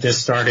opened. It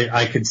just started,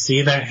 I could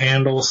see that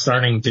handle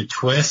starting to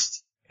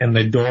twist, and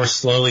the door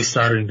slowly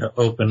started to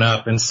open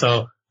up. And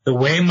so the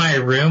way my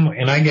room,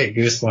 and I get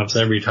goosebumps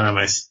every time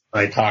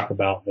I talk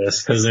about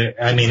this, because it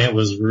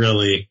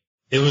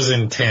was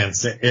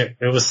intense. It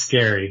was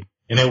scary,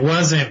 and it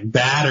wasn't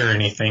bad or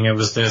anything. It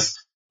was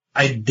just,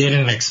 I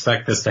didn't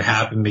expect this to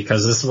happen,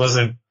 because this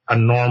wasn't a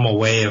normal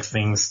way of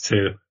things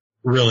to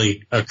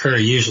really occur.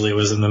 Usually it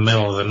was in the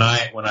middle of the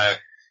night when I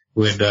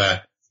would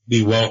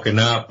be woken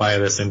up by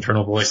this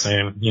internal voice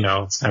saying,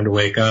 it's time to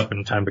wake up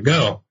and time to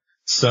go.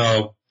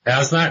 So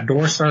as that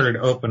door started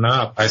to open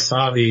up, I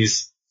saw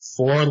these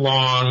 4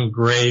 long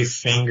gray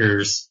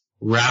fingers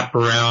wrap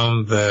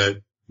around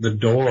the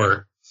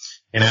door.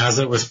 And as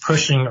it was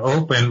pushing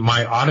open,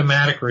 my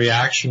automatic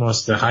reaction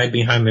was to hide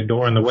behind the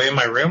door. And the way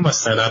my room was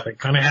set up, it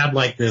kind of had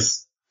like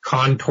this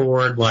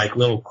contoured, like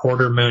little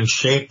quarter moon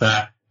shape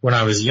that when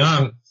I was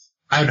young,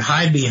 I'd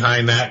hide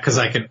behind that because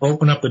I could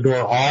open up the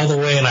door all the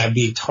way and I'd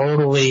be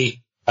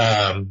totally,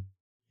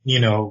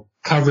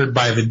 covered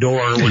by the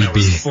door when it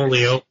was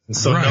fully open.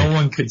 So no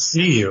one could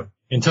see you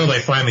until they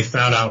finally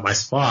found out my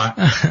spot.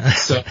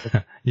 So,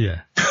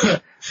 yeah,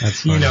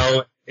 that's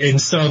funny. And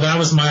so that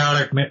was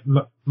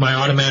my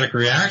automatic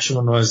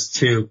reaction was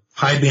to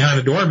hide behind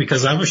the door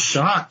because I was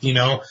shocked,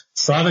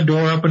 saw the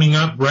door opening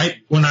up right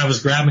when I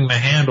was grabbing the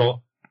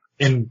handle,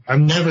 and I've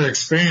never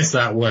experienced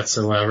that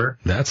whatsoever.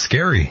 That's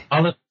scary.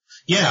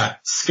 Yeah,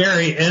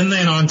 scary. And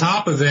then on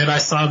top of it, I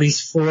saw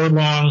these 4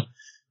 long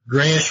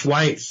grayish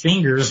white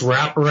fingers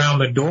wrap around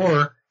the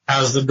door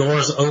as the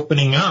door's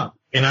opening up.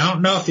 And I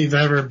don't know if you've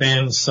ever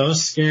been so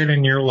scared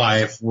in your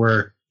life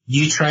where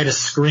you try to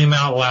scream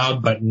out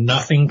loud, but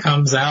nothing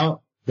comes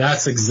out.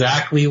 That's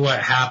exactly what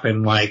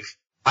happened. Like,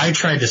 I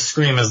tried to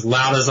scream as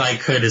loud as I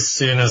could as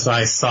soon as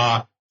I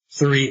saw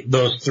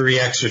those 3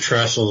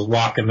 extraterrestrials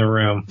walk in the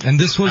room. And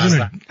this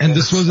wasn't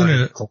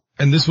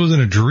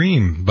a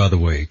dream, by the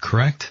way,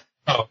 correct?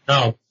 Oh,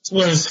 no. It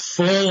was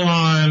full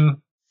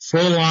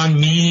full on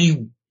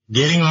me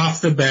getting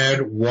off the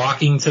bed,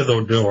 walking to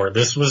the door.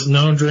 This was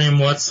no dream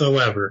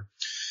whatsoever.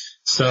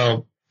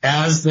 So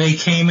as they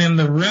came in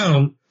the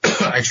room,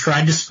 I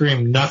tried to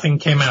scream. Nothing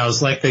came out. It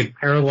was like they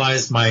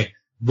paralyzed my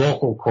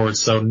vocal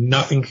cords, so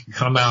nothing could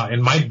come out.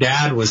 And my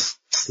dad was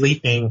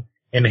sleeping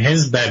in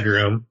his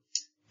bedroom.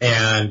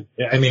 And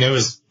I mean, it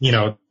was,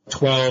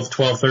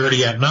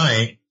 12:30 at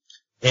night.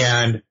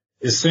 And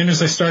as soon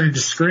as I started to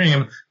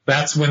scream,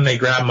 that's when they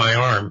grabbed my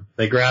arm.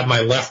 They grabbed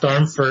my left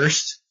arm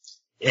first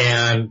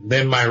and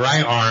then my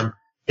right arm,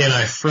 and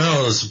I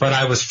froze, but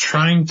I was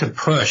trying to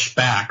push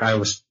back. I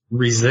was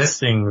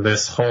resisting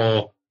this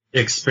whole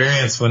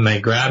experience when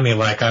they grabbed me.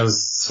 Like, I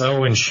was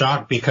so in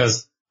shock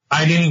because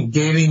I didn't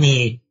get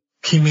any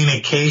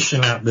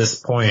communication at this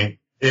point.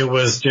 It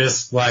was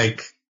just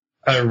like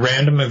a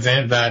random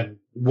event that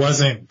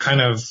wasn't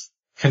kind of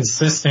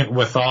consistent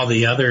with all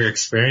the other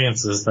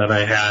experiences that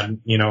I had,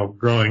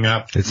 growing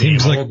up. It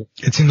seems like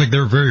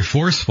they're very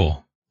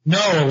forceful. No,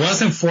 it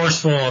wasn't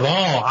forceful at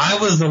all. I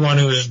was the one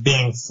who was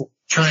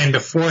trying to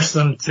force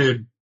them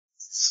to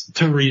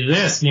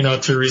resist,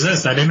 to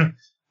resist.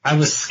 I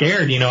was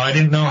scared, I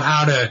didn't know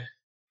how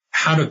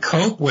to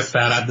cope with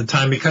that at the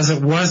time, because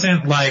it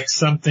wasn't like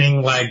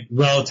something like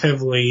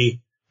relatively,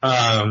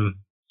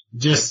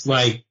 just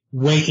like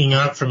waking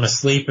up from a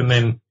sleep and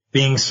then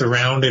being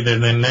surrounded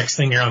and then next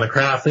thing you're on the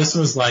craft. This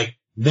was like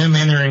them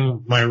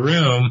entering my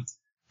room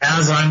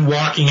as I'm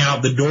walking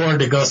out the door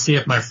to go see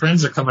if my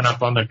friends are coming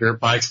up on their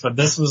dirt bikes. But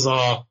this was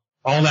all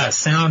that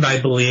sound,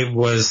 I believe,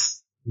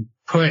 was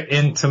put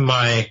into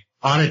my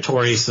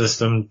auditory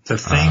system to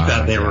think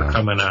that they were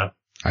coming up.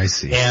 I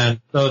see. And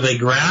so they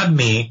grabbed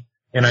me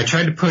and I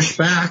tried to push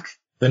back.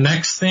 The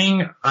next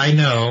thing I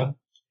know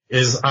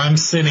is I'm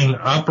sitting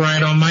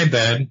upright on my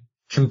bed,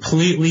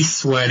 completely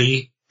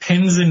sweaty,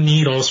 pins and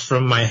needles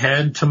from my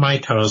head to my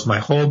toes, my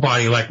whole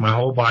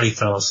body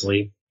fell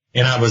asleep.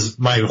 And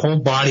my whole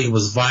body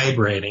was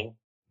vibrating.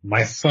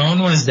 My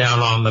phone was down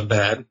on the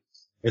bed.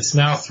 It's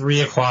now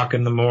 3:00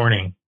 in the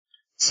morning.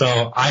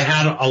 So I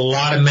had a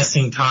lot of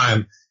missing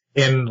time.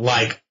 And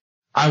like,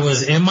 I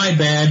was in my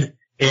bed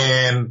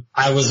and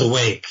I was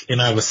awake and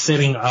I was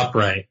sitting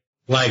upright.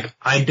 Like,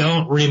 I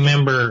don't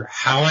remember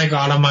how I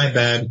got on my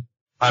bed.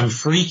 I'm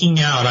freaking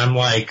out. I'm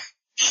like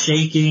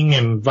shaking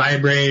and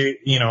vibrate,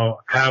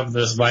 have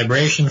this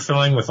vibration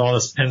filling with all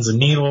this pins and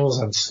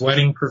needles. I'm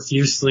sweating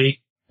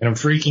profusely and I'm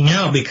freaking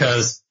out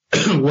because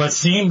what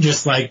seemed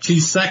just like 2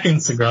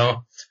 seconds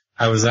ago,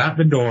 I was at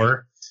the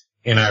door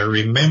and I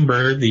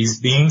remember these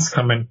beings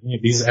coming,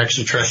 these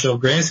extraterrestrial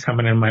grays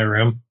coming in my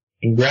room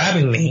and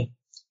grabbing me.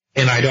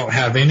 And I don't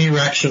have any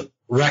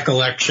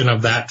recollection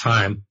of that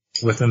time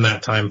within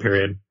that time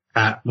period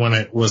when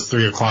it was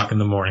 3:00 in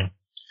the morning.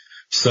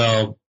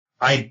 So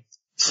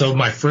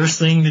my first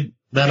thing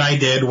that I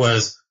did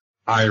was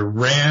I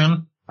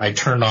ran, I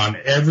turned on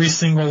every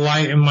single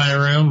light in my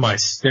room, my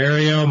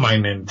stereo, my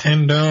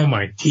Nintendo,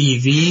 my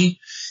TV,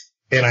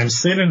 and I'm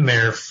sitting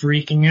there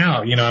freaking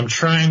out. I'm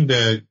trying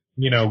to,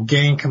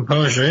 gain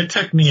composure. It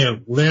took me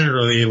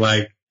literally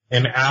like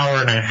an hour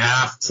and a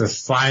half to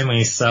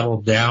finally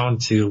settle down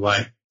to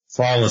like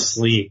fall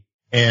asleep.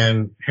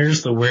 And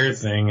here's the weird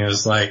thing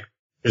is like,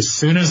 as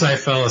soon as I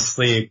fell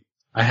asleep,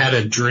 I had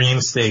a dream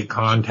state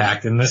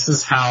contact, and this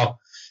is how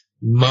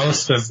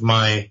most of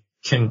my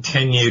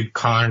continued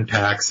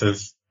contacts have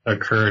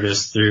occurred,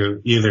 is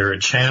through either a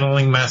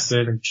channeling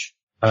message,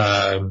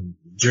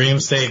 dream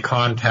state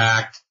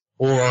contact,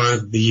 or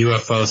the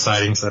UFO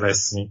sightings that I've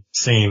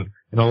seen.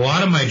 And a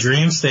lot of my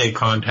dream state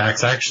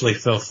contacts actually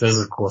feel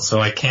physical, so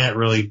I can't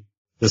really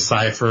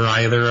decipher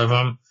either of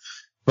them.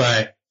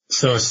 But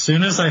so as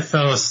soon as I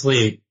fell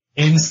asleep,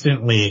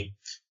 instantly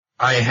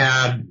I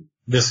had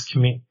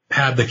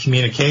the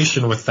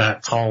communication with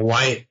that tall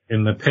white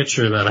in the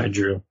picture that I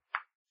drew.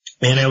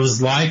 And it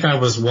was like I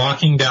was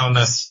walking down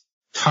this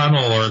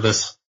tunnel or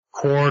this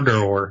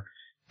corridor,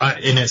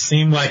 and it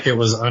seemed like it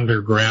was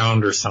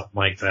underground or something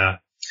like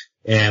that.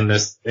 And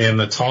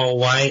the tall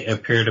white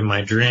appeared in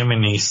my dream,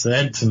 and he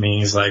said to me,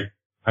 he's like,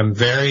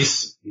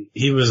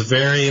 he was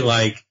very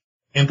like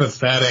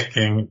empathetic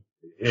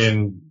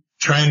and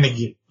trying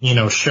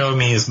to show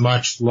me as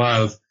much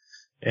love.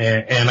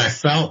 And I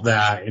felt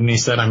that. And he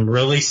said, I'm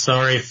really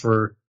sorry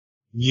for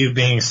you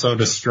being so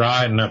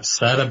distraught and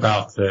upset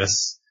about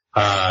this,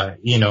 and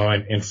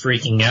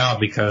freaking out,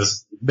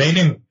 because they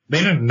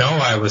didn't know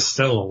I was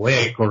still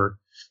awake, or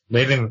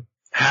they didn't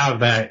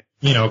have that,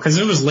 cause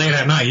it was late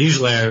at night.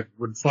 Usually I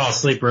would fall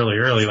asleep really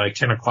early, like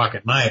 10:00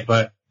 at night.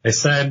 But they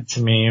said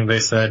to me,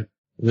 this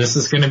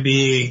is going to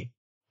be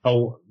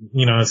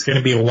it's going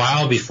to be a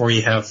while before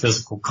you have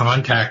physical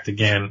contact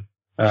again.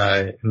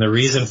 And the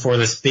reason for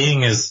this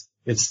being is,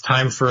 it's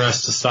time for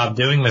us to stop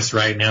doing this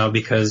right now,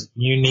 because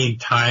you need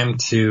time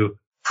to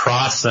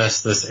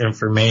process this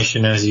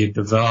information as you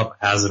develop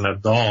as an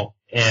adult.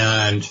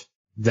 And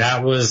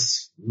that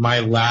was my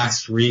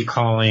last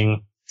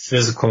recalling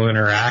physical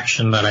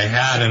interaction that I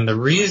had. And the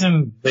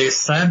reason they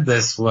said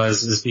this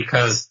is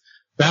because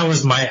that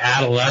was my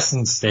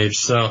adolescent stage.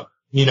 So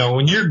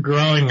when you're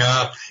growing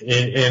up,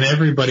 and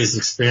everybody's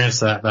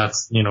experienced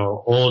that's,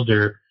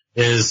 older,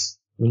 is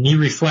when you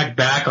reflect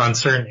back on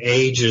certain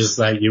ages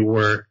that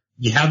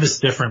you have this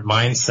different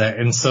mindset.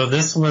 And so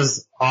this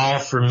was all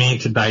for me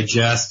to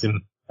digest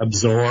and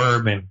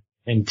absorb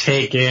and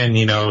take in,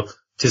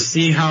 to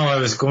see how I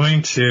was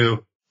going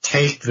to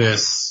take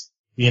this,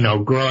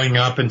 growing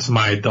up into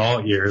my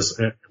adult years.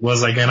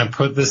 Was I going to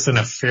put this in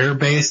a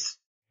fear-based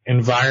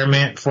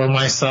environment for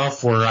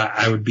myself where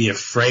I would be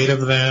afraid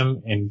of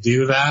them and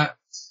do that?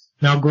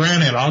 Now,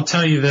 granted, I'll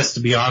tell you this,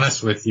 to be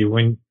honest with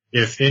you,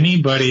 if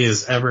anybody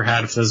has ever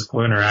had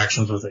physical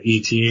interactions with an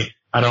ET,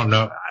 I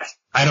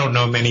don't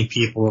know many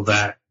people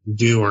that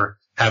do or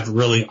have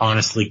really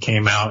honestly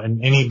came out.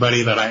 And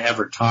anybody that I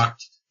ever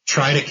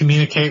try to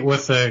communicate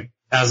with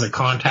as a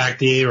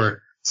contactee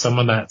or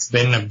someone that's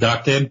been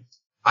abducted,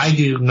 I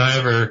do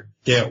never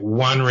get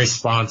one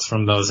response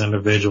from those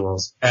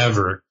individuals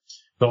ever.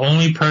 The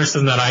only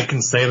person that I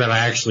can say that I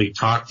actually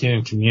talk to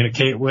and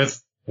communicate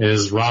with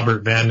is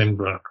Robert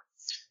Vandenbroek.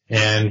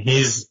 And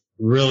he's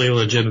really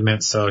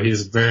legitimate, so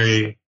he's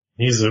a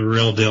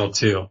real deal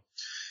too.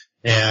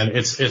 And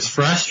it's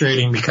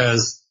frustrating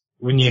because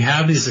when you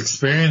have these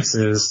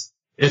experiences,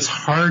 it's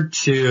hard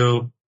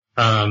to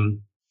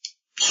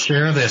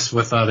share this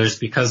with others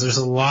because there's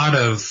a lot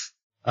of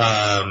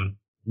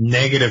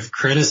negative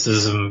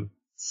criticism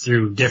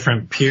through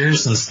different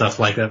peers and stuff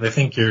like that. They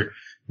think you're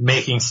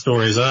making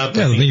stories up.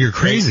 Yeah, they think you're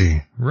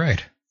crazy.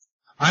 Right.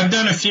 I've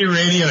done a few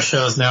radio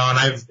shows now,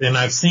 and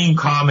I've seen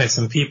comments,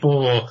 and people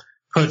will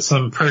put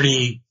some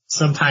pretty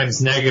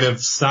sometimes negative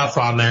stuff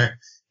on there.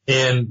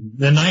 And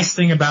the nice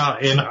thing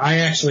about, and I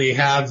actually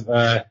have,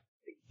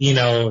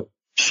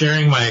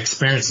 sharing my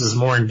experiences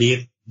more in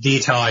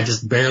detail, I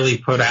just barely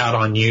put out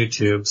on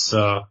YouTube.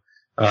 So,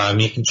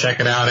 you can check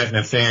it out at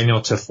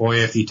Nathaniel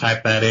Tafoya if you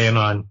type that in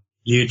on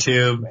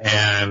YouTube,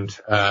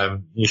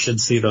 and, you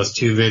should see those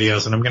 2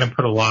 videos, and I'm going to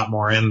put a lot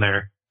more in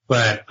there.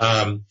 But,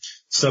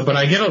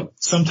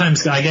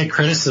 sometimes I get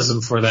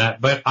criticism for that,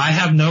 but I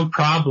have no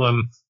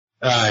problem,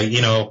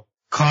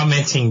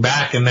 commenting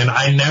back, and then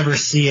I never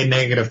see a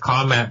negative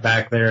comment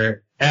back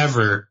there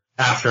ever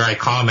after I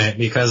comment,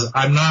 because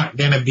I'm not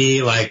going to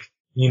be like,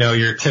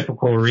 your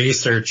typical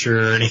researcher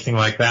or anything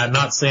like that.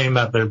 Not saying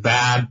that they're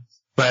bad,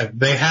 but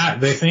they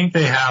think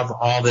they have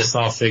all this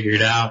all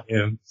figured out,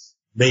 and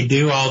they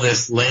do all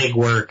this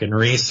legwork and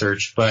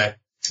research, but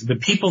the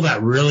people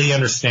that really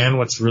understand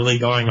what's really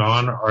going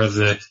on are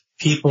the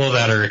people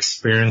that are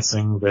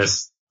experiencing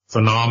this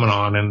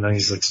phenomenon and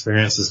these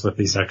experiences with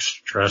these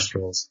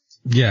extraterrestrials.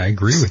 Yeah, I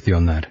agree with you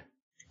on that.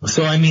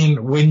 So, I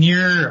mean, when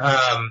you're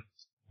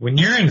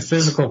in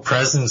physical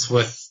presence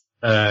with,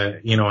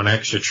 an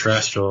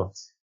extraterrestrial,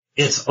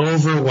 it's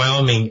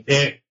overwhelming.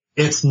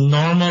 It's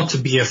normal to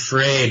be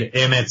afraid,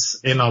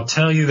 and I'll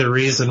tell you the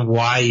reason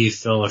why you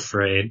feel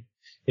afraid.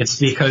 It's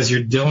because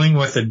you're dealing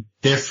with a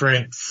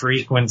different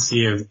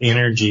frequency of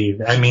energy.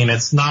 I mean,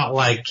 it's not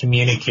like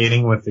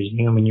communicating with a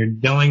human. You're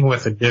dealing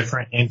with a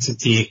different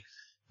entity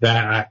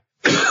that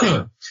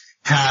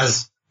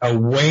has a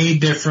way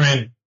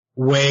different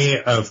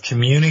way of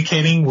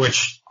communicating,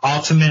 which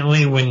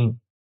ultimately when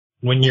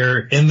you're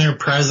in their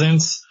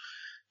presence,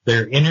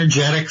 their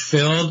energetic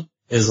field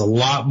is a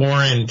lot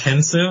more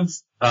intensive.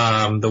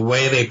 The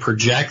way they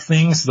project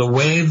things, the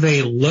way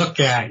they look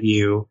at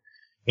you,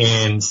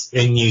 and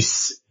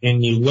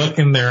you look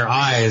in their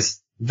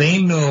eyes,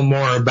 they know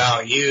more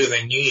about you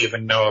than you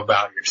even know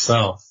about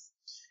yourself.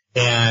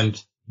 And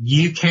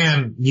you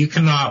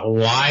cannot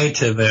lie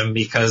to them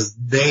because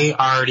they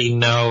already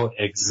know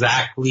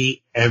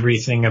exactly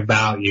everything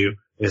about you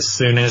as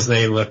soon as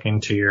they look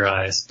into your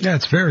eyes. Yeah,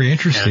 it's very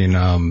interesting.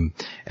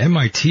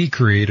 MIT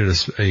created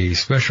a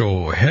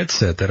special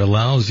headset that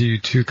allows you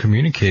to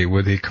communicate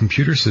with a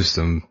computer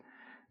system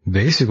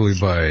basically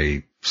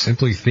by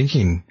simply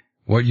thinking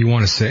what you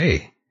want to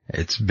say.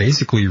 It's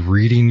basically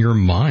reading your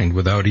mind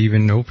without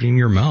even opening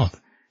your mouth.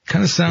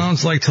 Kind of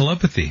sounds like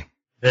telepathy.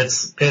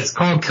 It's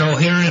called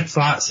coherent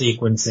thought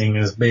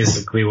sequencing is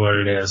basically what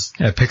it is.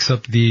 Yeah, it picks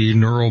up the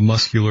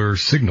neuromuscular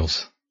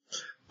signals.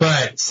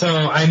 But, so,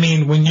 I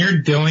mean, when you're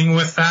dealing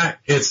with that,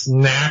 it's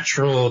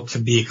natural to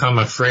become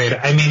afraid.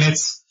 I mean,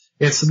 it's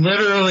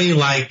literally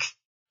like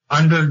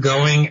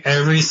undergoing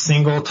every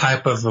single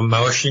type of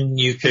emotion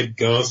you could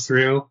go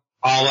through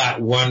all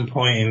at one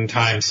point in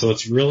time. So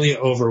it's really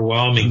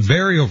overwhelming.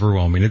 Very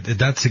overwhelming.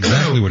 That's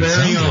exactly what it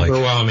sounds like. Very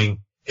overwhelming.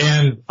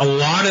 And a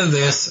lot of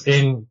this,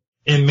 and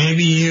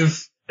maybe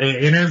you've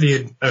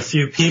interviewed a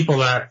few people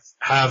that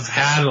have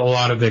had a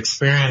lot of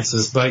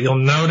experiences, but you'll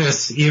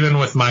notice even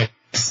with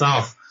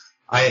myself,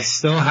 I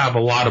still have a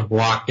lot of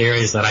blocked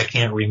areas that I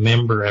can't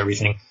remember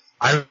everything.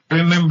 I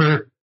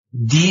remember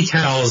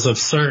details of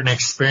certain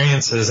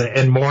experiences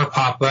and more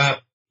pop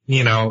up,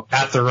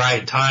 at the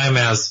right time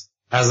as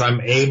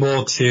I'm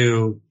able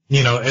to,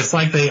 it's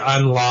like they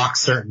unlock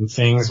certain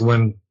things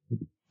when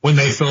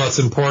they feel it's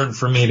important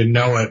for me to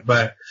know it.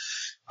 But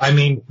I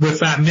mean, with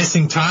that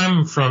missing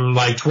time from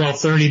like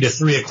 12:30 to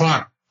 3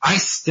 o'clock, I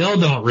still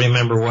don't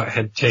remember what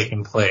had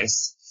taken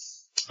place.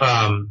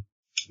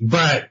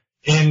 But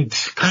and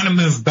kind of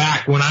move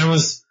back when I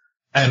was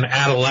an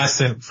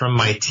adolescent from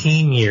my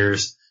teen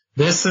years.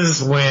 This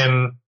is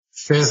when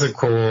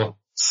physical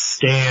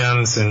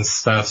scans and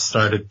stuff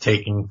started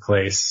taking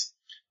place.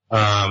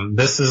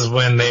 This is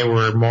when they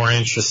were more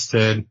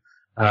interested.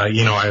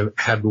 I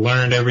had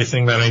learned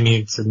everything that I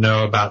needed to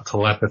know about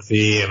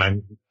telepathy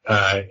and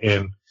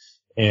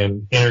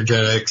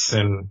energetics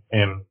and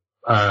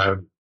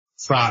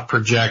thought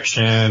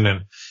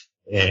projection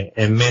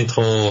and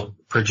mental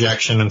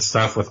projection and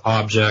stuff with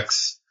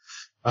objects.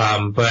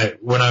 But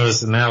when I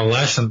was an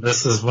adolescent,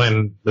 this is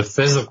when the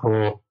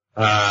physical,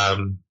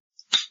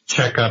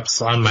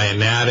 checkups on my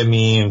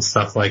anatomy and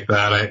stuff like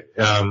that.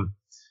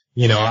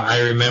 I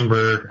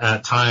remember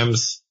at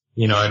times,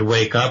 I'd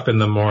wake up in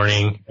the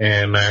morning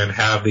and I'd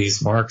have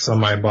these marks on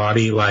my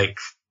body like,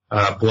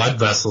 blood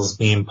vessels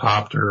being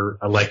popped or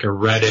like a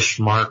reddish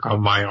mark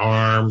on my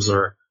arms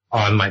or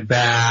on my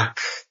back,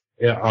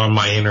 on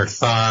my inner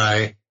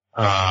thigh.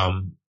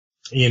 And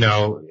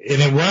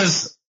it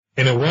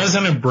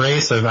wasn't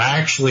abrasive.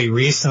 Actually,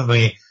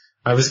 recently,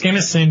 I was going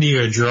to send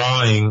you a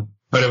drawing,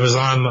 but it was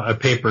on a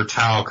paper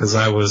towel because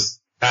I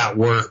was at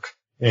work.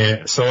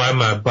 So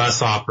I'm a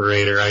bus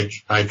operator.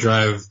 I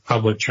drive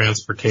public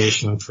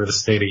transportation for the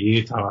state of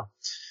Utah.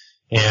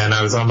 And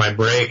I was on my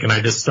break and I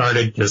just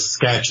started to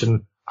sketch.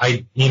 And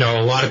a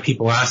lot of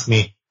people ask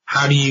me,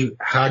 how do you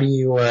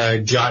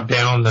jot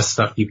down this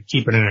stuff? Do you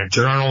keep it in a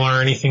journal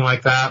or anything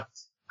like that?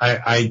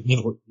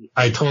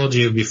 I told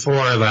you before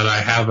that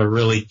I have a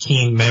really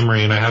keen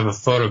memory and I have a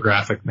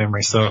photographic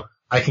memory. So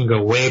I can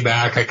go way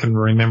back. I can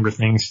remember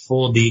things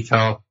full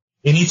detail.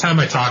 Anytime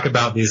I talk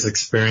about these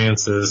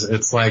experiences,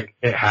 it's like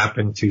it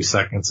happened 2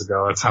 seconds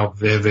ago. It's how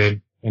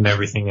vivid and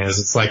everything is.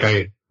 It's like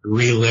I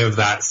relive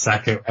that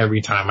second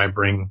every time I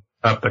bring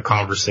up the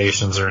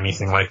conversations or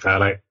anything like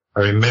that. I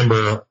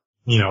remember,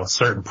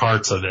 certain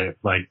parts of it,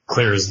 like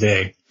clear as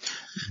day.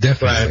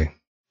 Definitely.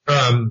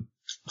 But,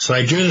 so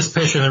I drew this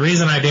picture, and the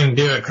reason I didn't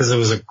do it because it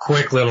was a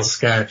quick little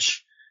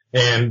sketch,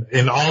 and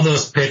all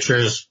those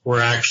pictures were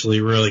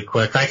actually really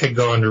quick. I could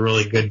go into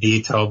really good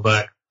detail,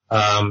 but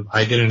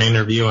I did an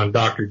interview on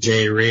Dr.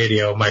 J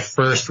Radio, my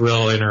first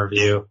real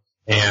interview,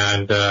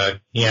 and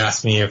he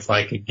asked me if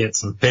I could get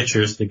some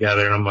pictures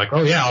together, and I'm like,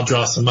 oh yeah, I'll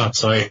draw some up.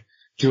 So I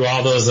drew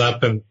all those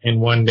up in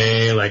one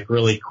day, like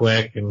really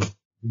quick, and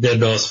did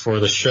those for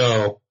the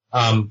show.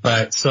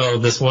 But so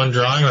this one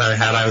drawing that I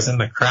had, I was in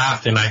the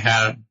craft and I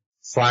had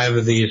 5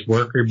 of these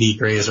worker bee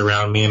greys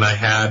around me, and I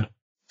had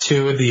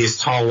 2 of these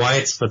tall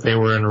whites, but they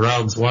were in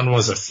robes. One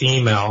was a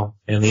female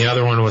and the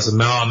other one was a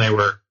male, and they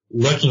were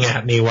looking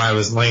at me while I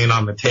was laying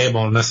on the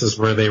table, and this is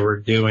where they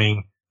were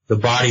doing the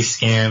body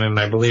scan, and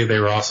I believe they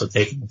were also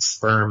taking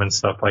sperm and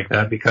stuff like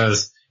that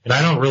and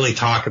I don't really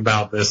talk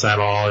about this at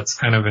all. It's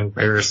kind of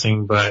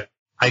embarrassing, but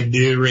I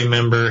do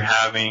remember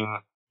having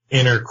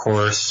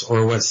intercourse,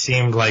 or what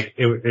seemed like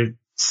it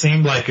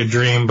seemed like a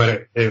dream,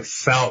 but it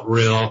felt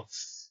real.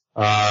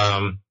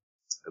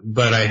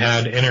 But I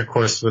had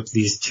intercourse with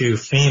these 2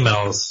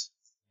 females,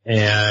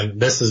 and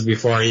this is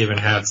before I even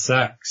had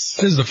sex.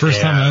 This is the first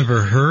time I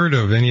ever heard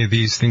of any of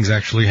these things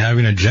actually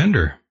having a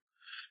gender.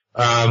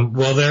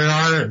 Well, there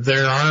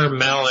are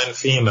male and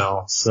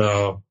female,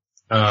 so,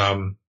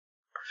 I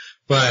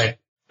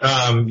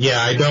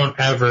don't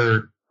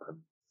ever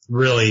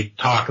really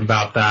talk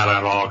about that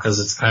at all because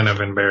it's kind of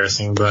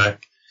embarrassing, but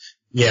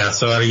yeah,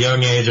 so at a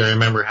young age I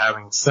remember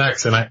having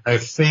sex, and I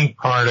think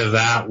part of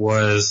that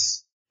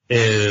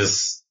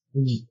is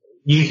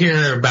you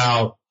hear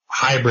about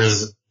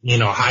hybrids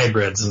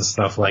and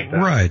stuff like that.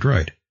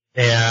 Right.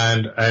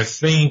 And I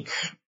think,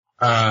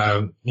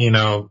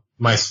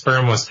 my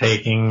sperm was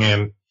taking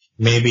and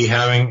maybe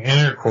having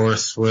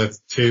intercourse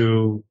with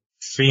 2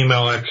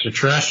 female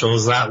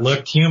extraterrestrials that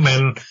looked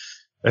human.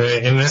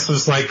 And this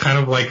was like kind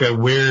of like a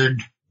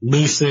weird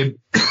lucid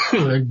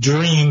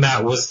dream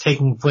that was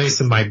taking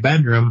place in my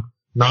bedroom,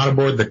 not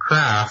aboard the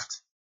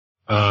craft.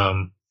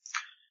 But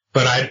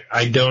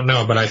I don't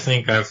know, but I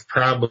think I've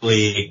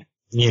probably,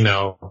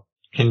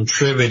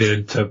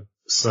 contributed to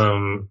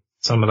some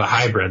of the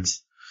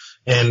hybrids.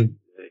 And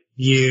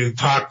you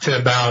talked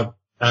about,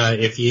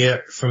 if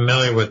you're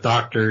familiar with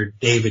Dr.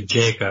 David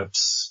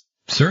Jacobs.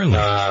 Certainly.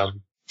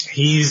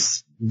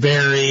 He's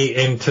very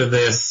into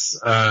this,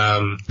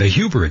 the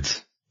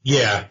hybrids.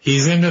 Yeah,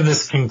 he's into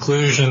this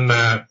conclusion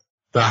that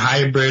the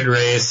hybrid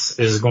race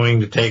is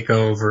going to take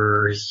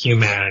over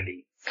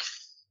humanity.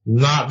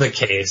 Not the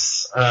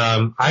case.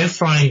 I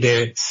find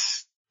it,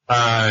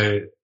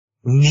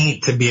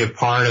 neat to be a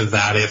part of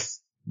that if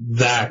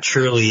that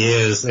truly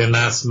is, and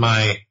that's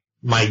my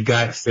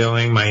gut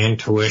feeling, my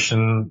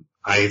intuition.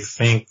 I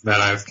think that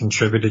I've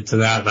contributed to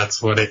that.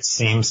 That's what it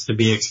seems to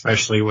be,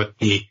 especially with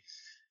the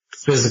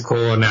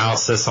physical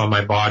analysis on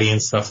my body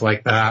and stuff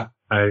like that.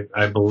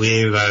 I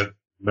believe that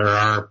there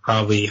are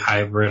probably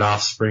hybrid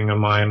offspring of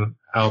mine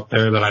out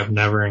there that I've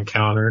never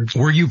encountered.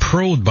 Were you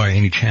probed by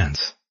any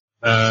chance?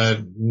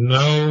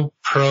 No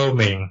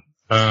probing.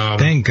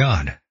 Thank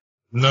God.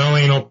 No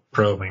anal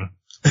probing.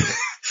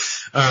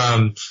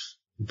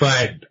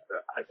 But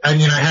I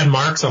mean, I had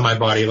marks on my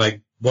body,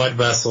 like blood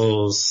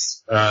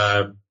vessels,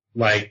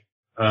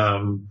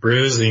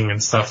 bruising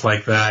and stuff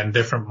like that and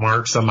different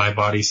marks on my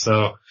body.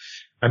 So,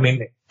 I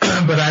mean,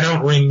 but I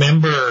don't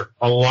remember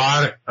a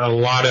lot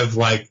of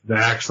like the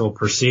actual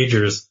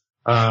procedures.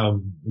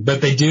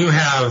 But they do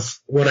have,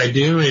 what I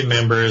do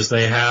remember is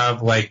they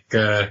have like,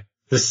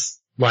 this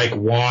like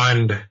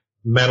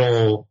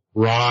metal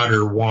rod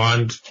or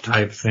wand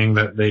type thing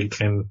that they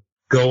can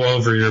go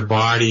over your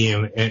body,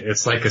 and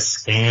it's like a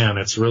scan.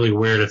 It's really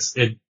weird.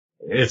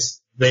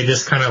 They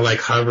just kind of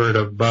like hovered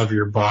above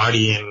your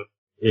body, and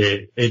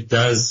it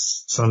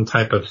does some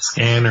type of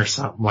scan or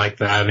something like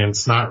that. And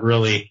it's not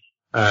really,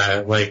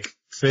 like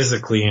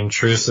physically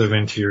intrusive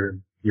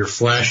into your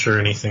flesh or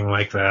anything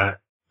like that.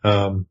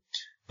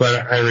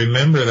 But I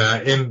remember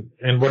that.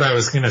 And what I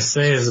was going to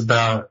say is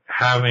about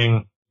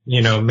having,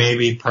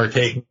 maybe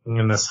partaking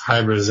in this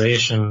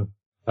hybridization,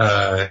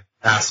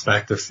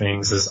 aspect of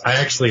things is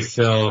I actually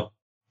feel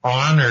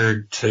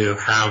honored to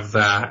have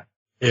that,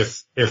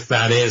 if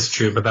that is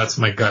true, but that's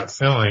my gut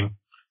feeling,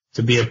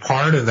 to be a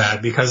part of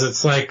that, because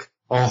it's like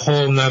a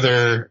whole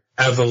nother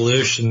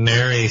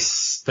evolutionary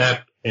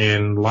step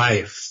in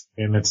life.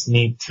 And it's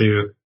neat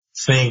to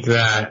think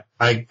that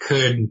I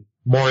could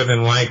more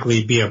than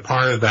likely be a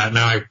part of that.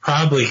 Now, I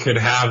probably could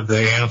have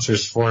the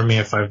answers for me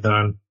if I've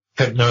done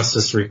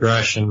hypnosis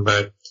regression,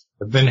 but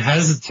I've been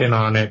hesitant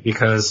on it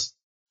because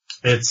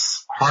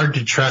it's hard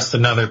to trust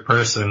another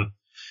person,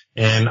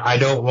 and I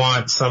don't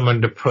want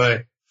someone to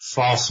put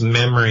false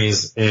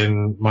memories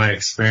in my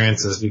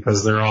experiences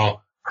because they're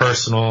all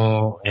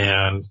personal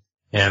and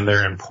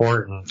they're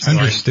important. So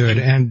Understood.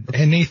 And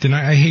Nathan,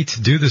 I hate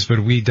to do this, but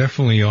we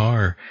definitely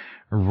are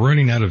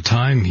running out of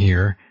time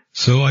here.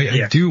 So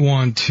I do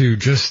want to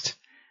just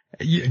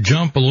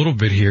jump a little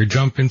bit here,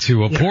 jump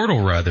into a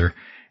portal rather.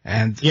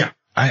 And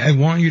I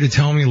want you to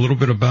tell me a little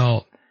bit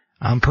about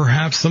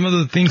perhaps some of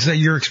the things that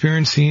you're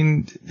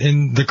experiencing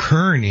in the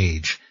current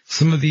age,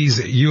 some of these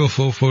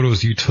UFO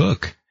photos you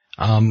took.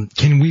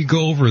 Can we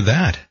go over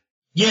that?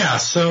 Yeah,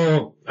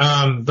 so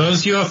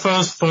those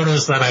UFOs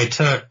photos that I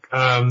took,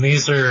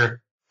 these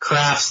are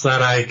crafts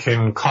that I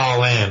can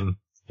call in.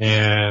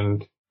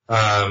 And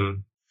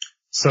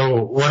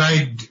so what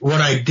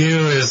I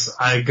do is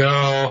I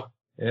go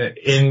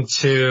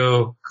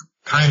into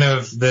kind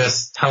of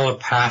this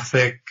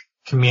telepathic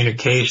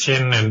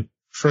communication, and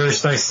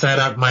first I set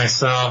up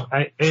myself.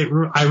 I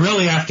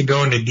really have to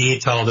go into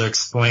detail to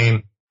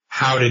explain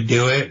how to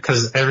do it,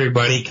 because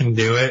everybody can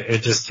do it.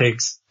 It just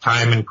takes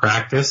time and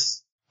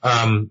practice.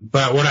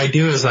 But what I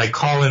do is I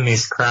call in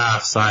these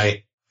crafts.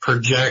 I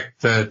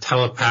project the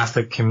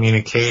telepathic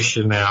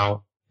communication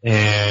out,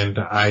 and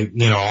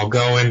I'll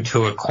go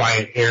into a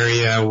quiet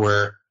area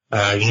where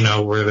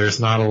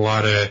there's not a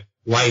lot of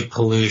light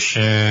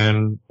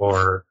pollution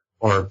or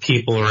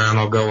people around.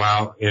 I'll go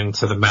out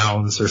into the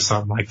mountains or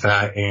something like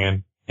that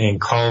and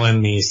call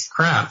in these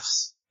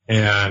crafts.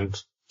 And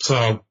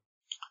so,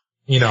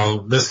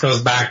 this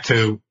goes back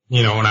to,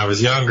 when I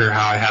was younger,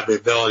 how I had the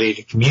ability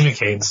to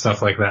communicate and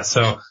stuff like that.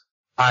 So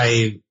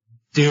I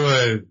do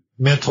a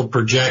mental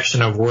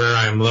projection of where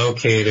I'm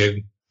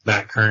located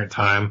that current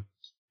time.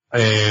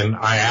 And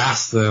I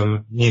ask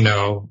them,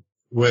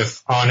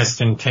 with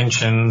honest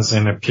intentions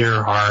and a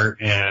pure heart,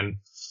 and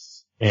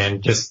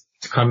just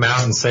to come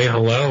out and say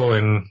hello.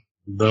 And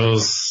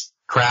those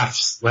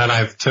crafts that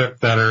I've took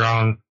that are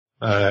on,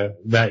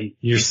 that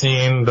you're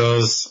seeing,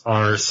 those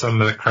are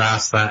some of the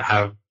crafts that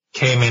have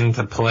came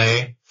into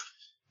play.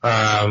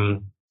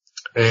 And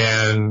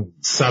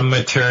some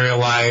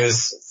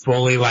materialize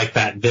fully, like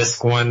that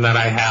disc one that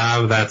I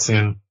have that's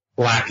in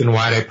black and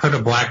white. I put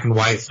a black and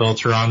white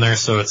filter on there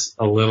so it's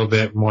a little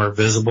bit more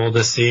visible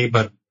to see,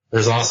 but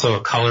there's also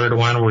a colored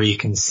one where you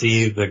can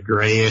see the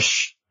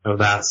grayish of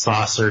that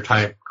saucer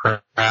type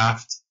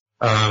craft.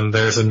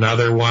 There's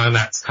another one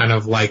that's kind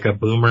of like a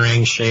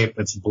boomerang shape.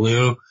 It's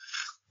blue.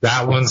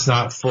 That one's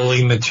not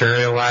fully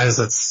materialized.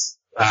 It's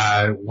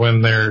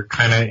when they're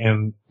kind of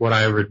in what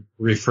I would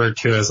refer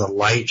to as a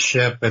light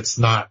ship. It's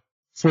not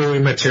fully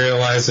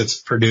materialized.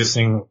 It's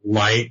producing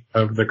light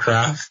of the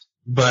craft.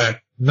 But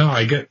no,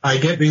 I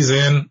get these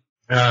in,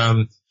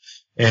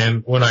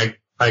 and when I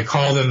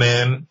call them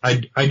in,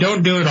 I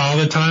don't do it all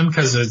the time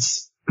because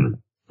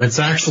it's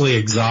actually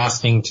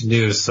exhausting to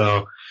do.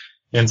 So,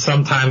 and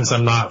sometimes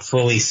I'm not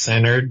fully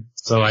centered,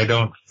 so I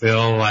don't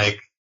feel like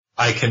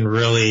I can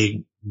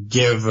really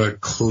give a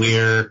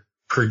clear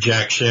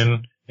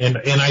projection. And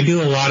I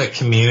do a lot of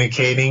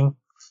communicating.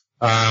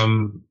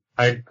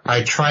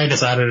 I try to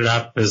set it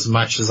up as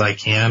much as I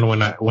can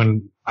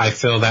when I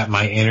feel that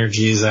my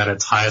energy is at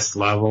its highest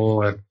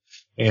level,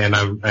 and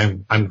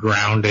I'm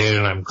grounded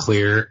and I'm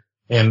clear.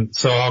 And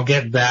so I'll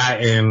get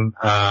that, and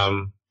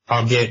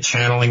I'll get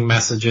channeling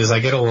messages. I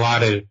get a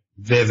lot of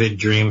vivid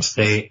dream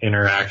state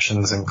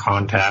interactions and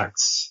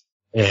contacts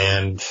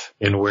and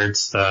weird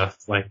stuff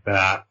like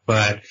that.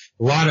 But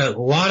a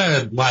lot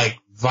of like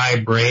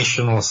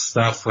vibrational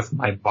stuff with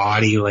my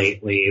body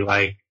lately.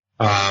 Like,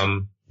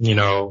 I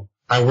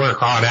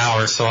work odd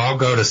hours, so I'll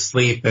go to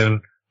sleep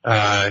and,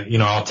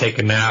 I'll take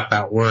a nap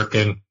at work,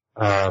 and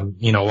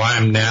while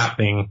I'm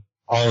napping,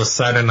 all of a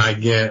sudden I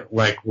get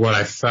like what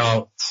I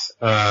felt,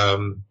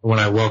 when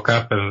I woke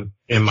up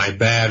in my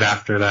bed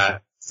after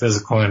that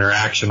physical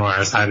interaction where I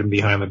was hiding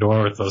behind the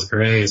door with those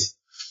grays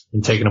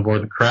and taking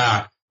aboard the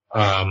craft.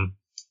 Well,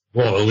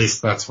 at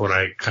least that's what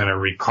I kind of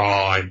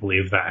recall. I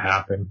believe that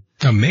happened.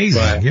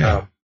 Amazing. But,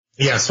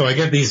 yeah. So I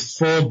get these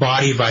full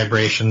body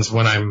vibrations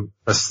when I'm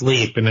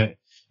asleep, and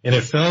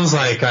it feels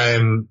like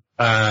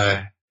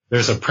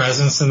there's a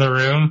presence in the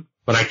room,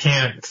 but I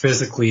can't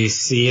physically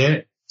see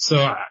it. So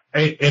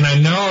I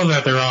know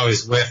that they're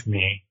always with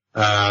me,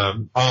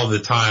 all the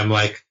time.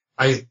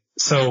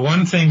 So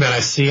one thing that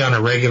I see on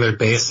a regular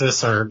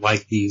basis are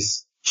like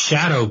these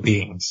shadow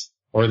beings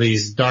or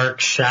these dark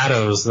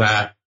shadows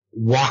that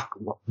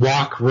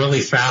walk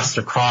really fast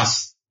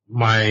across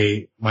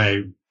my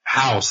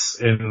house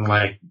in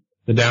like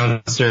the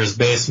downstairs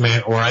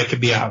basement, or I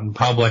could be out in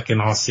public and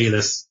I'll see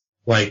this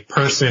like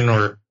person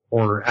or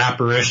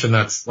apparition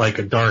that's like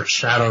a dark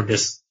shadow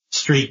just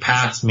streak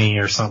past me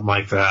or something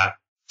like that.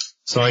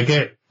 So I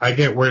get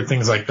weird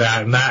things like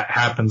that, and that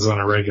happens on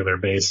a regular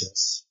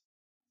basis.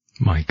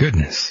 My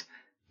goodness.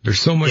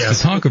 There's so much to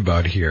talk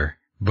about here,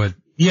 but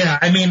yeah,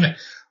 I mean,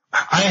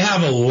 I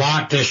have a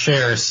lot to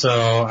share,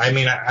 so I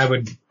mean, I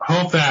would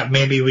hope that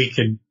maybe we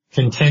could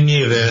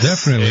continue this.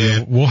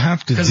 Definitely. We'll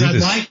have to do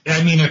this.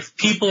 If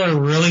people are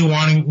really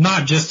wanting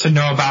not just to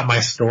know about my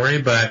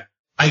story, but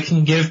I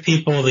can give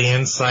people the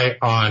insight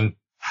on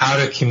how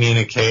to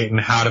communicate and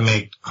how to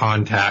make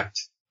contact.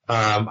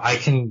 I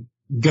can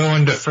go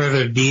into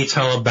further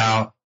detail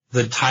about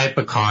the type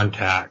of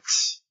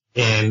contacts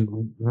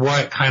and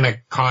what kind of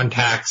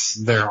contacts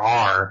there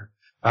are.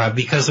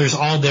 Because there's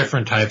all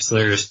different types.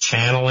 There's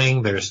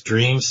channeling, there's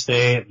dream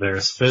state,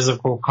 there's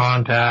physical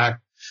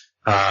contact,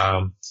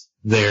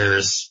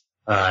 there's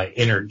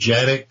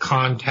energetic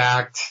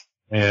contact.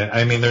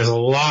 There's a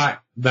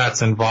lot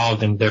that's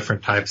involved in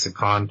different types of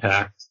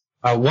contact.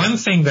 One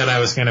thing that I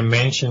was going to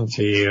mention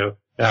to you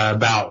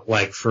about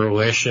like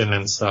fruition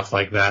and stuff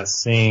like that,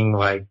 seeing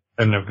like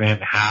an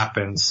event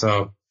happen.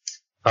 So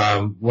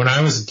when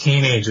I was a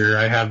teenager,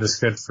 I had this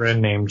good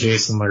friend named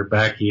Jason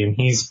Lerbecki, and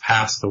he's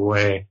passed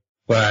away.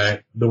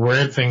 But the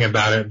weird thing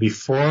about it,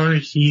 before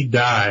he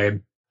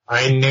died,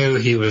 I knew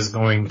he was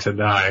going to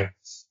die.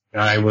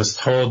 I was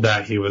told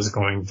that he was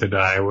going to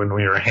die when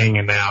we were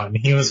hanging out. And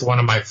he was one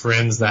of my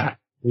friends that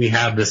we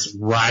had this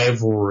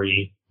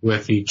rivalry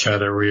with each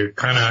other. We were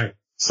kind of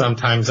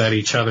sometimes at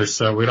each other,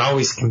 so we'd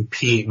always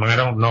compete. And I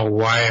don't know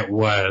why it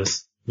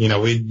was.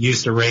 We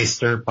used to race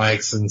dirt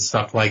bikes and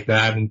stuff like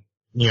that. And,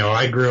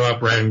 I grew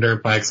up riding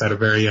dirt bikes at a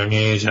very young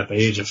age, at the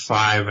age of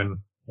 5, and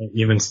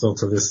even still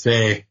to this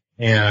day.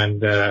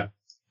 And,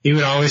 he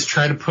would always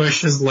try to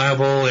push his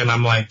level, and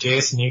I'm like,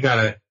 Jason, you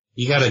gotta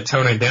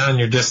tone it down.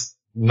 You're just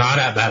not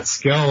at that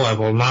skill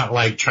level, not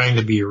like trying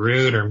to be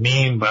rude or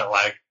mean, but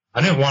like,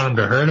 I didn't want him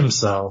to hurt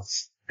himself.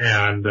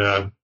 And,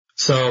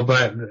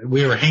 but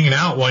we were hanging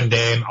out one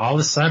day, and all of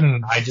a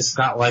sudden I just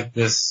got like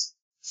this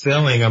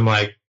feeling. I'm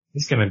like,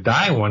 he's gonna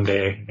die one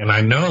day, and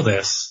I know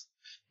this.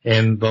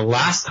 And the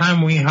last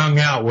time we hung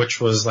out, which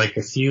was like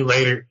a few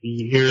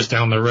years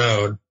down the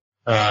road,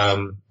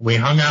 we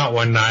hung out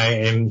one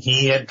night, and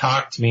he had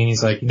talked to me, and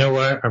he's like, you know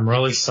what? I'm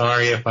really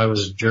sorry if I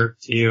was a jerk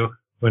to you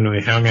when we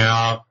hung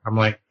out. I'm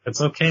like, it's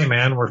okay,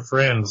 man. We're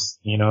friends.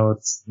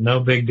 It's no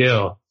big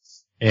deal.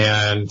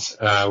 And,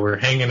 we're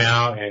hanging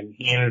out, and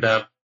he ended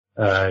up,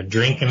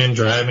 drinking and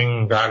driving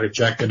and got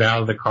ejected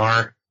out of the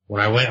car. When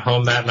I went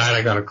home that night,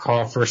 I got a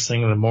call first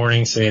thing in the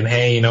morning saying,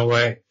 hey, you know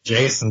what?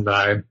 Jason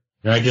died.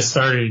 And I just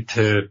started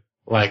to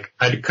I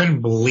couldn't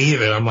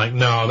believe it. I'm like,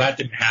 no, that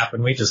didn't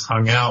happen. We just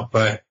hung out,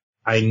 but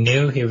I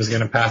knew he was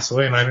going to pass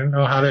away, and I didn't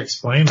know how to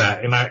explain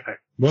that. And I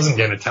wasn't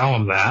going to tell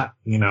him that,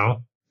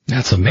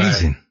 That's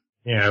amazing.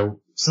 But,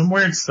 some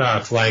weird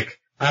stuff. I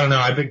don't know.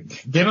 I've been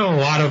getting a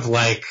lot of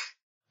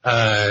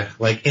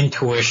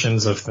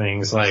intuitions of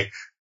things,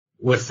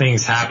 with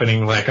things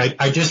happening.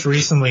 I just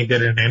recently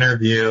did an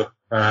interview,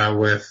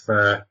 with,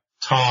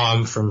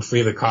 Tom from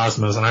Free the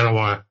Cosmos, and I don't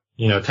want to,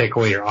 take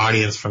away your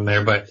audience from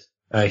there, but,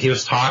 he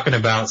was talking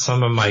about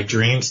some of my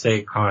dream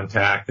state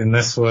contact, and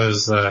this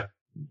was,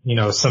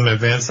 some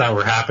events that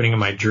were happening in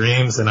my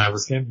dreams, and I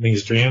was getting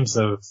these dreams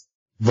of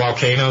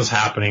volcanoes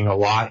happening a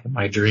lot in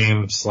my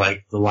dreams,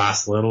 the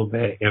last little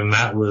bit, and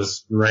that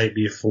was right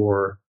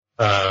before,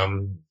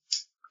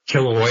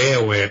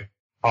 Kilauea went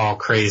all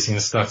crazy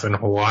and stuff in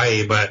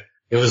Hawaii, but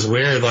it was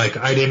weird,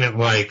 I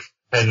didn't,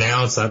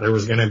 announce that there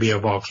was going to be a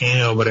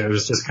volcano, but it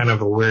was just kind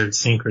of a weird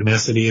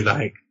synchronicity,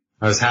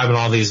 I was having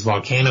all these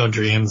volcano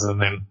dreams,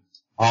 and then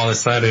all of a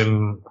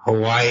sudden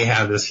Hawaii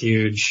had this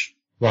huge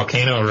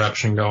volcano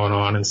eruption going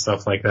on and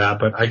stuff like that.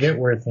 But I get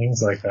weird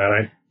things like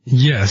that.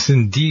 Yes,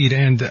 indeed.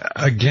 And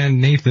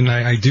again, Nathan,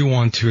 I do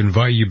want to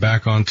invite you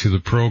back onto the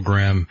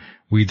program.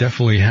 We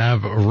definitely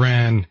have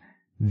ran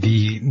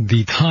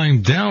the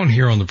time down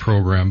here on the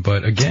program,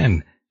 but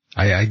again,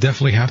 I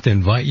definitely have to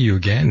invite you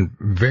again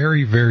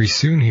very, very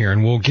soon here,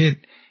 and we'll get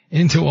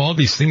into all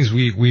these things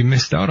we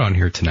missed out on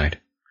here tonight.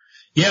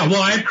 Yeah,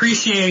 well, I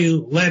appreciate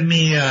you letting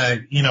me,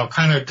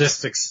 kind of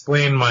just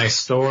explain my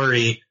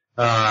story,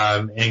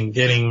 and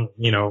getting,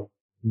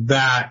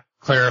 that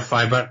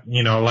clarified. But,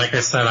 like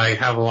I said, I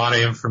have a lot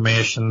of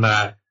information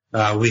that,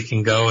 we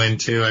can go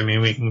into. I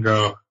mean, we can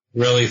go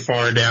really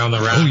far down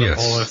the rabbit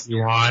hole if you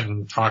want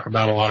and talk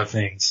about a lot of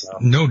things. So.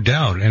 No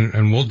doubt.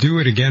 And we'll do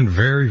it again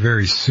very,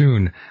 very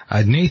soon.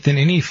 Nathan,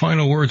 any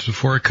final words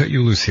before I cut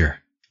you loose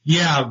here?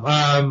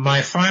 Yeah,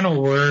 my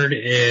final word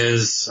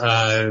is,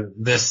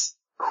 this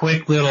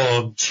quick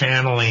little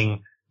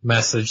channeling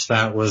message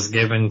that was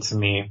given to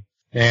me.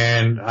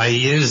 And I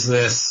use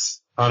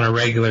this on a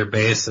regular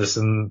basis,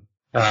 and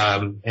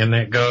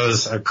it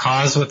goes, a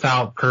cause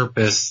without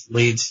purpose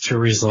leads to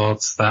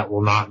results that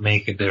will not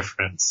make a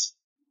difference.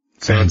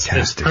 So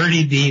it's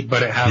pretty deep,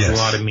 but it has a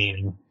lot of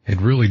meaning.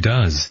 It really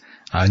does.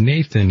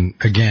 Nathan,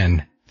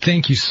 again,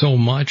 thank you so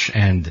much,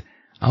 and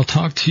I'll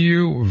talk to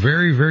you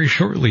very, very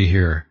shortly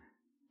here.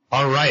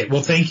 All right.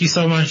 Well, thank you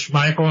so much,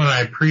 Michael, and I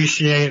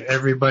appreciate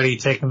everybody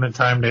taking the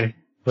time to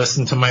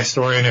listen to my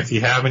story. And if you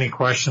have any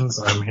questions,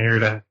 I'm here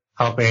to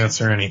help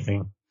answer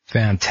anything.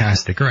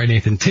 Fantastic. All right,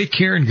 Nathan, take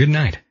care and good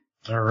night.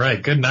 All right.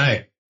 Good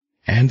night.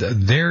 And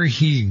there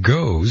he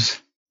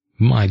goes.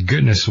 My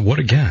goodness, what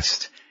a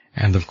guest.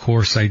 And of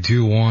course, I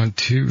do want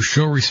to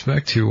show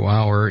respect to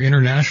our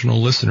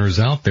international listeners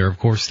out there. Of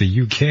course,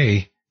 the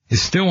UK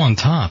is still on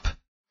top.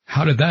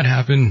 How did that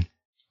happen?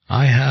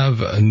 I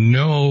have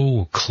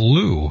no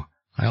clue.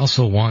 I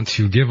also want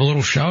to give a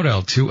little shout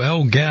out to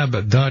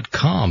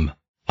lgab.com.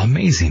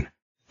 Amazing.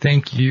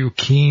 Thank you,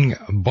 King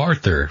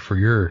Barther, for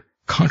your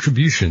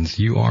contributions.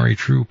 You are a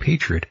true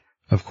patriot.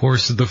 Of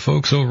course, the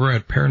folks over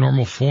at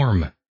Paranormal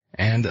Forum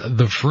and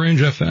the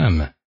Fringe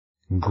FM.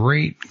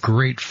 Great,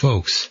 great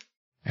folks.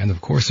 And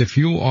of course, if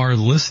you are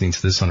listening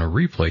to this on a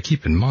replay,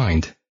 keep in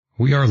mind,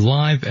 we are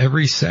live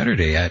every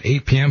Saturday at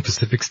 8 p.m.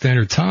 Pacific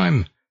Standard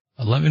Time,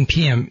 11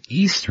 p.m.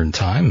 Eastern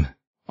Time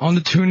on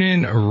the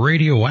TuneIn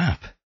radio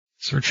app.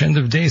 Search End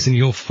of Days and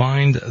you'll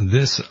find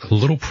this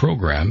little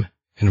program.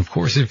 And of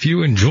course, if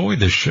you enjoy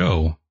the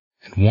show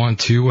and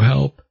want to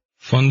help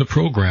fund the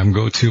program,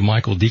 go to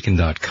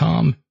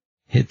michaeldeacon.com,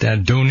 hit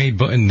that donate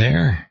button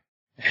there,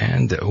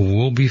 and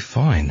we'll be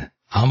fine.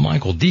 I'm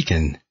Michael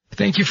Deacon.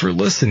 Thank you for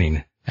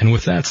listening. And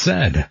with that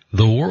said,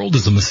 the world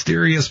is a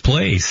mysterious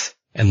place,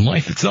 and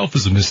life itself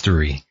is a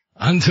mystery.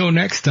 Until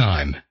next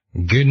time,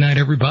 good night,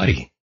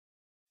 everybody.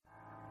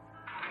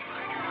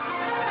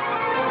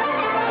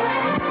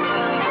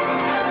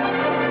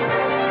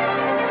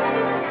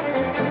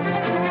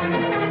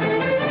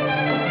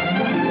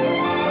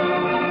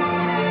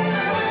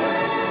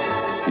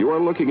 You are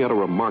looking at a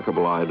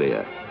remarkable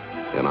idea,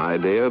 an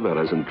idea that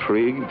has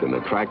intrigued and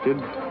attracted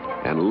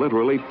and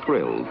literally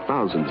thrilled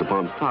thousands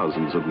upon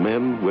thousands of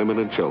men, women,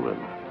 and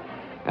children.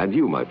 And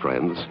you, my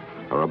friends,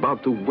 are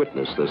about to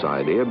witness this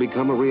idea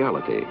become a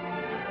reality.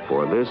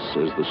 For this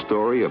is the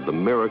story of the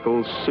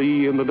miracle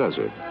sea in the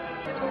desert.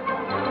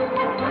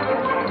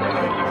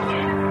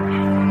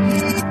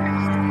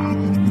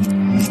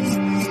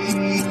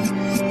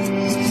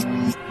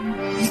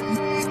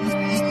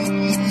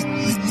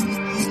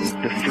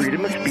 The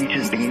freedom of speech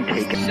is being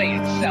taken. Say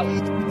it, sell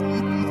it.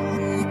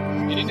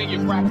 Anything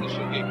you practice,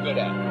 you'll get good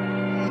at.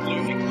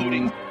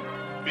 Including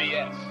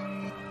BS.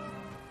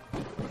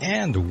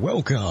 And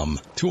welcome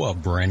to a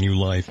brand new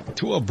life,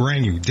 to a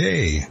brand new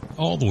day,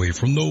 all the way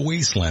from the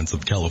wastelands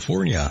of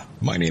California.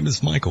 My name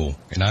is Michael,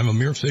 and I'm a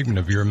mere figment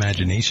of your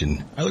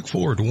imagination. I look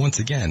forward to once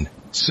again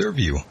serve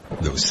you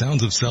those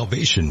sounds of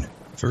salvation.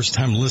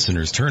 First-time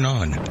listeners, turn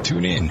on,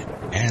 tune in,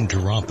 and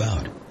drop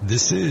out.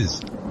 This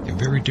is a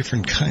very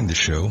different kind of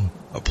show,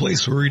 a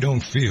place where we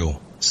don't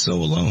feel so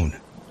alone.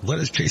 Let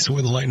us chase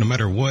away the light no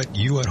matter what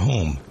you at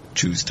home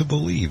choose to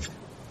believe.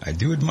 I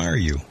do admire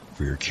you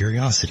for your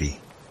curiosity.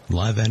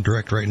 Live and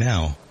direct right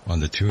now on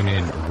the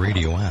TuneIn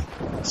radio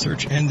app.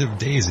 Search End of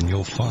Days and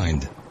you'll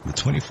find the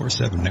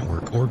 24/7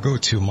 network, or go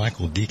to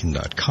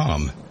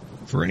michaeldeacon.com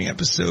for any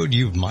episode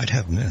you might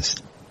have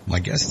missed. My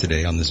guest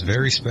today on this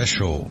very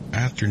special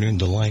Afternoon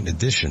Delight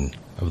edition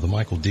of the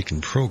Michael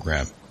Deacon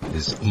program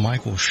is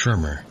Michael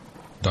Shermer.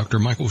 Dr.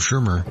 Michael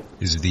Shermer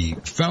is the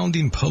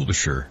founding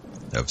publisher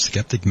of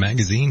Skeptic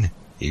Magazine,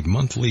 a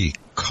monthly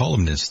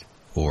columnist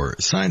for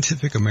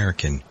Scientific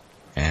American,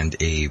 and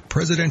a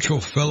presidential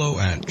fellow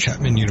at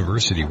Chapman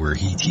University, where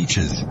he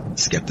teaches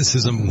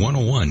Skepticism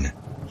 101.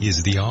 He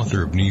is the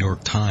author of New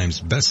York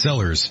Times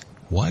bestsellers,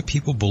 Why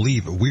People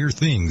Believe Weird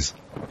Things,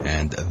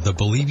 and The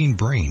Believing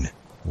Brain,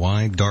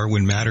 Why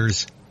Darwin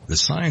Matters, The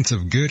Science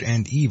of Good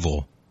and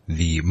Evil,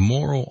 The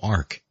Moral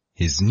Arc.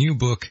 His new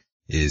book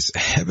is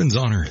Heavens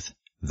on Earth,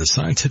 The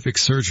Scientific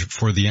Search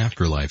for the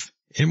Afterlife,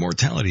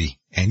 Immortality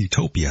and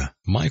Utopia.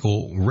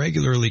 Michael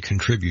regularly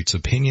contributes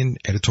opinion,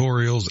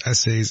 editorials,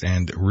 essays,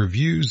 and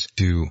reviews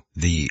to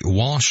the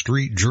Wall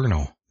Street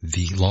Journal,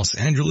 the Los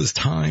Angeles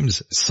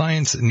Times,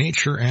 Science,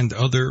 Nature, and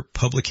other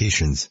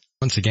publications.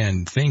 Once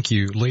again, thank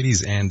you,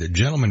 ladies and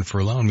gentlemen, for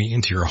allowing me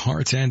into your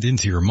hearts and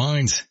into your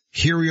minds.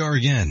 Here we are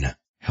again.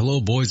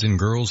 Hello, boys and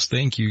girls.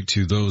 Thank you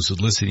to those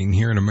listening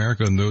here in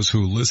America and those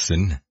who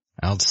listen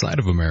outside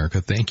of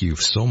America, thank you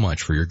so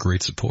much for your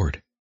great support.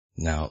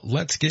 Now,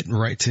 let's get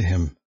right to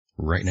him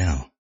right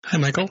now. Hi,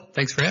 Michael.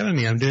 Thanks for having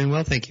me. I'm doing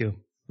well, thank you.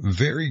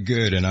 Very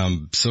good, and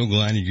I'm so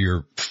glad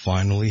you're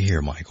finally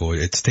here, Michael.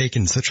 It's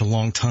taken such a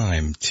long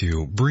time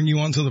to bring you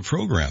onto the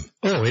program.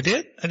 Oh, it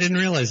did? I didn't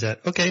realize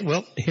that. Okay,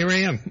 well, here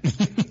I am.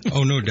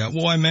 Oh, no doubt.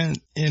 Well, I meant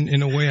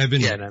in a way I've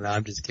been... Yeah, no,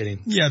 I'm just kidding.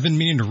 Yeah, I've been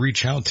meaning to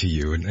reach out to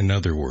you, in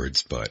other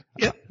words, but...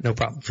 Yeah, no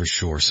problem. For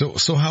sure.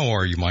 So how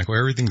are you, Michael?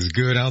 Everything's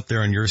good out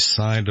there on your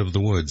side of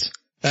the woods?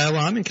 Well,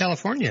 I'm in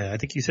California. I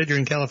think you said you're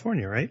in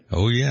California, right?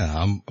 Oh yeah.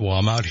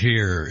 I'm out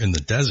here in the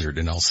desert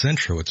in El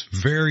Centro. It's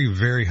very,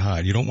 very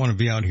hot. You don't want to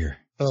be out here.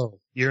 Oh,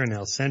 you're in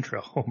El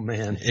Centro. Oh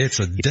man. It's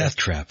a death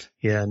trap.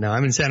 Yeah, no,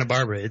 I'm in Santa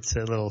Barbara. It's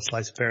a little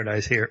slice of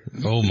paradise here.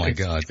 Oh my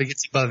God. If it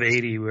gets above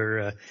 80,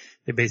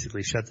 they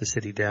basically shut the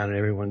city down and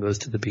everyone goes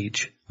to the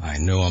beach. I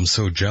know. I'm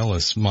so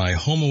jealous. My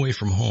home away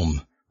from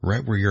home,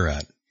 right where you're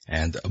at.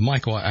 And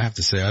Michael, I have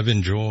to say I've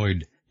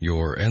enjoyed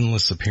your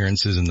endless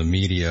appearances in the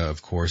media,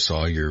 of course,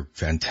 all your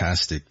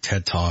fantastic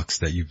TED Talks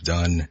that you've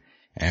done,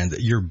 and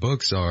your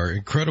books are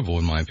incredible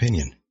in my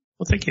opinion.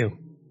 Well, thank you.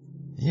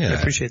 Yeah. I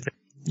appreciate that.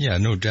 Yeah,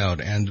 no doubt.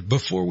 And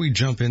before we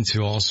jump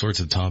into all sorts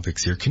of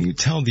topics here, can you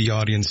tell the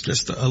audience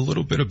just a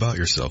little bit about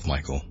yourself,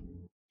 Michael?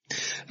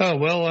 Oh,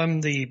 well,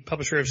 I'm the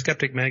publisher of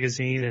Skeptic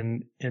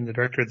Magazine and the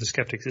director of the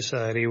Skeptic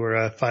Society. We're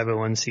a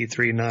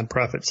 501c3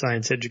 nonprofit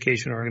science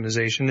education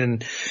organization,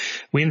 and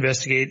we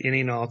investigate any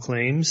and all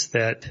claims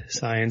that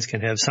science can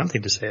have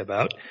something to say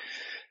about.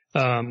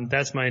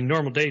 That's my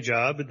normal day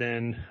job.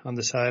 Then on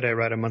the side, I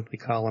write a monthly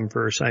column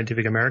for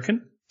Scientific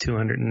American,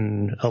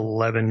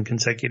 211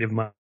 consecutive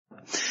months.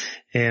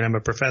 And I'm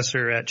a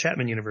professor at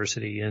Chapman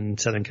University in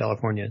Southern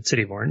California,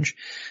 City of Orange,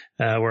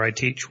 where I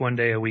teach one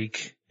day a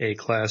week a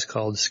class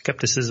called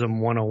Skepticism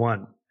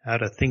 101, how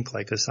to think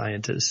like a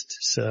scientist.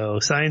 So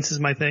science is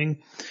my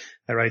thing.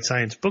 I write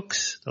science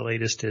books. The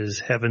latest is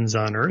Heavens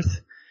on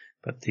Earth,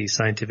 but the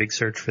scientific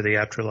search for the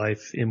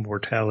afterlife,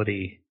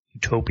 immortality,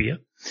 utopia.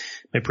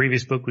 My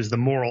previous book was The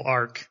Moral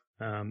Arc,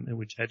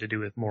 which had to do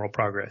with moral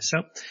progress.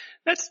 So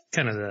that's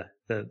kind of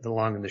the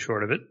long and the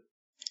short of it.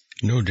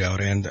 No doubt.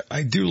 And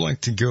I do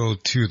like to go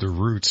to the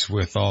roots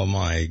with all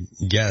my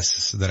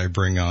guests that I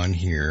bring on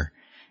here.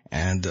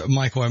 And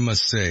Michael, I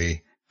must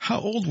say, how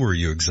old were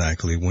you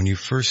exactly when you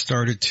first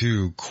started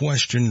to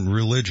question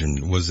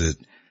religion? Was it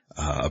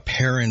a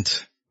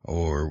parent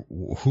or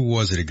who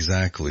was it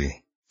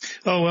exactly?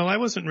 Oh, well, I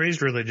wasn't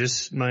raised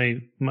religious.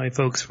 My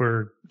folks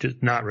were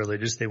just not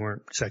religious. They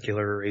weren't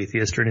secular or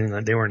atheist or anything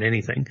like that. They weren't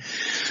anything.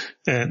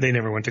 They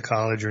never went to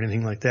college or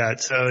anything like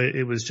that. So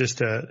it was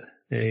just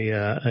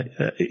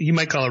you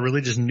might call a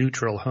religious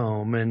neutral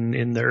home. And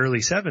in the early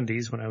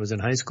 70s, when I was in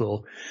high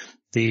school,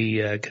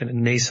 the kind of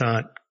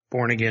nascent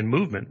born again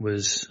movement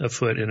was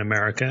afoot in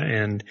America,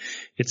 and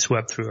it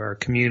swept through our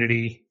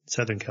community.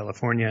 Southern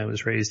California. I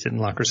was raised in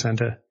La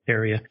Crescenta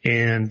area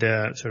and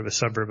sort of a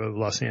suburb of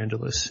Los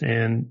Angeles.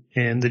 And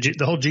the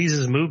whole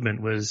Jesus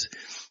movement was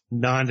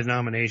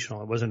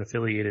non-denominational. It wasn't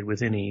affiliated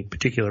with any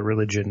particular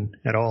religion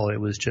at all. It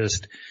was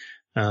just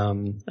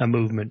a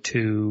movement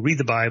to read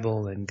the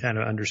Bible and kind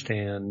of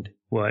understand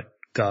what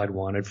God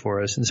wanted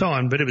for us and so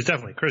on. But it was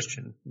definitely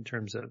Christian in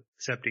terms of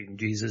accepting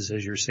Jesus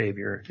as your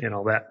savior and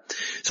all that.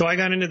 So I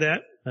got into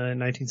that in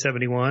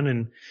 1971,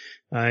 and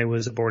I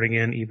was a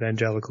born-again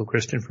evangelical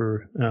Christian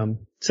for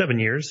 7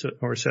 years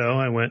or so.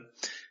 I went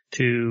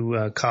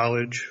to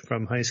college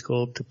from high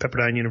school to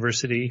Pepperdine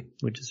University,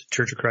 which is a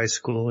Church of Christ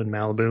school in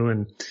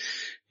Malibu,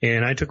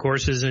 and I took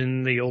courses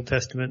in the Old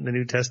Testament and the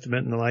New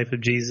Testament and the life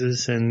of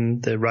Jesus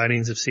and the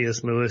writings of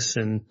C.S. Lewis,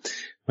 and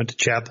went to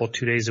chapel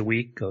 2 days a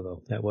week,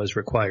 although that was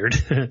required.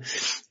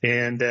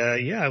 And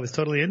I was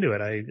totally into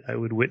it. I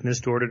would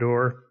witness door to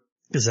door,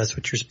 because that's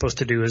what you're supposed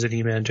to do as an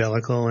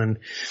evangelical. And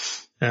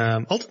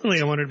ultimately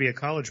I wanted to be a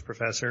college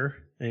professor,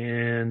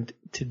 and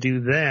to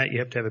do that you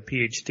have to have a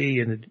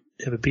PhD, and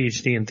to have a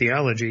PhD in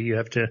theology you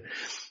have to,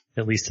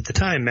 at least at the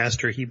time,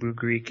 master Hebrew,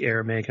 Greek,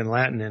 Aramaic, and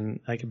Latin, and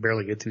I could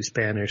barely get through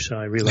Spanish, so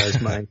I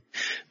realized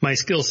my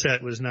skill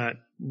set was not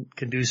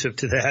conducive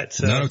to that.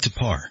 So not up to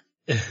par.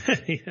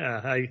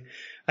 Yeah,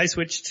 I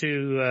switched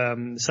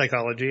to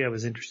psychology. I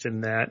was interested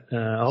in that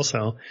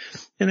also,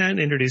 and that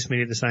introduced me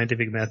to the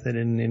scientific method.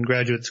 And in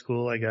graduate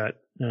school I got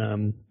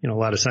a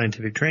lot of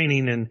scientific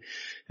training, and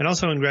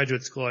also in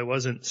graduate school I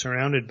wasn't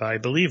surrounded by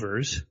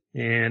believers.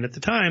 And at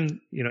the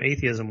time,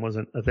 atheism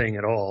wasn't a thing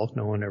at all.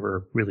 No one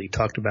ever really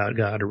talked about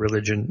God or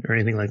religion or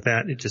anything like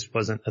that. It just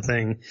wasn't a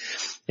thing.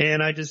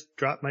 And I just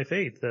dropped my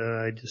faith.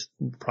 The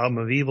problem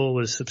of evil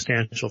was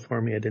substantial for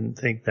me. I didn't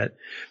think that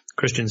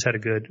Christians had a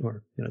good,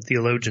 or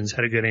theologians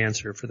had a good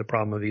answer for the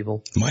problem of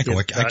evil. Michael,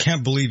 I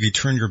can't believe you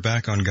turned your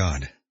back on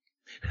God.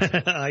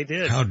 I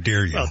did. How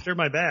dare you? Well, turn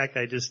my back.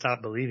 I just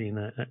stopped believing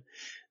that.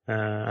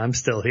 I'm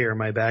still here.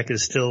 My back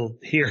is still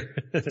here.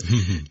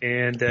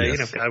 And, yes.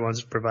 If God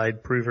wants to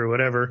provide proof or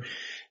whatever,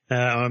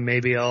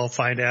 maybe I'll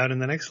find out in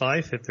the next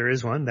life. If there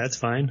is one, that's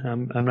fine.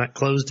 I'm not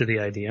closed to the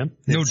idea.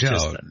 No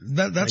doubt.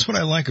 That's what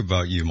I like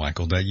about you,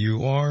 Michael, that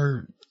you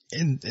are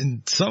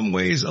in some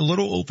ways a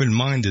little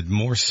open-minded,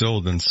 more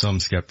so than some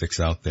skeptics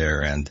out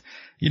there. And,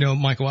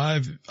 Michael,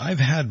 I've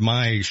had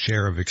my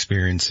share of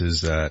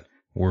experiences that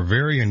were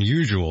very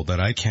unusual that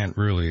I can't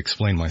really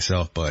explain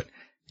myself, but,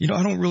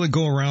 I don't really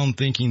go around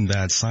thinking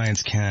that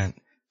science can't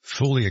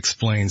fully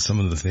explain some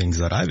of the things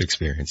that I've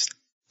experienced.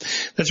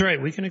 That's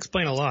right. We can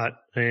explain a lot,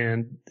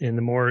 and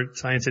the more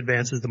science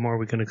advances, the more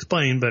we can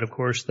explain. But of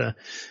course,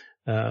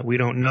 we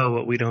don't know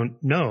what we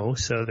don't know,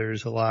 so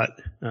there's a lot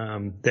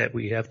that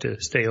we have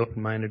to stay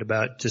open-minded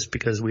about just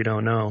because we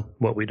don't know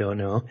what we don't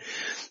know.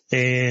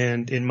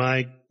 And in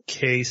my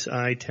case,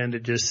 I tend to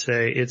just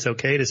say it's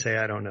okay to say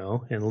I don't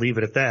know and leave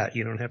it at that.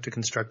 You don't have to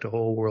construct a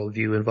whole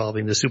worldview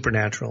involving the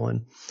supernatural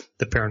and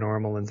the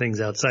paranormal and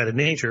things outside of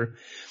nature.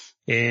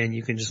 And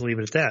you can just leave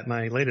it at that.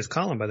 My latest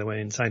column, by the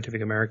way, in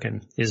Scientific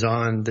American is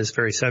on this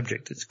very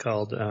subject. It's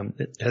called,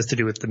 it has to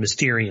do with the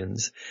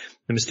Mysterians.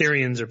 The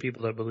Mysterians are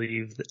people that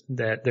believe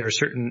that there are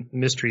certain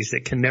mysteries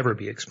that can never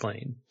be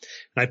explained.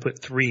 And I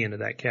put 3 into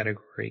that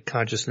category: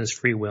 consciousness,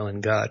 free will,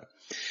 and God.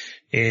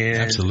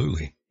 And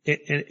absolutely.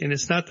 And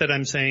it's not that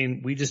I'm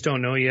saying we just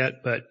don't know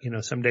yet, but,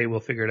 someday we'll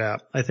figure it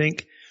out. I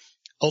think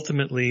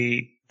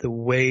ultimately the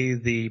way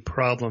the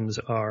problems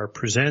are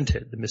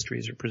presented, the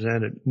mysteries are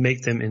presented,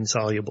 make them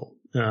insoluble.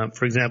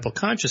 For example,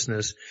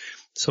 consciousness,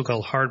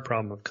 so-called hard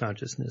problem of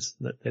consciousness,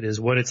 that is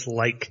what it's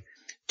like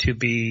to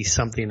be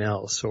something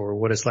else or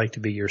what it's like to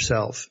be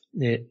yourself.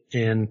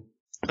 And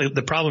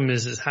the problem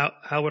is how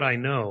would I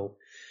know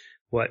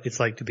what it's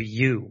like to be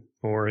you?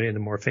 Or in a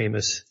more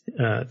famous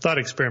thought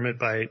experiment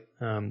by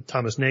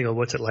Thomas Nagel,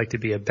 what's it like to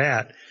be a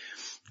bat?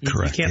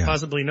 Correct, you can't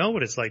possibly know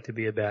what it's like to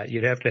be a bat.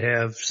 You'd have to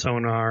have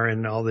sonar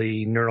and all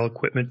the neural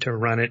equipment to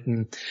run it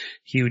and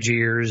huge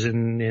ears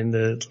and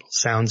the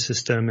sound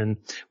system and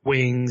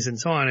wings and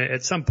so on.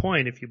 At some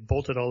point, if you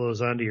bolted all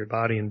those onto your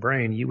body and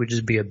brain, you would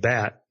just be a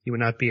bat. You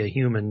would not be a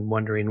human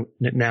wondering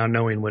now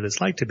knowing what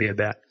it's like to be a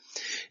bat.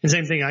 And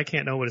same thing, I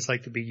can't know what it's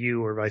like to be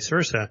you or vice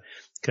versa,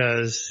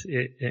 because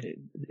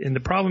and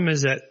the problem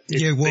is that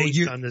it's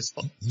based on this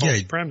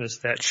false premise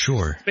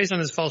that based on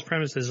this false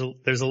premise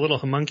there's a little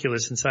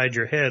homunculus inside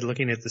your head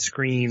looking at the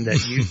screen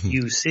that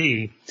you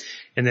see,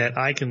 and that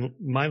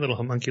my little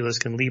homunculus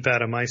can leap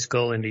out of my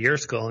skull into your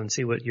skull and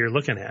see what you're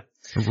looking at.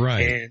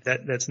 Right.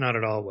 And that's not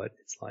at all what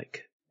it's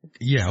like.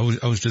 Yeah,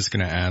 I was just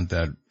going to add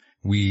that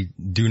we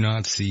do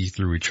not see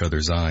through each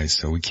other's eyes,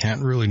 so we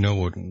can't really know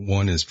what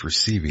one is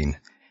perceiving.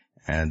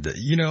 And,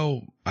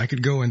 I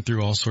could go in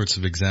through all sorts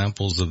of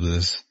examples of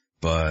this,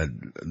 but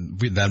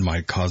that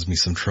might cause me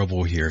some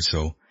trouble here.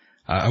 So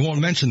I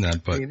won't mention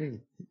that, but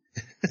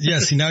yeah,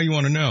 see, now you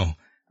want to know.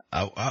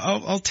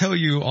 I'll tell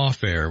you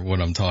off air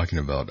what I'm talking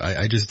about.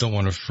 I just don't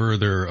want to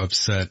further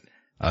upset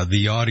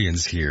the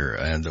audience here.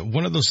 And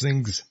one of those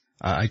things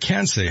I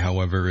can say,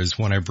 however, is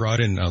when I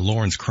brought in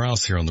Lawrence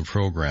Krauss here on the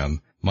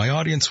program, my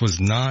audience was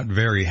not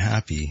very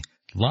happy.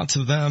 Lots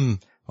of them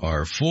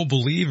are full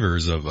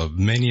believers of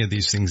many of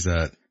these things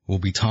that we'll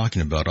be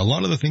talking about. A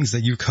lot of the things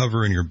that you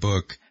cover in your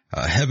book,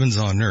 Heavens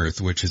on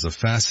Earth, which is a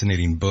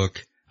fascinating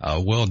book.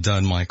 Well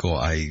done, Michael.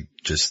 I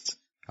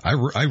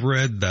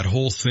read that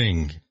whole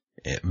thing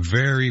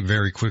very,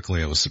 very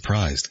quickly. I was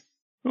surprised.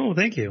 Oh,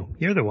 thank you.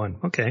 You're the one.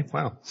 Okay.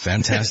 Wow.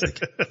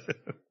 Fantastic.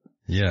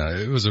 Yeah,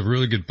 it was a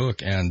really good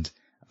book. And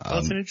well,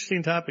 it's an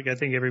interesting topic. I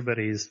think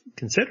everybody's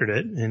considered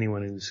it.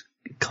 Anyone who's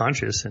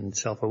conscious and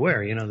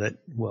self-aware, that,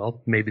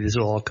 well, maybe this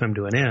will all come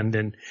to an end.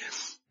 And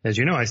as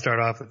you know, I start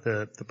off with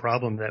the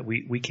problem that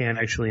we can't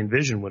actually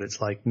envision what it's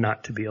like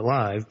not to be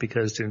alive,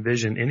 because to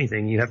envision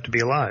anything, you have to be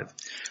alive.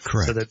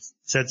 Correct. So that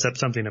sets up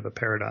something of a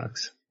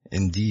paradox.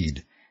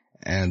 Indeed.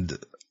 And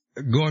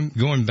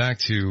going back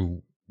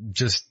to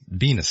just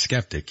being a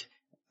skeptic,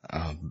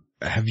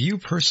 have you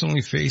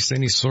personally faced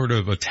any sort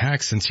of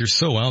attack since you're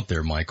so out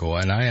there, Michael?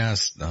 And I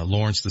asked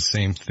Lawrence the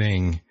same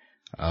thing.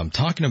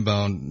 Talking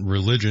about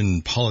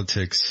religion,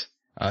 politics,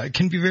 it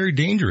can be very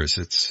dangerous.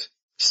 It's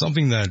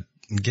something that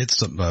gets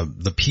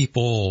the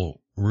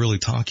people really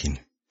talking.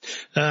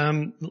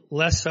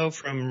 Less so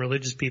from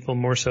religious people,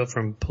 more so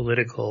from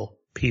political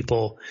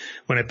people.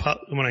 When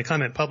I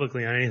comment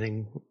publicly on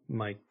anything,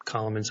 my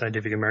column in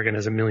Scientific American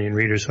has 1 million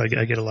readers, so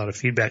I get a lot of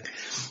feedback.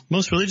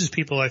 Most religious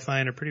people I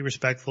find are pretty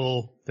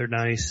respectful. They're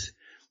nice.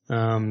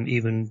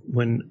 Even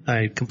when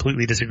I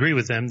completely disagree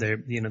with them,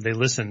 they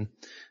listen.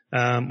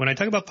 When I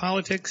talk about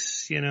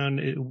politics,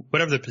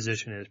 whatever the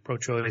position is,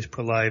 pro-choice,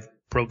 pro-life,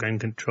 pro-gun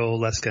control,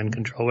 less gun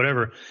control,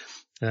 whatever,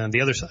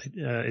 the other side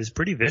is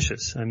pretty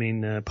vicious. I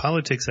mean,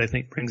 politics, I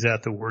think, brings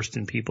out the worst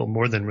in people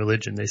more than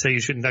religion. They say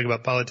you shouldn't talk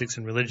about politics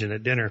and religion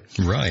at dinner.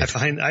 Right.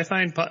 I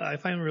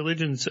find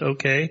religion's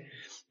okay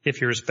if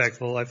you're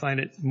respectful. I find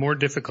it more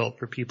difficult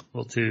for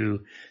people to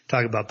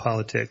talk about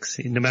politics,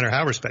 no matter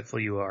how respectful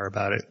you are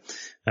about it,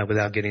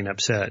 without getting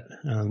upset.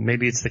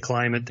 Maybe it's the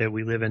climate that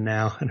we live in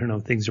now. I don't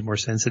know. Things are more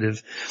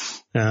sensitive,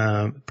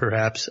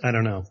 perhaps. I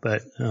don't know.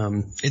 But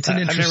it's an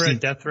interesting. I've never had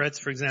death threats,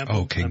 for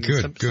example. Okay,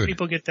 good. Some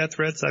people get death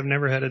threats. I've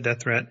never had a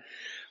death threat.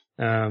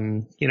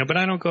 But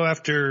I don't go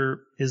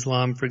after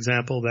Islam, for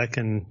example. That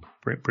can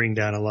bring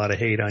down a lot of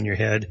hate on your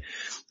head.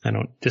 I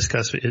don't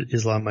discuss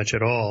Islam much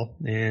at all.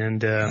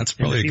 And, that's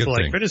probably and the people a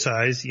good thing. I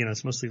criticize,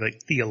 it's mostly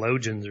like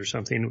theologians or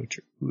something, which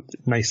are the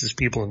nicest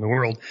people in the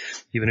world,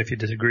 even if you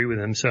disagree with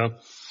them. So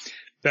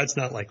that's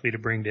not likely to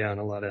bring down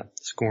a lot of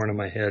scorn on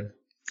my head.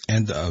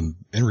 And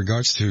in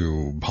regards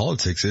to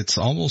politics, it's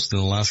almost in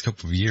the last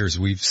couple of years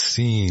we've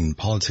seen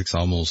politics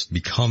almost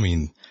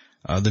becoming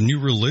the new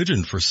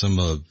religion for some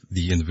of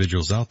the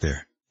individuals out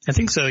there. I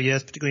think so,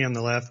 yes, particularly on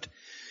the left.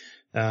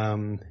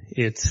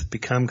 It's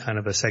become kind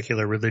of a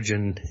secular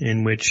religion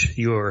in which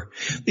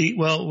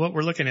what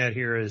we're looking at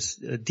here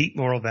is deep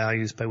moral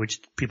values by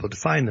which people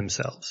define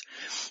themselves.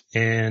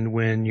 And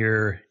when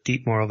your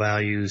deep moral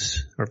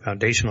values or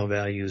foundational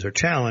values are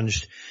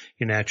challenged,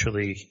 you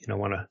naturally,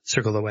 want to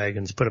circle the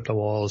wagons, put up the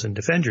walls and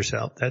defend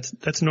yourself.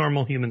 That's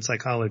normal human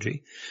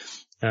psychology.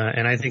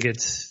 And I think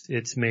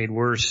it's made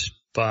worse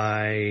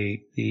by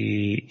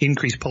the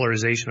increased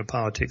polarization of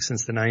politics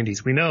since the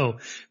 90s. We know,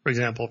 for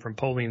example, from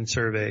polling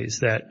surveys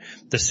that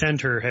the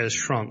center has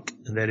shrunk.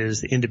 That is,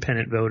 the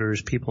independent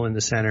voters, people in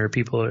the center,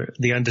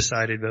 the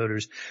undecided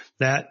voters.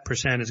 That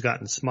percent has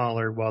gotten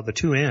smaller, while the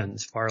two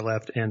ends, far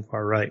left and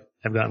far right,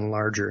 have gotten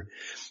larger,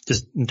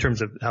 just in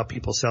terms of how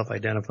people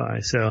self-identify.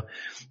 So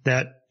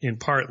that in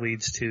part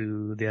leads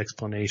to the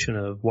explanation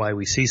of why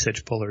we see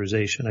such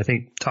polarization. I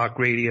think talk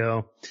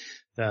radio,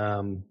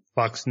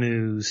 Fox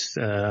News,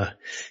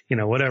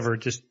 whatever,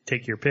 just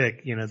take your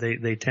pick.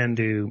 They tend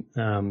to,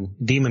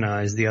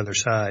 demonize the other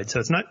side.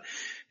 So it's not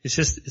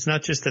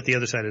just that the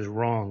other side is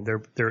wrong.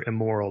 They're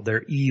immoral.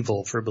 They're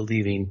evil for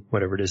believing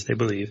whatever it is they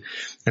believe.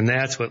 And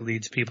that's what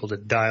leads people to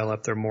dial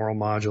up their moral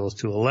modules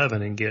to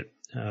 11 and get,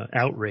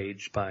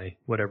 outraged by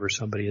whatever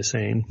somebody is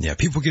saying. Yeah,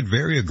 people get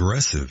very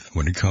aggressive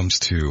when it comes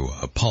to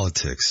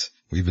politics.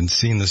 We've been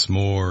seeing this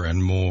more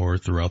and more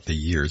throughout the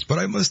years. But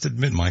I must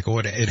admit, Michael,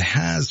 it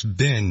has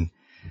been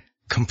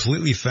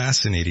completely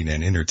fascinating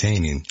and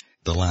entertaining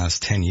the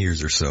last 10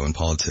 years or so in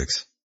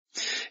politics.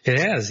 It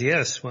has,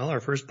 yes. Well, our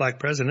first black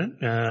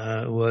president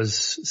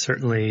was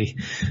certainly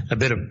a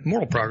bit of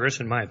moral progress,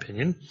 in my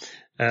opinion.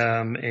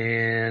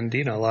 And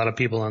a lot of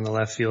people on the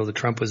left feel that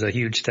Trump was a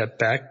huge step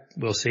back.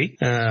 We'll see.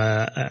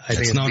 I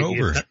think it's not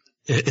over.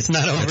 It's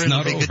not over. It's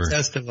not over. The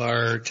test of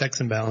our checks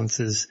and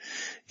balances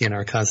in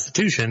our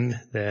Constitution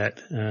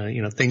that,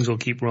 things will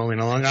keep rolling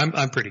along.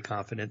 I'm pretty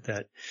confident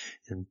that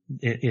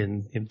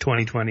in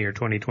 2020 or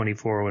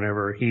 2024,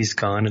 whenever he's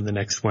gone and the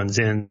next one's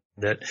in,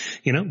 that,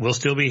 we'll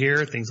still be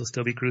here. Things will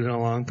still be cruising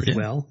along pretty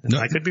well. And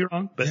I could be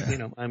wrong, but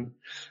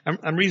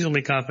I'm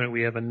reasonably confident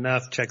we have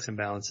enough checks and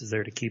balances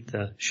there to keep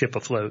the ship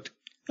afloat.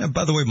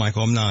 By the way,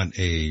 Michael, I'm not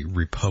a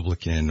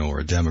Republican or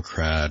a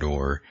Democrat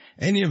or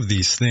any of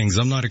these things.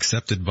 I'm not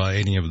accepted by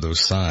any of those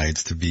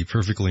sides, to be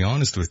perfectly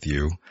honest with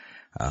you.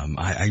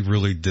 I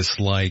really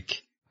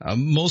dislike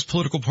most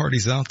political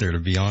parties out there, to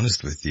be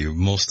honest with you.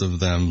 Most of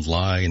them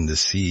lie and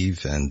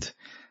deceive, and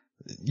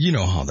you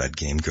know how that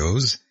game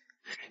goes.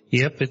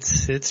 Yep,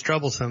 it's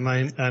troublesome.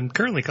 I'm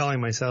currently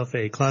calling myself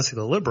a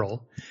classical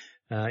liberal.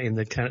 In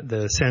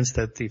the sense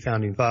that the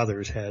founding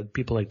fathers had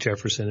people like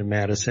Jefferson and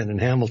Madison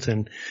and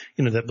Hamilton,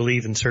 that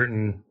believe in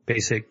certain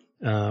basic,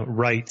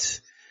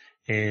 rights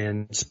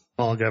and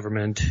small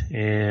government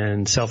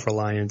and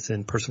self-reliance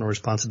and personal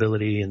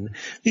responsibility and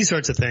these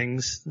sorts of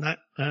things.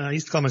 I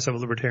used to call myself a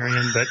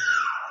libertarian, but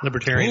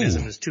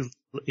libertarianism is too,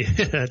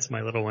 that's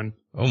my little one.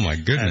 Oh my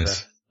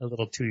goodness. A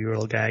little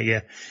 2-year-old guy.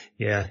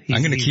 Yeah.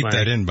 I'm going to keep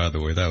that in, by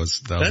the way. That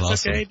was that's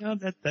awesome. Okay. No,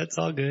 that's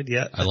all good.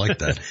 Yeah. I like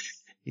that.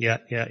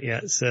 Yeah.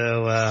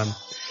 So,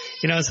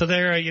 so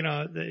there,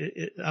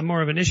 I'm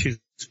more of an issues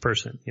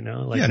person,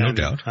 no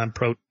doubt. I'm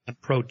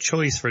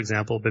pro-choice, for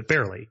example, but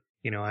barely.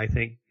 I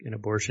think an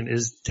abortion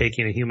is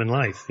taking a human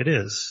life. It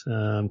is.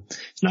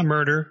 It's not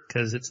murder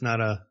because it's not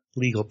a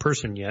legal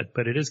person yet,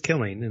 but it is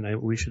killing,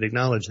 and we should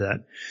acknowledge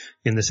that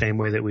in the same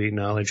way that we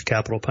acknowledge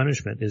capital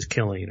punishment is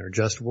killing or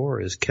just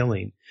war is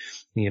killing.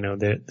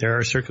 There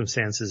are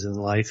circumstances in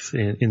life,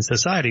 in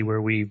society,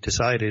 where we've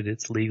decided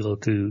it's legal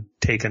to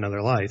take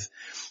another life.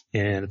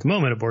 And at the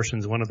moment, abortion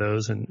is one of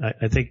those. And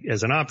I think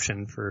as an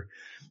option for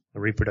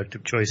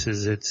reproductive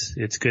choices,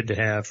 it's good to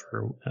have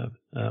for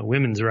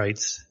women's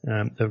rights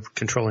of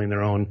controlling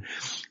their own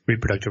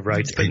reproductive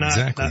rights, but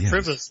not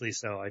frivolously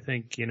so. I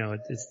think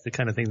it's the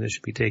kind of thing that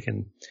should be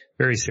taken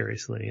very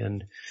seriously.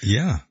 And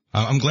yeah,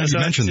 I'm glad you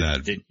mentioned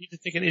that. You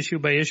just take it issue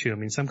by issue. I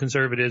mean, some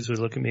conservatives would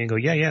look at me and go,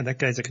 yeah, that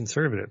guy's a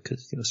conservative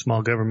because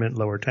small government,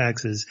 lower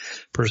taxes,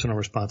 personal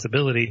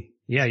responsibility.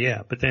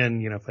 Yeah. But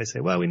then if I say,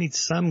 well, we need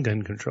some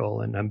gun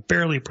control, and I'm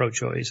barely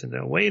pro-choice, and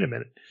then wait a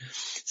minute.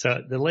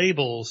 So the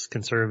labels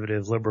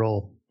conservative,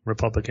 liberal,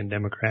 Republican,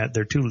 Democrat,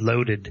 they're too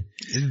loaded.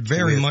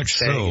 Very much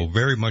so.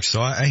 Very much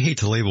so. I hate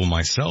to label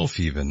myself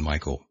even,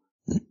 Michael.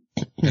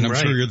 And I'm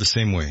sure you're the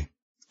same way.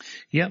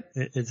 Yep,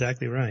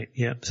 exactly right.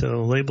 Yep.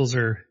 So labels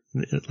are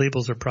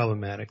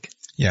problematic.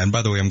 Yeah, and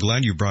by the way, I'm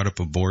glad you brought up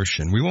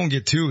abortion. We won't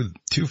get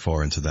too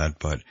far into that,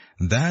 but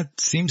that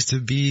seems to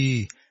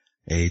be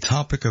a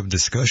topic of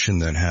discussion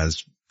that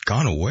has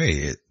gone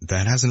away.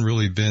 That hasn't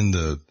really been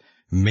the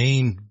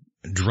main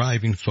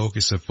driving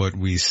focus of what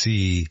we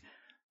see,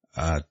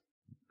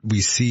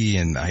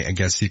 and I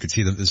guess you could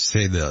say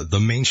the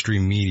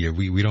mainstream media.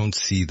 We don't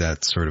see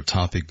that sort of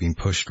topic being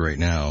pushed right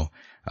now.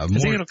 I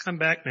think it'll come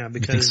back now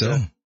because,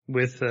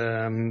 with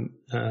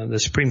the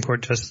Supreme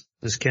Court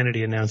Justice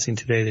Kennedy announcing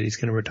today that he's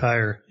going to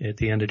retire at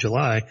the end of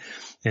July,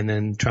 and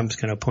then Trump's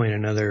going to appoint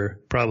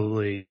another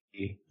probably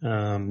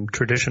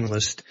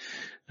traditionalist,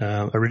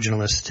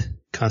 originalist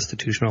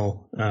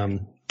constitutional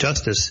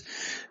justice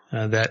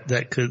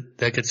that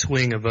could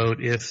swing a vote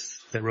if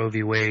the Roe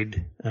v.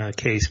 Wade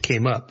case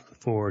came up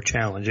for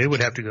challenge. It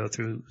would have to go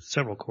through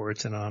several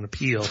courts and on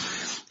appeal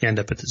end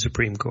up at the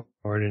Supreme Court.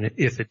 And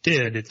if it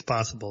did, it's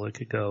possible it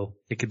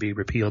could be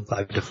repealed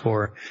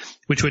 5-4,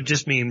 which would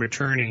just mean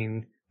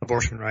returning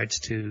abortion rights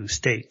to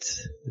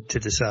states to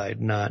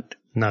decide, not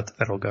the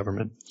federal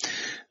government.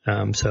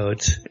 So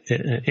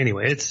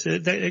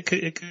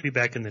it could be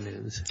back in the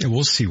news. Yeah,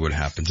 we'll see what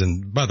happens.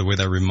 And by the way,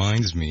 that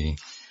reminds me,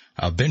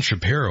 Ben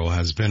Shapiro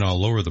has been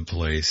all over the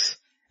place,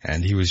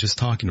 and he was just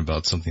talking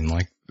about something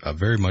like,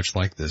 very much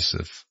like this,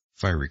 if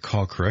I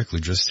recall correctly,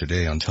 just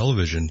today on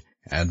television.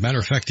 And matter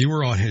of fact, you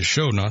were on his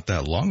show not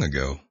that long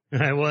ago.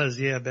 I was,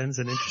 yeah. Ben's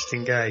an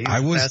interesting guy.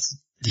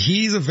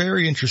 He's a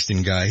very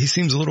interesting guy. He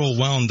seems a little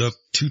wound up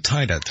too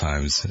tight at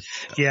times.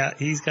 Yeah,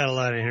 he's got a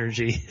lot of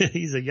energy.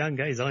 He's a young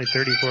guy. He's only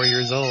 34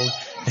 years old.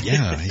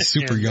 Yeah, he's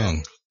super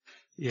young.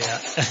 Yeah.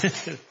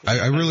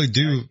 I really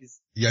do.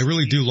 Yeah, I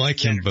really do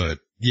like him, but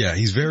yeah,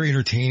 he's very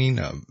entertaining.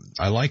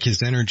 I like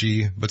his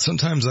energy, but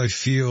sometimes I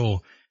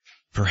feel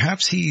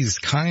perhaps he's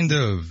kind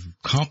of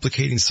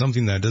complicating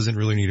something that doesn't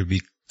really need to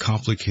be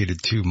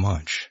complicated too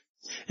much.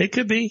 It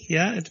could be,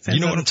 yeah. It depends.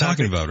 You know what I'm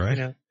talking about,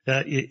 right?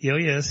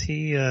 Yes,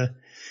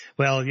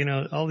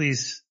 all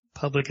these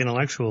public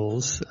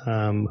intellectuals,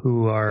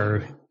 who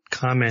are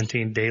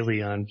commenting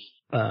daily on,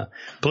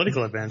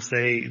 political events,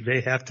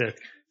 they have to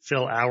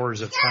fill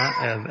hours of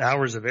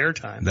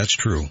airtime. That's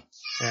true.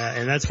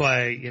 And that's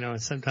why,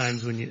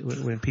 sometimes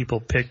when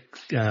people pick,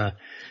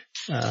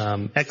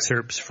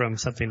 excerpts from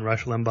something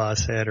Rush Limbaugh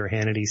said or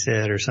Hannity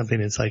said or something,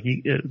 it's like,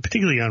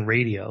 particularly on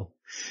radio,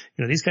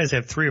 these guys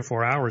have 3 or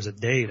 4 hours a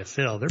day to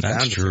fill. They're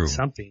bound to say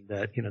something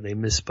that, they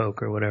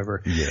misspoke or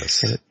whatever.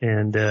 Yes.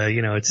 And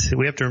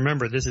we have to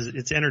remember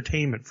it's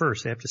entertainment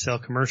first. They have to sell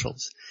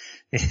commercials.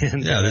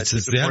 And, it's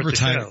the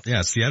advertising.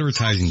 Yeah, it's the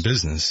advertising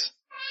business.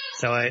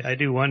 So I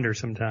do wonder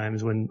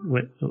sometimes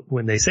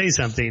when they say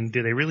something,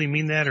 do they really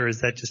mean that, or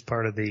is that just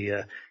part of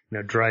the,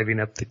 driving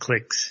up the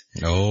clicks?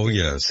 Oh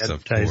yes,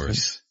 of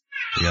course.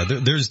 Yeah,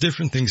 there's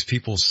different things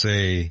people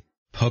say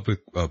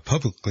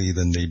publicly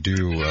than they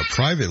do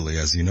privately,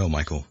 as you know,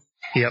 Michael.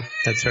 Yep,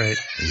 that's right.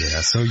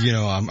 Yeah, so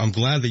I'm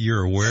glad that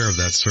you're aware of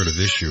that sort of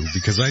issue,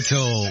 because I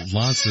tell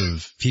lots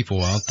of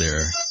people out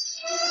there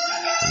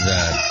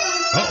that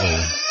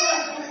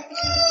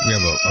we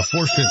have a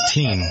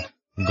 415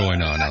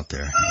 going on out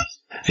there.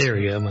 There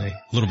we go.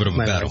 Little bit of a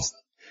battle.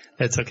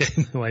 That's okay.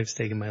 My wife's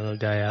taking my little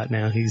guy out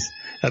now. He's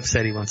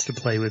upset. He wants to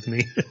play with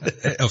me.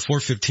 A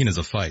 415 is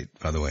a fight,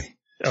 by the way.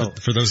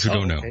 For those who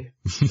don't know.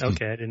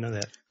 Okay, I didn't know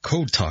that.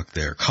 Code talk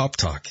there, cop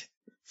talk.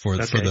 For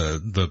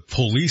the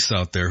police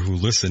out there who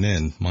listen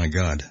in. My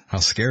God, how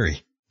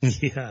scary.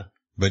 Yeah.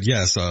 But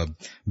yes,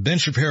 Ben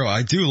Shapiro,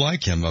 I do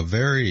like him, a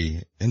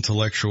very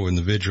intellectual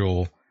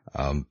individual.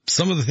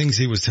 Some of the things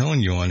he was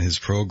telling you on his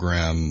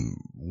program,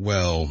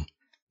 well,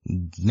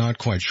 not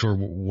quite sure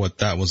what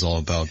that was all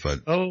about, but.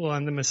 Oh,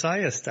 on the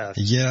Messiah stuff.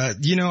 Yeah,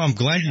 I'm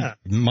glad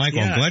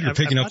Michael, I'm glad you're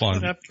picking up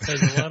on.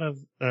 Because a lot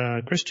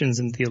of Christians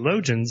and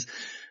theologians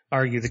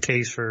argue the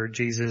case for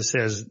Jesus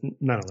as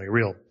not only a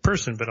real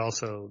person, but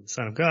also the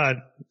Son of God,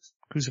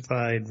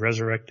 crucified,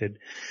 resurrected,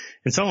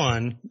 and so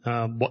on.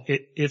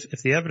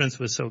 If the evidence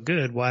was so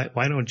good, why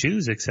don't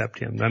Jews accept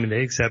him? I mean,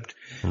 they accept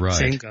the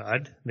same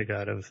God, the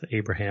God of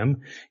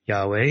Abraham,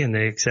 Yahweh, and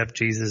they accept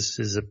Jesus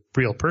as a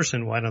real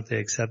person. Why don't they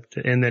accept,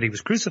 and that he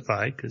was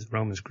crucified, because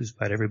Romans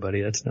crucified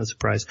everybody, that's no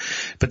surprise,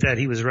 but that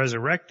he was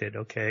resurrected.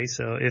 Okay,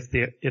 so if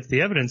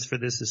the evidence for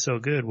this is so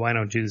good, why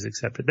don't Jews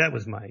accept it? That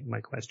was my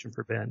question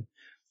for Ben.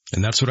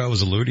 And that's what I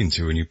was alluding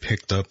to, and you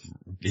picked up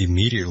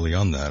immediately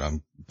on that.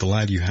 I'm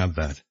glad you have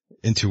that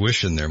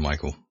intuition there,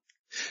 Michael.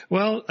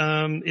 Well,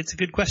 it's a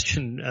good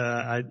question.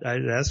 I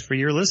ask for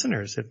your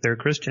listeners. If they're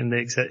Christian, they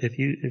accept, if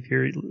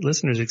your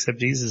listeners accept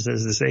Jesus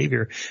as the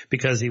Savior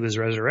because he was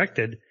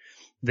resurrected,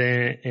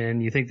 then,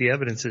 and you think the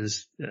evidence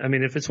is, I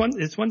mean, if it's one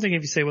thing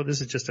if you say, well,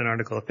 this is just an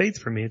article of faith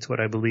for me. It's what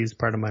I believe is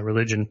part of my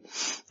religion.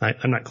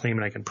 I'm not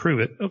claiming I can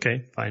prove it.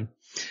 Okay, fine.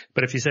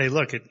 But if you say,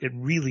 look, it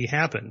really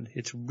happened,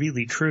 it's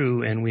really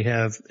true, and we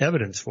have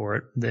evidence for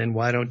it, then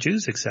why don't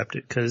Jews accept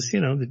it? Because,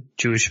 the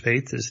Jewish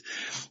faith is,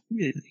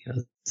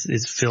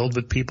 it's filled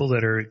with people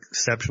that are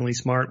exceptionally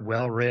smart,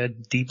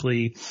 well-read,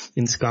 deeply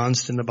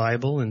ensconced in the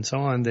Bible, and so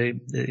on.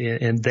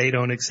 They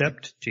don't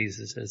accept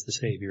Jesus as the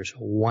Savior, so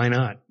why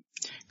not?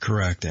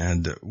 Correct.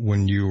 And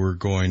when you were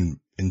going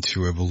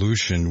into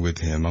evolution with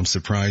him, I'm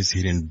surprised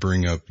he didn't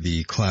bring up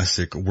the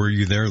classic "Were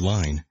you there?"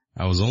 line.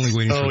 I was only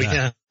waiting for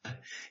that.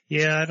 Yeah.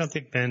 Yeah, I don't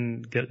think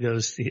Ben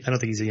goes, I don't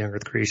think he's a young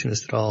earth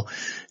creationist at all.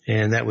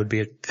 And that would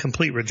be a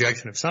complete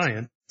rejection of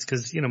science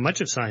because,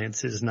 much of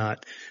science is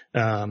not,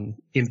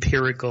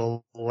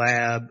 empirical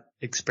lab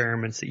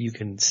experiments that you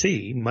can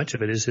see. Much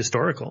of it is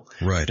historical.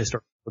 Right.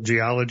 Historical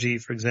geology,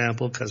 for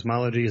example,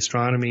 cosmology,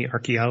 astronomy,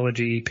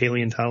 archaeology,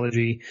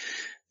 paleontology,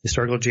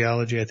 historical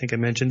geology, I think I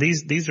mentioned.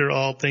 These are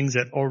all things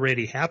that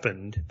already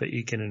happened, but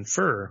you can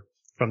infer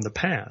from the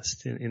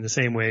past. In the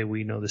same way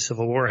we know the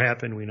Civil War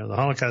happened, we know the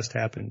Holocaust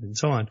happened, and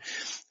so on.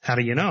 How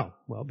do you know?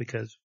 Well,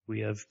 because we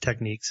have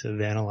techniques of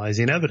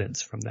analyzing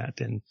evidence from that.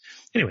 And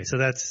anyway, so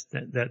that's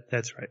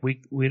right.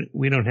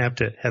 We don't have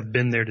to have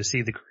been there to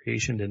see the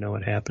creation to know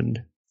it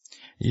happened.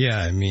 Yeah,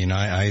 I mean,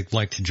 I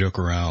like to joke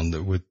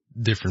around with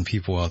different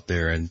people out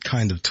there and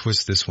kind of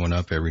twist this one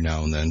up every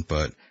now and then,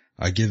 but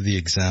I give the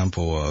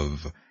example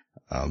of,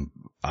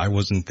 I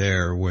wasn't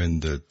there when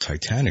the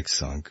Titanic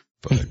sunk,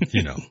 but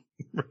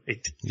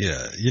Right.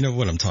 Yeah, you know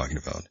what I'm talking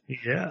about.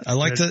 Yeah. I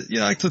like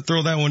to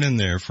throw that one in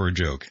there for a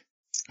joke.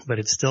 But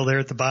it's still there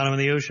at the bottom of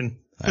the ocean.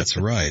 That's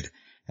right.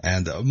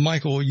 And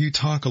Michael, you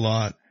talk a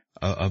lot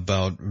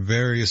about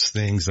various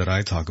things that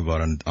I talk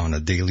about on a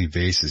daily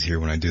basis here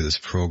when I do this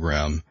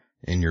program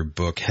in your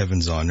book,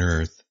 Heavens on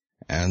Earth.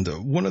 And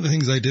one of the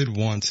things I did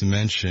want to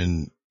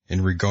mention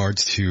in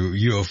regards to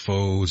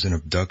UFOs and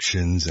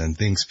abductions and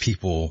things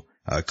people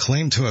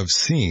claim to have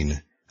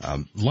seen,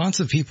 lots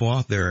of people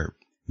out there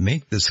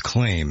make this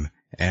claim,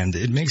 and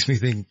it makes me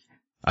think,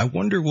 I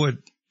wonder what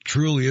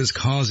truly is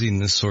causing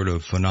this sort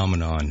of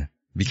phenomenon,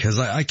 because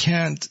I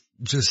can't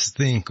just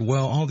think,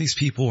 well, all these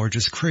people are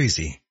just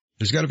crazy.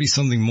 There's got to be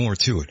something more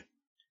to it.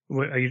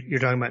 What, you're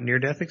talking about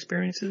near-death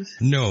experiences?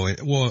 No,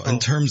 in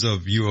terms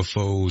of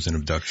UFOs and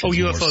abductions. Oh,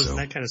 UFOs and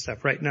that kind of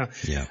stuff, right? No.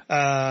 Yeah.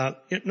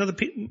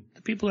 The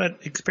people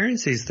that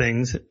experience these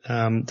things,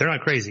 they're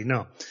not crazy,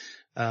 no.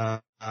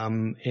 But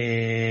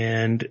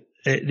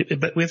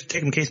we have to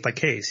take them case by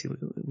case.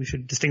 We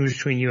should distinguish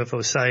between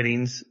UFO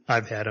sightings.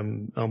 I've had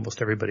them.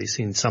 Almost everybody's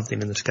seen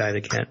something in the sky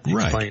they can't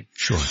explain. Right,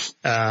 sure.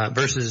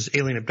 Versus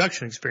alien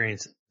abduction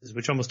experiences,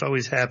 which almost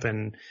always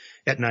happen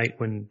at night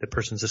when the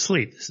person's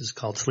asleep. This is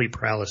called sleep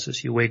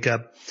paralysis. You wake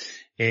up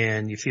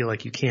and you feel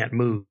like you can't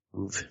move,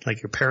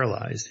 like you're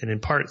paralyzed. And in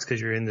part it's because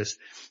you're in this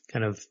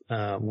kind of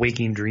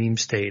waking dream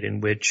state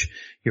in which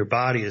your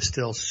body is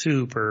still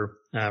super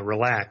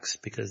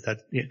relaxed, because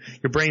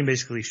your brain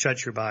basically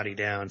shuts your body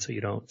down so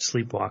you don't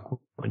sleepwalk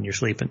when you're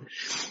sleeping.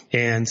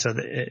 And so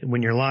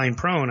when you're lying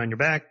prone on your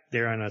back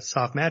there on a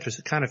soft mattress,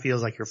 it kind of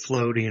feels like you're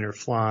floating or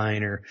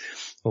flying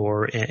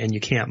and you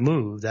can't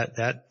move.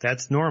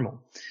 That's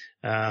normal.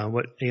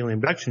 What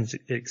alien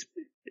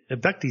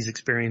abductees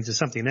experience is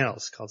something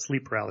else called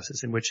sleep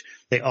paralysis, in which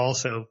they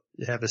also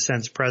have a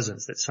sense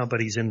presence that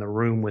somebody's in the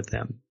room with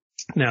them.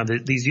 Now,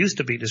 these used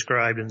to be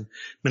described in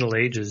Middle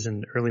Ages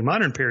and early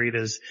modern period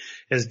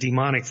as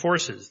demonic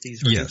forces.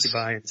 These were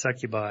incubi and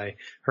succubi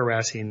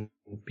harassing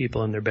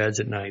people in their beds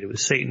at night. It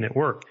was Satan at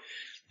work.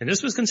 And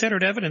this was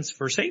considered evidence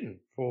for Satan,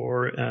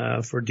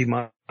 for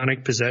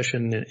demonic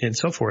possession and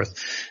so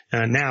forth.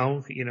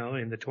 Now,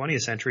 in the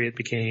 20th century, it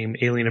became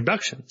alien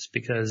abductions,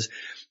 because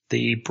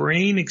the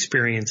brain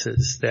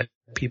experiences that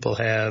people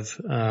have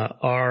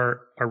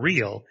are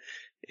real.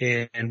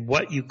 And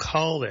what you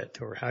call it,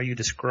 or how you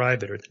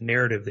describe it, or the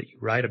narrative that you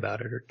write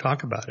about it or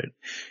talk about it,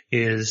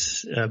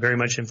 is very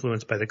much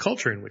influenced by the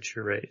culture in which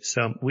you're raised.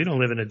 So we don't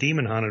live in a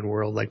demon-haunted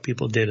world like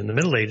people did in the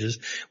Middle Ages.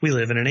 We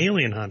live in an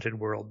alien-haunted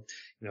world,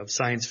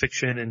 science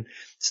fiction and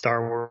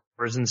Star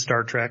Wars and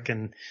Star Trek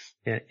and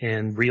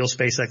real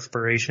space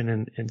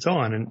exploration and so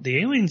on. And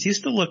the aliens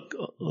used to look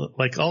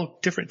like all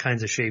different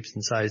kinds of shapes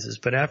and sizes,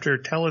 but after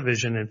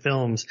television and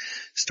films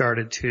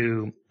started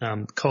to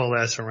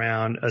coalesce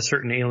around a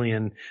certain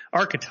alien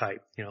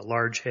archetype,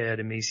 large head,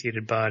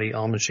 emaciated body,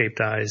 almond-shaped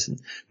eyes, and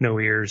no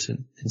ears,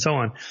 and so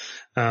on,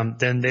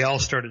 then they all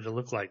started to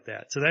look like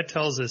that. So that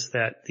tells us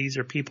that these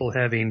are people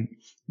having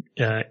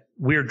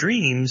weird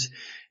dreams,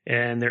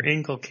 and they're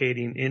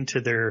inculcating into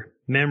their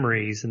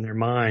memories and their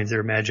minds, their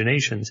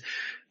imaginations,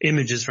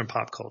 images from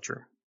pop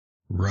culture.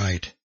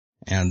 Right.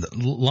 And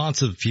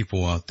lots of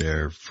people out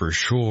there, for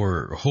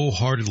sure,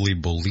 wholeheartedly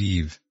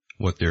believe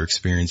what they're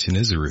experiencing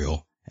is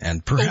real.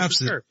 And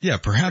perhaps, it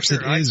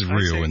is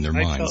real in their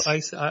minds.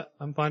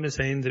 I'm fond of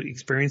saying the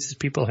experiences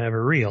people have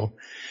are real.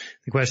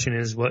 The question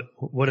is, what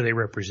do they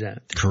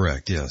represent?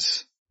 Correct,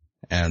 yes.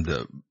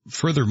 And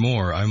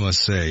furthermore, I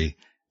must say,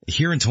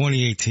 here in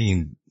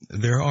 2018,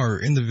 there are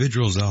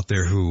individuals out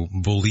there who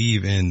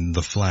believe in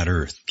the flat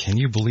earth. Can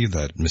you believe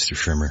that, Mr.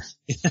 Schirmer?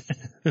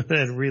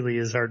 That really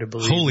is hard to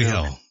believe. Holy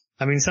hell.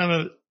 I mean,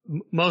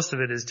 most of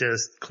it is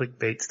just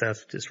clickbait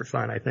stuff just for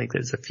fun. I think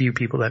there's a few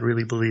people that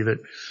really believe it.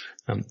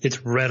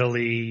 It's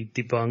readily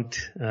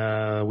debunked.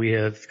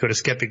 Go to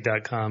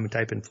skeptic.com and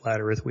type in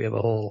flat earth. We have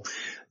a whole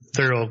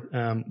thorough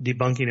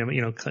debunking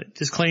of,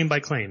 just claim by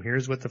claim.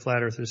 Here's what the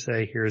flat earthers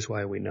say. Here's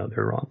why we know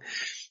they're wrong.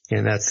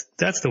 And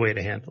that's the way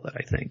to handle it,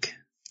 I think.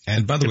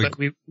 And by the way, but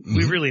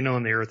we've really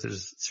known the Earth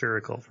is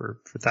spherical for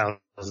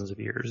thousands of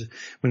years.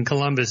 When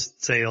Columbus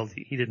sailed,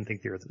 he didn't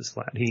think the Earth was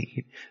flat.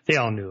 They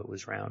all knew it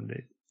was round.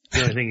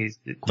 The only thing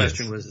the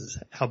question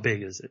was how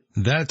big is it?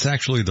 That's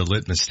actually the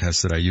litmus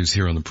test that I use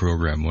here on the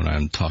program when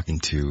I'm talking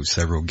to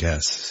several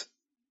guests.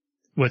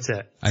 What's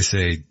that? I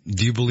say,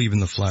 do you believe in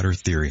the flat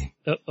Earth theory?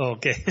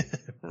 Okay.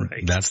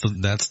 Right. That's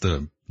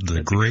the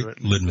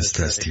great litmus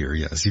test here.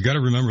 Yes. You got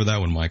to remember that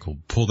one, Michael.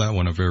 Pull that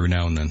one up every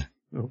now and then.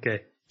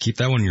 Okay. Keep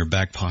that one in your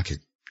back pocket.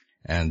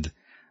 And,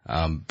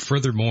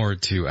 furthermore,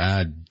 to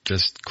add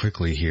just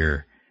quickly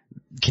here,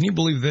 can you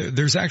believe that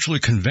there's actually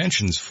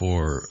conventions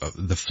for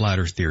the flat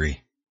Earth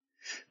theory?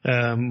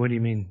 What do you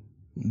mean?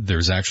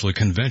 There's actually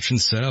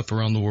conventions set up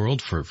around the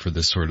world for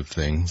this sort of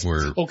thing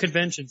where... Oh,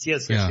 conventions.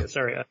 Yes.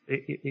 Sorry.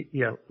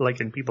 Yeah. Like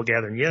in people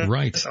gathering. Yeah.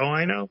 Right. Oh,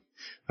 I know.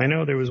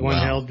 There was one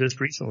held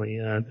just recently,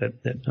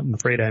 that I'm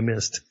afraid I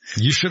missed.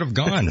 You should have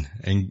gone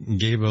and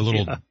gave a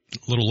little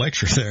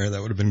lecture there.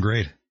 That would have been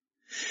great.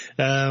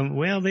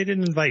 Well, they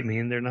didn't invite me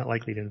and they're not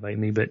likely to invite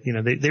me, but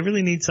they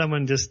really need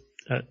someone just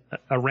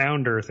a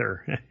round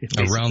earther.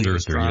 A round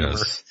earther,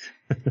 yes.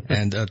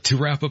 And to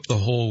wrap up the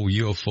whole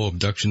UFO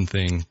abduction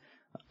thing,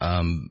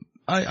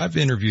 I've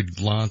interviewed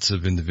lots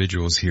of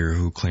individuals here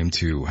who claim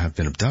to have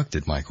been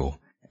abducted, Michael,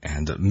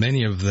 and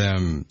many of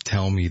them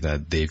tell me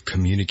that they've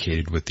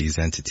communicated with these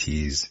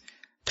entities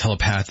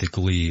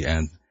telepathically,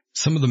 and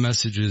some of the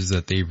messages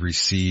that they've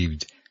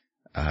received,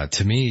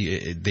 to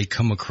me, they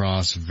come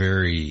across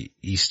very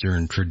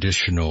Eastern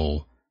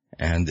traditional,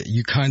 and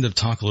you kind of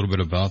talk a little bit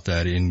about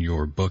that in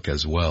your book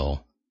as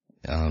well.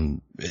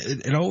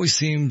 It always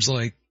seems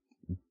like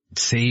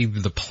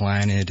save the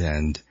planet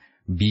and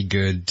be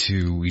good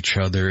to each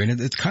other.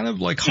 And it's kind of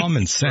like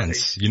common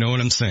sense. Right. You know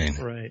what I'm saying?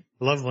 Right.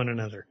 Love one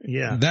another.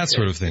 Yeah. That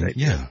sort of thing. Right.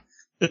 Yeah.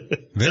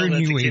 Very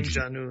new age.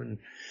 Kim Jong-un.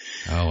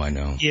 Oh, I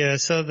know. Yeah.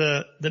 So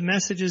the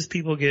messages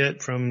people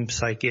get from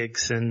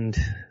psychics and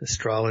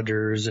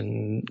astrologers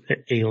and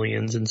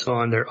aliens and so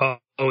on, they're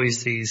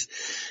always these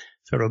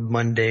sort of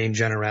mundane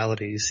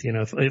generalities.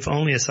 If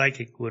only a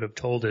psychic would have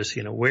told us,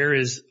 where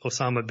is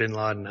Osama bin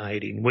Laden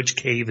hiding? Which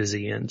cave is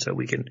he in so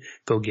we can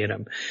go get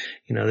him?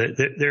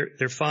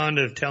 They're fond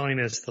of telling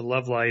us the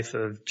love life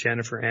of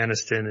Jennifer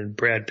Aniston and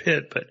Brad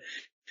Pitt,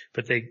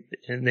 but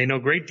they know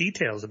great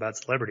details about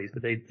celebrities,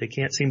 but they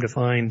can't seem to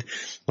find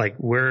like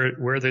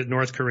where the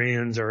North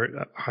Koreans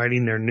are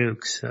hiding their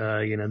nukes.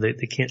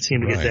 They can't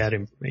seem to get that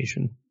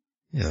information.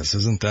 Yes,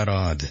 isn't that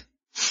odd?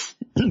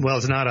 Well,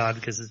 it's not odd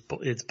because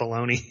it's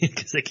baloney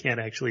because they can't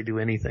actually do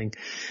anything.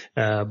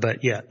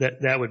 But yeah,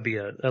 that would be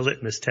a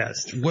litmus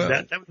test. Well,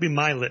 that would be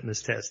my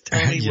litmus test.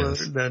 Tell me where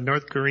the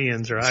North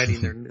Koreans are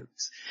hiding their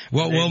nukes.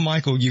 Well,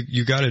 Michael,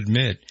 you got to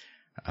admit,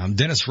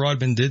 Dennis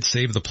Rodman did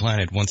save the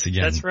planet once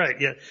again. That's right.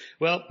 Yeah.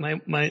 Well,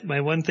 my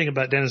one thing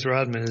about Dennis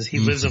Rodman is he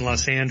lives in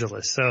Los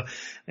Angeles, so,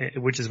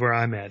 which is where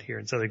I'm at here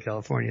in Southern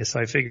California. So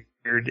I figured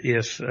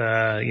if,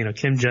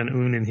 Kim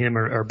Jong-un and him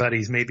are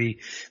buddies, maybe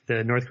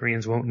the North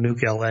Koreans won't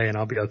nuke LA and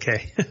I'll be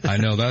okay. I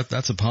know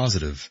that's a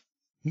positive.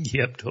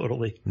 Yep,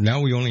 totally.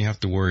 Now we only have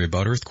to worry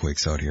about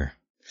earthquakes out here.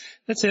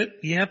 That's it.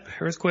 Yep.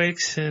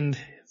 Earthquakes and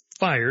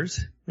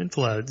fires and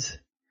floods.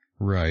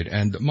 Right.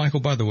 And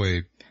Michael, by the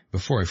way,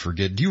 before I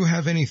forget, do you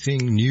have anything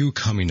new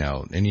coming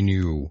out? Any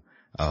new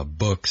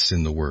books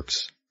in the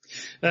works?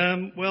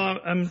 Well,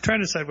 I'm trying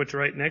to decide what to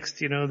write next.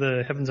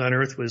 The Heavens on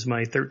Earth was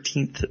my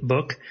 13th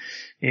book.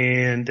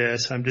 And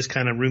so I'm just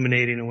kind of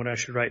ruminating on what I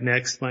should write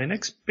next. My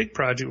next big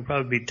project will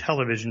probably be a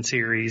television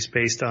series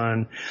based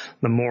on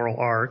the moral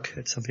arc.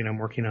 It's something I'm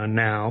working on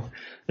now.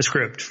 A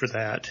script for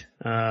that.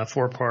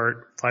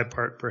 4-part,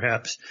 5-part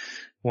perhaps.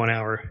 1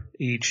 hour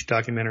each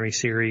documentary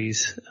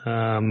series,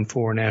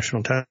 for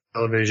national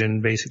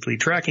television, basically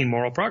tracking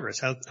moral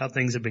progress, how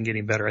things have been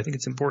getting better. I think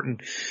it's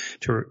important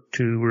to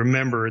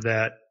remember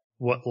that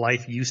what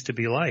life used to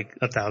be like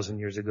 1,000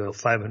 years ago,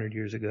 500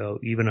 years ago,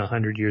 even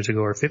 100 years ago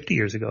or 50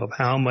 years ago, of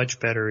how much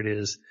better it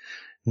is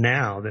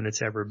now than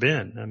it's ever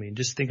been. I mean,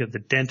 just think of the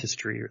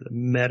dentistry or the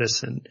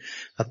medicine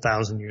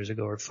 1,000 years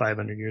ago or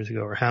 500 years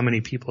ago, or how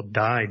many people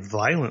died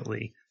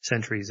violently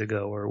centuries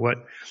ago, or what,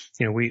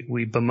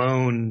 we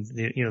bemoan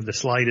the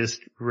slightest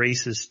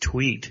racist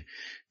tweet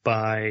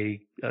by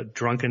a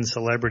drunken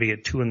celebrity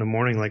at 2 a.m.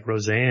 like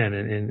Roseanne,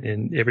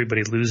 and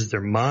everybody loses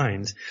their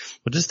minds.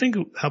 Well, just think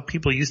of how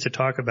people used to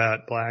talk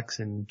about blacks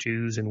and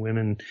Jews and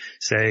women,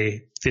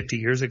 say 50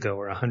 years ago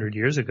or 100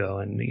 years ago.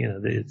 And,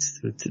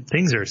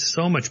 things are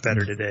so much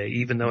better today,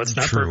 even though it's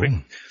not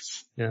perfect.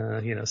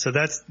 So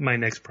that's my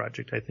next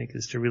project, I think,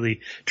 is to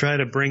really try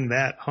to bring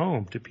that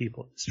home to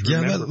people.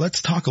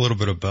 Let's talk a little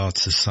bit about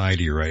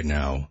society right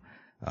now.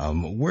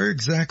 Where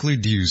exactly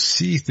do you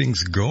see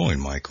things going,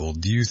 Michael?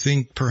 Do you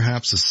think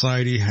perhaps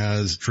society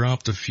has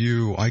dropped a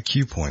few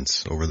IQ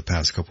points over the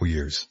past couple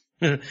years?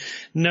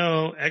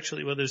 No,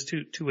 actually, well, there's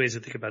two ways to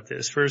think about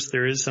this. First,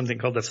 there is something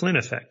called the Flynn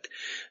effect.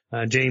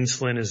 James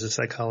Flynn is a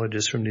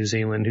psychologist from New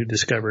Zealand who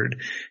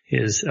discovered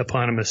his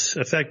eponymous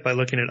effect by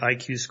looking at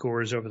IQ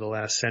scores over the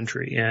last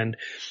century. And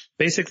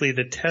basically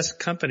the test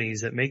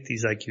companies that make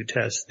these IQ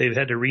tests, they've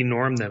had to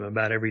renorm them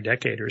about every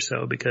decade or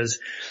so because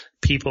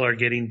people are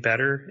getting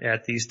better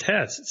at these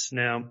tests.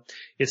 Now,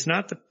 it's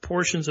not the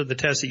portions of the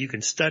test that you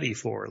can study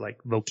for, like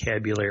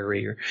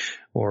vocabulary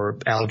or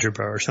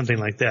algebra or something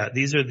like that.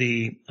 These are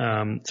the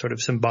sort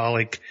of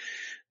symbolic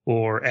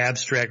or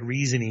abstract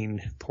reasoning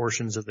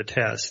portions of the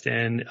test.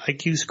 And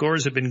IQ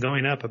scores have been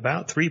going up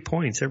about 3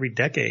 points every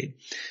decade.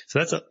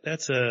 So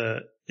that's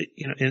a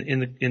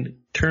in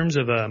terms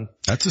of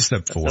that's a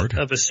step forward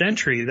of a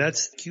century.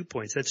 That's IQ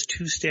points. That's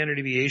 2 standard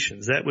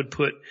deviations. That would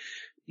put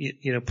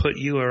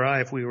you or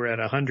I, if we were at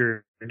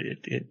 100,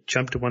 it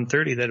jumped to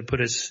 130. That would put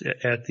us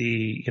at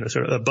the,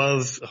 sort of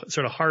above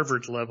sort of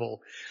Harvard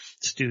level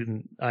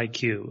student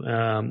IQ.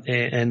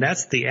 And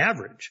that's the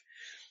average.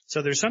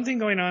 So there's something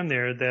going on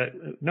there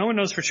that no one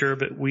knows for sure,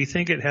 but we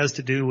think it has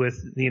to do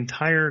with the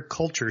entire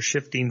culture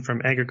shifting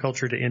from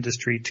agriculture to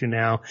industry to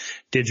now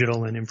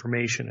digital and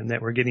information, and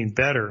that we're getting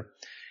better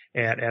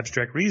at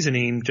abstract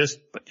reasoning. Just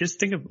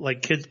think of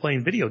like kids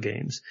playing video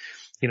games.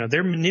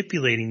 They're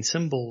manipulating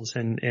symbols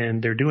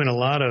and they're doing a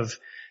lot of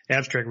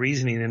abstract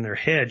reasoning in their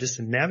head just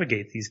to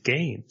navigate these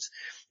games.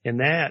 And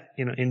that,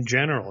 in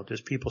general,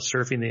 just people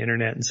surfing the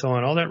internet and so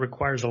on, all that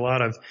requires a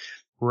lot of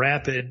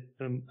rapid,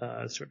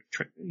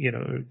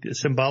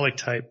 symbolic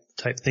type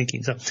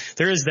thinking. So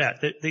there is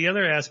that. The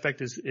other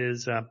aspect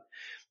is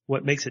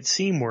what makes it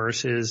seem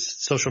worse is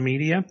social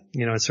media.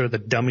 It's sort of the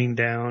dumbing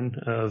down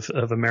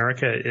of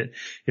America.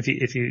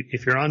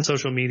 If you're on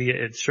social media,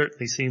 it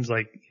certainly seems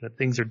like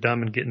things are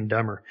dumb and getting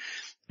dumber.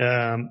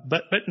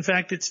 But in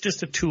fact, it's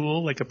just a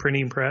tool, like a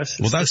printing press.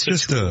 Well, that's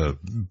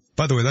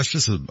by the way, that's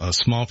just a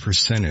small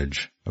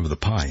percentage of the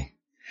pie.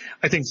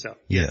 I think so.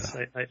 Yeah. Yes,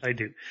 I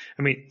do.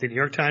 I mean, the New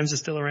York Times is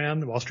still around.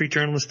 The Wall Street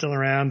Journal is still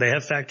around. They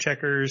have fact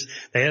checkers.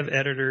 They have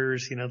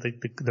editors.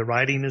 The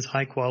writing is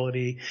high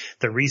quality.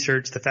 The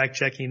research, the fact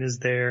checking is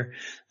there.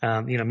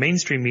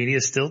 Mainstream media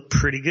is still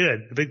pretty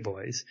good, the big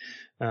boys.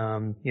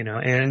 And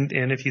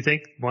if you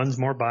think one's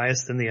more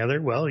biased than the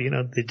other, well,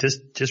 they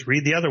just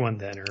read the other one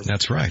then.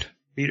 That's right.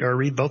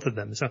 Read both of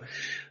them. So,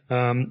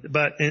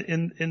 but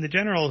in the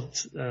general,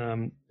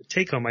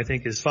 take home, I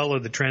think, is follow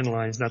the trend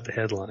lines, not the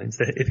headlines.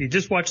 If you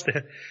just watch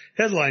the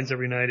headlines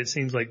every night, it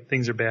seems like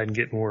things are bad and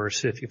getting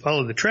worse. If you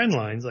follow the trend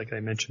lines, like I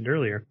mentioned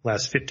earlier,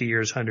 last 50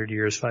 years, 100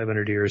 years,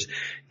 500 years,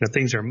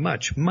 things are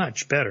much,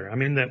 much better. I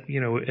mean,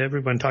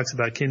 everyone talks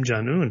about Kim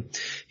Jong-un.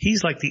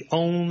 He's like the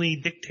only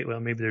dictator. Well,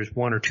 maybe there's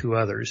one or two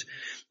others.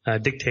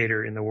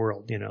 Dictator in the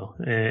world,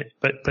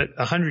 but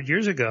 100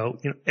 years ago,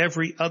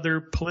 every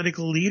other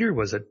political leader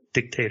was a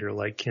dictator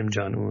like Kim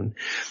Jong-un,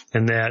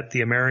 and that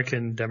the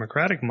American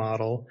democratic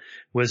model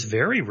was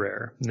very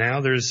rare. Now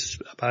there's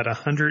about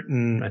 100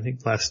 and I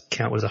think last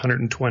count was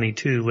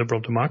 122 liberal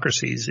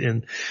democracies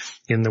in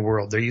the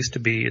world. There used to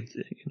be,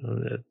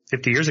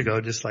 50 years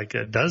ago, just like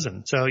a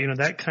dozen. So,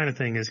 that kind of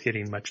thing is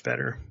getting much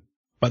better.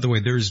 By the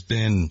way, there's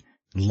been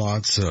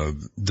lots of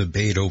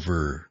debate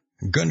over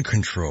gun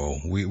control.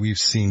 We've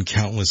seen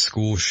countless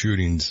school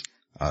shootings,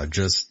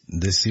 just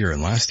this year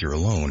and last year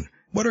alone.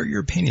 What are your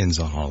opinions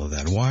on all of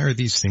that? Why are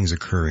these things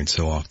occurring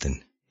so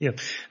often? Yeah.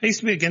 I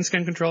used to be against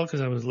gun control because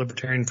I was a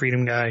libertarian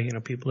freedom guy.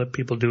 Let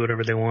people do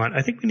whatever they want.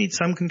 I think we need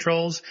some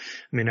controls.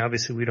 I mean,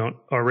 obviously we don't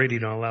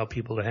allow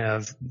people to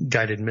have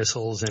guided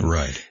missiles and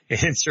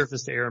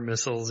surface to air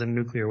missiles and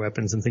nuclear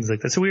weapons and things like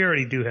that. So we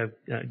already do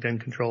have gun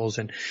controls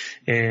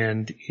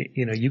and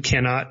you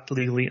cannot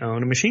legally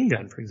own a machine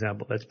gun, for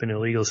example. That's been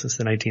illegal since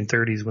the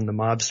 1930s when the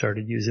mob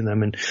started using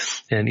them,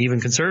 and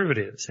even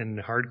conservatives and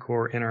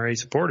hardcore NRA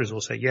supporters will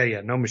say,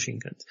 yeah, no machine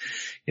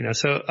guns.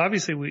 So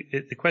obviously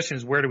the question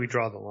is, where do we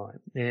draw the line?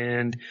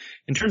 And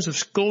in terms of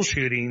school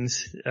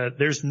shootings,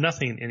 there's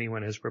nothing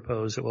anyone has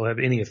proposed that will have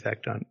any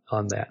effect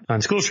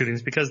on school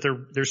shootings because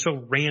they're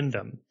so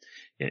random.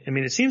 I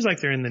mean, it seems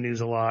like they're in the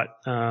news a lot,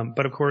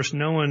 but of course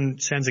no one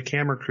sends a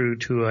camera crew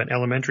to an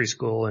elementary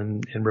school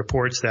and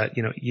reports that,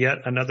 yet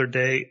another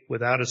day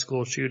without a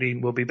school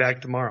shooting, we'll be back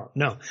tomorrow.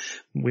 No,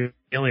 we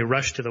only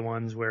rush to the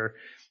ones where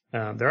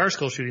there are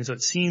school shootings, so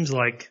it seems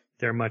like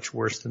they're much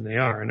worse than they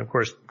are. And of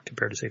course,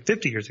 compared to say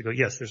 50 years ago,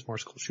 yes, there's more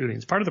school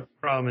shootings. Part of the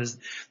problem is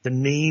the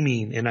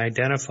naming and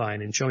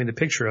identifying and showing the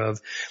picture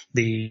of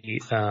the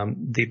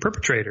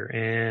perpetrator.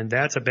 And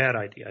that's a bad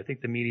idea. I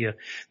think the media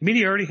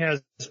already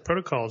has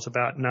protocols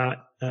about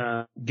not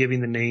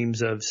giving the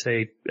names of,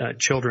 say,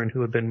 children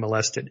who have been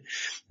molested.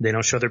 They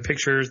don't show their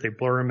pictures, they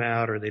blur them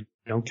out, or they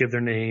don't give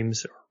their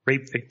names.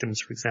 Rape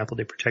victims, for example,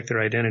 they protect their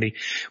identity.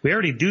 We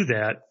already do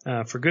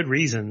that for good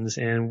reasons,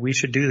 and we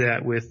should do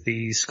that with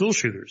the school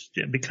shooters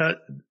because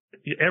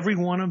every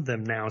one of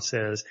them now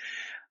says,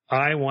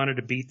 I wanted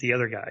to beat the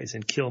other guys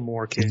and kill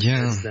more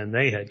kids than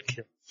they had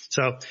killed.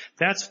 So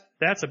that's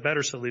a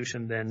better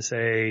solution than,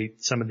 say,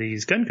 some of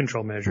these gun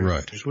control measures,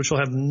 right, which will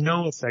have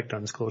no effect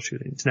on school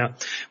shootings. Now,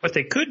 what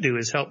they could do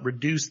is help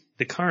reduce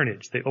the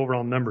carnage, the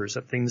overall numbers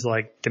of things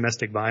like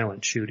domestic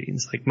violence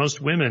shootings. Like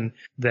most women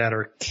that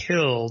are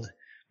killed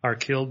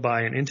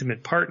by an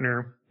intimate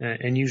partner,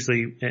 and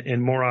usually,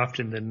 and more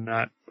often than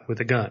not, with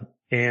a gun.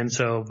 And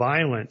so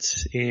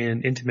violence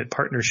in intimate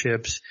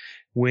partnerships,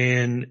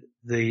 when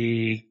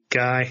the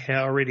guy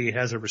already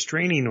has a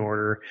restraining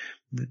order,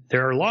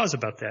 there are laws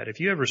about that. If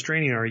you have a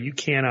restraining order, you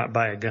cannot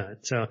buy a gun.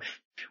 So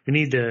we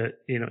need to,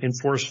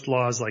 enforce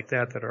laws like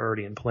that are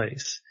already in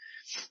place.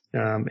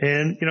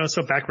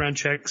 So background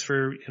checks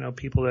for,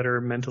 people that are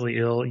mentally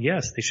ill.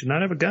 Yes, they should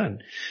not have a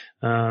gun.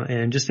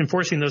 And just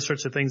enforcing those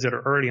sorts of things that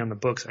are already on the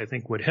books, I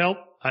think would help.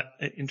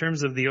 In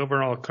terms of the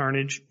overall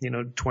carnage,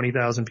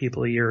 20,000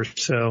 people a year or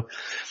so.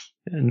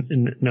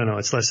 No,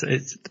 it's less.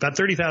 It's about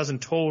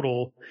 30,000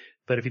 total.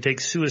 But if you take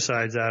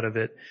suicides out of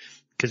it,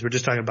 because we're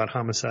just talking about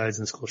homicides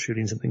and school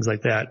shootings and things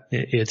like that,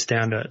 it's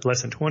down to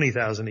less than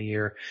 20,000 a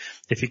year.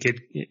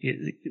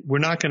 We're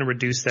not going to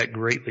reduce that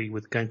greatly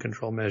with gun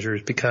control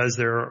measures because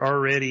there are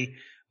already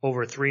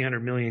over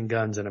 300 million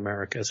guns in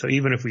America. So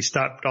even if we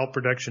stopped all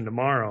production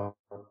tomorrow,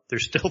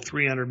 there's still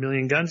 300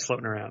 million guns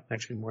floating around,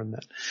 actually more than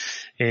that.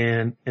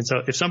 And so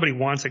if somebody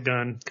wants a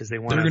gun because they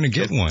want to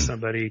get one,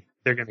 somebody,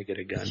 they're going to get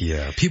a gun.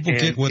 Yeah. People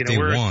get what they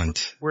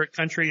want. We're a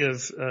country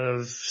of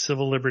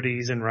civil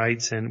liberties and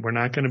rights, and we're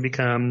not going to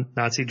become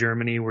Nazi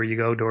Germany where you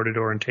go door to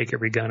door and take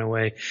every gun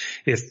away.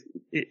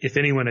 If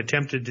anyone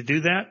attempted to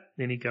do that,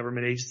 any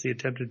government agency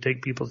attempted to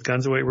take people's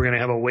guns away, we're going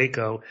to have a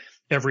Waco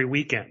every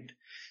weekend.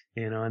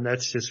 And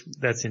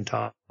that's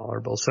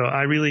intolerable. So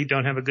I really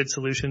don't have a good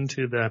solution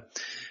to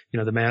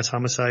the mass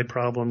homicide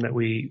problem that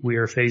we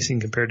are facing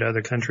compared to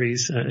other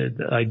countries.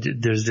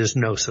 There's just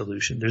no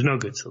solution. There's no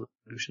good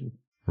solution.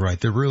 Right.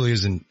 There really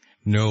isn't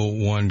no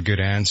one good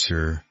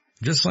answer,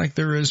 just like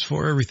there is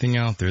for everything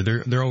out there.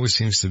 There always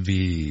seems to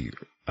be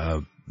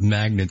a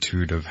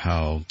magnitude of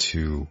how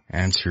to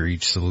answer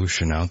each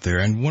solution out there.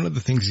 And one of the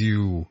things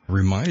you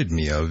reminded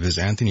me of is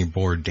Anthony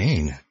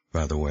Bourdain.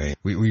 By the way,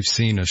 we've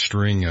seen a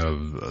string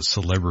of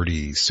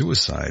celebrity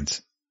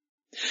suicides.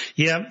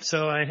 Yeah.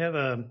 So I have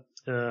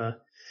an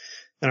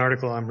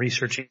article I'm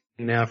researching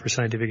now for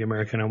Scientific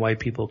American on why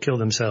people kill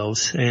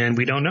themselves, and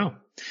we don't know.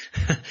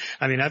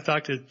 I mean, I've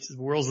talked to the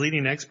world's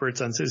leading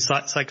experts on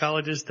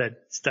psychologists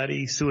that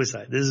study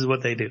suicide. This is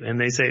what they do. And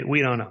they say,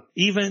 we don't know.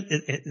 Even,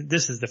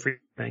 this is the freak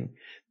thing.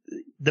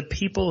 The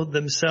people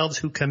themselves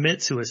who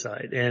commit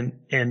suicide and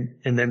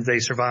then they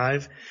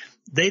survive,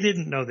 they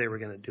didn't know they were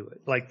going to do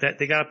it. Like that,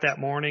 they got up that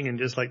morning and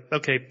just like,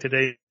 okay,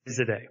 today is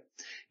the day.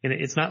 And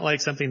it's not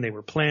like something they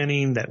were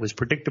planning that was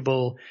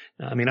predictable.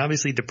 I mean,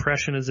 obviously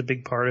depression is a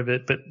big part of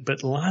it,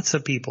 but lots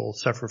of people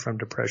suffer from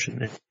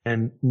depression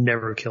and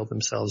never kill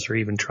themselves or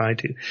even try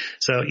to.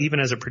 So even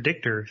as a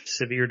predictor,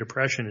 severe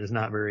depression is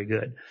not very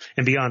good.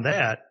 And beyond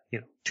that,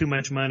 too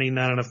much money,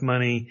 not enough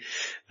money,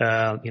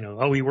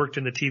 we worked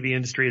in the TV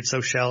industry, it's so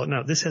shallow.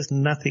 No, this has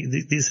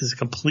nothing, this is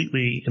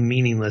completely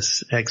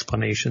meaningless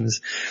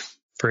explanations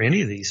for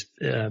any of these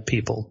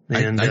people.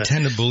 And I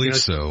tend to believe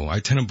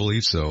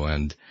so.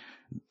 And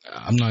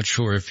I'm not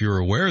sure if you're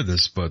aware of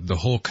this, but the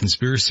whole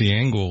conspiracy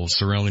angle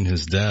surrounding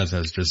his death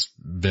has just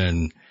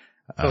been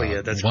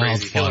that's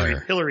wildfire.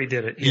 Crazy. Hillary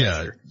did it.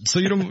 Yeah. Sure. So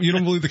you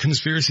don't believe the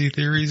conspiracy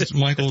theories,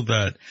 Michael,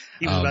 that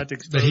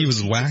that he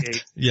was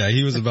whacked? Yeah,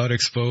 he was about to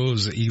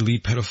expose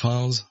elite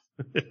pedophiles.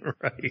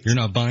 Right. You're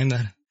not buying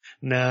that?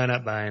 No,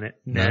 not buying it.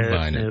 Not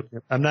buying it.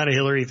 I'm not a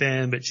Hillary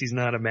fan, but she's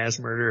not a mass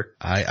murderer.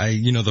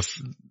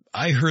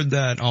 I heard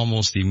that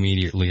almost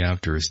immediately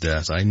after his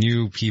death. I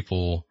knew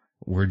people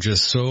were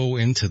just so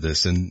into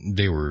this, and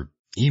they were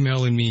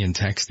emailing me and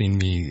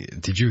texting me,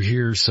 did you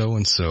hear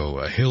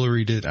so-and-so?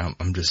 Hillary did.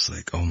 I'm just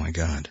like, oh my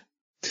God.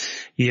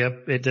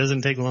 Yep. It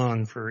doesn't take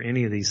long for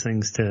any of these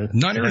things to.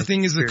 Not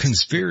everything is a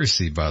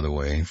conspiracy, by the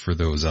way, for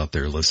those out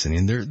there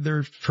listening. There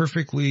are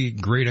perfectly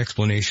great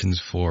explanations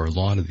for a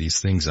lot of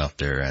these things out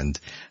there. And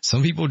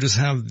some people just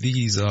have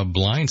these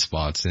blind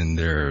spots in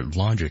their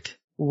logic.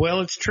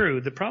 Well, it's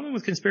true. The problem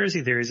with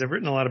conspiracy theories, I've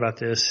written a lot about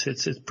this.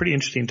 It's a pretty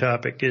interesting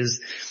topic,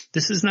 is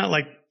this is not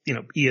like,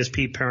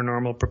 ESP,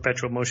 paranormal,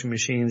 perpetual motion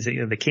machines.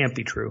 They can't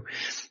be true.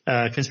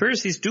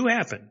 Conspiracies do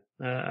happen.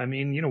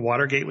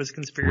 Watergate was a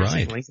conspiracy.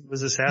 Right. Lincoln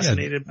was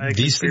assassinated by a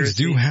these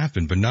conspiracy. Things do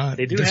happen, but not,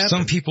 they do there's happen.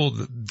 Some people,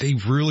 they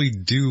really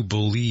do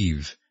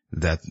believe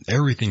that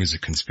everything is a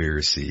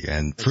conspiracy.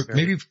 And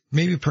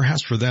maybe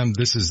perhaps for them,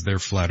 this is their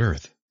flat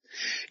earth.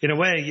 In a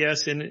way,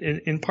 yes.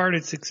 In part,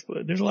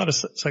 there's a lot of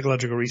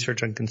psychological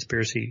research on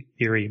conspiracy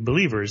theory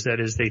believers. That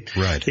is, they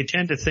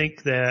tend to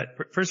think that,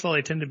 first of all,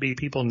 they tend to be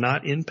people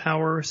not in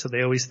power. So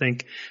they always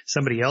think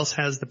somebody else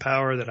has the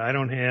power that I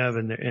don't have,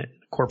 and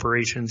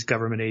corporations,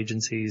 government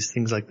agencies,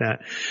 things like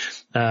that.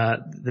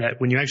 That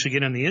when you actually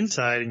get on the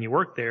inside and you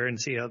work there and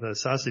see how the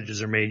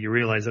sausages are made, you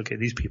realize, okay,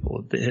 these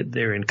people,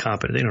 they're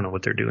incompetent. They don't know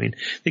what they're doing.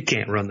 They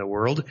can't run the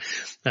world.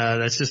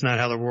 That's just not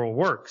how the world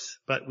works.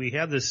 But we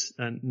have this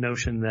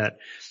notion that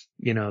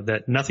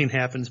that nothing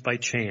happens by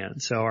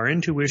chance. So our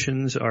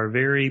intuitions are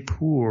very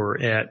poor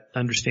at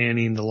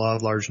understanding the law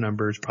of large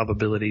numbers,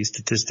 probability,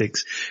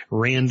 statistics,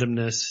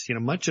 randomness.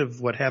 Much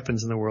of what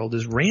happens in the world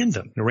is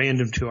random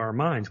to our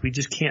minds. We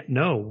just can't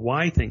know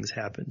why things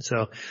happen.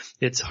 So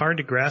it's hard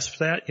to grasp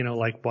that,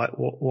 like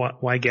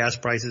why gas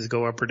prices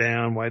go up or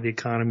down, why the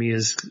economy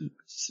is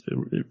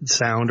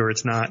sound or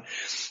it's not.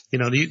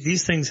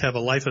 These things have a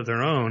life of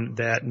their own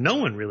that no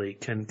one really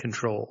can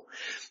control.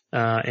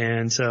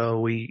 And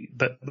so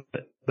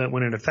but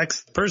when it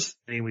affects the person,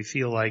 we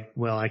feel like,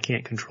 well, I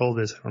can't control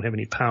this. I don't have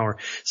any power.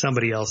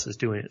 Somebody else is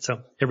doing it.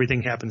 So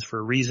everything happens for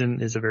a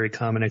reason is a very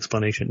common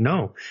explanation.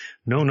 No.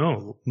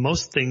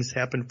 Most things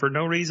happen for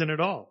no reason at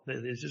all.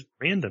 It's just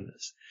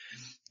randomness.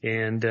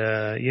 And,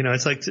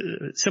 it's like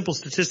simple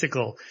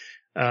statistical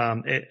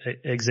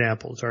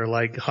examples are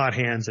like hot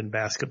hands in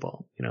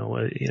basketball.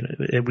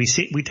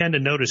 We tend to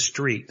notice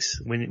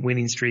streaks,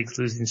 winning streaks,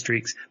 losing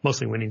streaks,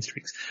 mostly winning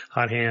streaks,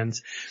 hot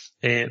hands.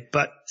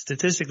 But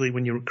statistically,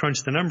 when you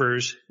crunch the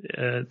numbers,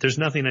 there's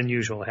nothing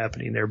unusual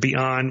happening there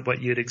beyond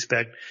what you'd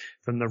expect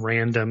from the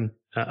random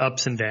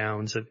ups and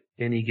downs of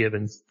any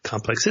given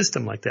complex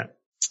system like that.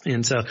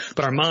 And so,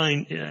 but our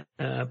mind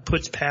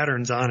puts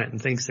patterns on it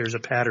and thinks there's a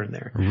pattern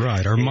there.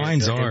 Right. Our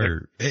minds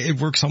it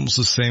works almost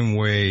the same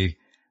way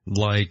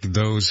like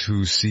those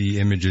who see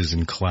images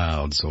in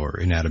clouds or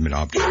inanimate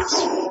objects.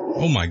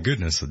 Oh my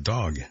goodness, a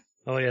dog.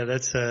 Oh yeah,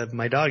 that's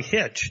my dog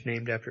Hitch,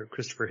 named after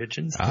Christopher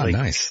Hitchens. Ah,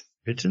 nice.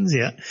 Hitchens,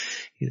 yeah.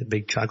 He's a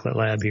big chocolate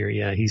lab here.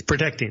 Yeah, he's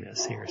protecting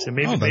us here. So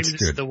maybe this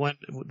is the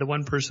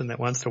one person that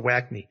wants to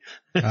whack me.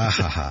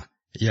 Yeah,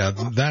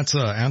 that's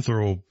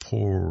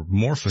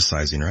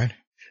anthropomorphizing, right?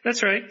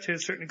 That's right, to a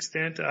certain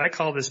extent. I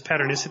call this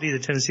patternicity, the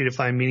tendency to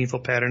find meaningful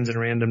patterns in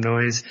random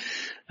noise.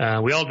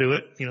 We all do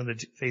it.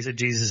 The face of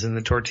Jesus in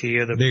the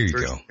tortilla, the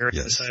Virgin Mary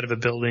on the side of a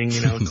building,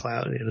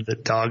 cloud, the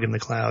dog in the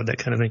cloud, that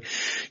kind of thing.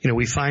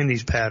 We find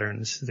these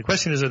patterns. The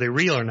question is, are they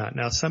real or not?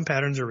 Now, some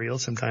patterns are real,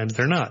 sometimes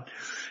they're not.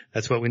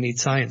 That's what we need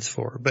science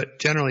for. But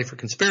generally for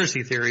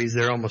conspiracy theories,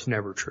 they're almost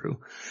never true.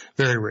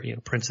 Very rare.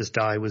 Princess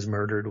Di was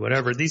murdered,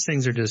 whatever. These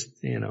things are just,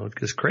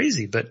 just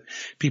crazy, but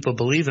people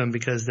believe them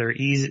because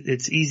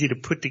it's easy to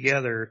put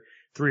together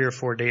 3 or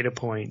 4 data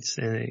points.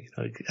 And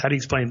how do you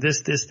explain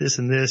this,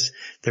 and this?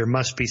 There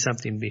must be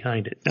something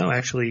behind it. No,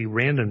 actually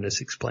randomness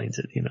explains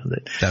it.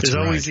 There's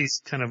always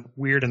these kind of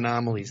weird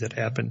anomalies that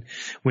happen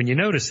when you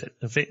notice it.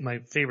 My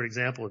favorite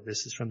example of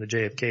this is from the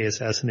JFK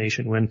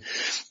assassination when,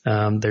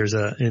 in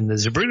the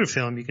Zapruder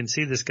film, you can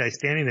see this guy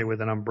standing there with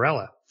an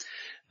umbrella.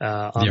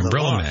 The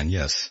umbrella man,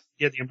 yes.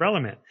 Yeah, the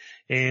umbrella man.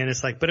 And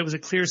it's like, but it was a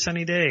clear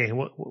sunny day.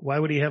 Why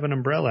would he have an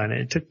umbrella? And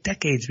it took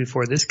decades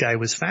before this guy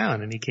was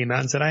found. And he came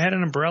out and said, I had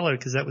an umbrella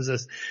because that was a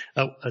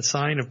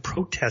sign of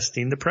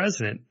protesting the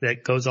president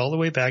that goes all the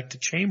way back to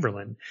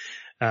Chamberlain.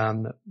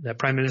 That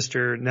Prime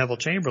Minister Neville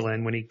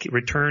Chamberlain, when he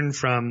returned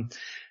from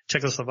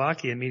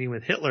Czechoslovakia meeting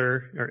with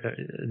Hitler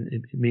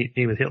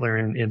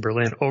in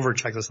Berlin over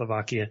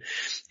Czechoslovakia.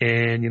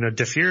 And,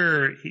 De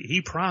Fuhrer,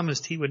 he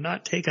promised he would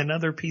not take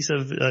another piece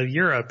of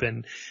Europe.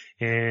 And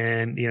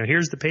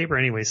here's the paper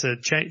anyway. So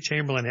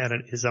Chamberlain had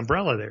his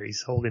umbrella there.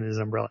 He's holding his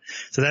umbrella.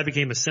 So that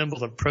became a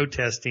symbol of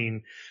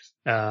protesting,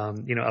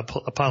 a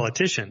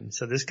politician.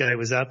 So this guy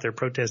was out there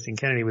protesting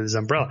Kennedy with his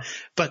umbrella.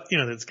 But,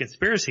 there's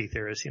conspiracy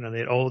theorists,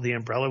 the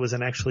umbrella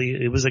wasn't actually,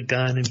 it was a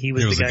gun and he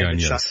was the guy that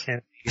shot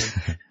Kennedy.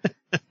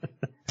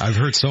 I've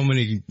heard so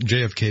many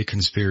JFK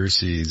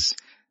conspiracies.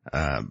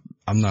 I'm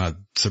not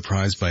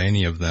surprised by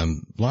any of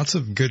them. Lots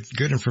of good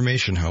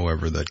information,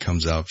 however, that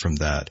comes out from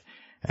that.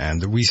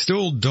 And we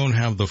still don't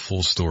have the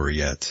full story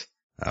yet.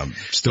 I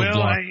think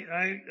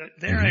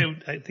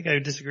I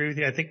would disagree with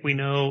you. I think we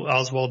know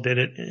Oswald did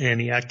it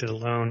and he acted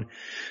alone.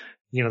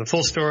 The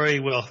full story,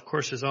 well, of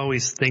course, there's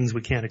always things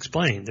we can't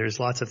explain. There's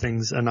lots of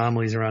things,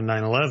 anomalies around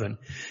 9/11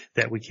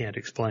 that we can't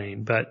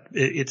explain. But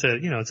it's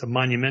a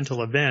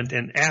monumental event.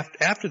 And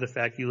after the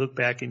fact, you look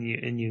back and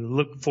you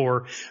look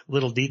for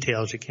little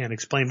details you can't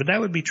explain. But that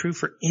would be true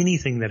for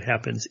anything that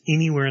happens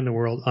anywhere in the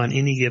world on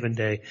any given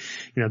day.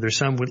 There's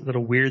some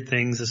little weird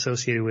things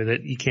associated with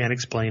it. You can't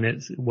explain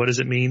it. What does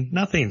it mean?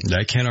 Nothing.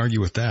 I can't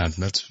argue with that.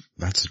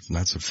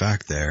 That's a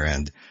fact there.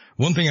 And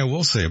one thing I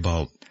will say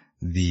about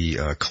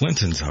the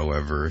Clintons,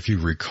 however, if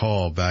you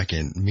recall back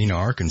in Mena,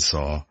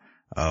 Arkansas,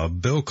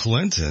 Bill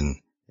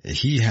Clinton,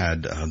 he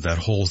had that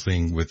whole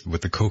thing with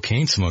the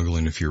cocaine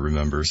smuggling, if you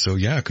remember. So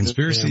yeah,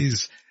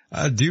 conspiracies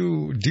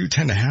do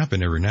tend to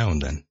happen every now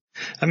and then.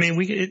 I mean,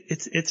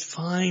 it's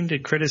fine to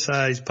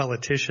criticize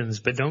politicians,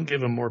 but don't give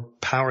them more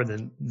power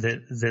than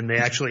they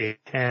actually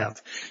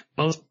have.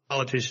 Most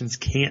politicians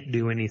can't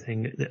do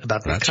anything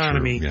about the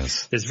economy. True,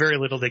 yes. There's very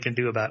little they can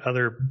do about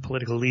other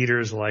political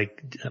leaders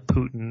like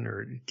Putin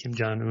or Kim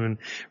Jong-un.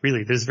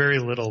 Really, there's very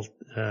little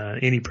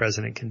any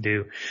president can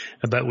do.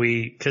 But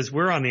because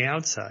we're on the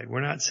outside,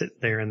 we're not sitting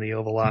there in the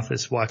Oval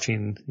Office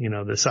watching,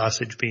 the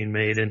sausage being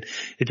made, and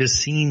it just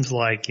seems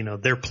like,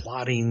 they're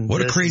plotting.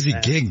 What a crazy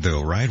gig,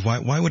 though, right?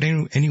 Why would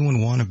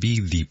anyone want to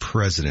be the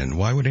president?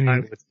 Why would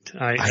anyone?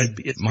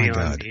 It's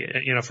beyond me.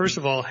 You know, first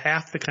of all,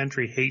 half the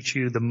country hates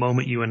you the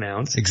moment you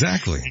announce.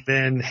 Exactly.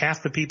 Then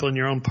half the people in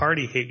your own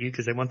party hate you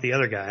because they want the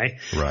other guy.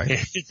 Right.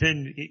 And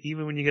then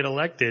even when you get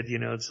elected, you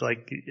know, it's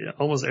like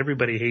almost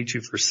everybody hates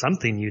you for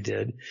something you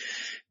did.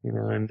 You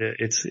know, and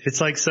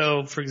it's like,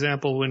 so for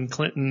example, when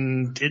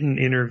Clinton didn't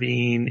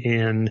intervene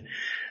in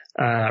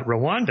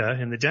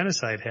Rwanda and the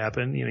genocide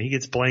happened, you know, he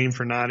gets blamed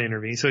for not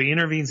intervening. So he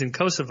intervenes in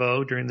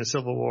Kosovo during the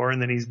Civil War,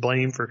 and then he's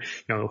blamed for,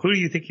 you know, who do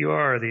you think you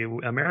are?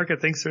 America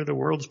thinks they're the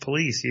world's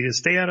police. You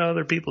stay out of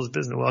other people's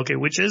business. Well, okay,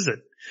 which is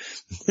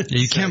it?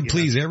 You can't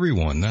please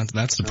everyone.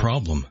 That's the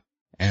problem.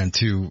 And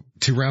to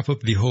wrap up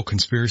the whole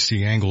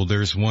conspiracy angle,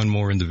 there's one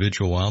more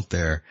individual out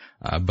there,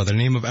 by the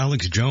name of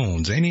Alex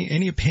Jones.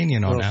 Any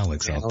opinion on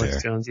Alex out there?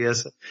 Alex Jones,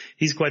 yes.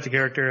 He's quite the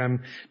character.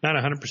 I'm not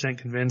 100%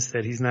 convinced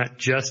that he's not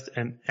just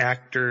an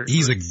actor.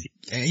 He's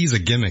a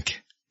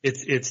gimmick.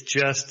 It's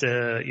just,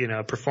 you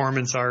know,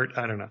 performance art.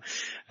 I don't know.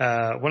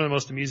 One of the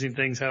most amusing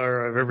things,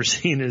 however, I've ever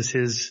seen is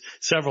his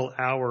several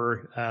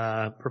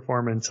hour,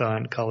 performance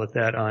on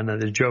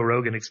the Joe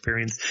Rogan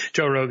Experience.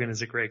 Joe Rogan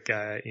is a great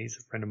guy. He's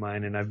a friend of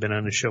mine, and I've been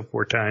on his show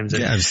 4 times.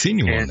 Yeah, I've seen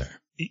you on there.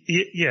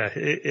 Yeah,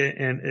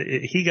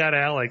 he got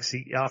Alex.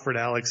 He offered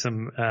Alex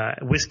some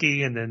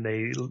whiskey, and then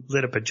they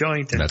lit up a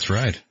joint. And that's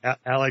right.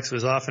 Alex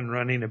was off and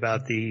running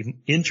about the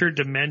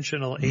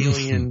interdimensional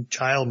alien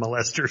child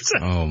molesters.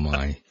 Oh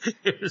my!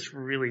 It was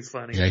really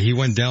funny. Yeah, he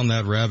went down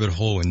that rabbit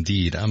hole.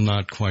 Indeed, I'm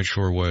not quite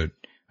sure what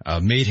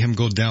made him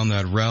go down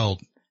that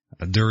route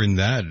during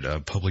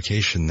that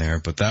publication there,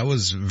 but that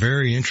was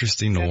very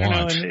interesting to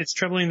watch. And it's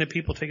troubling that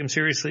people take him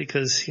seriously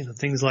because, you know,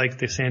 things like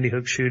the Sandy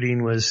Hook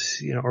shooting was,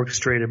 you know,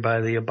 orchestrated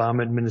by the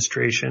Obama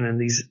administration, and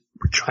these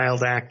were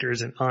child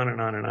actors, and on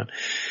and on and on.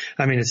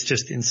 I mean, it's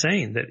just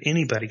insane that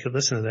anybody could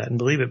listen to that and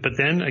believe it. But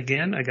then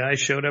again, a guy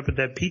showed up at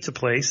that pizza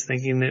place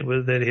thinking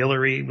that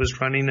Hillary was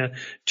running a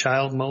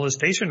child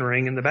molestation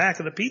ring in the back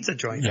of the pizza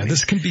joint. Yeah,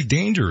 this can be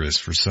dangerous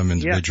for some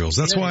individuals.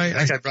 That's why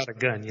that guy brought a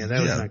gun. Yeah,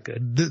 that was not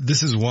good.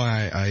 This is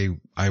why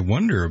I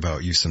wonder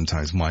about you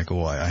sometimes,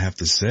 Michael. I have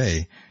to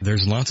say,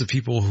 there's lots of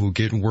people who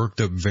get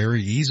worked up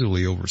very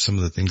easily over some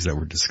of the things that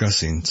we're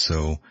discussing.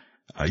 So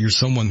you're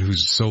someone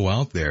who's so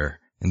out there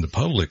in the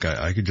public.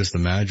 I could just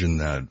imagine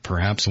that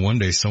perhaps one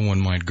day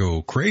someone might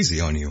go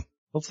crazy on you.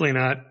 Hopefully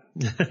not.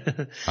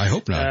 I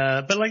hope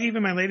not. But like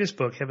even my latest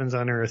book, Heavens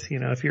on Earth, you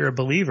know, if you're a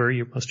believer,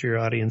 most of your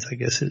audience, I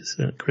guess, is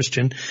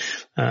Christian.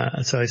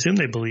 So I assume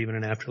they believe in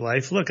an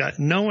afterlife. Look,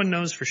 no one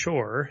knows for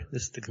sure.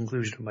 This is the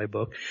conclusion of my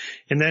book.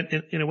 And that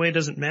in a way it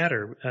doesn't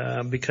matter,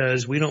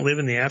 because we don't live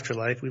in the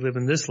afterlife. We live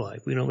in this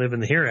life. We don't live in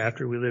the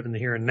hereafter. We live in the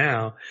here and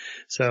now.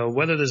 So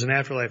whether there's an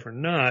afterlife or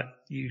not,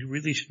 you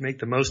really should make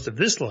the most of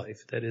this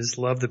life. That is,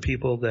 love the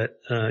people that,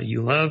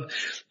 you love,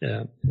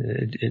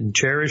 and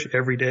cherish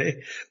every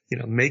day. You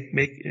know,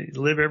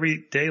 live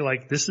every day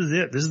like this is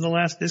it.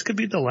 This could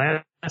be the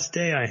last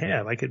day I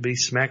have. I could be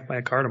smacked by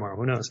a car tomorrow.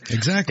 Who knows?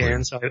 Exactly.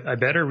 And so I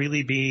better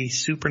really be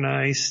super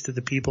nice to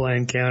the people I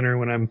encounter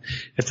when I'm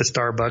at the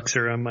Starbucks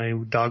or on my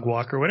dog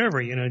walk or whatever.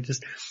 You know,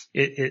 just,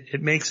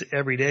 it makes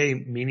every day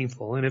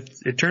meaningful. And if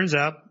it turns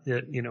out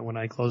that, you know, when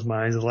I close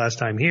my eyes the last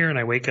time here and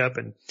I wake up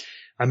and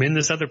I'm in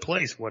this other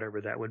place, whatever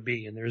that would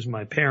be. And there's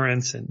my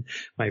parents and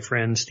my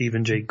friends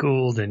Stephen Jay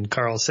Gould and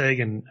Carl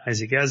Sagan,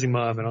 Isaac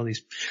Asimov, and all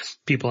these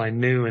people I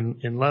knew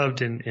and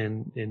loved and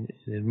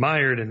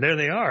admired. And there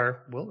they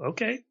are. Well,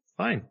 okay,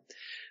 fine.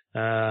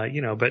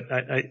 You know, but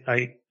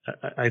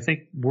I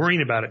think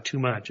worrying about it too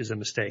much is a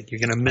mistake.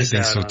 You're going to miss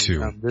out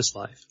on this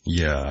life.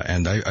 Yeah.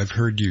 And I've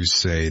heard you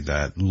say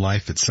that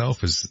life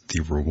itself is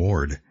the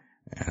reward.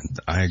 And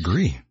I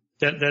agree.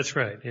 That's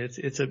right.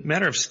 It's a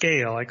matter of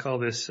scale. I call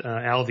this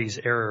Alvy's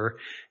error.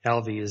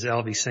 Alvy is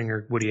Alvy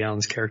Singer, Woody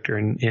Allen's character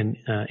in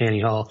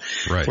Annie Hall,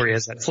 right, where he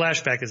has that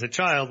flashback as a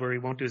child where he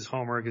won't do his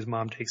homework. His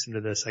mom takes him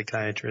to the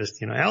psychiatrist.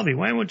 You know, Alvy,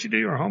 why won't you do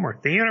your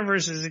homework? The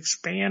universe is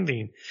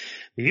expanding.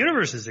 The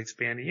universe is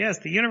expanding. Yes,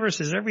 the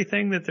universe is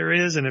everything that there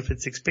is, and if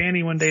it's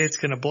expanding one day, it's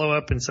going to blow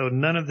up, and so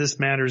none of this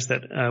matters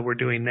that we're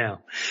doing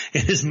now.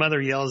 And his mother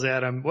yells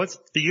at him, "What's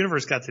the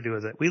universe got to do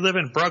with it? We live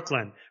in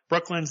Brooklyn.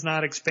 Brooklyn's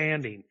not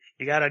expanding.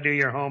 You got to do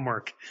your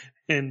homework."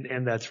 And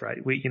that's right.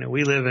 We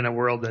live in a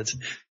world it's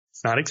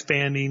not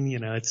expanding. You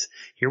know,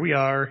 here we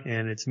are,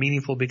 and it's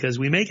meaningful because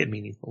we make it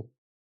meaningful.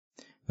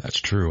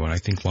 That's true. And I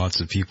think lots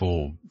of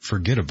people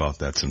forget about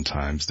that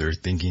sometimes. They're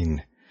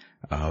thinking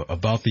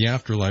about the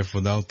afterlife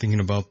without thinking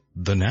about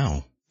the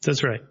now.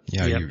 That's right.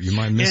 Yeah, yep. You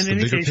might miss the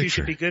bigger picture. And in any case, you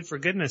should be good for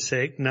goodness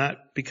sake, not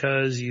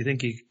because you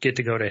think you get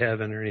to go to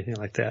heaven or anything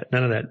like that.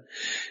 None of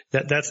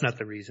that. That's not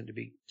the reason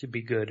to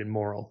be good and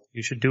moral.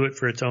 You should do it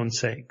for its own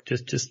sake,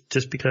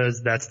 just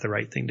because that's the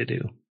right thing to do.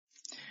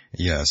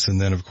 Yes, and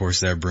then of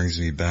course that brings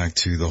me back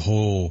to the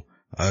whole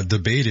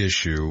debate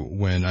issue.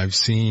 When I've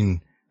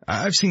seen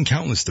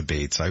countless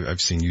debates.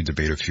 I've seen you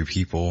debate a few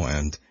people,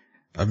 and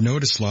I've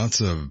noticed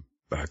lots of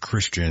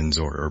Christians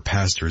or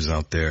pastors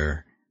out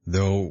there,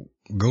 they'll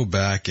go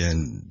back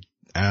and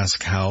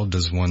ask, how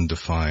does one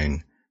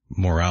define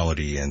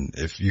morality, and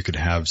if you could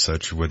have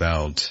such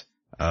without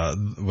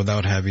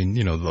having,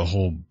 the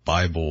whole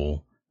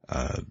Bible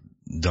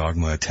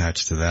dogma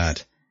attached to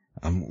that.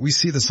 We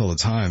see this all the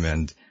time,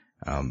 and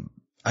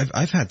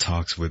I've had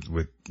talks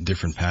with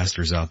different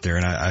pastors out there,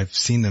 and I've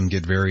seen them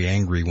get very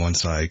angry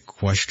once I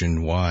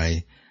question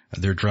why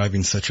they're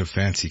driving such a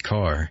fancy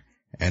car,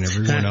 and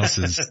everyone else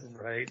is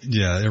right.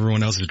 Yeah,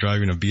 everyone else is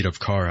driving a beat up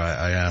car.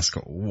 I ask,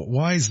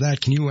 why is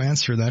that? Can you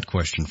answer that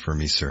question for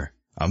me, sir?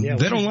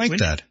 They don't like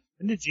that.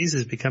 When did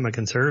Jesus become a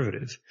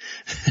conservative?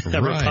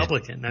 A Right.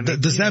 Republican? I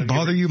mean, Does that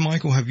bother you,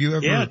 Michael? Have you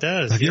ever? Yeah, it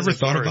does. Have you Yes, ever of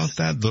thought course.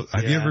 about that?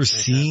 Have you Yeah, ever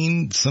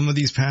seen some of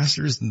these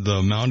pastors, the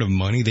amount of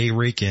money they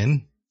rake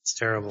in? It's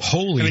terrible.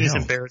 Holy It's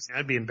hell. embarrassing.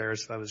 I'd be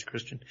embarrassed if I was a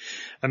Christian.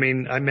 I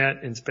mean, I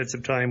met and spent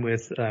some time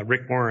with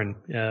Rick Warren,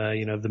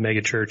 of the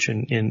mega church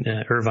in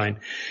Irvine.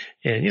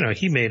 And,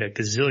 he made $1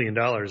 gazillion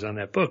on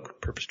that book,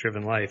 Purpose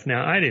Driven Life.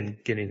 Now, I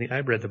didn't get anything. I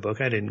read the book.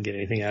 I didn't get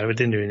anything out of it.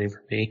 Didn't do anything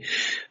for me.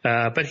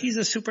 But he's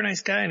a super nice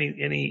guy, and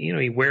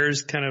he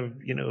wears kind of,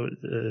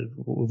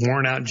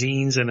 worn out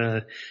jeans and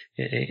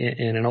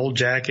an old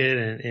jacket,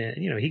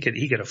 and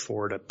he could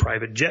afford a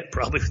private jet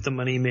probably with the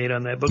money he made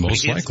on that book. Most But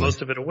he gives likely.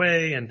 most of it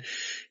away, and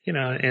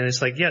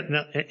it's like,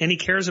 and he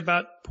cares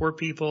about poor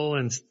people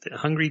and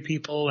hungry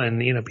people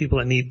and, people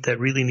that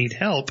really need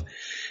help.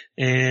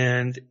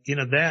 And,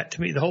 that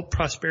to me, the whole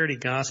prosperity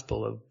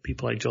gospel of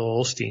people like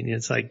Joel Osteen,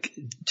 it's like,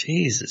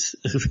 Jesus,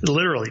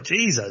 literally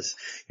Jesus,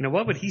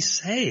 what would he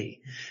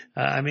say?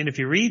 If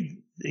you read,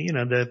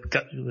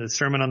 the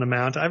Sermon on the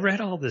Mount, I've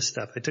read all this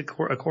stuff. I took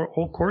a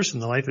whole course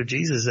in the life of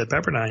Jesus at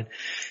Pepperdine,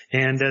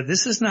 and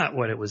this is not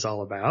what it was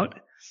all about.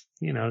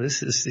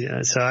 This is,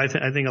 so I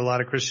think a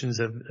lot of Christians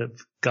have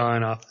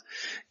gone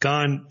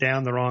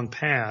down the wrong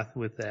path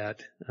with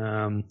that.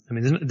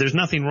 There's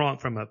nothing wrong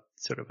from a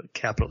sort of a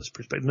capitalist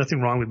perspective,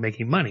 nothing wrong with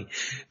making money,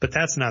 but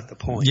that's not the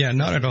point. Yeah,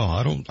 not at all.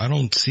 I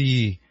don't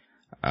see,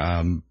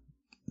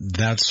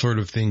 that sort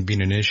of thing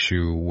being an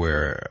issue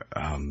where,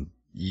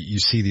 you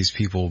see these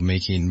people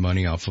making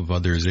money off of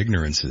others'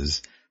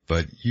 ignorances,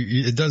 but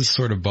it does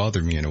sort of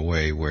bother me in a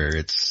way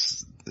where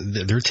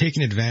they're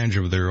taking advantage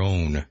of their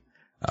own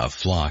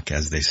flock,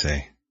 as they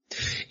say.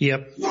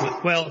 Yep.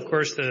 Well, of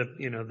course,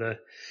 the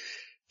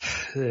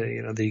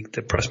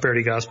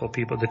prosperity gospel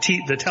people, the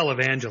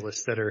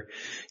televangelists that are,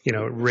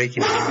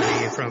 raking in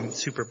money from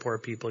super poor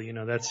people,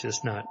 that's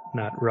just not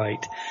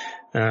right.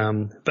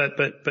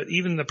 But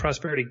even the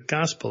prosperity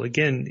gospel,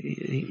 again,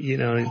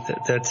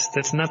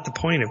 that's not the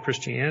point of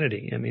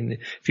Christianity. I mean,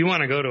 if you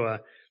want to go to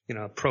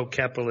a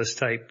pro-capitalist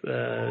type,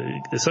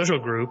 social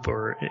group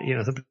or,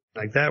 something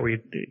like that where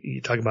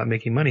you talk about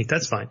making money,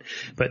 that's fine.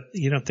 But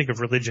you don't think of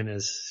religion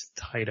as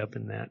tied up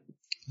in that.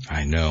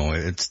 I know,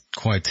 it's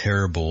quite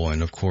terrible,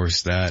 and of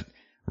course that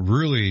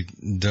really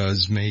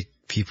does make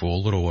people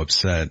a little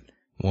upset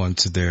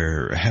once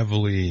they're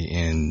heavily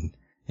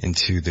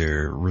into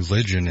their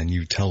religion and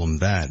you tell them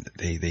that,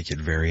 they get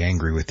very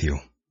angry with you.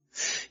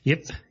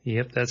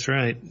 Yep, that's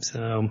right.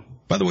 So,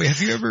 by the way,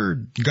 have you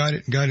ever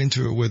got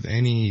into it with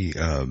any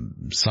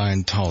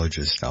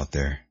Scientologists out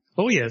there?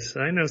 Oh yes,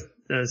 I know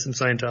some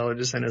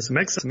Scientologists. I know some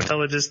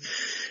ex-Scientologists,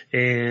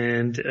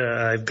 and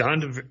I've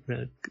gone to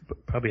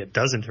probably a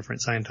dozen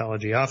different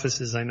Scientology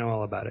offices. I know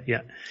all about it.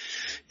 Yeah.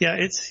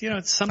 It's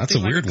it's something That's a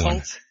like weird a cult.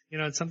 one.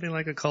 It's something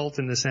like a cult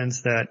in the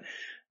sense that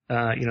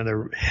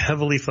they're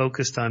heavily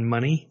focused on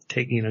money,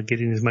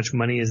 getting as much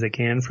money as they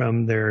can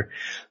from their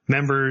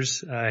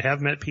members. I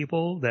have met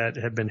people that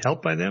have been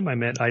helped by them. I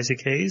met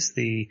Isaac Hayes,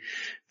 the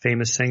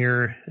famous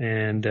singer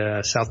and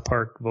South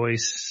Park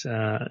voice. He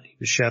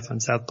was chef on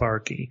South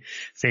Park. He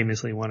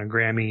famously won a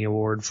Grammy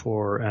Award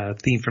for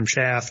theme from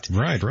Shaft.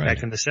 Right.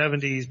 Back in the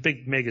 70s,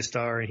 big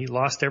megastar, and he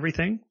lost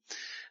everything.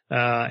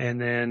 And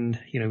then,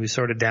 he was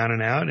sort of down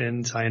and out,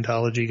 and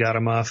Scientology got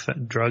him off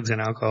drugs and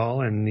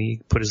alcohol, and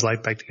he put his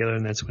life back together,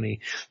 and that's when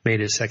he made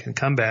his second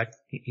comeback.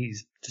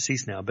 He's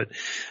deceased now, but,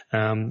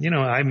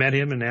 I met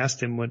him and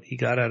asked him what he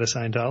got out of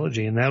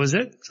Scientology, and that was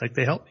it. It's like,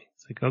 they helped me.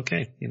 It's like,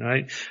 okay,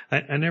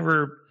 I'm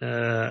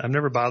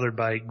never bothered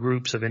by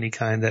groups of any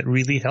kind that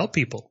really help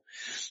people.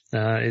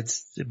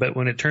 But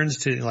when it turns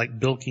to like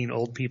bilking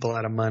old people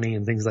out of money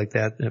and things like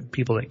that,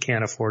 people that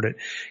can't afford it,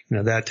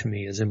 that to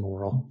me is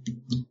immoral.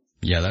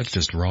 Yeah, that's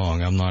just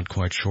wrong. I'm not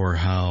quite sure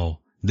how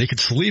they could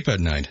sleep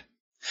at night.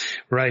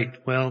 Right.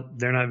 Well,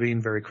 they're not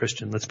being very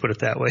Christian. Let's put it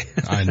that way.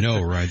 I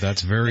know, right?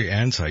 That's very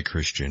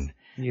anti-Christian.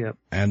 Yep.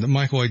 And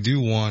Michael, I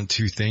do want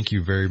to thank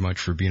you very much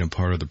for being a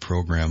part of the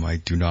program. I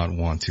do not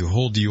want to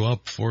hold you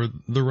up for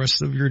the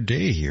rest of your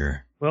day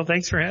here. Well,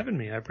 thanks for having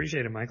me. I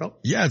appreciate it, Michael.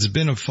 Yeah, it's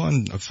been a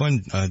fun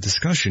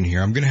discussion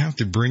here. I'm going to have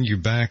to bring you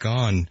back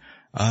on,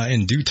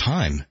 in due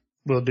time.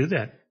 We'll do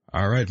that.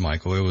 All right,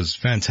 Michael. It was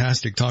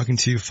fantastic talking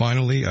to you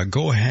finally.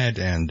 Go ahead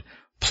and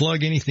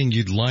plug anything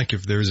you'd like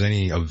if there's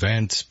any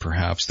events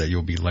perhaps that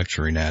you'll be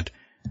lecturing at.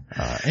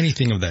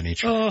 Anything of that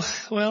nature. Oh,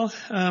 well,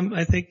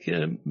 I think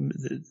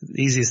the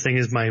easiest thing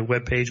is my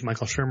webpage,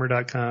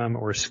 michaelshermer.com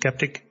or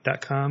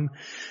skeptic.com,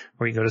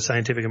 or you go to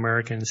Scientific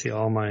American and see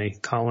all my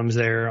columns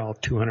there, all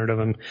 200 of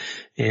them.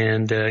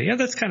 And,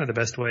 that's kind of the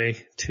best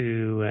way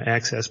to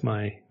access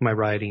my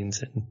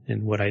writings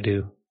and what I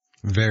do.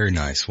 Very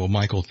nice. Well,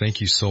 Michael,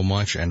 thank you so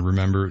much. And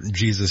remember,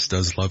 Jesus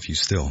does love you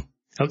still.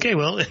 Okay,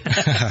 well,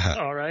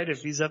 all right.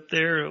 If he's up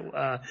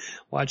there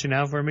watching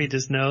out for me,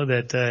 just know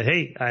that,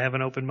 hey, I have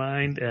an open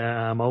mind.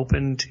 I'm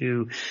open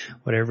to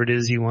whatever it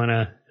is you want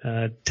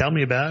to tell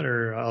me about,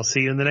 or I'll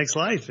see you in the next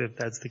life if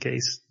that's the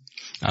case.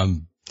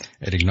 I'm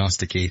an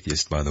agnostic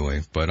atheist, by the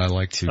way, but I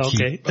like to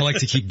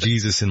keep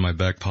Jesus in my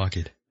back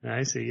pocket.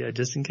 I see. Yeah,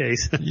 just in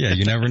case. Yeah,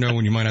 you never know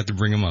when you might have to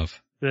bring him up.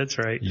 That's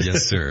right.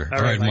 Yes, sir.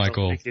 All right,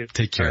 Michael.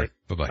 Take care. Right.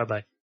 Bye-bye.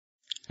 Bye-bye.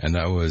 And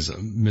that was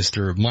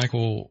Mr.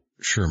 Michael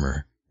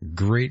Shermer.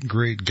 Great,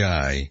 great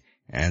guy.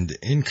 And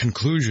in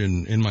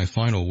conclusion, in my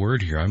final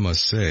word here, I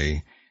must say,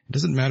 it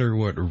doesn't matter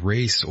what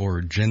race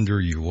or gender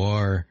you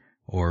are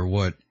or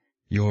what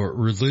your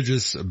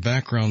religious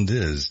background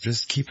is.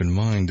 Just keep in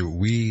mind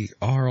we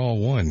are all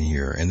one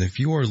here. And if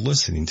you are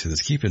listening to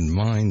this, keep in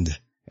mind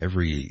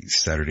every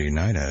Saturday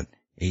night at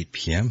 8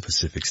 p.m.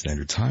 Pacific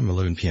Standard Time,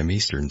 11 p.m.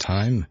 Eastern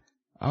Time,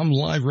 I'm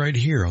live right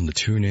here on the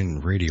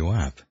TuneIn Radio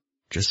app.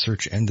 Just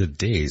search End of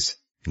Days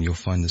and you'll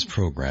find this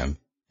program.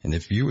 And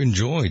if you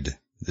enjoyed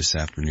this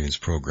afternoon's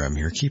program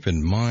here, keep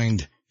in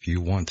mind, if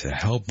you want to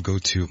help, go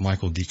to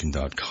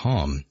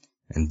michaeldeacon.com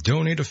and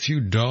donate a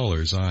few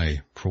dollars.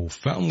 I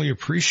profoundly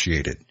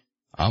appreciate it.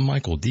 I'm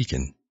Michael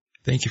Deacon.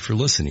 Thank you for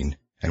listening.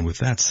 And with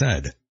that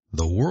said,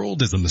 the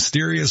world is a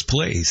mysterious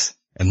place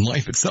and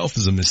life itself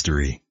is a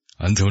mystery.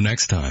 Until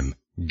next time,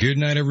 good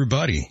night,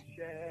 everybody.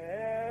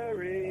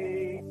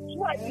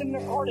 In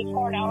the hardest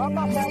part out. I'm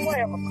not that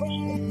way. I'm a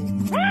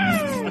Christian.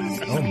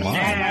 Oh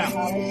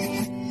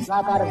my.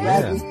 Drop out of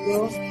graduate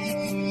school.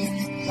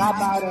 Drop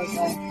out of,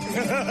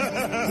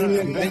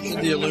 You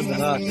mentioned the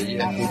Illuminati,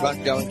 and we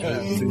won't go into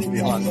who's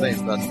behind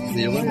them, but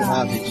the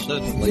Illuminati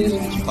certainly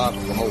is part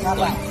of the whole thing.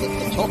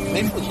 The top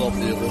members of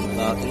the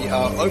Illuminati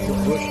are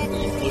open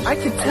worshippers. I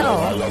could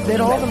tell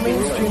that all the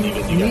mainstream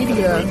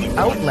media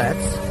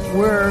outlets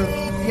were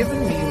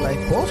giving me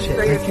like bullshit.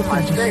 Like you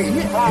can just see it.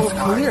 It's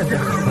clear.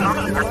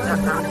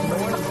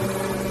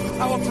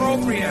 How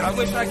appropriate. I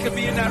wish I could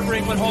be in that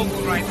ring with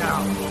Hogan right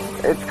now.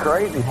 It's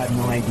crazy. I had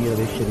no idea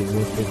this shit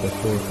existed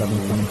before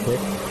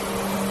 726.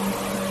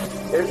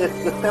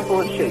 It's the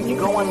simplest shit. You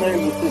go in there,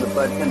 you see the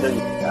bartender, you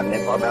got an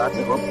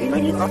antibiotic,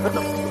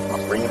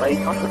 I'll bring it right.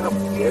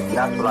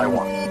 That's what I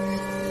want.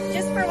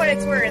 Just for what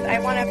it's worth, I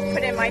want to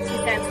put in my 2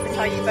 cents to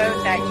tell you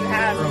both that you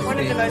have one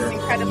of the most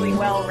incredibly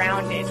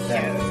well-rounded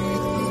shows.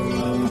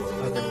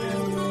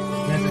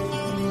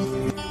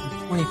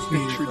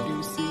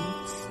 Introducing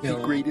the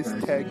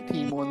greatest tag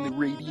team on the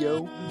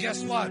radio.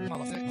 Guess what,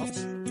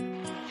 motherfucker?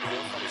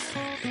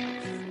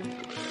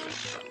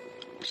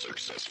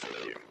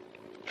 Successfully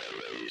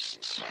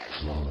erased.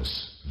 Flawless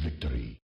victory.